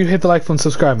 make sure you hit the like button,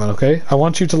 subscribe, man. Okay, I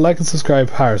want you to like and subscribe,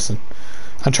 Harrison,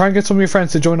 and try and get some of your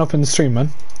friends to join up in the stream,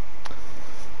 man.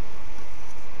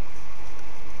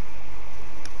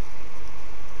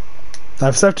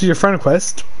 I've accepted your friend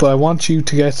request, but I want you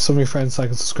to get some of your friends to like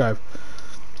and subscribe.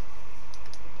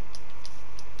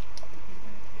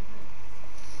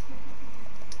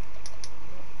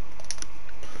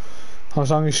 How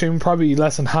long are you streaming? Probably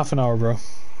less than half an hour, bro.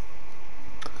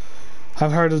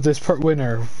 I've heard of this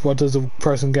winner. What does the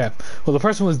person get? Well, the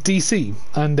person was DC,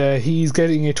 and he's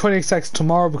getting a 20x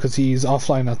tomorrow because he's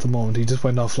offline at the moment. He just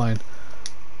went offline.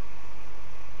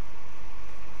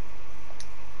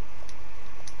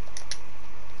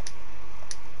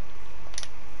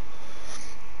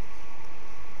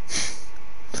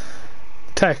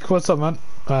 Tech, what's up, man?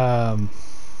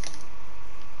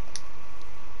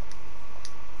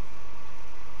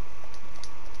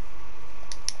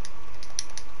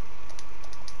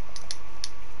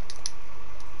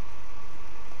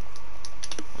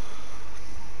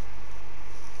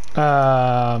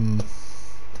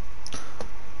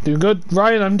 Doing good,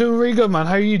 Ryan. I'm doing really good, man.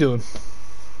 How are you doing?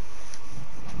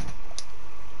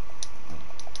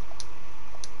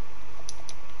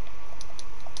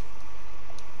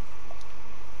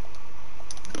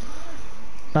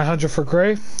 $900 for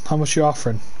grey. How much you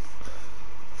offering?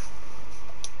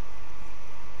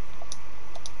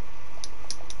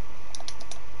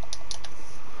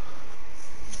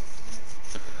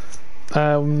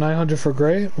 $900 for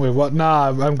grey. Wait, what? Nah,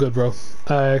 I'm good, bro.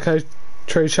 Can I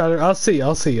trade shatter? I'll see.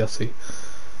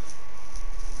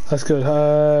 That's good.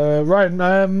 Ryan,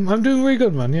 I'm doing really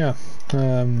good, man. Yeah.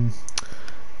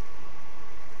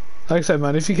 Like I said,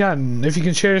 man, if you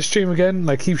can share the stream again,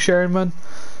 like keep sharing, man.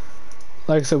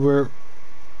 Like I said, we're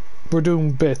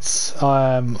doing bits.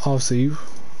 Obviously,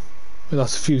 we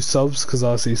lost a few subs because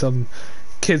obviously some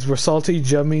kids were salty. Do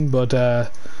you know what I mean?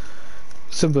 But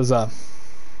simple as that.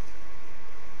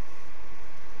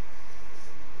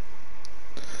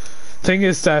 Thing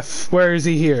is, Steph, where is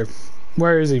he here?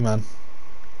 Where is he, man?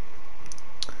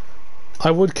 I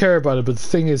would care about it, but the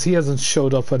thing is, he hasn't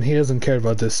showed up and he hasn't cared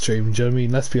about this stream. Do you know what I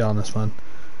mean? Let's be honest, man.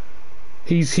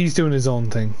 He's doing his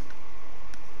own thing.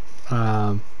 Do you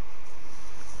know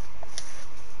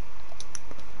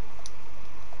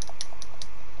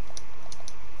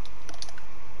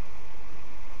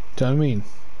what I mean?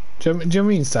 Do you know what I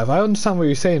mean, Steph? I understand what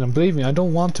you're saying, and believe me, I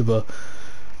don't want to, but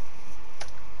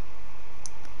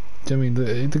do you know what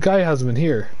I mean? The guy hasn't been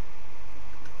here.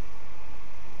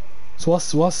 So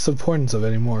what's the importance of it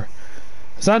anymore?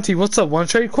 Zanti, what's up? Want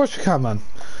to trade? Of course we can, man.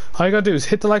 All you gotta do is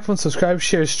hit the like button, subscribe,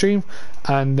 share the stream,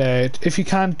 and if you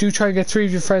can, do try and get 3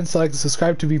 of your friends to like and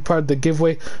subscribe to be part of the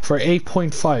giveaway for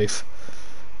 8.5.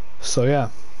 So yeah.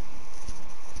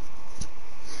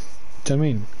 Do you know what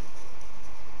I mean?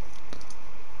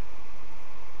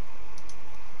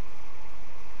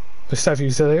 Is Steph,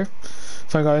 you still here?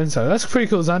 If I got inside, that's pretty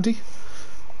cool, Zanti.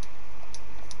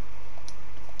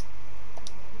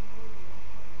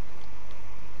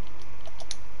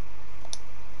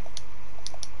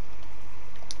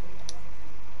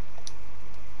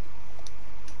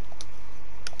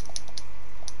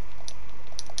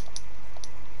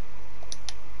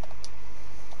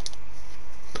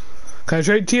 Can I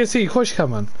trade TSC? Of course you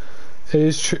can, man.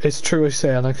 It's true what you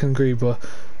say, and I can agree, but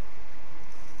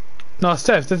no,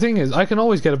 Steph, the thing is, I can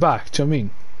always get it back. Do you know what I mean?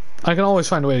 I can always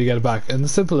find a way to get it back, and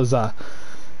as simple as that.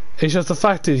 It's just the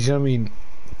fact is, you know what I mean,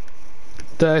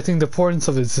 that I think the importance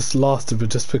of it is just lost a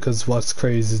bit just because what's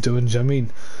crazy is doing. Do you know what I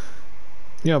mean?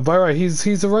 You know, by right, he's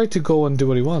the right to go and do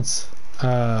what he wants.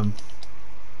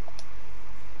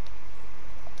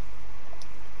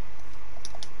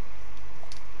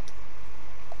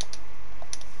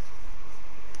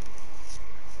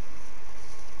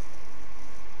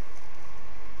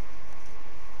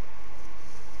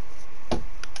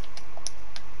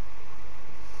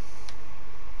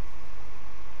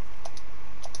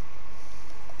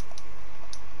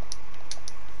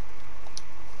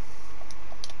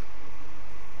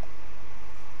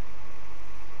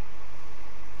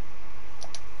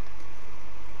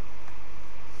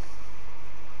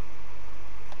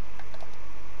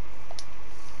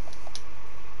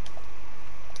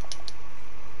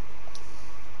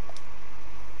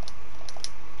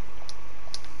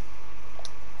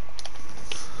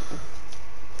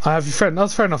 I have your friend.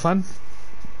 That's fair enough, man.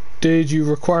 Did you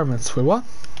requirements? Wait, what?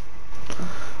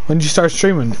 When did you start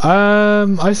streaming?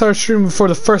 I started streaming before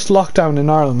the first lockdown in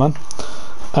Ireland, man.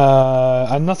 I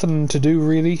had nothing to do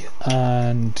really,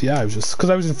 and yeah, I was just because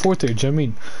I was in 4th year. Do you know what I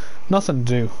mean? Nothing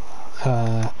to do,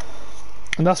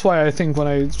 and that's why I think when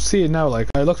I see it now, like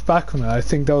I look back on it, I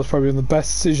think that was probably one of the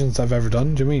best decisions I've ever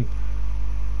done. Do you know what I mean?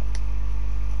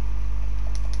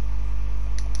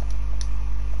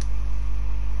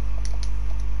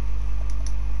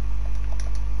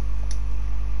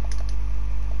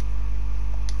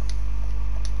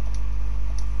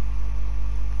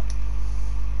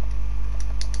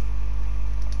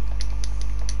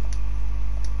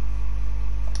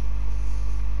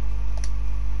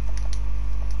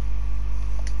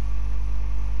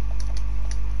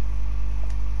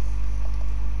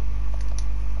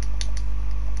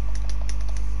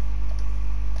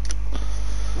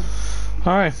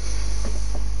 Alright.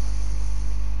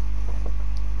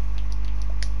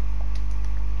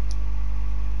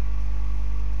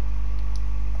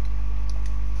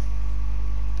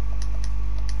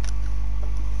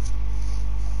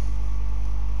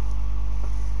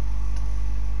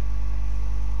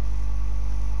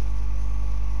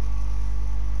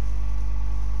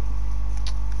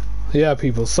 Yeah,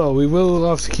 people. So we will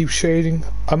have to keep shading.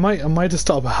 I might just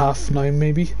stop at 9:30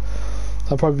 maybe.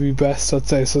 That'll probably be best, I'd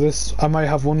say. So I might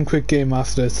have one quick game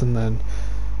after this, and then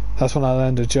that's when I'll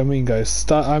end it. Do you know what I mean, guys?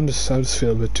 I just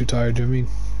feel a bit too tired. Do you know what I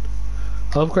mean?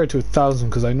 I'll upgrade to 1,000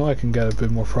 because I know I can get a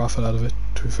bit more profit out of it.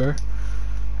 To be fair.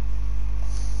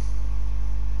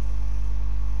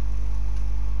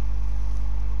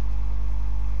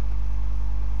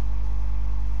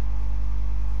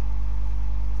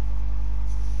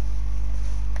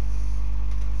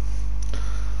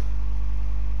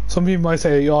 Some people might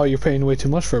say, "Oh, you're paying way too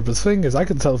much for it," but the thing is, I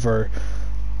could sell for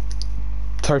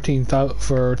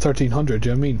 1,300. Do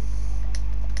you know what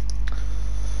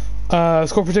I mean?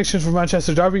 Score predictions for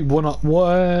Manchester Derby: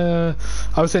 1-1.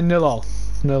 I would say 0-0.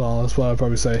 0-0. That's what I'd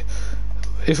probably say.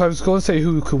 If I was going to say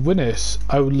who could win it,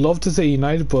 I would love to say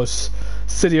United, but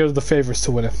City are the favourites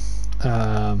to win it.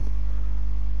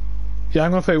 Yeah,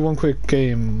 I'm gonna play one quick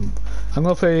game. I'm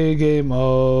gonna play a game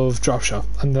of drop shot,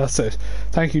 and that's it.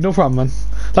 Thank you, no problem, man.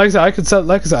 Like I said, I could sell.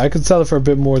 Like I said, I could sell it for a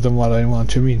bit more than what I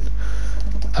want. You mean?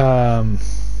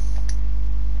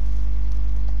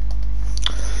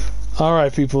 All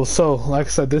right, people. So, like I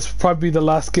said, this will probably be the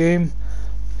last game.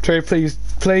 Trade, please,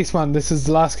 place, man. This is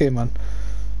the last game, man.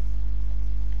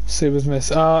 Save as miss.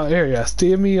 Here, yes.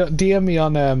 DM me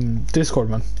on Discord,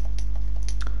 man.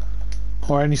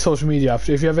 Or any social media.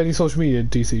 If you have any social media,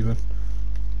 DC, man.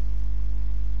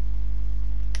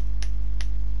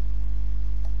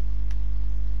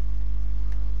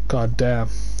 God damn.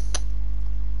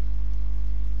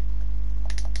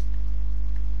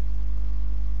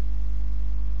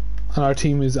 And our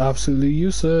team is absolutely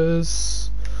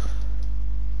useless.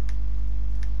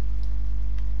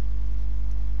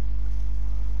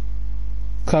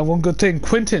 Okay, one good thing.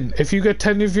 Quentin, if you get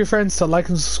 10 of your friends to like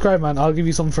and subscribe, man, I'll give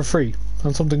you something for free.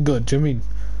 And something good, do you mean?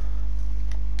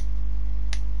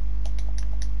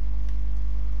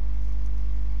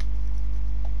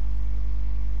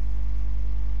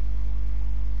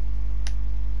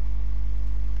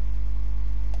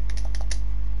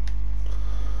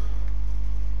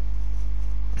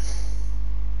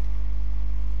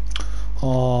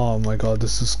 Oh my god,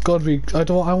 this is gotta be.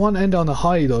 I want to end on a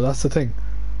high though, that's the thing.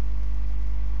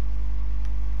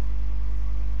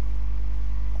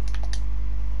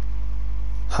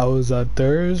 How is that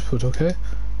theirs? But okay.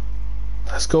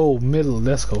 Let's go, middle,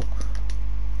 let's go.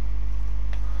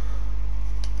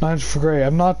 9 for grey.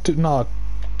 I'm not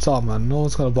stop, man, no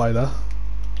one's gonna buy that.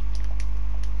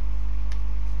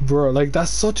 Bro, like that's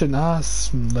such an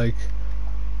ass, like,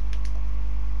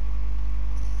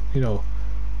 you know.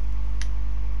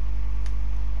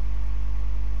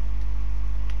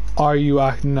 Are you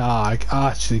nah, I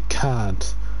actually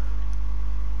can't.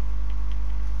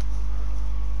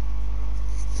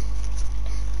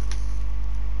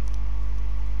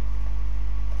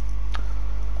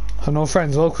 I have no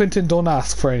friends. Well, Quentin, don't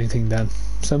ask for anything then.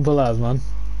 Simple as, man.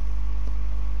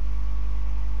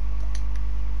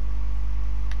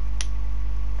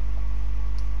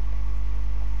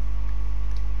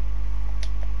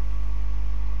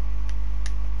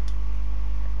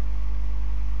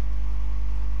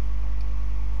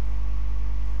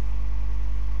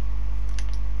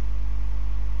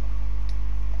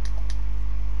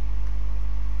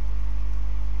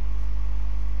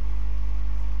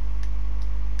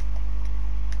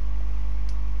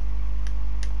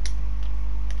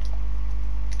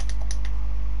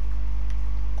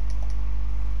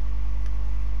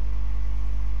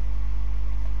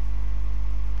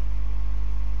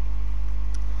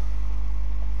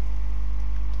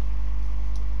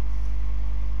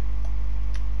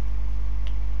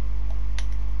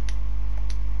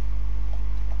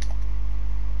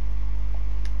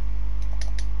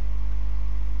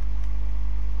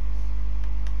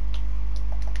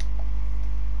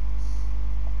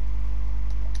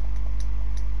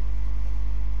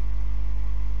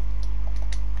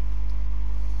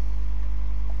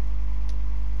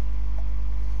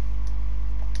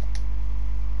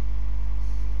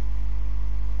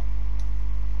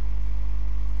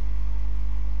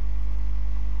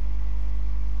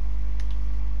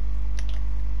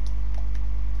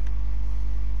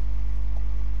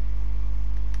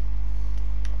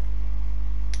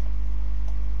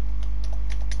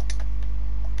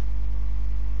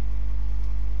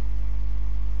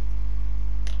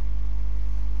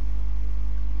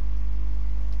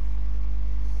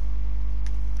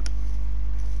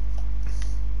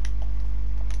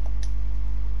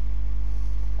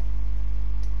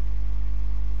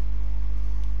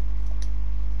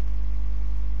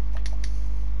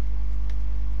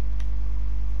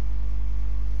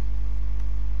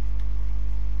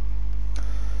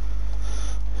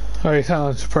 Alright,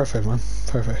 that's perfect, man.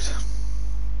 Perfect.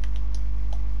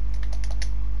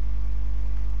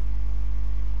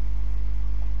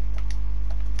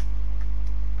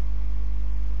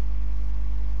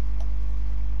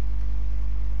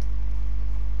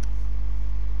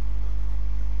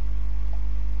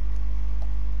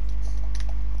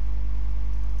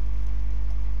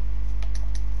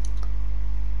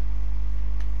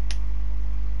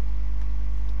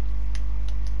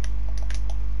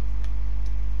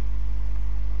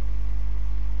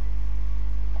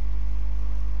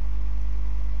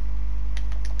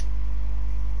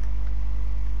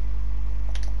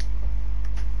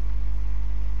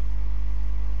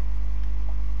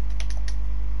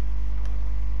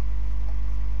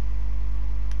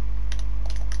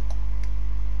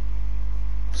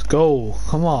 Let's go.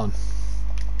 Come on.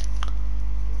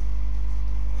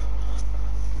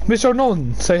 Mr.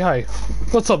 Nolan, say hi.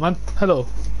 What's up, man? Hello.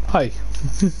 Hi.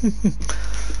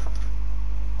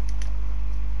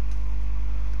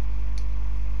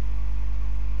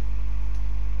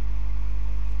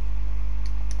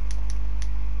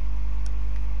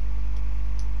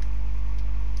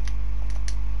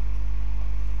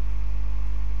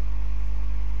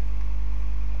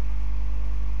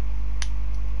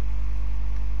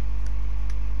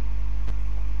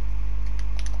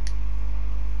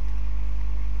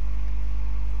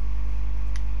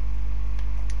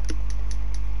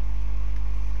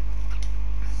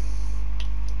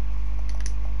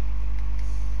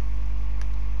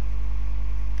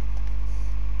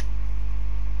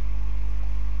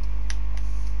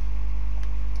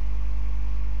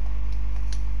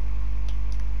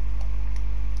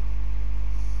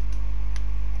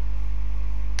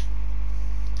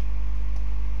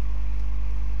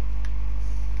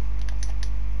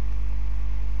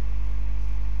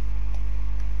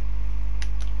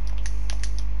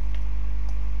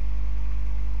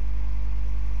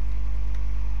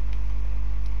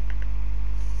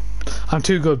 I'm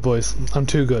too good, boys. I'm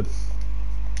too good.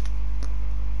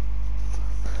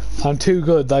 I'm too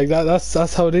good. Like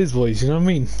that's how it is, boys. You know what I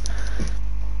mean?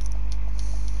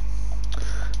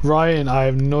 Ryan, I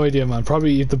have no idea, man.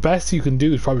 Probably the best you can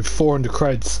do is probably 400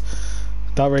 creds.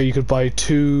 That way you could buy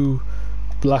 2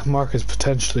 black markets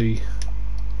potentially.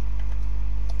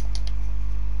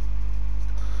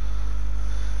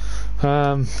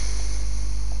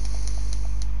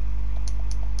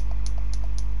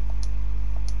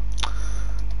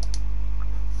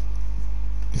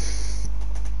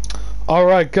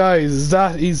 Alright guys,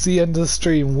 that is the end of the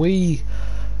stream. We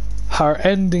are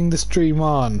ending the stream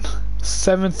on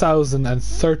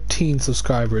 7,013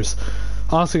 subscribers.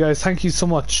 Honestly guys, thank you so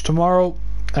much. Tomorrow,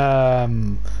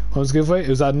 what was the giveaway? It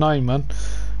was at 9, man.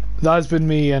 That has been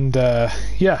me, and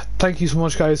yeah, thank you so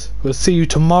much guys. We'll see you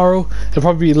tomorrow. It'll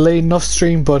probably be a late enough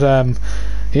stream, but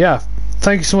yeah,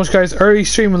 thank you so much guys. Early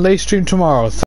stream and late stream tomorrow.